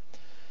with here.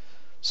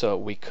 So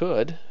we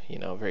could,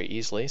 very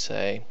easily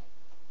say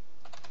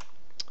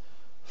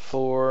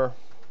for,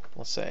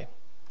 let's say,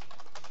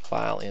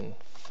 file in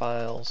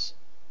files,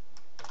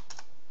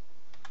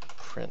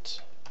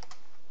 print,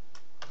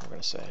 we're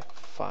going to say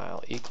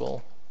file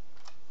equal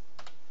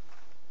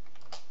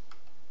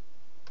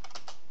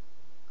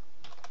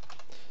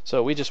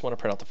so we just want to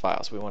print out the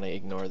files. We want to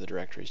ignore the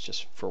directories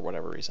just for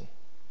whatever reason.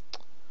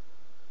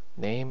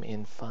 Name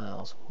in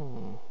files.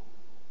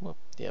 Well,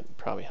 yeah, it'd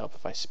probably help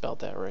if I spelled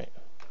that right.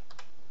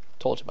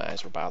 Told you my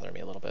eyes were bothering me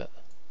a little bit.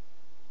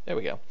 There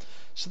we go.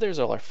 So there's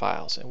all our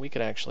files, and we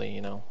could actually,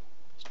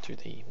 do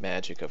the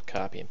magic of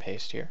copy and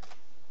paste here.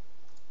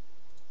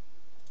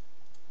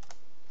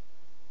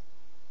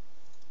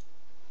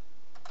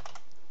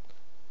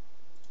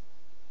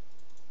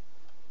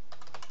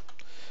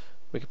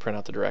 We could print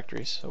out the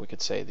directories, so we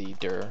could say the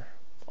dir,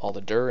 all the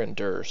dir and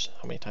dirs.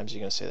 How many times are you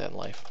going to say that in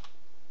life?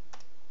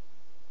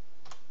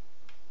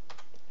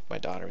 If my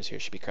daughter was here,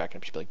 she'd be cracking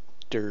up. She'd be like,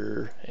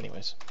 dir.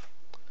 Anyways,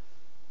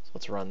 so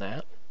let's run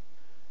that.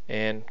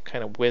 And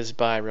kind of whiz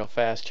by real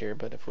fast here,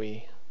 but if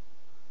we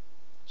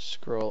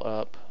scroll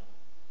up,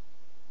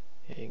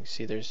 you can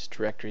see there's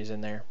directories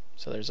in there.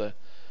 So there's a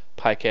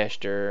PyCache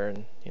dir,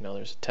 and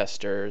there's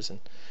testers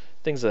and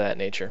things of that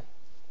nature.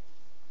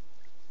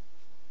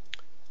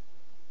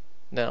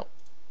 Now,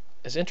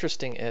 as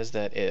interesting as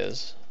that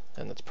is,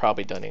 and that's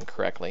probably done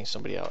incorrectly,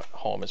 somebody out at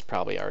home has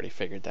probably already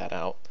figured that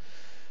out,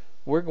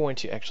 we're going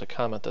to actually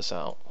comment this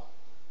out,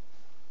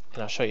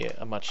 and I'll show you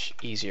a much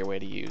easier way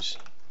to use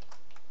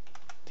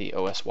the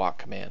OS walk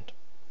command.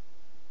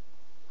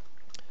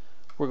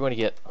 We're going to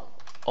get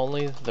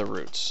only the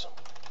roots,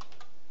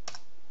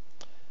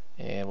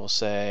 and we'll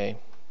say,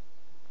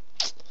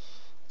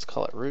 let's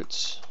call it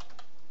roots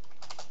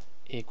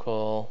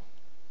equal,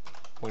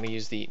 we're going to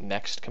use the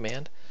next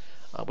command.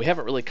 We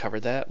haven't really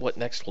covered that. What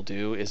next will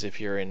do is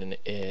if you're in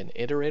an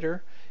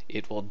iterator,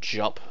 it will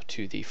jump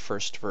to the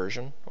first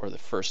version or the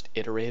first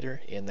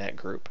iterator in that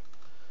group.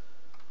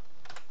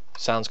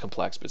 Sounds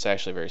complex, but it's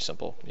actually very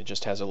simple. It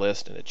just has a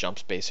list and it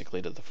jumps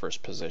basically to the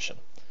first position.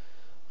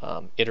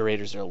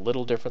 Iterators are a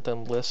little different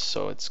than lists,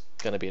 so it's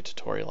going to be a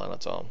tutorial on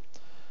its own.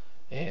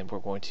 And we're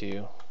going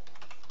to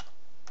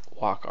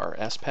walk our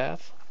S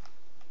path,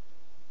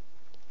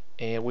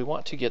 and we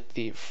want to get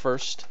the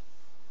first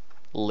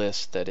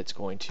list that it's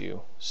going to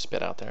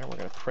spit out there. We're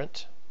going to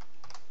print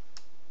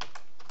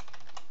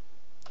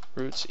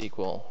roots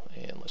equal,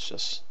 and let's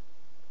just,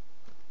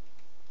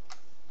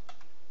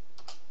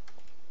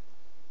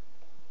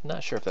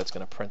 not sure if that's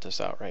going to print this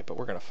out right, but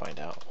we're going to find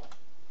out.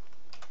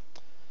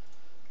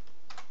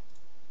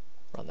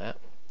 Run that.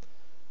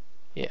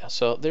 Yeah,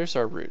 so there's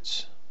our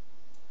roots.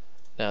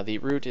 Now the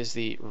root is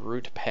the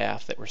root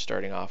path that we're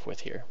starting off with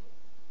here.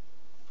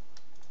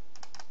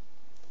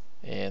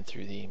 And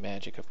through the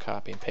magic of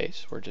copy and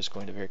paste, we're just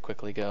going to very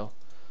quickly go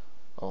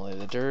only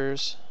the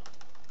dirs,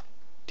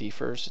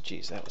 defers,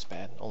 geez, that was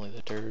bad, only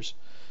the dirs.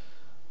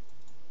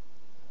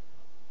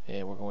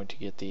 And we're going to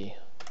get the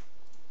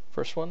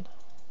first one.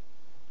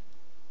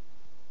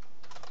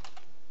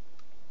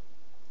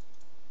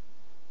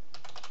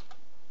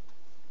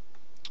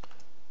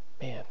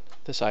 Man,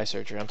 this eye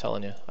surgery, I'm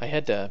telling you. I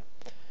had to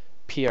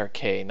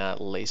PRK, not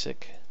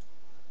LASIK.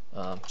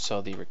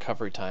 So the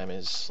recovery time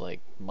is like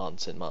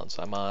months and months.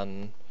 I'm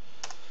on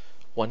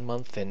 1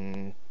 month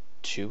and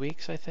 2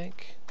 weeks, I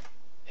think.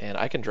 And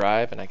I can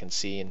drive and I can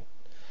see, and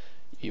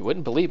you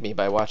wouldn't believe me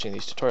by watching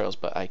these tutorials,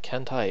 but I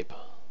can type.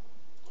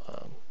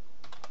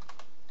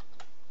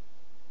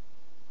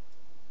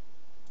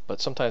 But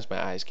sometimes my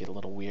eyes get a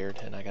little weird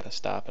and I gotta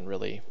stop and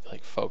really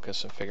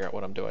focus and figure out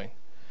what I'm doing.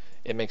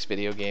 It makes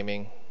video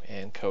gaming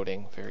and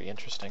coding very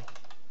interesting.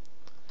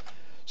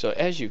 So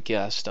as you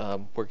guessed,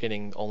 we're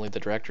getting only the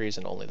directories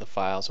and only the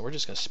files, and we're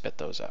just going to spit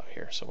those out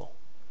here. So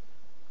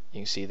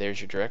you can see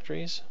there's your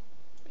directories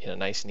in a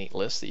nice neat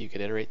list that you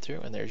could iterate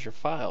through, and there's your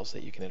files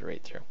that you can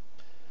iterate through.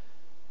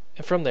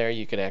 And from there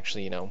you could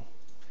actually,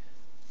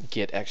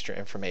 get extra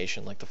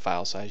information like the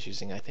file size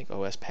using, I think,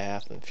 OS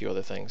path and a few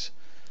other things.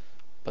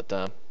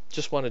 But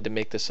just wanted to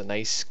make this a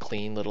nice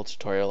clean little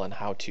tutorial on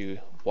how to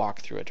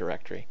walk through a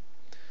directory.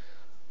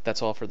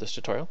 That's all for this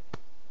tutorial.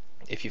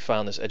 If you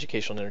found this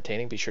educational and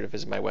entertaining, be sure to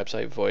visit my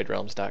website,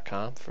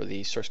 voidrealms.com, for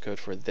the source code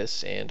for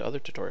this and other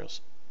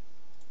tutorials.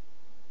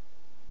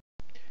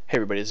 Hey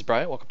everybody, this is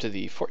Brian. Welcome to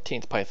the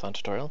 14th Python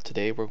tutorial.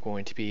 Today we're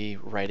going to be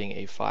writing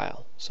a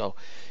file. So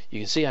you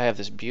can see I have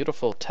this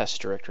beautiful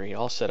test directory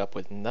all set up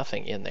with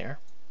nothing in there.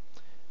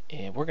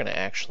 And we're going to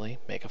actually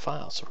make a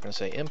file. So we're going to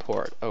say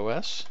import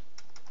os.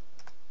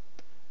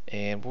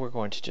 And we're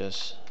going to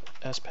just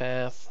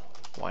spath,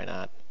 why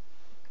not?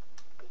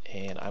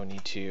 And I would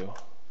need to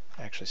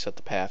actually set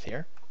the path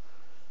here.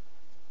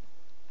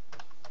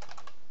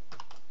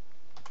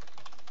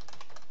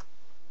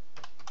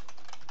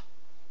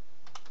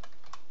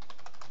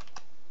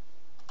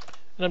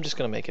 And I'm just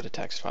going to make it a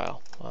text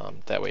file.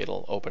 That way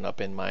it'll open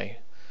up in my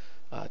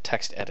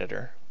text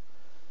editor.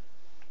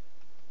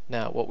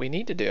 Now what we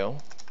need to do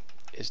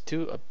is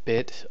do a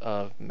bit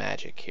of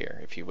magic here,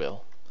 if you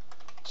will.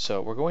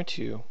 So we're going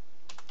to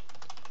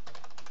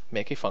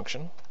make a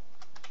function.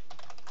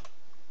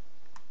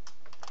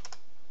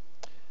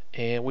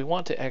 And we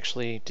want to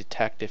actually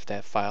detect if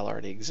that file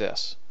already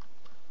exists.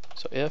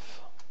 So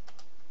if,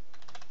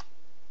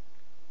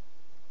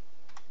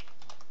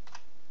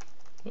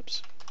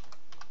 whoops,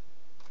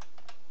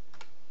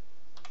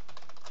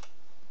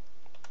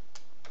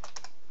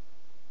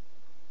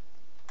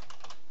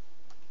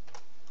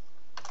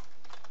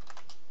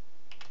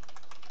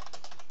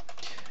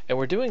 and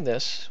we're doing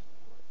this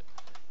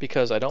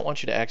because I don't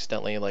want you to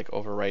accidentally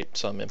overwrite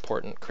some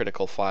important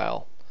critical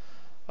file,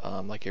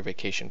 like your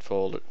vacation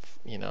folder,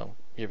 your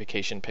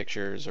vacation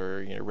pictures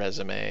or your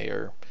resume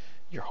or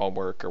your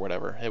homework or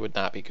whatever. It would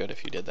not be good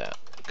if you did that,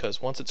 because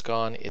once it's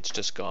gone, it's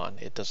just gone.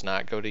 It does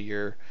not go to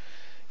your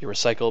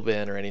recycle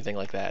bin or anything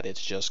like that.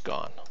 It's just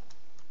gone.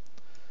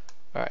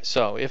 Alright,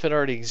 so if it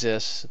already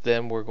exists,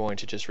 then we're going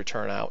to just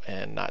return out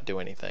and not do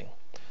anything.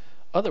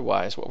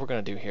 Otherwise, what we're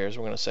going to do here is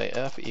we're going to say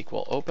f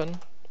equal open,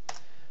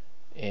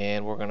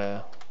 and we're going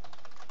to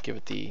give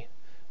it the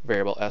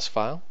variable s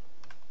file.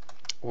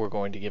 We're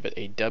going to give it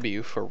a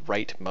w for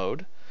write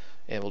mode,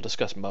 and we'll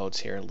discuss modes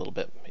here a little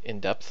bit in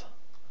depth.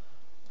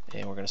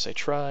 And we're going to say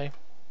try.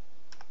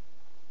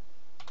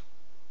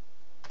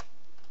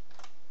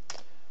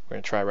 We're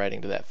going to try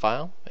writing to that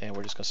file, and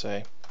we're just going to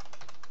say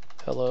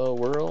hello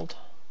world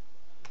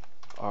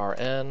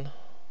rn,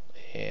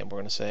 and we're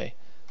going to say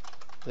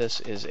this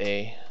is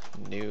a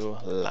new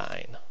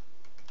line.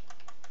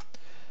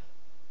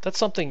 That's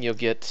something you'll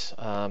get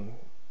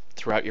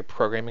throughout your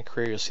programming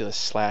career. You'll see the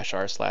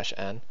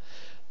 /r/n.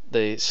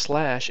 The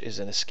slash is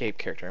an escape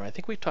character. And I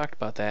think we've talked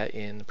about that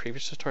in the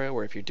previous tutorial,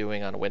 where if you're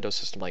doing on a Windows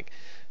system like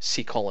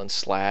c:/,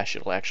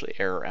 it'll actually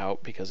error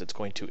out because it's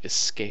going to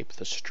escape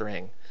the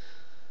string.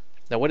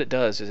 Now what it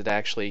does is it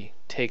actually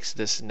takes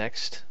this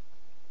next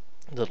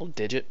little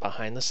digit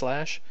behind the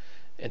slash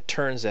and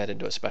turns that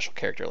into a special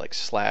character. Like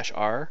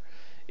 /r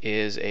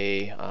is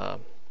a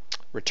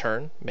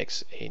return,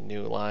 makes a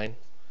new line.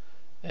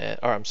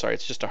 Or I'm sorry,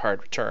 it's just a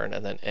hard return,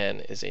 and then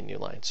n is a new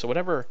line. So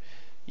whenever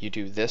you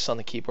do this on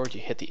the keyboard, you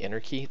hit the enter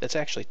key. That's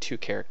actually two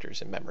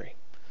characters in memory.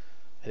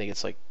 I think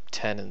it's like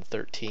 10 and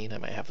 13. I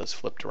might have those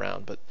flipped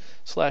around, but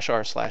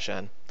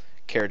 /r/n,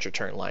 carriage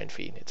return line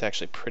feed. It's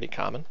actually pretty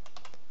common.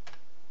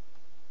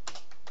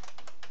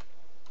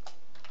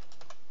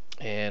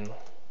 And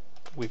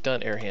we've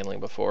done error handling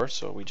before,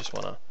 so we just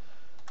want to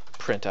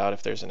print out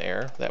if there's an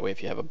error. That way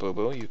if you have a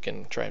boo-boo, you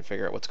can try and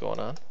figure out what's going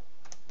on.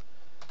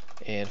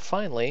 And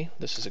finally,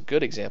 this is a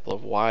good example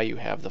of why you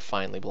have the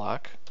finally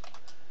block.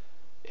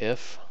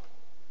 If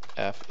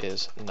f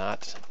is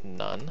not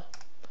none.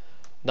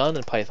 None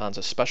in Python is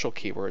a special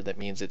keyword that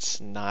means it's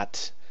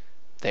not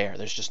there.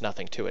 There's just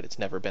nothing to it. It's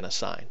never been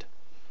assigned.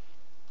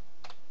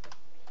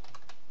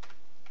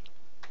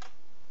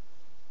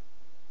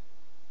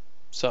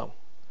 So,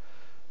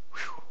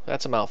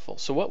 that's a mouthful.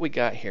 So what we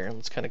got here,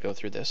 let's kind of go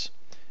through this,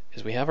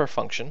 is we have our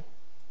function,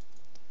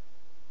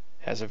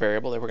 has a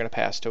variable that we're going to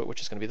pass to it,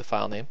 which is going to be the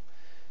file name.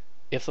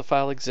 If the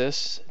file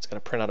exists, it's going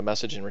to print out a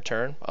message in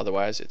return.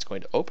 Otherwise, it's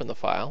going to open the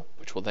file,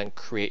 which will then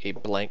create a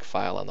blank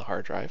file on the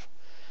hard drive.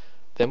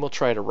 Then we'll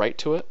try to write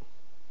to it.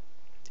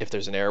 If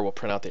there's an error, we'll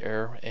print out the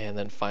error, and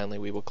then finally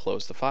we will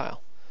close the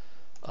file.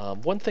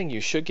 One thing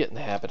you should get in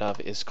the habit of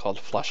is called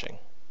flushing.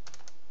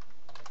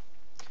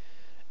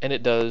 And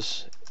it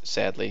does,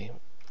 sadly,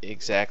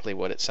 exactly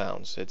what it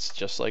sounds. It's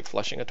just like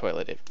flushing a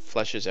toilet. It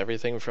flushes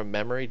everything from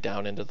memory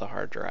down into the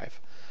hard drive.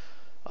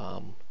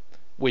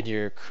 When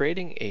you're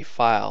creating a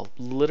file,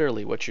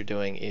 literally what you're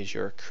doing is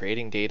you're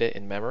creating data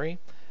in memory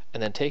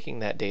and then taking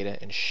that data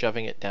and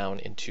shoving it down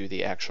into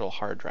the actual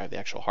hard drive, the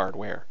actual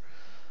hardware.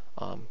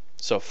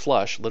 So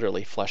flush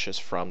literally flushes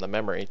from the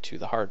memory to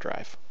the hard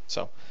drive.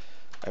 So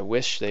I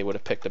wish they would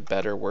have picked a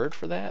better word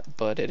for that,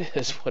 but it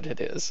is what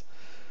it is.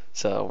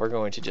 So we're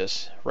going to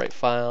just write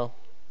file,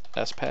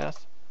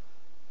 spath,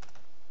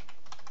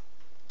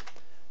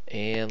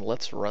 and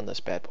let's run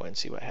this bad boy and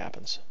see what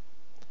happens.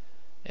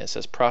 And it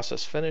says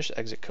process finished,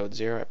 exit code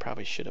 0. I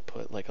probably should have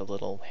put like a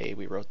little, hey,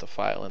 we wrote the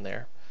file in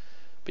there.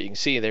 But you can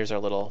see there's our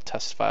little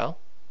test file.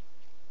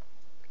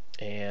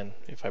 And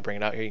if I bring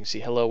it out here, you can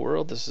see hello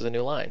world, this is a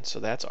new line. So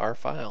that's our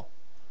file.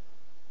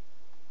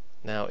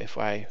 Now if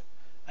I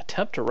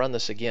attempt to run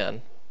this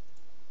again,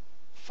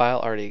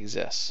 file already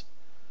exists.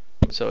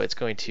 So it's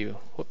going to,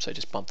 whoops, I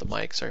just bumped the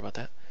mic, sorry about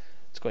that.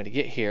 It's going to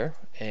get here,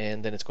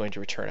 and then it's going to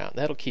return out. And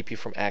that'll keep you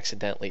from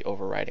accidentally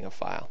overwriting a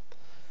file.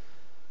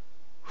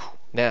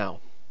 Now,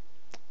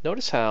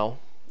 notice how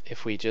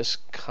if we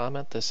just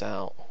comment this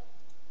out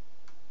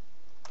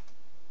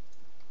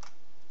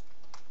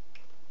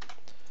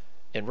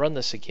and run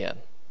this again,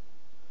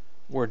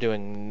 we're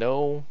doing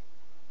no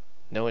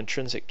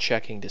intrinsic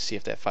checking to see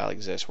if that file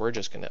exists. We're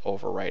just going to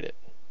overwrite it.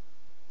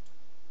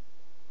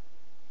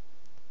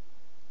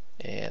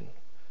 And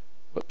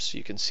whoops,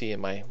 you can see in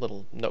my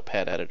little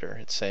notepad editor,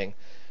 it's saying,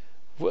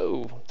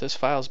 whoa, this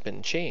file's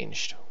been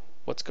changed.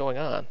 What's going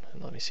on?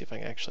 And let me see if I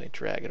can actually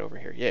drag it over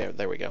here. Yeah,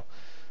 there we go.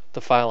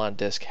 The file on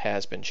disk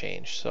has been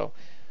changed. So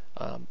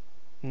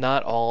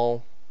not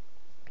all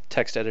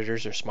text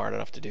editors are smart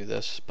enough to do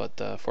this, but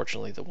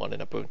fortunately the one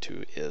in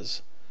Ubuntu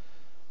is.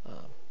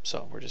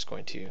 So we're just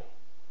going to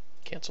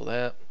cancel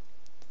that.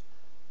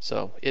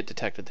 So it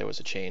detected there was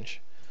a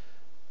change.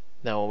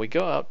 Now when we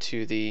go out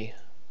to the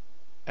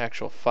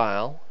actual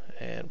file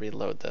and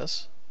reload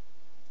this,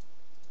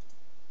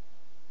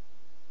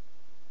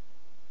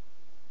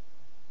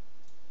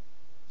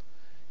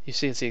 you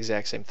see it's the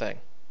exact same thing.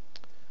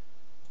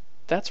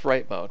 That's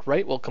write mode.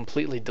 Write will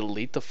completely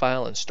delete the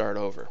file and start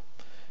over.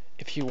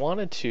 If you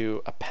wanted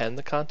to append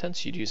the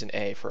contents, you'd use an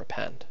A for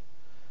append.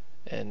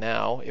 And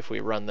now if we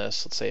run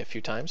this, let's say a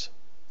few times,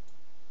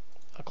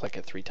 I'll click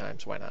it 3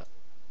 times, why not?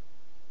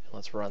 And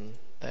let's run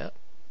that.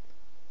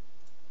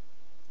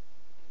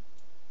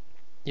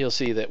 You'll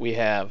see that we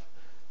have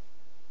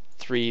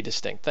 3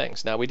 distinct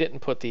things. Now we didn't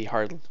put the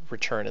hard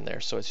return in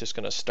there, so it's just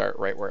going to start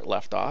right where it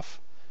left off.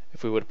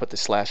 If we would have put the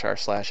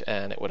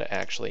 /r/n, it would have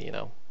actually,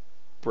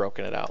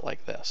 broken it out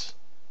like this.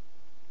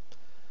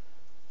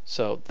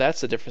 So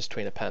that's the difference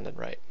between append and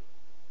write.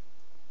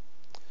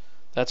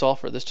 That's all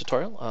for this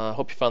tutorial. I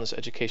hope you found this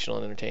educational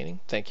and entertaining.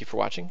 Thank you for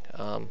watching.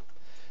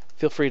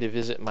 Feel free to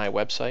visit my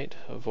website,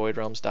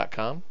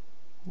 voidrealms.com.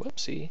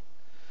 Whoopsie.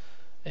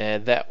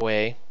 And that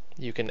way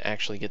you can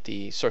actually get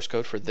the source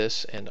code for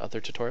this and other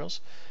tutorials.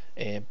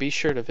 And be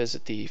sure to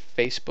visit the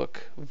Facebook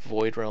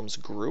Void Realms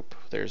group.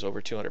 There's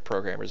over 200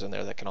 programmers in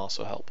there that can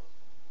also help.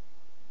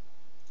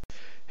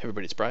 Hey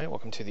everybody, it's Brian.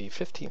 Welcome to the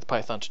 15th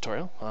Python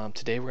tutorial.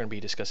 Today we're going to be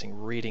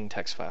discussing reading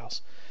text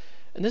files.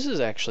 And this is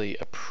actually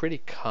a pretty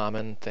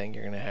common thing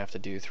you're going to have to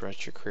do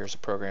throughout your career as a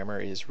programmer,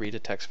 is read a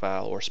text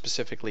file, or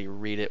specifically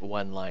read it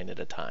 1 line at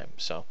a time.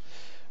 So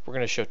we're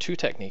going to show 2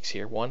 techniques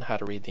here. One, how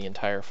to read the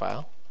entire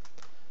file,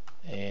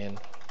 and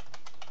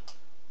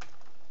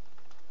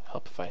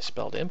help if I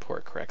spelled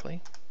import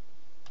correctly.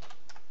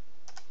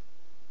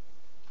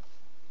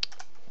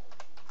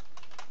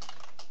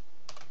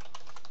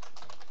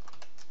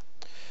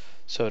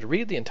 So to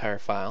read the entire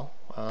file,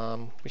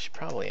 we should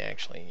probably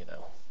actually,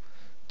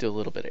 do a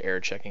little bit of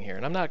error checking here.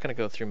 And I'm not going to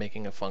go through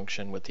making a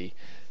function with the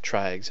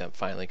try exempt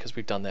finally, because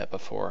we've done that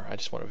before. I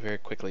just want to very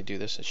quickly do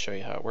this and show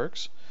you how it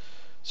works.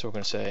 So we're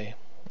going to say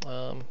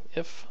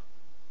if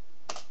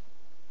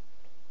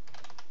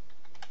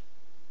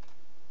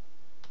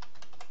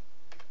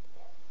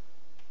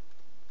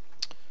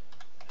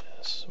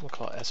we'll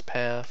call it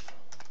sPath.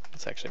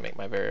 Let's actually make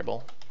my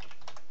variable.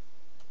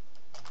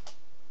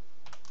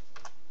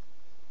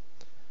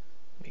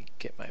 Let me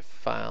get my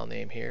file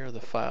name here, the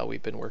file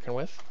we've been working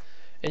with.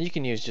 And you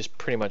can use just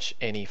pretty much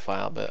any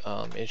file, but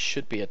it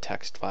should be a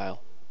text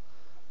file.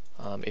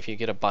 If you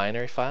get a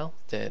binary file,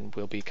 then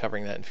we'll be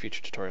covering that in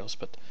future tutorials.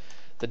 But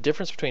the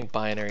difference between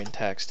binary and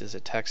text is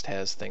that text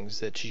has things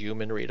that's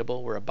human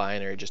readable, where a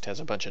binary just has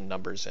a bunch of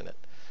numbers in it.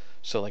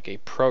 So like a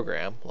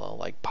program, well,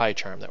 like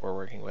PyCharm that we're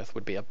working with,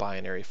 would be a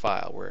binary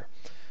file, where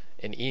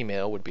an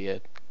email would be an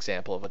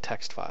example of a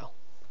text file.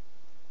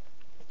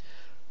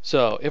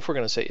 So if we're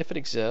going to say if it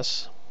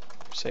exists,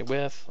 say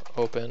with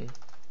open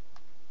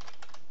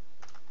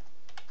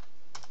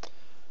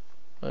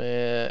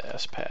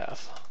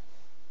sPath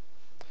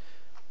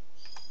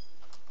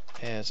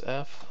as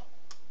f.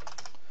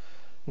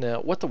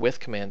 Now what the with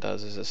command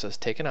does is it says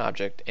take an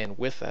object and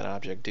with that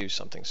object do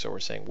something. So we're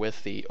saying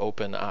with the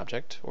open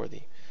object, or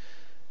the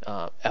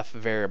f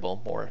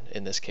variable more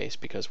in this case,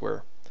 because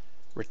we're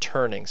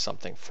returning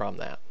something from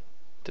that.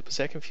 Was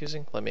that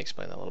confusing? Let me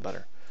explain that a little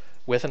better.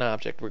 With an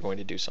object we're going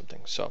to do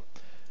something. So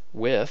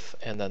with,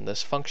 and then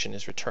this function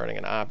is returning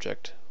an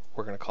object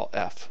we're going to call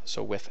f.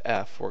 So with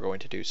f we're going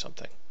to do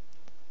something.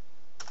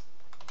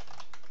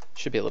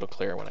 Should be a little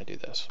clearer when I do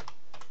this.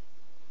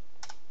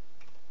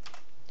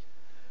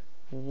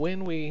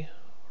 When we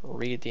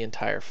read the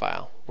entire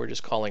file, we're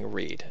just calling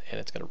read, and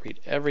it's going to read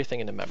everything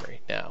into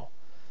memory. Now,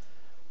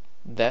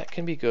 that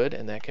can be good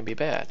and that can be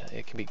bad.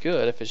 It can be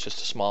good if it's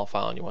just a small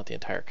file and you want the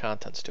entire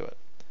contents to it.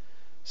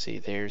 See,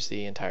 there's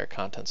the entire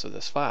contents of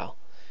this file.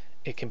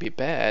 It can be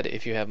bad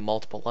if you have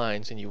multiple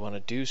lines and you want to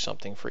do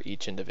something for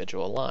each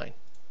individual line.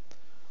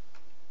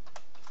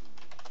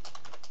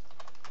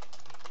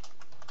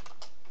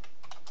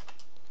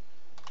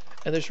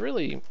 And there's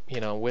really,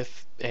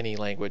 with any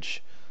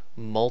language,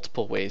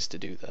 multiple ways to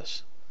do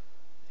this.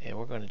 And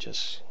we're going to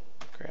just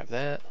grab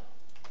that,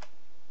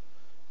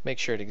 make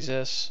sure it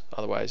exists.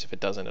 Otherwise, if it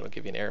doesn't, it'll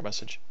give you an error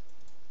message.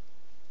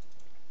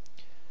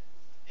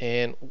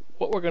 And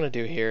what we're going to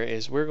do here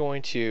is we're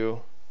going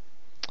to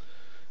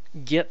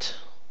get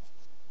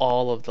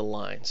all of the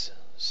lines.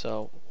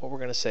 So what we're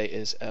going to say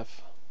is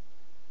f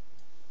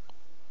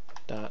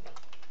dot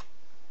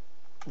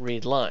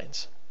read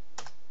lines.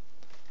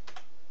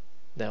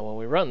 Now when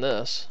we run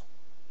this,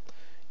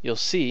 you'll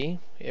see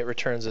it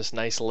returns this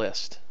nice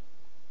list.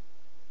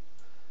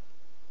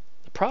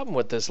 The problem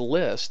with this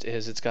list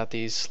is it's got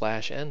these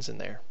 /n's in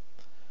there.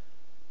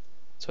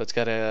 So it's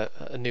got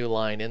a new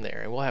line in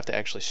there, and we'll have to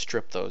actually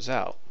strip those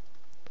out.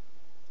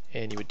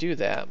 And you would do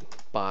that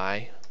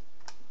by,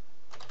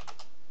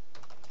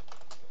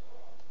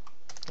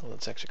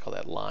 let's actually call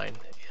that line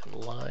in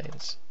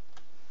lines.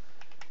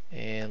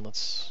 And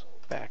let's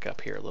back up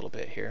here a little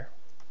bit here.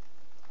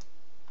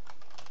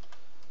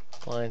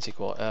 Lines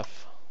equal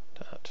f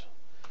dot,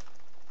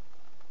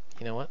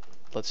 you know what?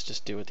 Let's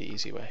just do it the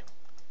easy way.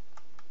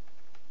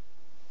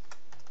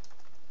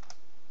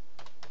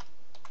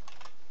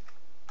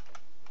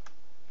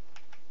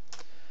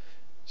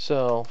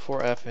 So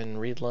for f in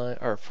read line,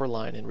 or for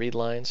line in read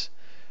lines,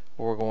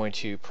 we're going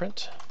to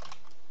print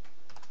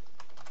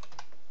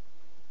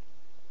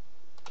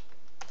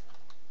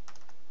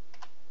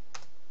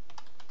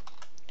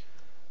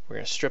we're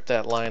going to strip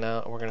that line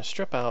out, and we're going to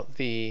strip out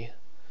the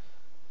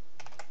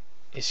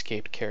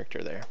escaped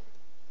character there.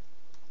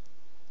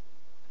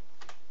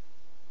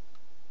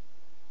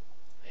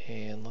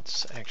 And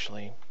let's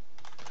actually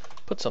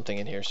put something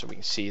in here so we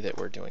can see that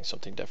we're doing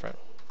something different.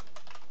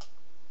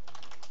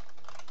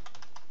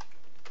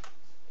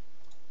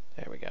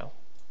 There we go.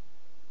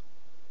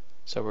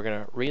 So we're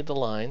going to read the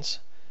lines,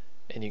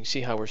 and you can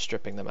see how we're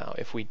stripping them out.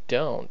 If we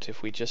don't,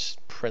 if we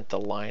just print the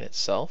line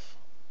itself,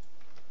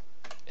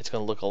 it's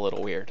going to look a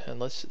little weird. And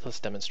let's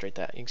demonstrate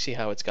that. You can see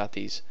how it's got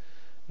these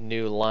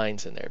new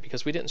lines in there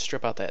because we didn't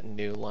strip out that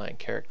new line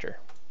character.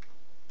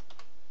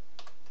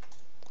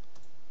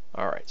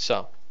 Alright,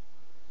 so,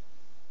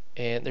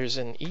 and there's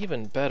an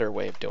even better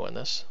way of doing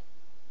this.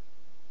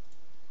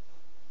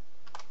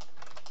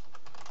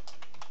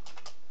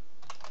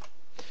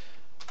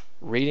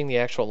 Reading the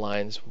actual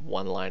lines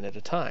one line at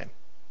a time.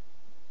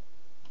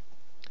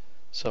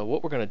 So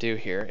what we're going to do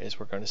here is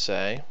we're going to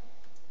say,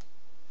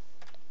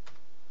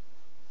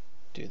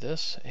 do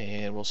this,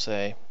 and we'll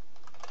say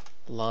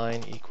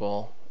line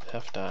equal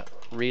f dot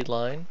read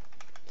line,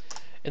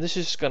 and this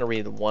is just going to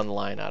read one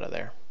line out of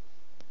there.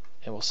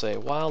 And we'll say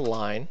while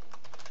line,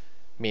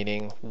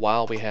 meaning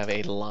while we have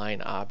a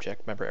line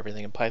object. Remember,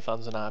 everything in Python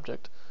is an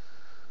object.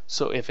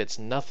 So if it's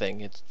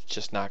nothing, it's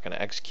just not going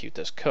to execute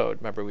this code.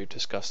 Remember, we've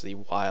discussed the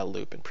while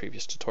loop in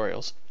previous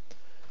tutorials.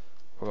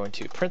 We're going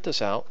to print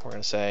this out. We're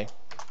going to say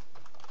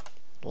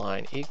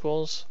line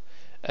equals,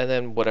 and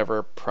then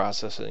whatever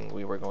processing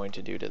we were going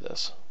to do to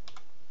this.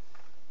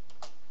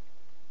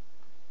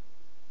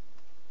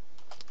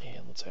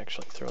 And let's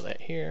actually throw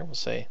that here. We'll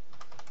say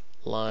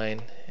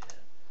line,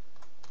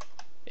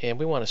 and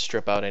we want to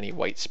strip out any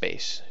white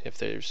space. If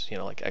there's,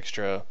 like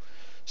extra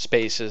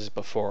spaces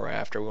before or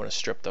after, we want to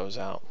strip those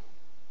out,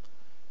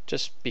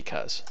 just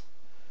because.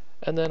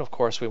 And then of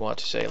course we want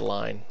to say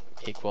line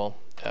equal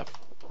f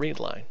read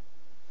line.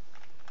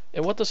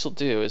 And what this will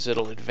do is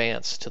it'll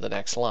advance to the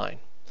next line.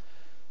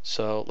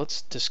 So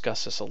let's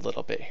discuss this a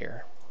little bit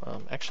here.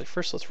 Actually,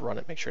 first let's run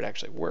it, make sure it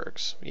actually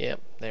works.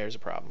 Yep, there's a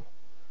problem.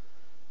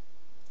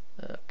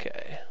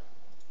 Okay.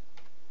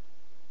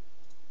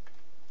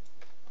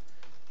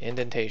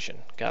 Indentation,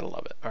 gotta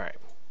love it. Alright,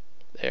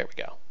 there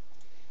we go.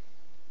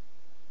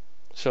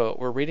 So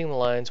we're reading the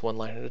lines one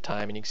line at a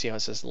time, and you can see how it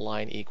says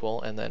line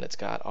equal, and then it's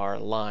got our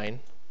line,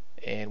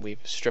 and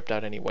we've stripped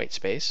out any white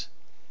space.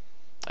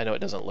 I know it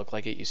doesn't look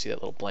like it. You see that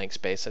little blank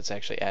space that's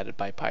actually added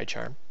by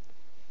PyCharm.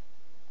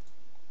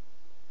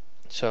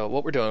 So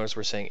what we're doing is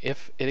we're saying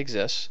if it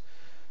exists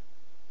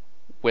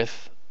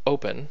with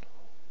open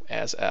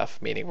as f,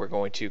 meaning we're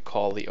going to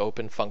call the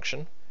open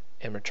function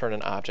and return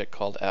an object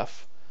called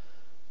f.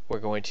 We're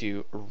going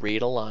to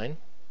read a line.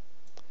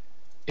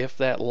 If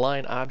that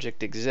line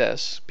object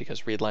exists,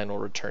 because readLine will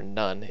return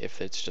none if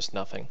it's just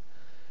nothing,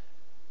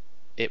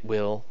 it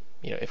will,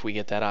 if we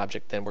get that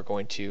object, then we're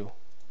going to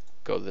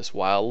go to this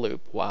while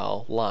loop,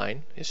 while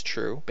line is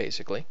true,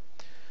 basically.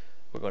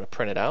 We're going to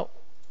print it out,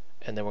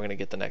 and then we're going to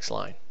get the next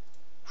line.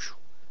 Whew.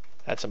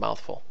 That's a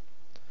mouthful.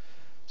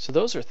 So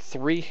those are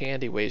 3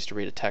 handy ways to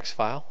read a text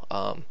file.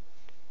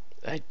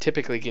 I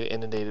typically get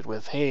inundated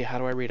with, hey, how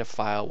do I read a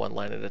file one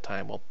line at a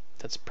time? Well,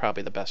 that's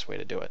probably the best way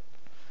to do it.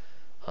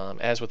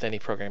 As with any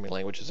programming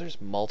languages, there's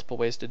multiple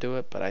ways to do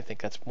it, but I think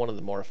that's one of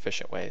the more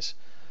efficient ways.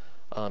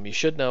 You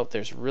should note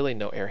there's really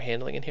no error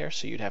handling in here,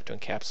 so you'd have to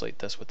encapsulate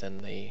this within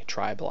the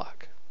try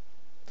block.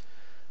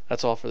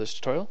 That's all for this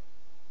tutorial.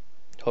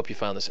 Hope you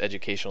found this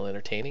educational and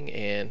entertaining,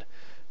 and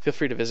feel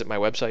free to visit my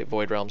website,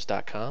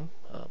 voidrealms.com.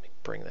 Let me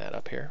bring that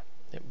up here,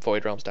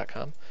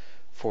 voidrealms.com.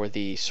 For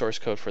the source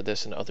code for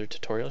this and other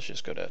tutorials,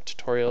 just go to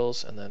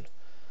tutorials and then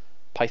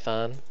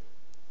Python.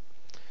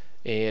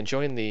 And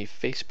join the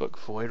Facebook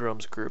Void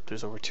Realms group.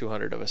 There's over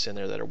 200 of us in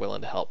there that are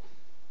willing to help.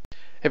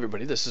 Hey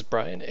everybody, this is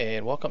Brian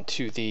and welcome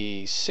to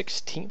the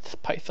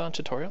 16th Python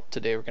tutorial.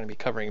 Today we're going to be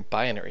covering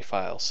binary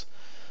files.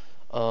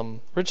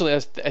 Originally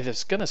I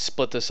was going to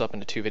split this up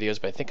into two videos,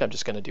 but I think I'm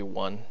just going to do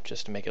one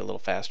just to make it a little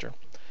faster.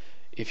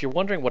 If you're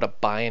wondering what a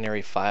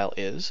binary file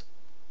is,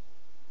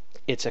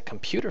 it's a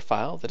computer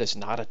file that is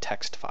not a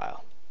text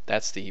file.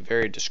 That's the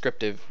very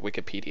descriptive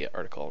Wikipedia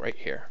article right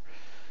here.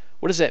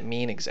 What does that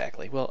mean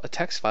exactly? Well, a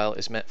text file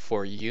is meant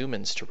for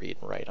humans to read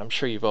and write. I'm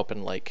sure you've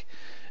opened like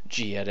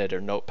gedit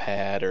or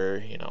Notepad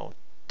or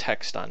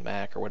text on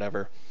Mac or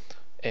whatever,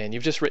 and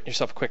you've just written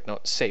yourself a quick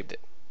note and saved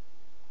it.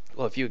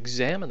 Well, if you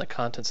examine the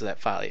contents of that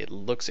file, it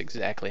looks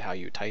exactly how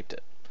you typed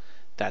it.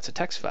 That's a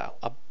text file.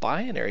 A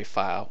binary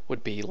file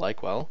would be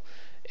like, well,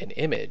 an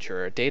image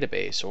or a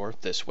database or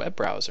this web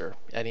browser,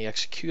 any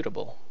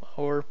executable,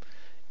 or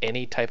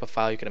any type of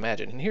file you can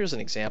imagine. And here's an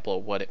example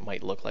of what it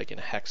might look like in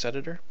a hex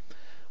editor.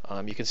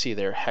 You can see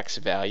their hex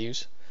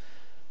values.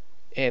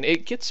 And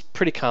it gets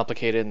pretty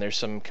complicated, and there's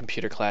some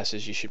computer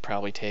classes you should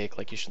probably take,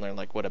 like you should learn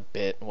like what a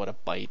bit and what a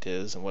byte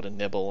is and what a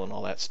nibble and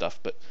all that stuff,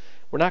 but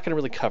we're not going to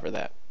really cover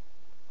that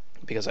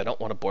because I don't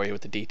want to bore you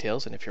with the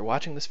details, and if you're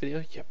watching this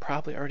video, you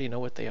probably already know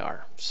what they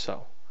are.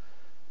 So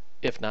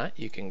if not,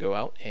 you can go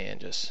out and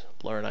just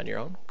learn on your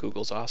own.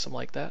 Google's awesome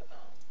like that.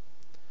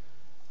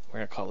 We're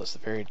going to call this the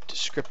very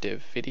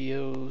descriptive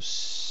video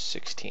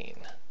 16.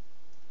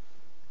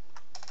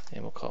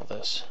 And we'll call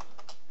this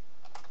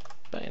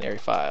binary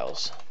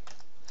files.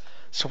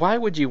 So why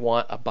would you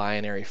want a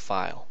binary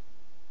file?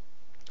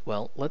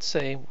 Well, let's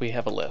say we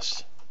have a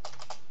list.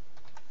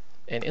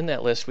 And in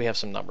that list we have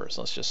some numbers.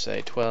 Let's just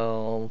say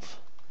 12,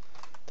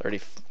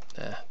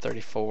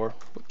 34,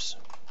 whoops,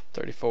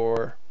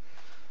 34,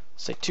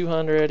 say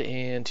 200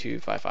 and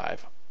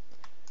 255.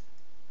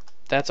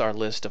 That's our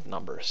list of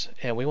numbers.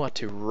 And we want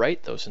to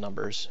write those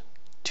numbers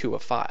to a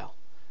file.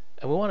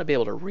 And we want to be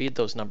able to read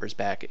those numbers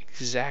back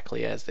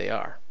exactly as they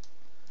are.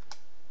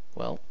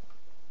 Well,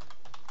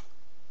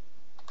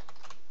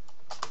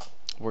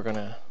 we're going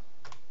to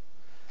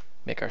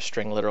make our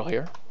string literal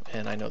here,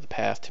 and I know the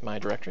path to my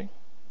directory.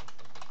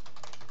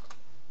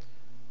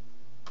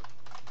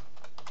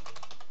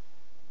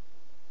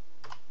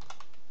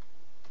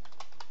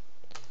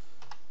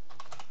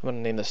 I'm going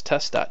to name this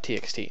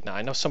test.txt. Now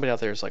I know somebody out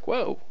there is like,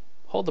 whoa,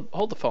 hold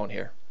the phone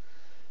here.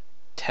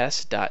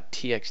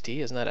 Test.txt,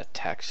 isn't that a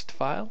text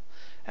file?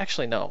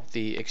 Actually no,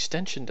 the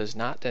extension does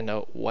not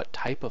denote what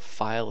type of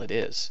file it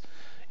is.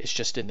 It's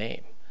just a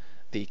name.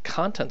 The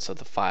contents of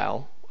the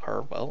file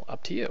are, well,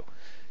 up to you.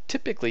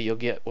 Typically you'll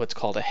get what's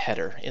called a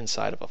header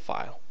inside of a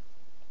file.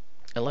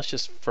 And let's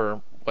just,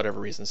 for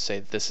whatever reason, say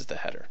this is the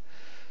header.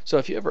 So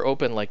if you ever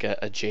open like a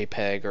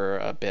JPEG or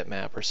a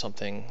bitmap or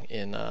something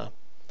in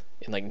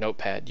like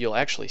Notepad, you'll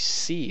actually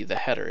see the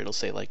header. It'll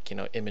say like,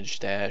 image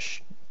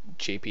dash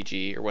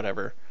JPG or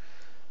whatever.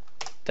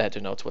 That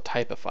denotes what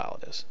type of file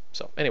it is.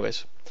 So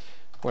anyways,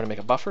 we're going to make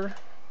a buffer.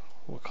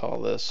 We'll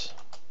call this,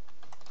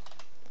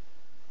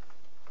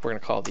 we're going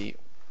to call the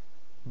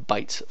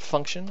bytes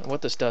function. And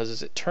what this does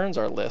is it turns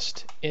our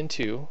list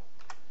into,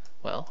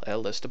 well, a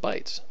list of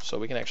bytes. So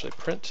we can actually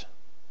print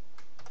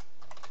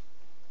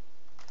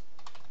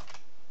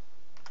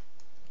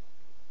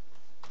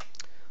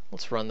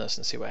let's run this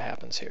and see what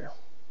happens here.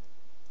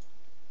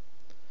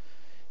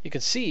 You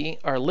can see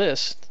our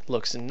list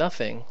looks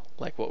nothing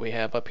like what we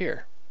have up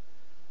here.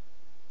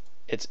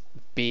 It's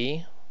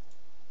B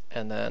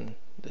and then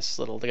this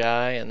little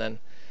guy and then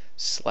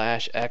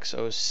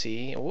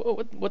 /XOC.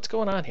 What's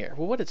going on here?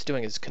 Well, what it's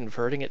doing is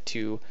converting it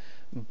to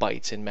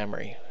bytes in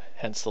memory,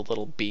 hence the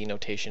little B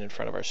notation in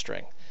front of our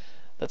string.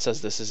 That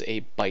says this is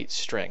a byte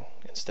string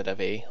instead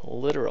of a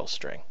literal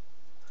string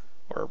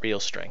or a real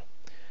string.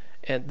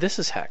 And this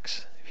is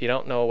hex. If you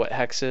don't know what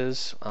hex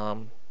is,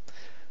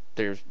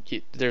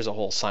 there's a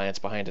whole science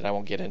behind it. I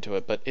won't get into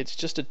it, but it's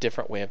just a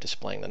different way of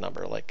displaying the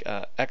number. Like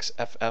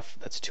XFF,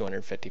 that's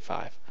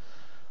 255.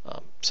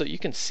 So you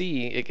can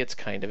see it gets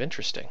kind of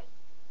interesting.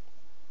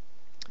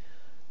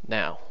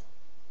 Now,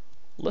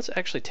 let's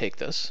actually take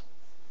this,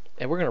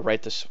 and we're going to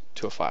write this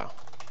to a file.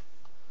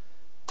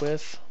 We're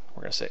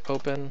going to say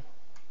open,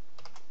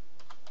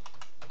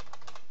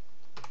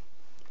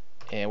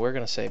 and we're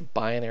going to say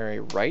binary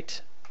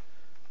write.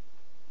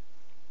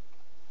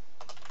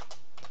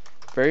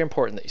 Very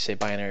important that you say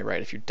binary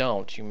write. If you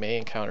don't, you may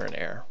encounter an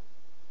error.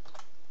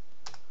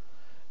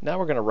 Now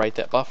we're going to write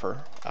that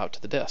buffer out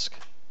to the disk.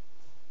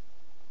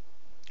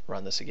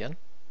 Run this again.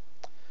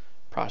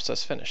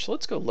 Process finished. So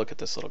let's go look at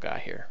this little guy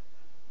here.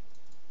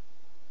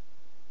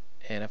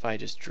 And if I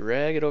just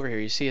drag it over here,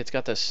 you see it's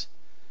got this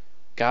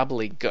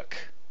gobbledygook.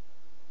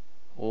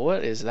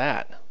 What is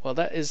that? Well,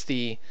 that is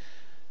the,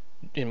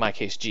 in my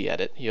case,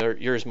 gedit.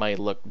 Yours might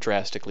look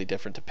drastically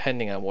different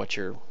depending on what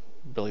you're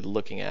really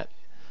looking at.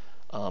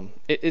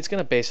 It's going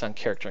to base on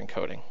character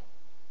encoding.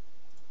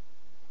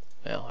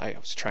 Well, I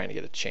was trying to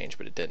get it changed,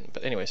 but it didn't.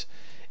 But anyways,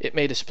 it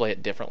may display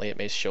it differently. It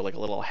may show like a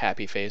little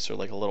happy face or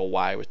like a little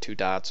Y with 2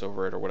 dots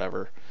over it or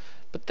whatever.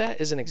 But that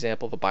is an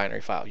example of a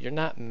binary file. You're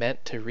not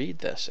meant to read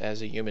this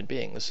as a human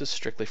being. This is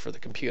strictly for the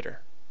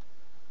computer.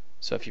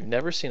 So if you've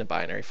never seen a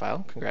binary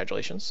file,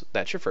 congratulations,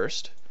 that's your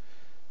first.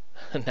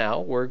 Now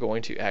we're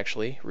going to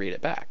actually read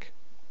it back.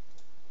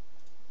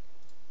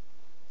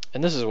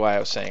 And this is why I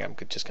was saying I'm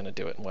just going to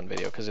do it in one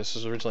video, because this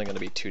was originally going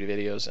to be 2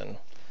 videos, and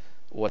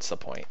what's the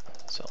point?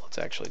 So let's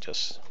actually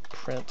just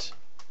print.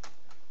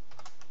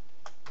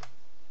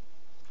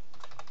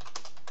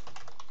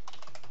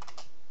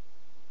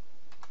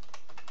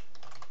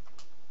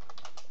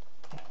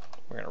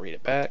 We're going to read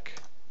it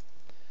back.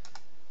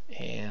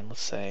 And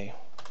let's say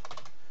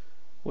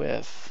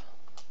with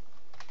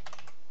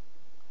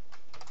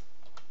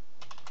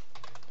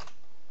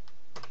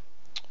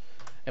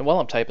and while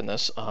I'm typing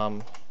this,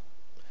 I'm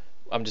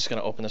just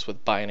going to open this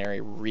with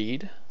binary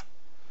read.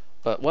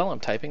 But while I'm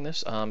typing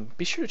this,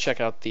 be sure to check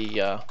out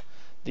the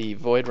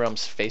Void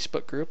Realms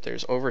Facebook group.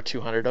 There's over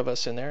 200 of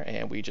us in there,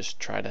 and we just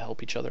try to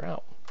help each other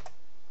out.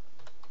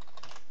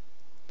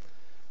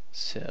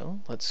 So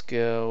let's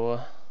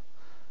go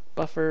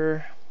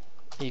buffer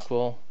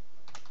equal,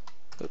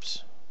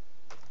 oops.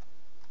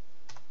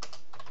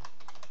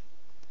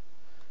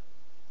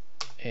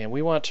 And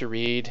we want to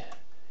read,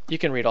 you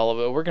can read all of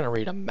it. We're going to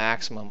read a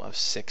maximum of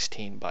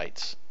 16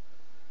 bytes.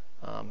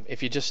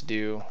 If you just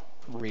do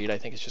read, I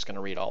think it's just going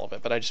to read all of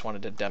it, but I just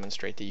wanted to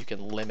demonstrate that you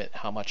can limit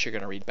how much you're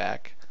going to read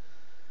back.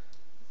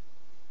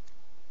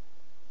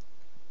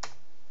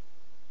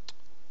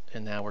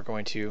 And now we're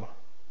going to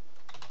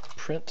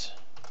print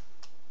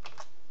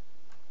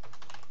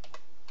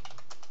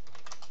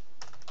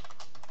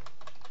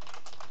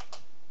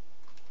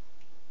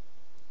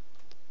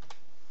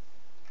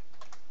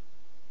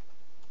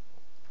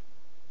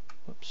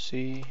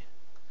whoopsie,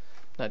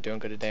 not doing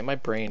good today. My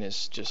brain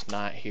is just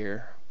not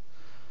here.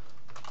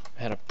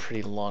 I had a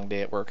pretty long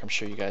day at work. I'm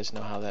sure you guys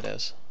know how that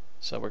is.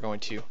 So we're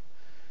going to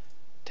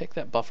take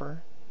that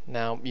buffer.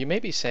 Now you may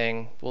be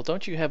saying, well,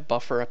 don't you have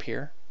buffer up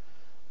here?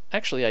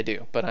 Actually I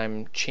do, but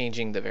I'm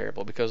changing the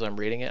variable. Because I'm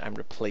reading it, I'm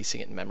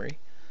replacing it in memory.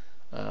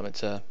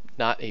 It's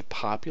not a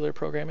popular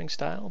programming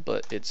style,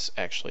 but it's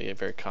actually a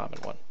very common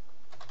one.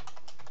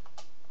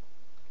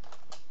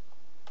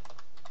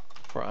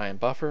 For IAM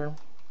buffer,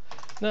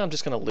 now I'm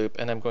just going to loop,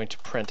 and I'm going to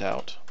print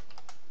out.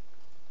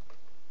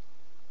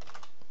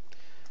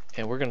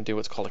 And we're going to do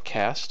what's called a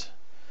cast.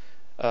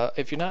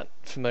 If you're not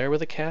familiar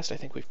with a cast, I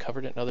think we've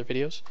covered it in other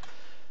videos.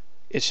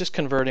 It's just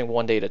converting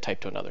one data type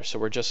to another. So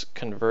we're just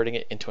converting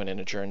it into an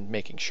integer and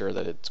making sure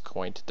that it's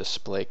going to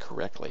display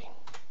correctly.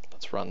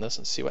 Let's run this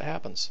and see what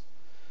happens.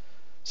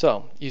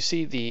 So you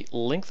see the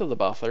length of the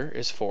buffer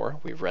is 4.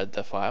 We've read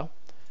the file.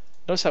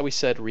 Notice how we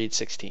said read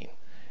 16.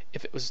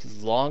 If it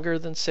was longer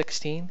than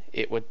 16,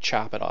 it would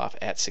chop it off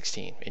at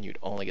 16, and you'd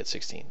only get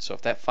 16. So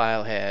if that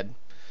file had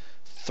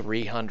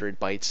 300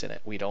 bytes in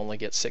it, we'd only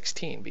get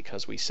 16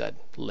 because we said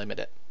limit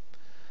it.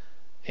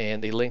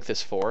 And the length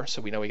is 4,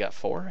 so we know we got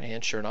 4,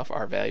 and sure enough,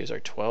 our values are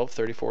 12,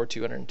 34,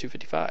 200, and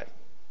 255.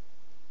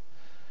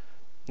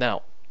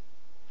 Now,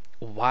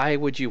 why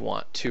would you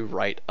want to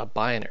write a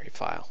binary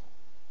file?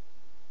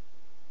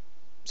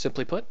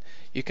 Simply put,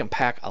 you can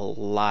pack a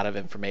lot of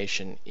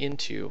information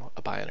into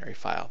a binary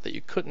file that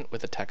you couldn't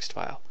with a text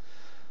file.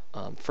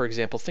 For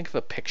example, think of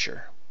a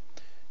picture.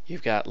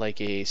 You've got like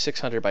a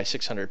 600 by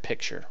 600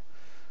 picture.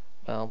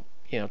 Well,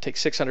 take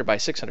 600 by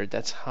 600,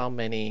 that's how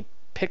many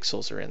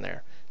pixels are in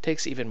there. It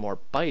takes even more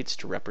bytes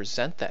to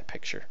represent that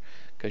picture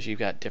because you've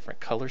got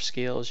different color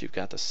scales, you've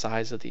got the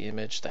size of the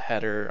image, the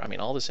header, I mean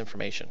all this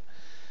information.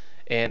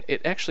 And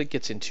it actually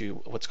gets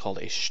into what's called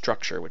a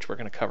structure, which we're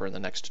going to cover in the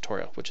next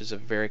tutorial, which is a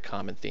very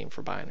common theme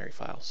for binary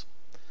files.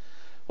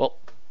 Well,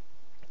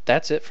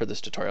 that's it for this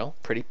tutorial.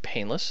 Pretty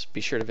painless.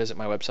 Be sure to visit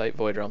my website,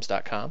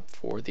 voidrealms.com,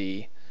 for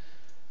the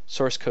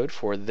source code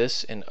for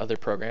this and other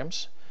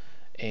programs.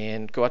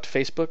 And go out to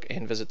Facebook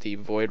and visit the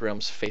Void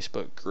Realms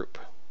Facebook group.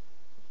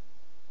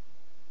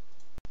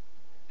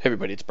 Hey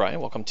everybody, it's Brian.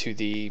 Welcome to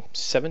the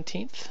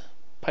 17th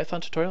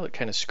Python tutorial. It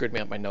kind of screwed me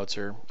up my notes,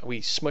 or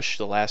we smushed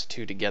the last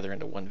 2 together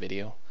into one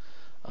video,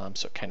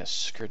 so it kind of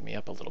screwed me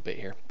up a little bit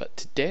here. But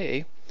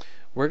today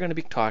we're going to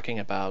be talking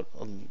about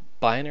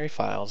binary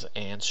files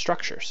and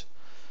structures,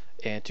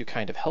 and to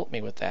kind of help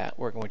me with that,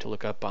 we're going to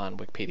look up on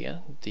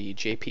Wikipedia the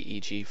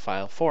JPEG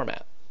file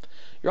format.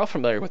 You're all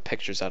familiar with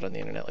pictures out on the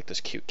internet, like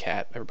this cute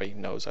cat. Everybody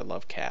knows I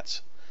love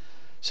cats.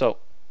 So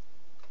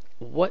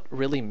what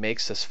really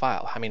makes this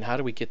file? I mean, how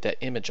do we get that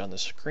image on the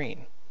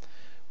screen?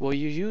 Well,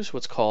 you use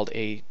what's called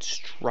a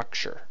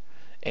structure.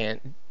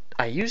 And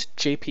I used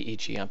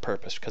JPEG on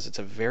purpose because it's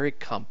a very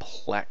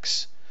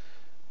complex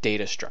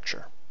data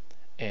structure.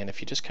 And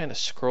if you just kind of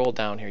scroll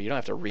down here, you don't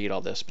have to read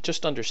all this, but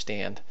just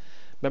understand.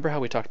 Remember how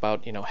we talked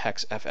about,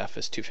 hex FF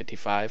is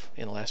 255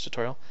 in the last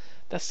tutorial?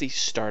 That's the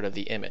start of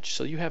the image.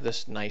 So you have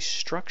this nice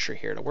structure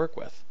here to work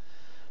with.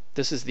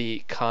 This is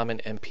the common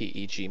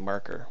MPEG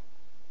marker.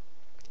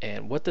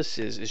 And what this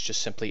is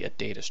just simply a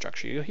data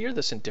structure. You'll hear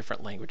this in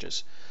different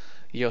languages.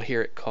 You'll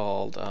hear it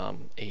called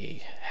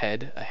a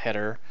head, a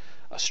header,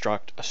 a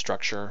struct, a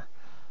structure.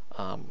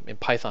 In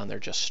Python, they're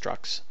just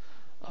structs.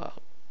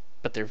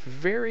 But they're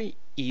very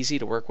easy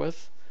to work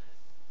with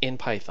in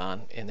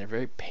Python, and they're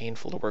very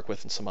painful to work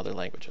with in some other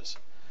languages.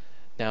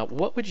 Now,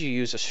 what would you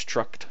use a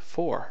struct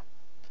for?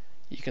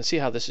 You can see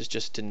how this is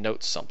just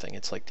denotes something.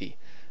 It's like the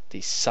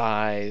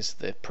size,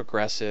 the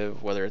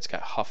progressive, whether it's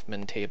got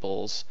Huffman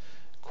tables,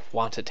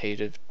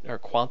 quantitative or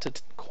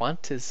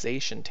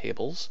quantization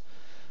tables,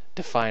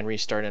 define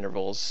restart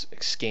intervals,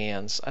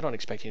 scans. I don't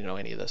expect you to know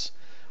any of this.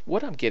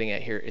 What I'm getting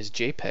at here is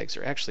JPEGs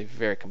are actually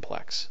very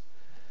complex.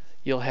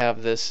 You'll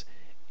have this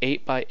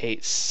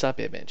 8x8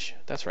 subimage.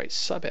 That's right,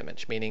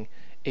 subimage, meaning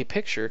a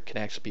picture can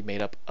actually be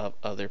made up of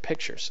other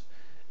pictures.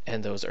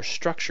 And those are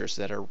structures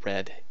that are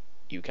read,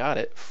 you got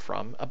it,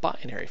 from a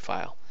binary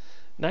file.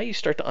 Now you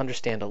start to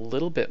understand a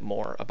little bit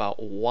more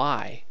about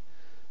why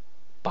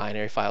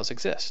binary files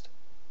exist.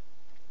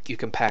 You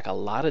can pack a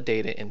lot of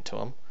data into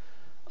them.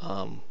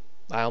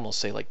 I almost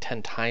say like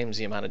 10 times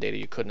the amount of data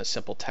you could in a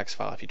simple text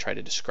file if you try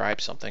to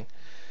describe something.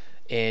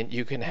 And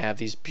you can have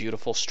these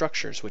beautiful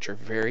structures which are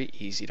very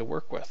easy to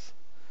work with.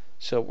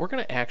 So we're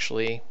going to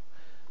actually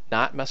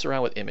not mess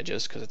around with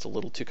images because it's a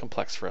little too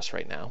complex for us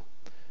right now.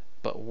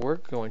 But we're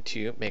going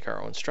to make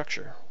our own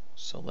structure.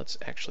 So let's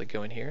actually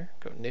go in here,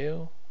 go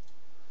new.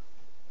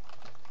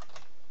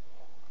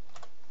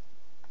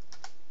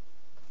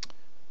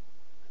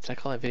 Did I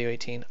call it video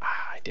 18?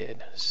 Ah, I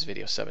did. This is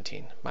video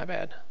 17. My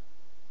bad.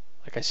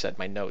 Like I said,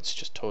 my notes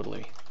just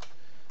totally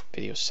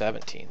video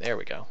 17. There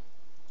we go.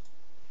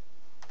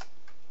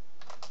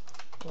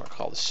 We're going to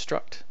call this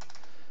struct.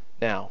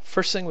 Now,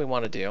 first thing we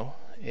want to do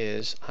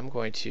is I'm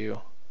going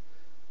to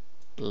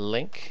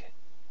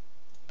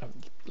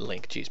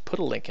put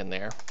a link in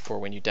there for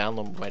when you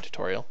download my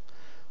tutorial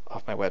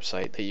off my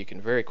website that you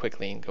can very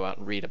quickly go out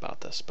and read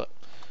about this. But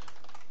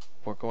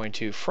we're going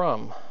to,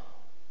 from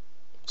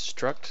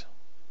struct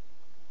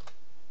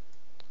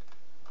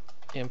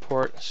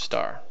import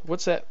star.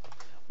 What's that?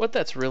 What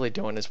that's really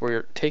doing is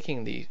we're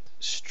taking the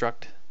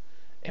struct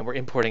and we're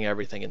importing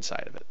everything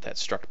inside of it, that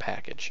struct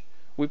package.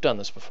 We've done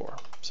this before.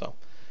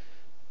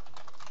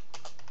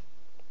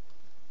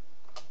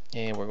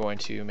 And we're going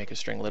to make a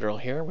string literal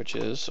here, which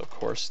is, of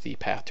course, the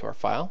path to our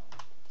file.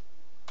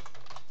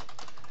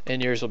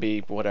 And yours will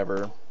be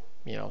whatever,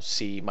 you know,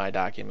 see my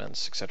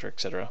documents, etc.,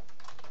 etc.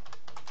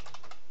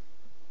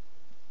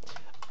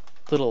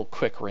 Little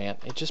quick rant.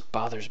 It just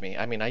bothers me.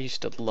 I mean, I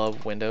used to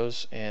love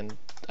Windows, and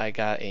I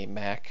got a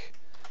Mac,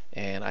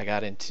 and I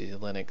got into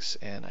Linux,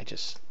 and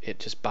it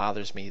just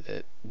bothers me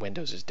that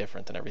Windows is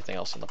different than everything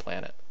else on the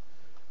planet.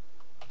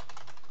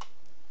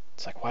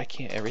 It's like, why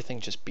can't everything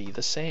just be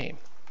the same?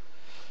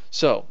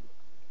 So,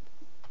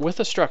 with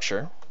a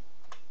structure,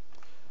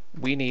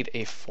 we need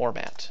a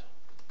format.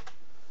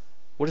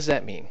 What does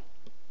that mean?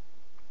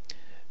 It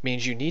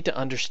means you need to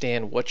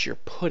understand what you're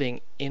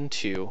putting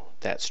into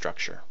that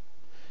structure.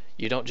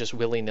 You don't just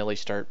willy-nilly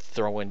start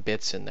throwing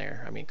bits in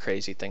there. I mean,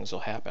 crazy things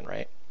will happen,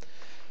 right?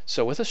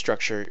 So with a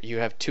structure, you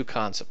have two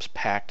concepts,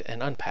 packed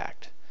and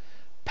unpacked.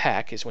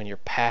 Pack is when you're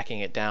packing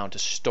it down to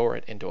store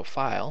it into a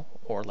file,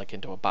 or like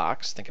into a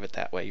box. Think of it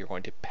that way. You're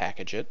going to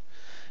package it.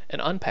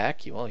 And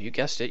unpack, well, you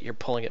guessed it, you're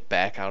pulling it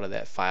back out of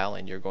that file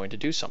and you're going to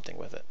do something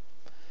with it.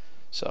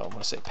 So I'm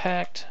going to say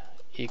packed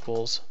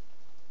equals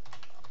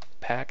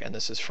pack, and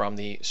this is from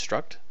the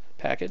struct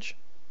package.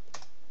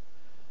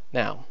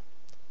 Now,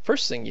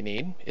 first thing you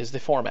need is the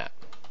format.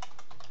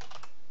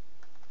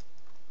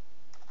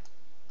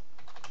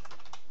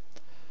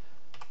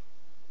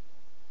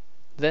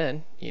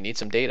 Then you need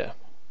some data.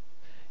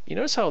 You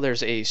notice how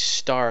there's a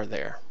star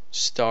there,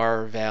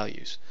 star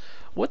values.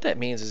 What that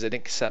means is it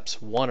accepts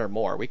one or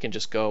more. We can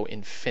just go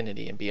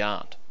infinity and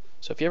beyond.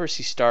 So if you ever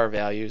see star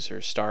values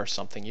or star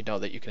something, you know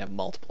that you can have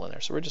multiple in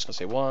there. So we're just going to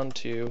say 1,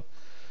 2,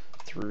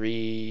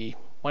 3,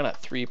 why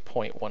not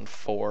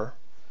 3.14?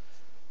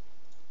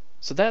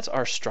 So that's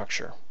our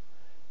structure.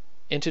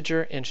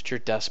 Integer, integer,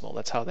 decimal.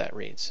 That's how that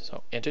reads.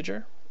 So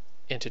integer,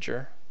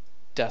 integer,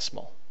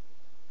 decimal.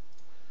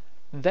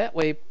 That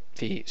way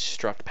the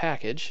struct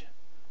package,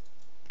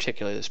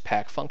 particularly this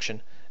pack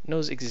function,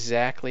 knows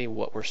exactly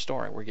what we're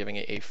storing. We're giving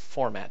it a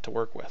format to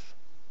work with.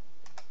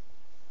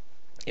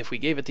 If we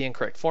gave it the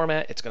incorrect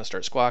format, it's going to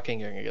start squawking,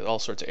 you're going to get all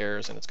sorts of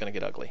errors, and it's going to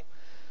get ugly.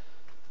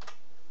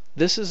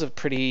 This is a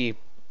pretty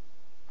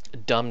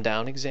dumbed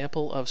down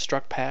example of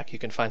struct pack. You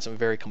can find some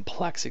very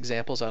complex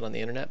examples out on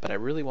the internet, but I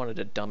really wanted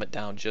to dumb it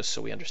down just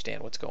so we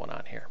understand what's going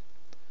on here.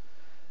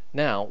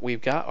 Now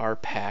we've got our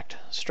packed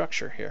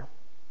structure here.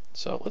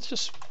 So let's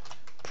just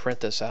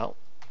print this out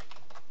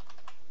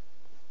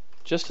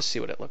just to see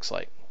what it looks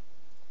like.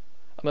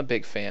 I'm a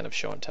big fan of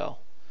show and tell.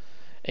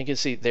 And you can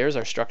see there's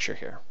our structure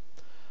here.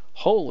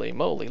 Holy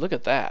moly, look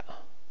at that.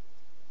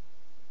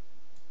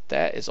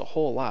 That is a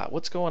whole lot.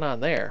 What's going on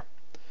there?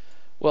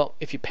 Well,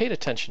 if you paid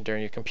attention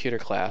during your computer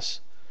class,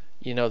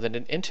 you know that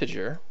an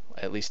integer,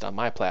 at least on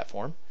my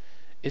platform,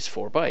 is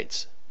 4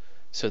 bytes.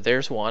 So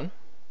there's 1,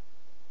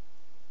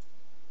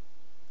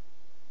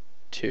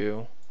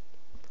 2,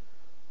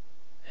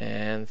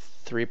 and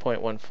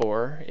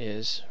 3.14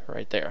 is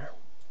right there.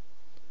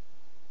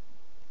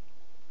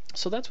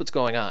 So that's what's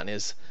going on,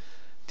 is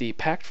the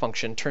packed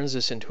function turns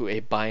this into a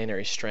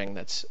binary string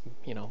that's,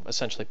 you know,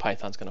 essentially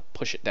Python's going to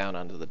push it down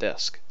onto the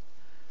disk.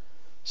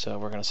 So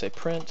we're going to say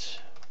print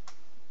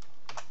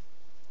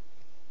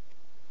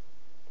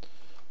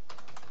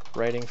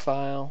writing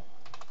file.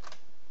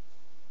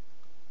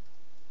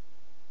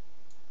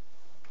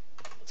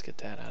 Let's get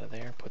that out of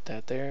there, put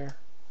that there,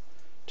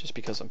 just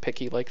because I'm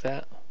picky like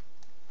that.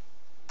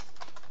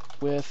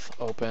 With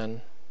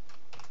open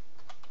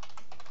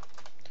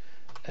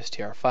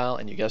str file,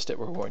 and you guessed it,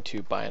 we're going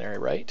to binary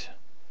write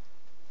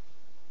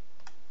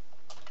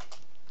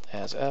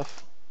as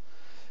f.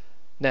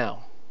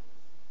 Now,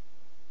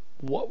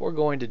 what we're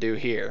going to do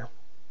here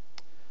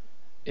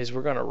is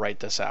we're going to write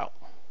this out,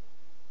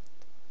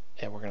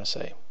 and we're going to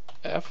say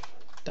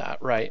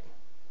f.write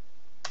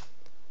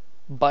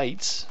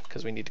bytes,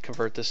 because we need to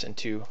convert this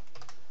into,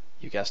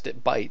 you guessed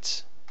it,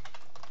 bytes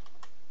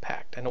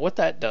packed. And what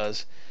that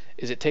does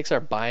is it takes our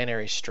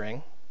binary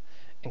string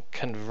and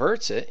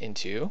converts it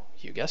into,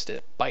 you guessed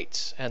it,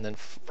 bytes, and then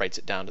writes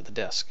it down to the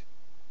disk.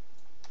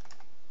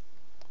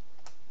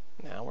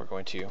 Now we're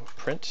going to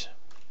print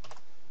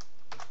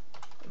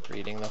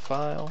reading the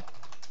file.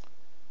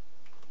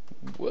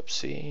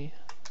 Whoopsie.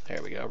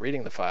 There we go,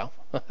 reading the file.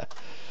 We're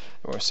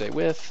going to say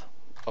with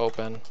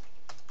open,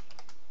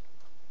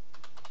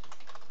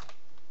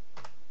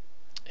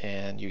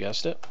 and you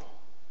guessed it,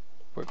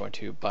 we're going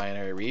to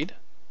binary read.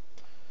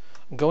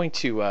 I'm going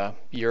to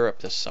Europe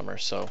this summer,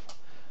 so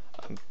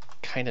I'm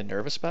kind of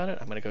nervous about it.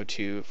 I'm going to go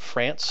to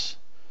France,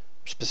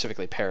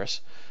 specifically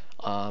Paris,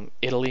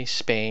 Italy,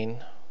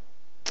 Spain,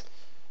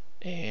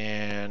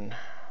 and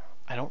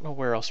I don't know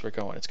where else we're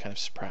going. It's kind of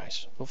a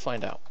surprise. We'll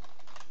find out.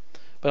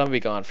 But I'm going to be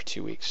gone for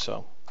 2 weeks,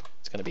 so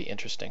it's going to be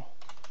interesting.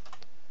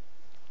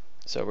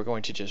 So we're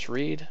going to just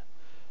read.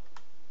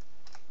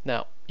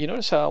 Now, you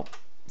notice how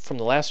from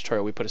the last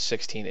tutorial we put a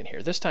 16 in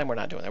here. This time we're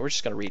not doing that. We're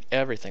just going to read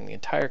everything, the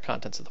entire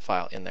contents of the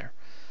file in there.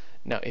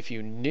 Now, if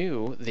you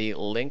knew the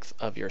length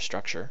of your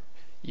structure,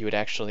 you would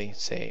actually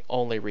say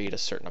only read a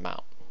certain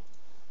amount.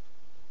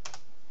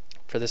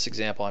 For this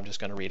example, I'm just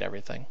going to read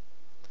everything.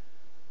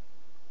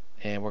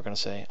 And we're going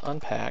to say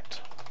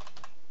unpacked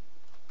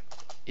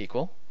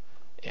equal,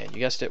 and you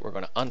guessed it, we're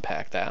going to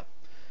unpack that.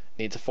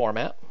 Needs a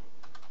format.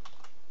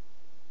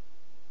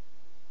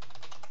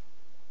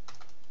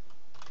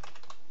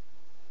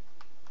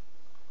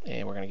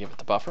 And we're going to give it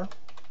the buffer.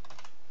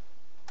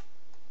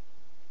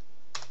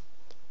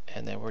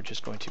 And then we're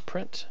just going to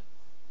print.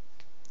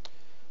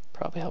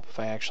 Probably help if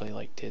I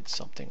actually did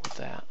something with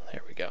that.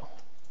 There we go.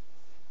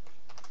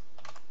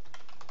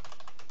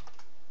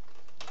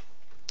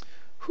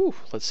 Whew,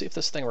 let's see if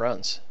this thing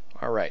runs.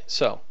 Alright,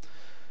 so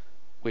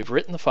we've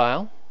written the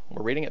file,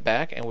 we're reading it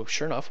back, and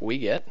sure enough we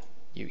get,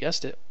 you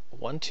guessed it,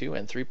 1, 2,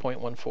 and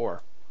 3.14.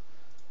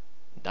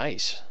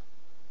 Nice.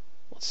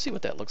 Let's see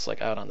what that looks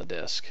like out on the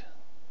disk.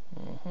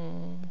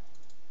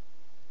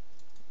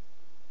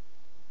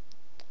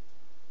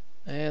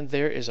 And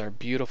there is our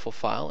beautiful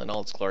file in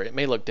all its glory. It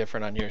may look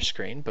different on your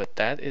screen, but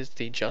that is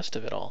the gist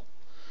of it all.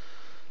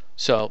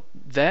 So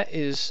that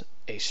is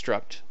a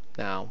struct.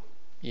 Now,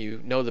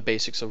 you know the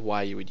basics of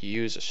why you would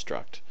use a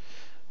struct.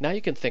 Now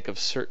you can think of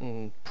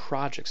certain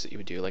projects that you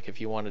would do, like if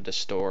you wanted to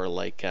store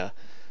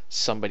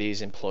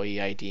somebody's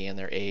employee ID and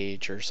their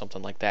age or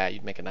something like that,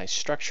 you'd make a nice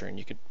structure and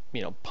you could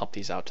pump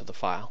these out to the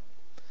file.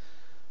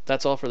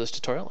 That's all for this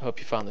tutorial. I hope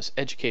you found this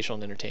educational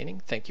and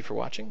entertaining. Thank you for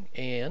watching,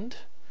 and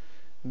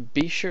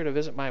be sure to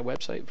visit my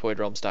website,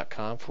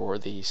 voidrealms.com, for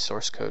the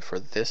source code for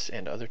this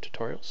and other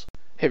tutorials.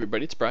 Hey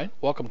everybody, it's Brian.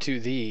 Welcome to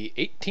the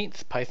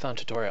 18th Python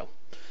tutorial.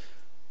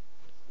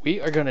 We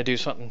are going to do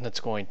something that's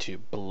going to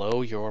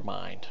blow your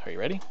mind. Are you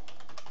ready?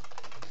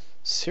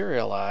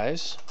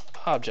 Serialize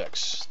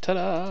objects.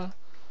 Ta-da!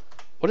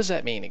 What does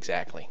that mean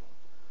exactly?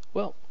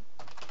 Well,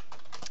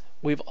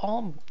 we've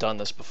all done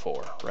this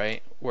before,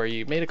 right? Where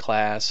you made a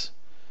class,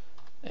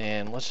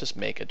 and let's just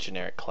make a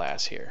generic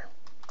class here.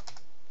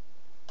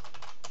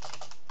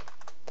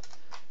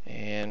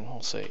 And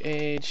we'll say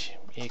age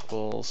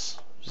equals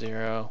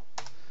 0.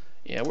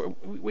 Yeah,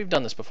 we've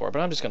done this before, but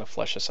I'm just going to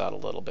flesh this out a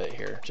little bit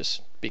here,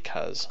 just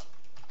because.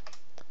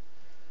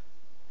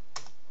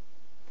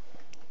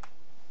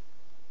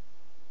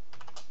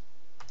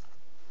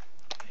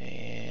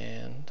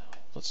 And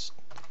let's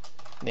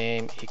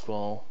name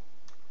equal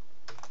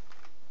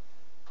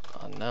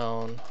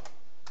unknown.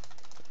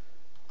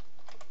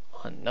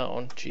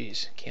 Unknown,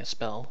 geez, can't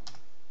spell.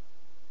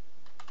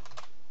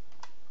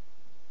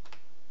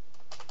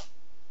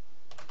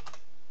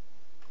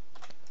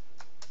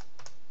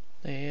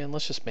 And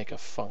let's just make a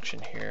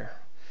function here.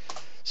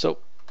 So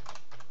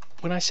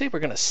when I say we're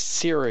going to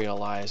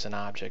serialize an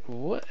object,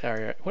 what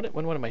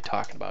am I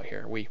talking about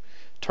here? Are we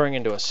turning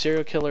into a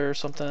serial killer or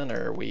something?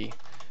 Or are we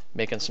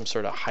making some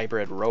sort of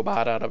hybrid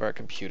robot out of our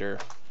computer?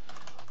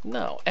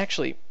 No,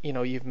 actually,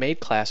 you've made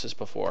classes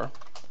before,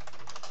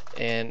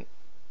 and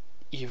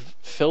you've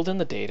filled in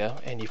the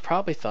data, and you've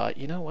probably thought,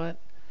 you know what?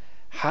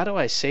 How do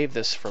I save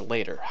this for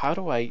later? How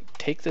do I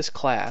take this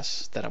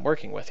class that I'm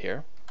working with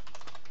here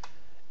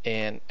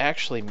and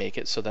actually make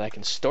it so that I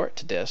can store it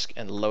to disk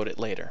and load it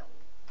later?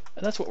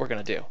 And that's what we're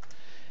going to do.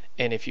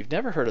 And if you've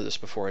never heard of this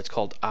before, it's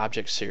called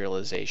object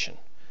serialization.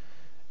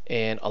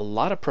 And a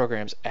lot of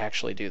programs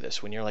actually do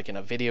this. When you're in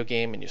a video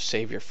game and you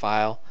save your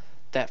file,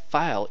 that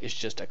file is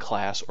just a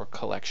class or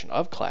collection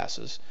of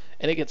classes,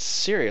 and it gets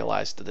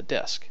serialized to the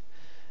disk.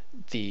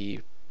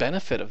 The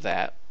benefit of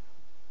that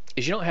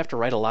is you don't have to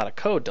write a lot of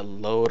code to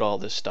load all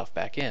this stuff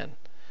back in.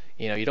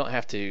 You don't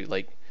have to,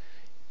 like,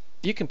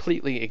 you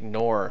completely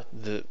ignore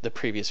the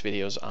previous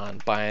videos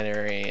on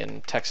binary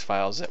and text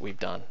files that we've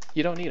done.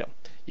 You don't need them.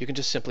 You can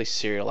just simply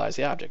serialize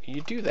the object.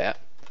 You do that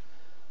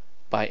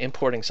by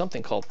importing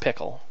something called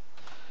pickle.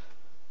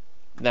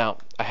 Now,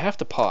 I have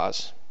to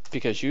pause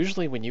because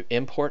usually when you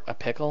import a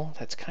pickle,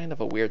 that's kind of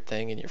a weird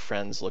thing, and your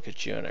friends look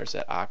at you and there's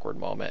that awkward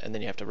moment, and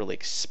then you have to really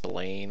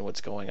explain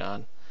what's going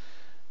on.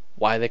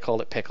 Why they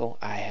called it pickle,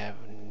 I have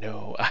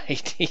no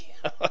idea.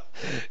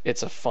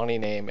 It's a funny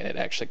name, and it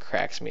actually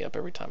cracks me up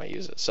every time I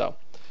use it. So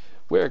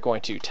we're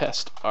going to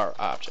test our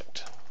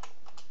object.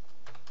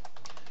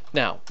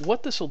 Now,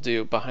 what this will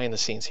do behind the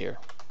scenes here,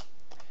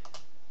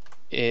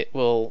 it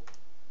will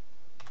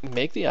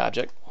make the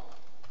object,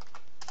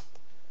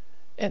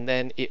 and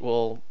then it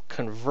will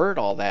convert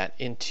all that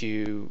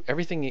into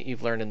everything that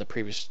you've learned in the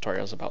previous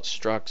tutorials about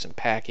structs and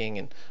packing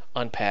and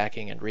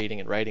unpacking and reading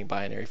and writing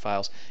binary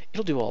files.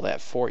 It'll do all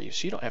that for you,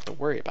 so you don't have to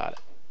worry about it.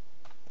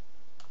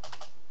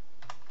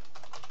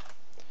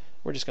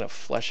 We're just going to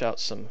flesh out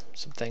some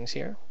things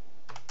here.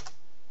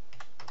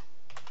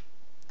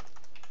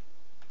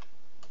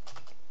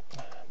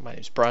 My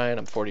name's Brian.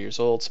 I'm 40 years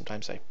old.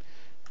 Sometimes I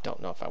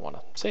don't know if I want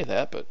to say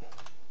that, but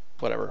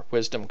whatever.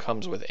 Wisdom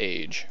comes with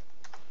age.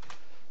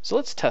 So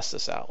let's test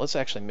this out. Let's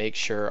actually make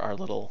sure our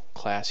little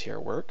class here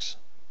works.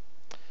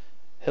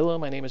 Hello,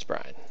 my name is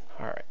Brian.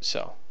 All right,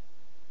 so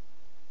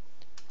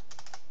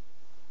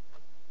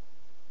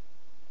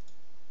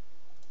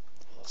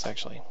let's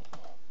actually,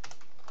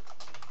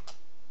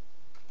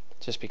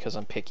 just because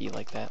I'm picky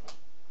like that,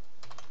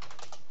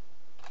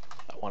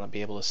 I want to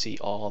be able to see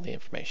all the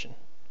information.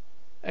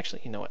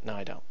 Actually, you know what? No,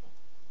 I don't.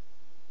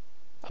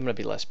 I'm going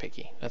to be less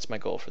picky. That's my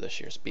goal for this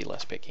year, is be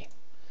less picky.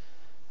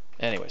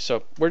 Anyway,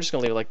 so we're just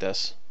going to leave it like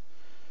this.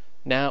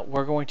 Now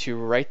we're going to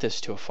write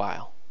this to a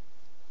file.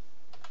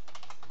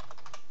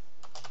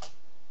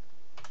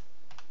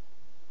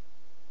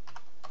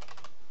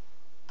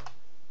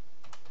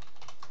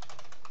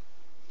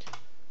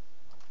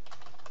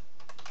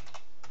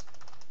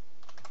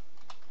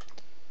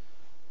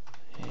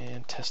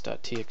 And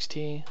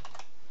test.txt.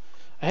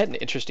 I had an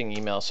interesting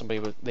email.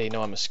 They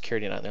know I'm a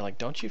security nut, and they're like,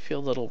 don't you feel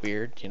a little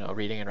weird,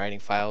 reading and writing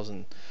files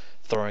and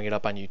throwing it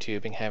up on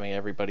YouTube and having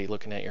everybody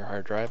looking at your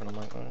hard drive? And I'm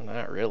like, well,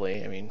 not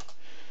really. I mean,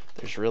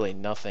 there's really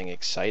nothing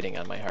exciting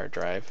on my hard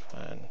drive,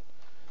 and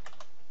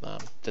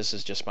this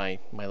is just my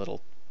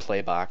little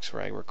play box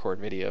where I record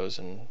videos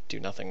and do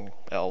nothing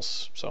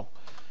else. So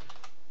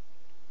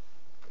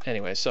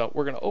anyway, so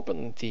we're going to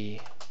open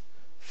the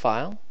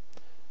file,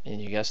 and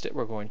you guessed it,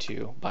 we're going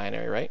to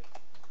binary write.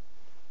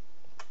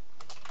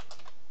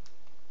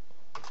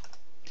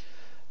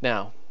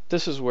 Now,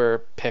 this is where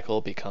pickle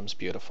becomes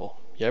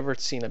beautiful. You ever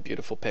seen a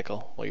beautiful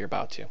pickle? Well, you're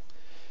about to.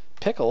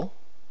 Pickle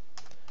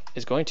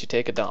is going to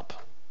take a dump.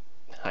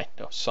 I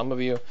know some of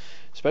you,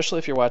 especially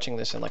if you're watching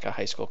this in like a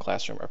high school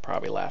classroom, are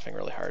probably laughing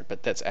really hard,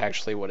 but that's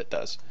actually what it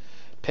does.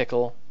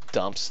 Pickle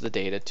dumps the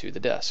data to the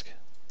disk.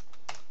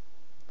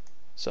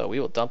 So we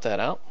will dump that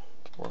out.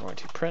 We're going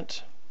to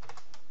print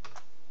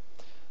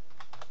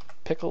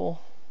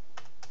pickle.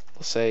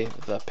 Let's say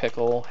the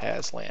pickle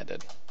has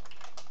landed.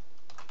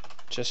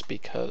 Just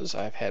because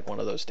I've had one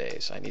of those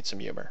days. I need some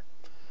humor.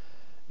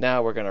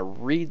 Now we're going to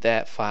read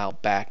that file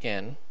back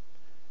in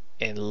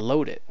and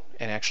load it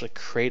and actually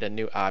create a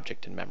new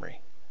object in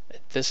memory.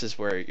 This is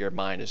where your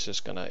mind is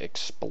just going to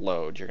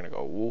explode. You're going to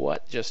go,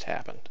 what just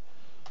happened?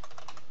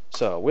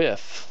 So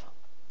with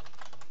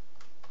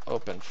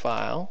open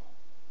file,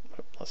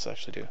 let's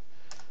actually do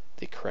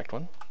the correct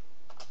one.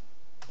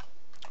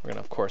 We're going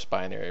to, of course,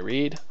 binary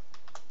read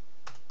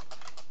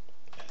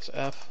as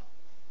F.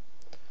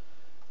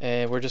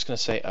 And we're just going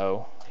to say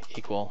O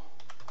equal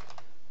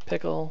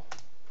pickle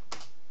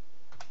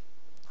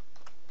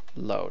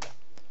load.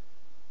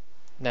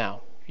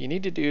 Now, you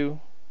need to do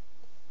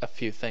a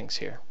few things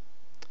here.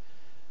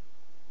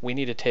 We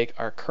need to take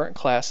our current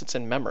class that's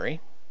in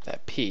memory,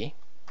 that P,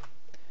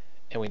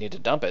 and we need to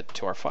dump it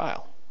to our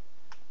file.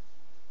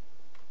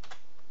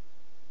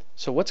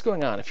 So what's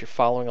going on, if you're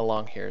following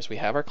along here, is we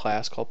have our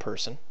class called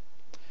person,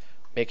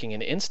 making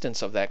an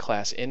instance of that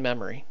class in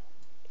memory,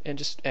 and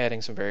just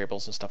adding some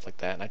variables and stuff like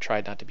that, and I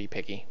tried not to be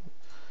picky.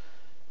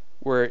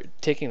 We're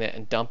taking that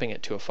and dumping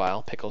it to a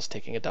file. Pickle's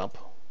taking a dump.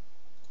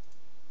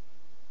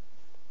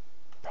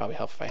 Probably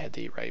help if I had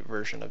the right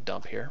version of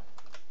dump here.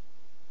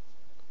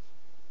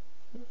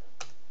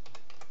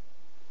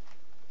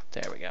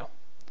 There we go.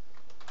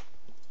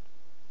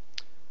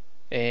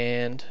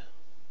 And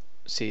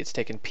see, it's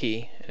taken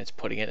P and it's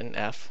putting it in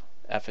F.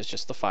 F is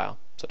just the file,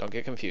 so don't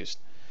get confused.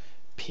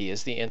 P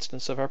is the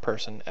instance of our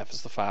person, F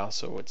is the file,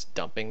 so it's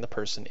dumping the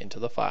person into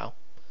the file.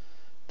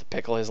 The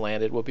pickle has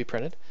landed, will be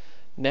printed.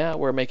 Now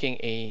we're making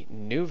a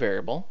new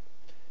variable,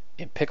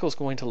 and pickle's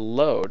going to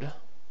load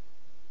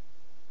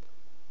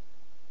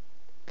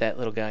that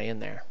little guy in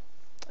there.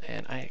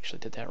 And I actually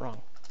did that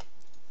wrong.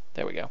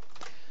 There we go.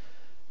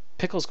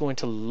 Pickle's going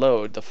to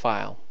load the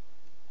file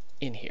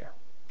in here.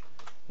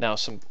 Now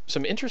some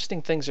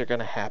interesting things are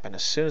going to happen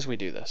as soon as we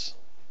do this.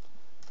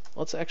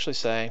 Let's actually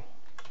say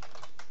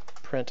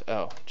print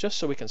O, just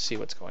so we can see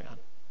what's going on.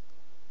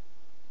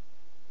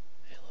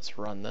 And let's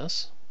run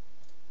this.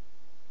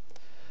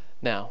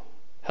 Now,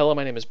 hello,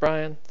 my name is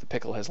Brian. The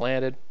pickle has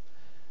landed.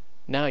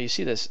 Now you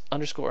see this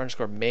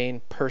 __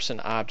 main person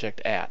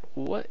object at.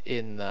 What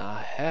in the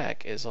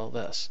heck is all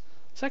this?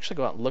 Let's actually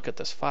go out and look at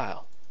this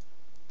file.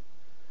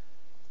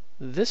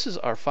 This is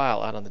our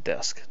file out on the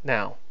disk.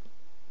 Now,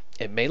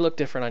 it may look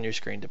different on your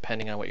screen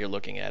depending on what you're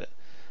looking at it.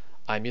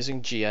 I'm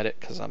using gedit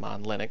because I'm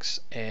on Linux,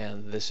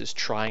 and this is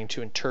trying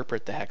to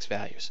interpret the hex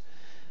values.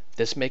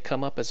 This may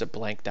come up as a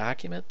blank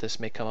document. This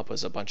may come up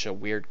as a bunch of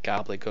weird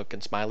gobbledygook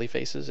and smiley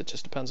faces. It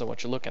just depends on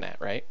what you're looking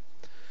at, right?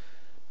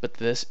 But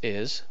this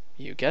is,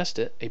 you guessed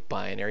it, a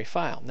binary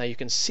file. Now you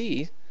can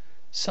see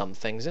some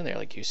things in there,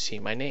 like you see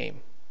my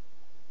name.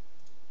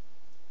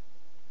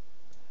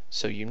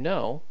 So you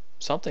know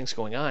something's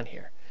going on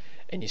here.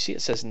 And you see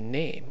it says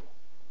name.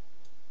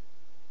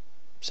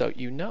 So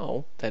you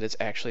know that it's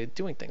actually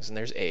doing things. And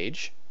there's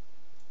age.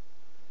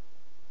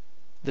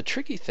 The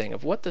tricky thing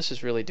of what this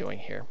is really doing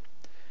here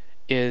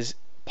is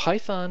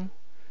Python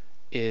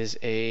is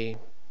a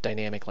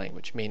dynamic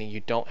language, meaning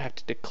you don't have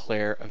to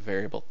declare a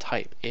variable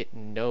type. It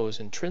knows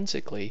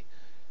intrinsically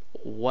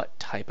what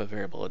type of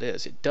variable it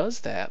is. It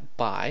does that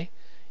by,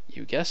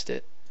 you guessed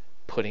it,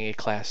 putting a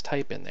class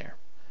type in there.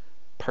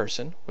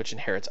 Person, which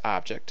inherits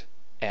object,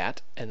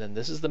 at, and then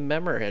this is the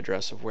memory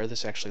address of where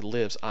this actually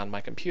lives on my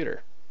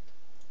computer.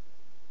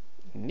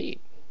 Neat.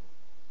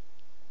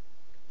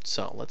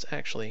 So let's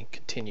actually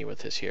continue with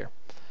this here.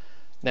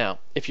 Now,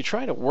 if you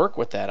try to work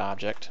with that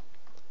object,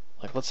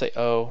 like let's say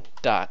O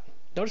dot,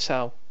 notice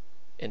how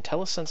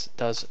IntelliSense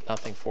does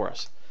nothing for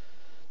us.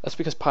 That's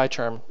because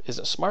PyCharm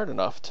isn't smart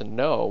enough to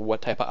know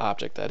what type of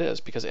object that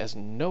is, because it has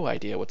no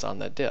idea what's on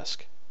that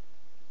disk.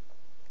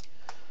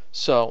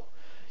 So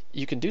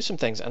you can do some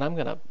things, and I'm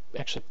going to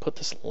actually put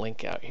this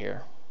link out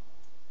here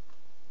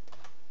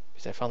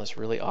because I found this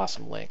really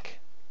awesome link.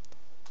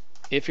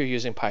 If you're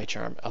using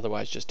PyCharm,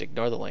 otherwise just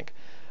ignore the link.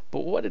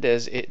 But what it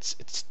is, it's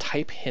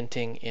type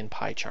hinting in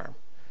PyCharm.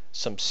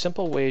 Some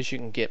simple ways you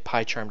can get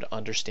PyCharm to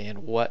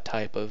understand what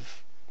type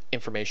of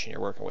information you're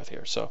working with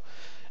here. So,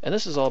 and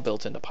this is all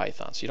built into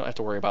Python, so you don't have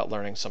to worry about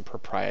learning some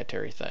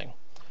proprietary thing.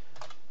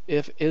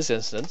 If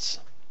isInstance,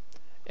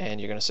 and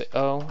you're going to say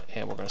O,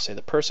 and we're going to say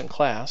the person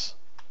class,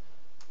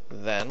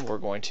 then we're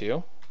going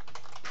to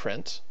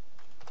print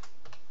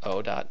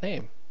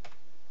O.name.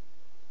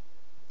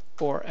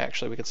 Or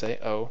actually we could say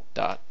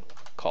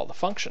O.call the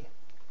function.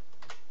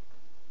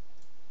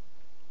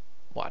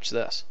 Watch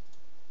this.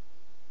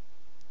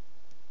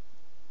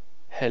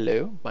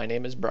 Hello, my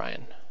name is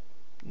Brian.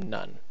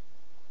 None.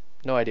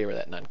 No idea where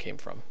that none came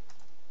from.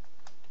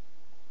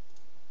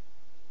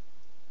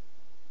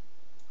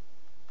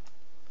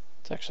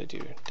 Let's actually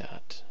do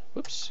dot,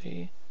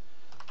 whoopsie.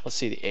 Let's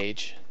see the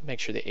age. Make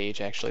sure the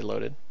age actually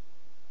loaded.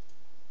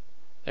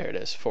 There it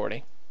is,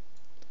 40.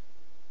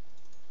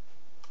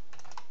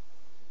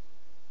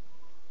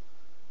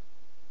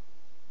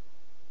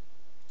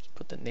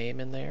 Put the name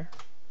in there.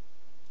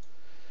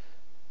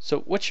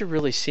 So what you're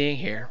really seeing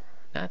here,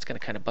 now it's going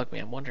to kind of bug me.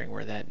 I'm wondering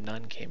where that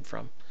none came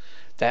from.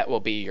 That will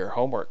be your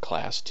homework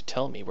class to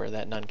tell me where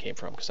that none came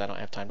from, because I don't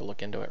have time to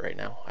look into it right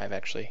now. I've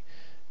actually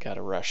got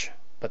to rush.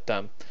 But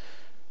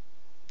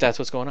that's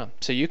what's going on.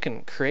 So you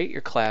can create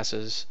your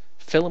classes,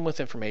 fill them with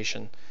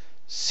information,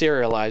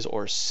 serialize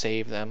or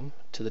save them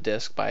to the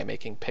disk by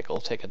making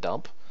Pickle take a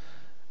dump.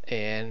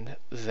 And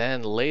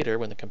then later,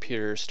 when the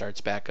computer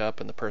starts back up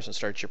and the person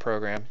starts your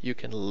program, you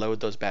can load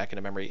those back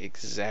into memory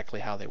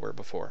exactly how they were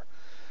before.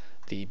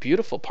 The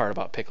beautiful part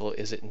about Pickle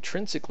is it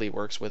intrinsically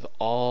works with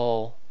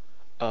all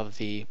of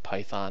the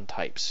Python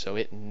types. So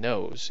it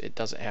knows. It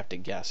doesn't have to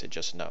guess. It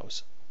just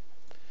knows.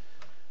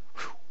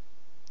 Whew.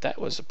 That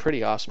was a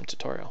pretty awesome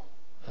tutorial.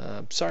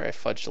 Sorry I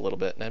fudged a little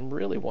bit, and I'm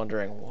really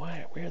wondering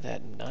where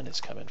that none is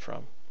coming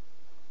from.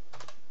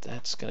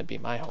 That's going to be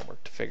my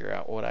homework to figure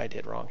out what I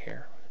did wrong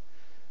here.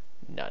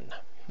 None.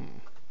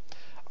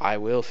 I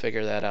will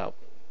figure that out.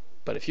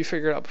 But if you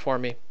figure it out before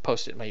me,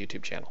 post it in my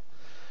YouTube channel.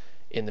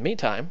 In the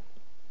meantime,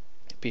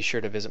 be sure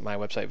to visit my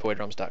website,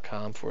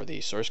 voidrealms.com, for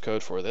the source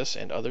code for this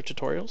and other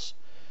tutorials.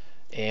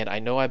 And I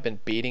know I've been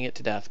beating it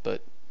to death,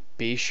 but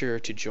be sure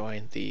to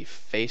join the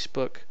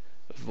Facebook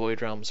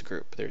Void Realms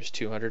group. There's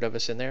 200 of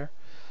us in there.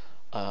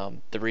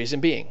 The reason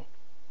being,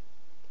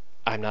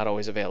 I'm not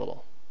always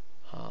available.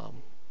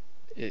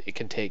 It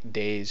can take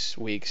days,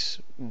 weeks,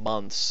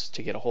 months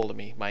to get a hold of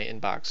me. My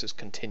inbox is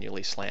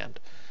continually slammed.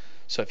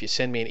 So if you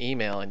send me an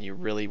email and you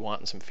really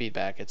want some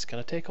feedback, it's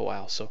going to take a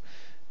while. So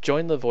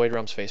join the Void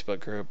Realms Facebook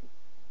group.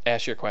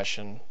 Ask your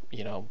question.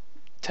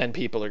 10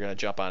 people are going to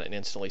jump on it and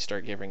instantly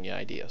start giving you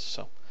ideas.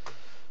 So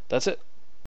that's it.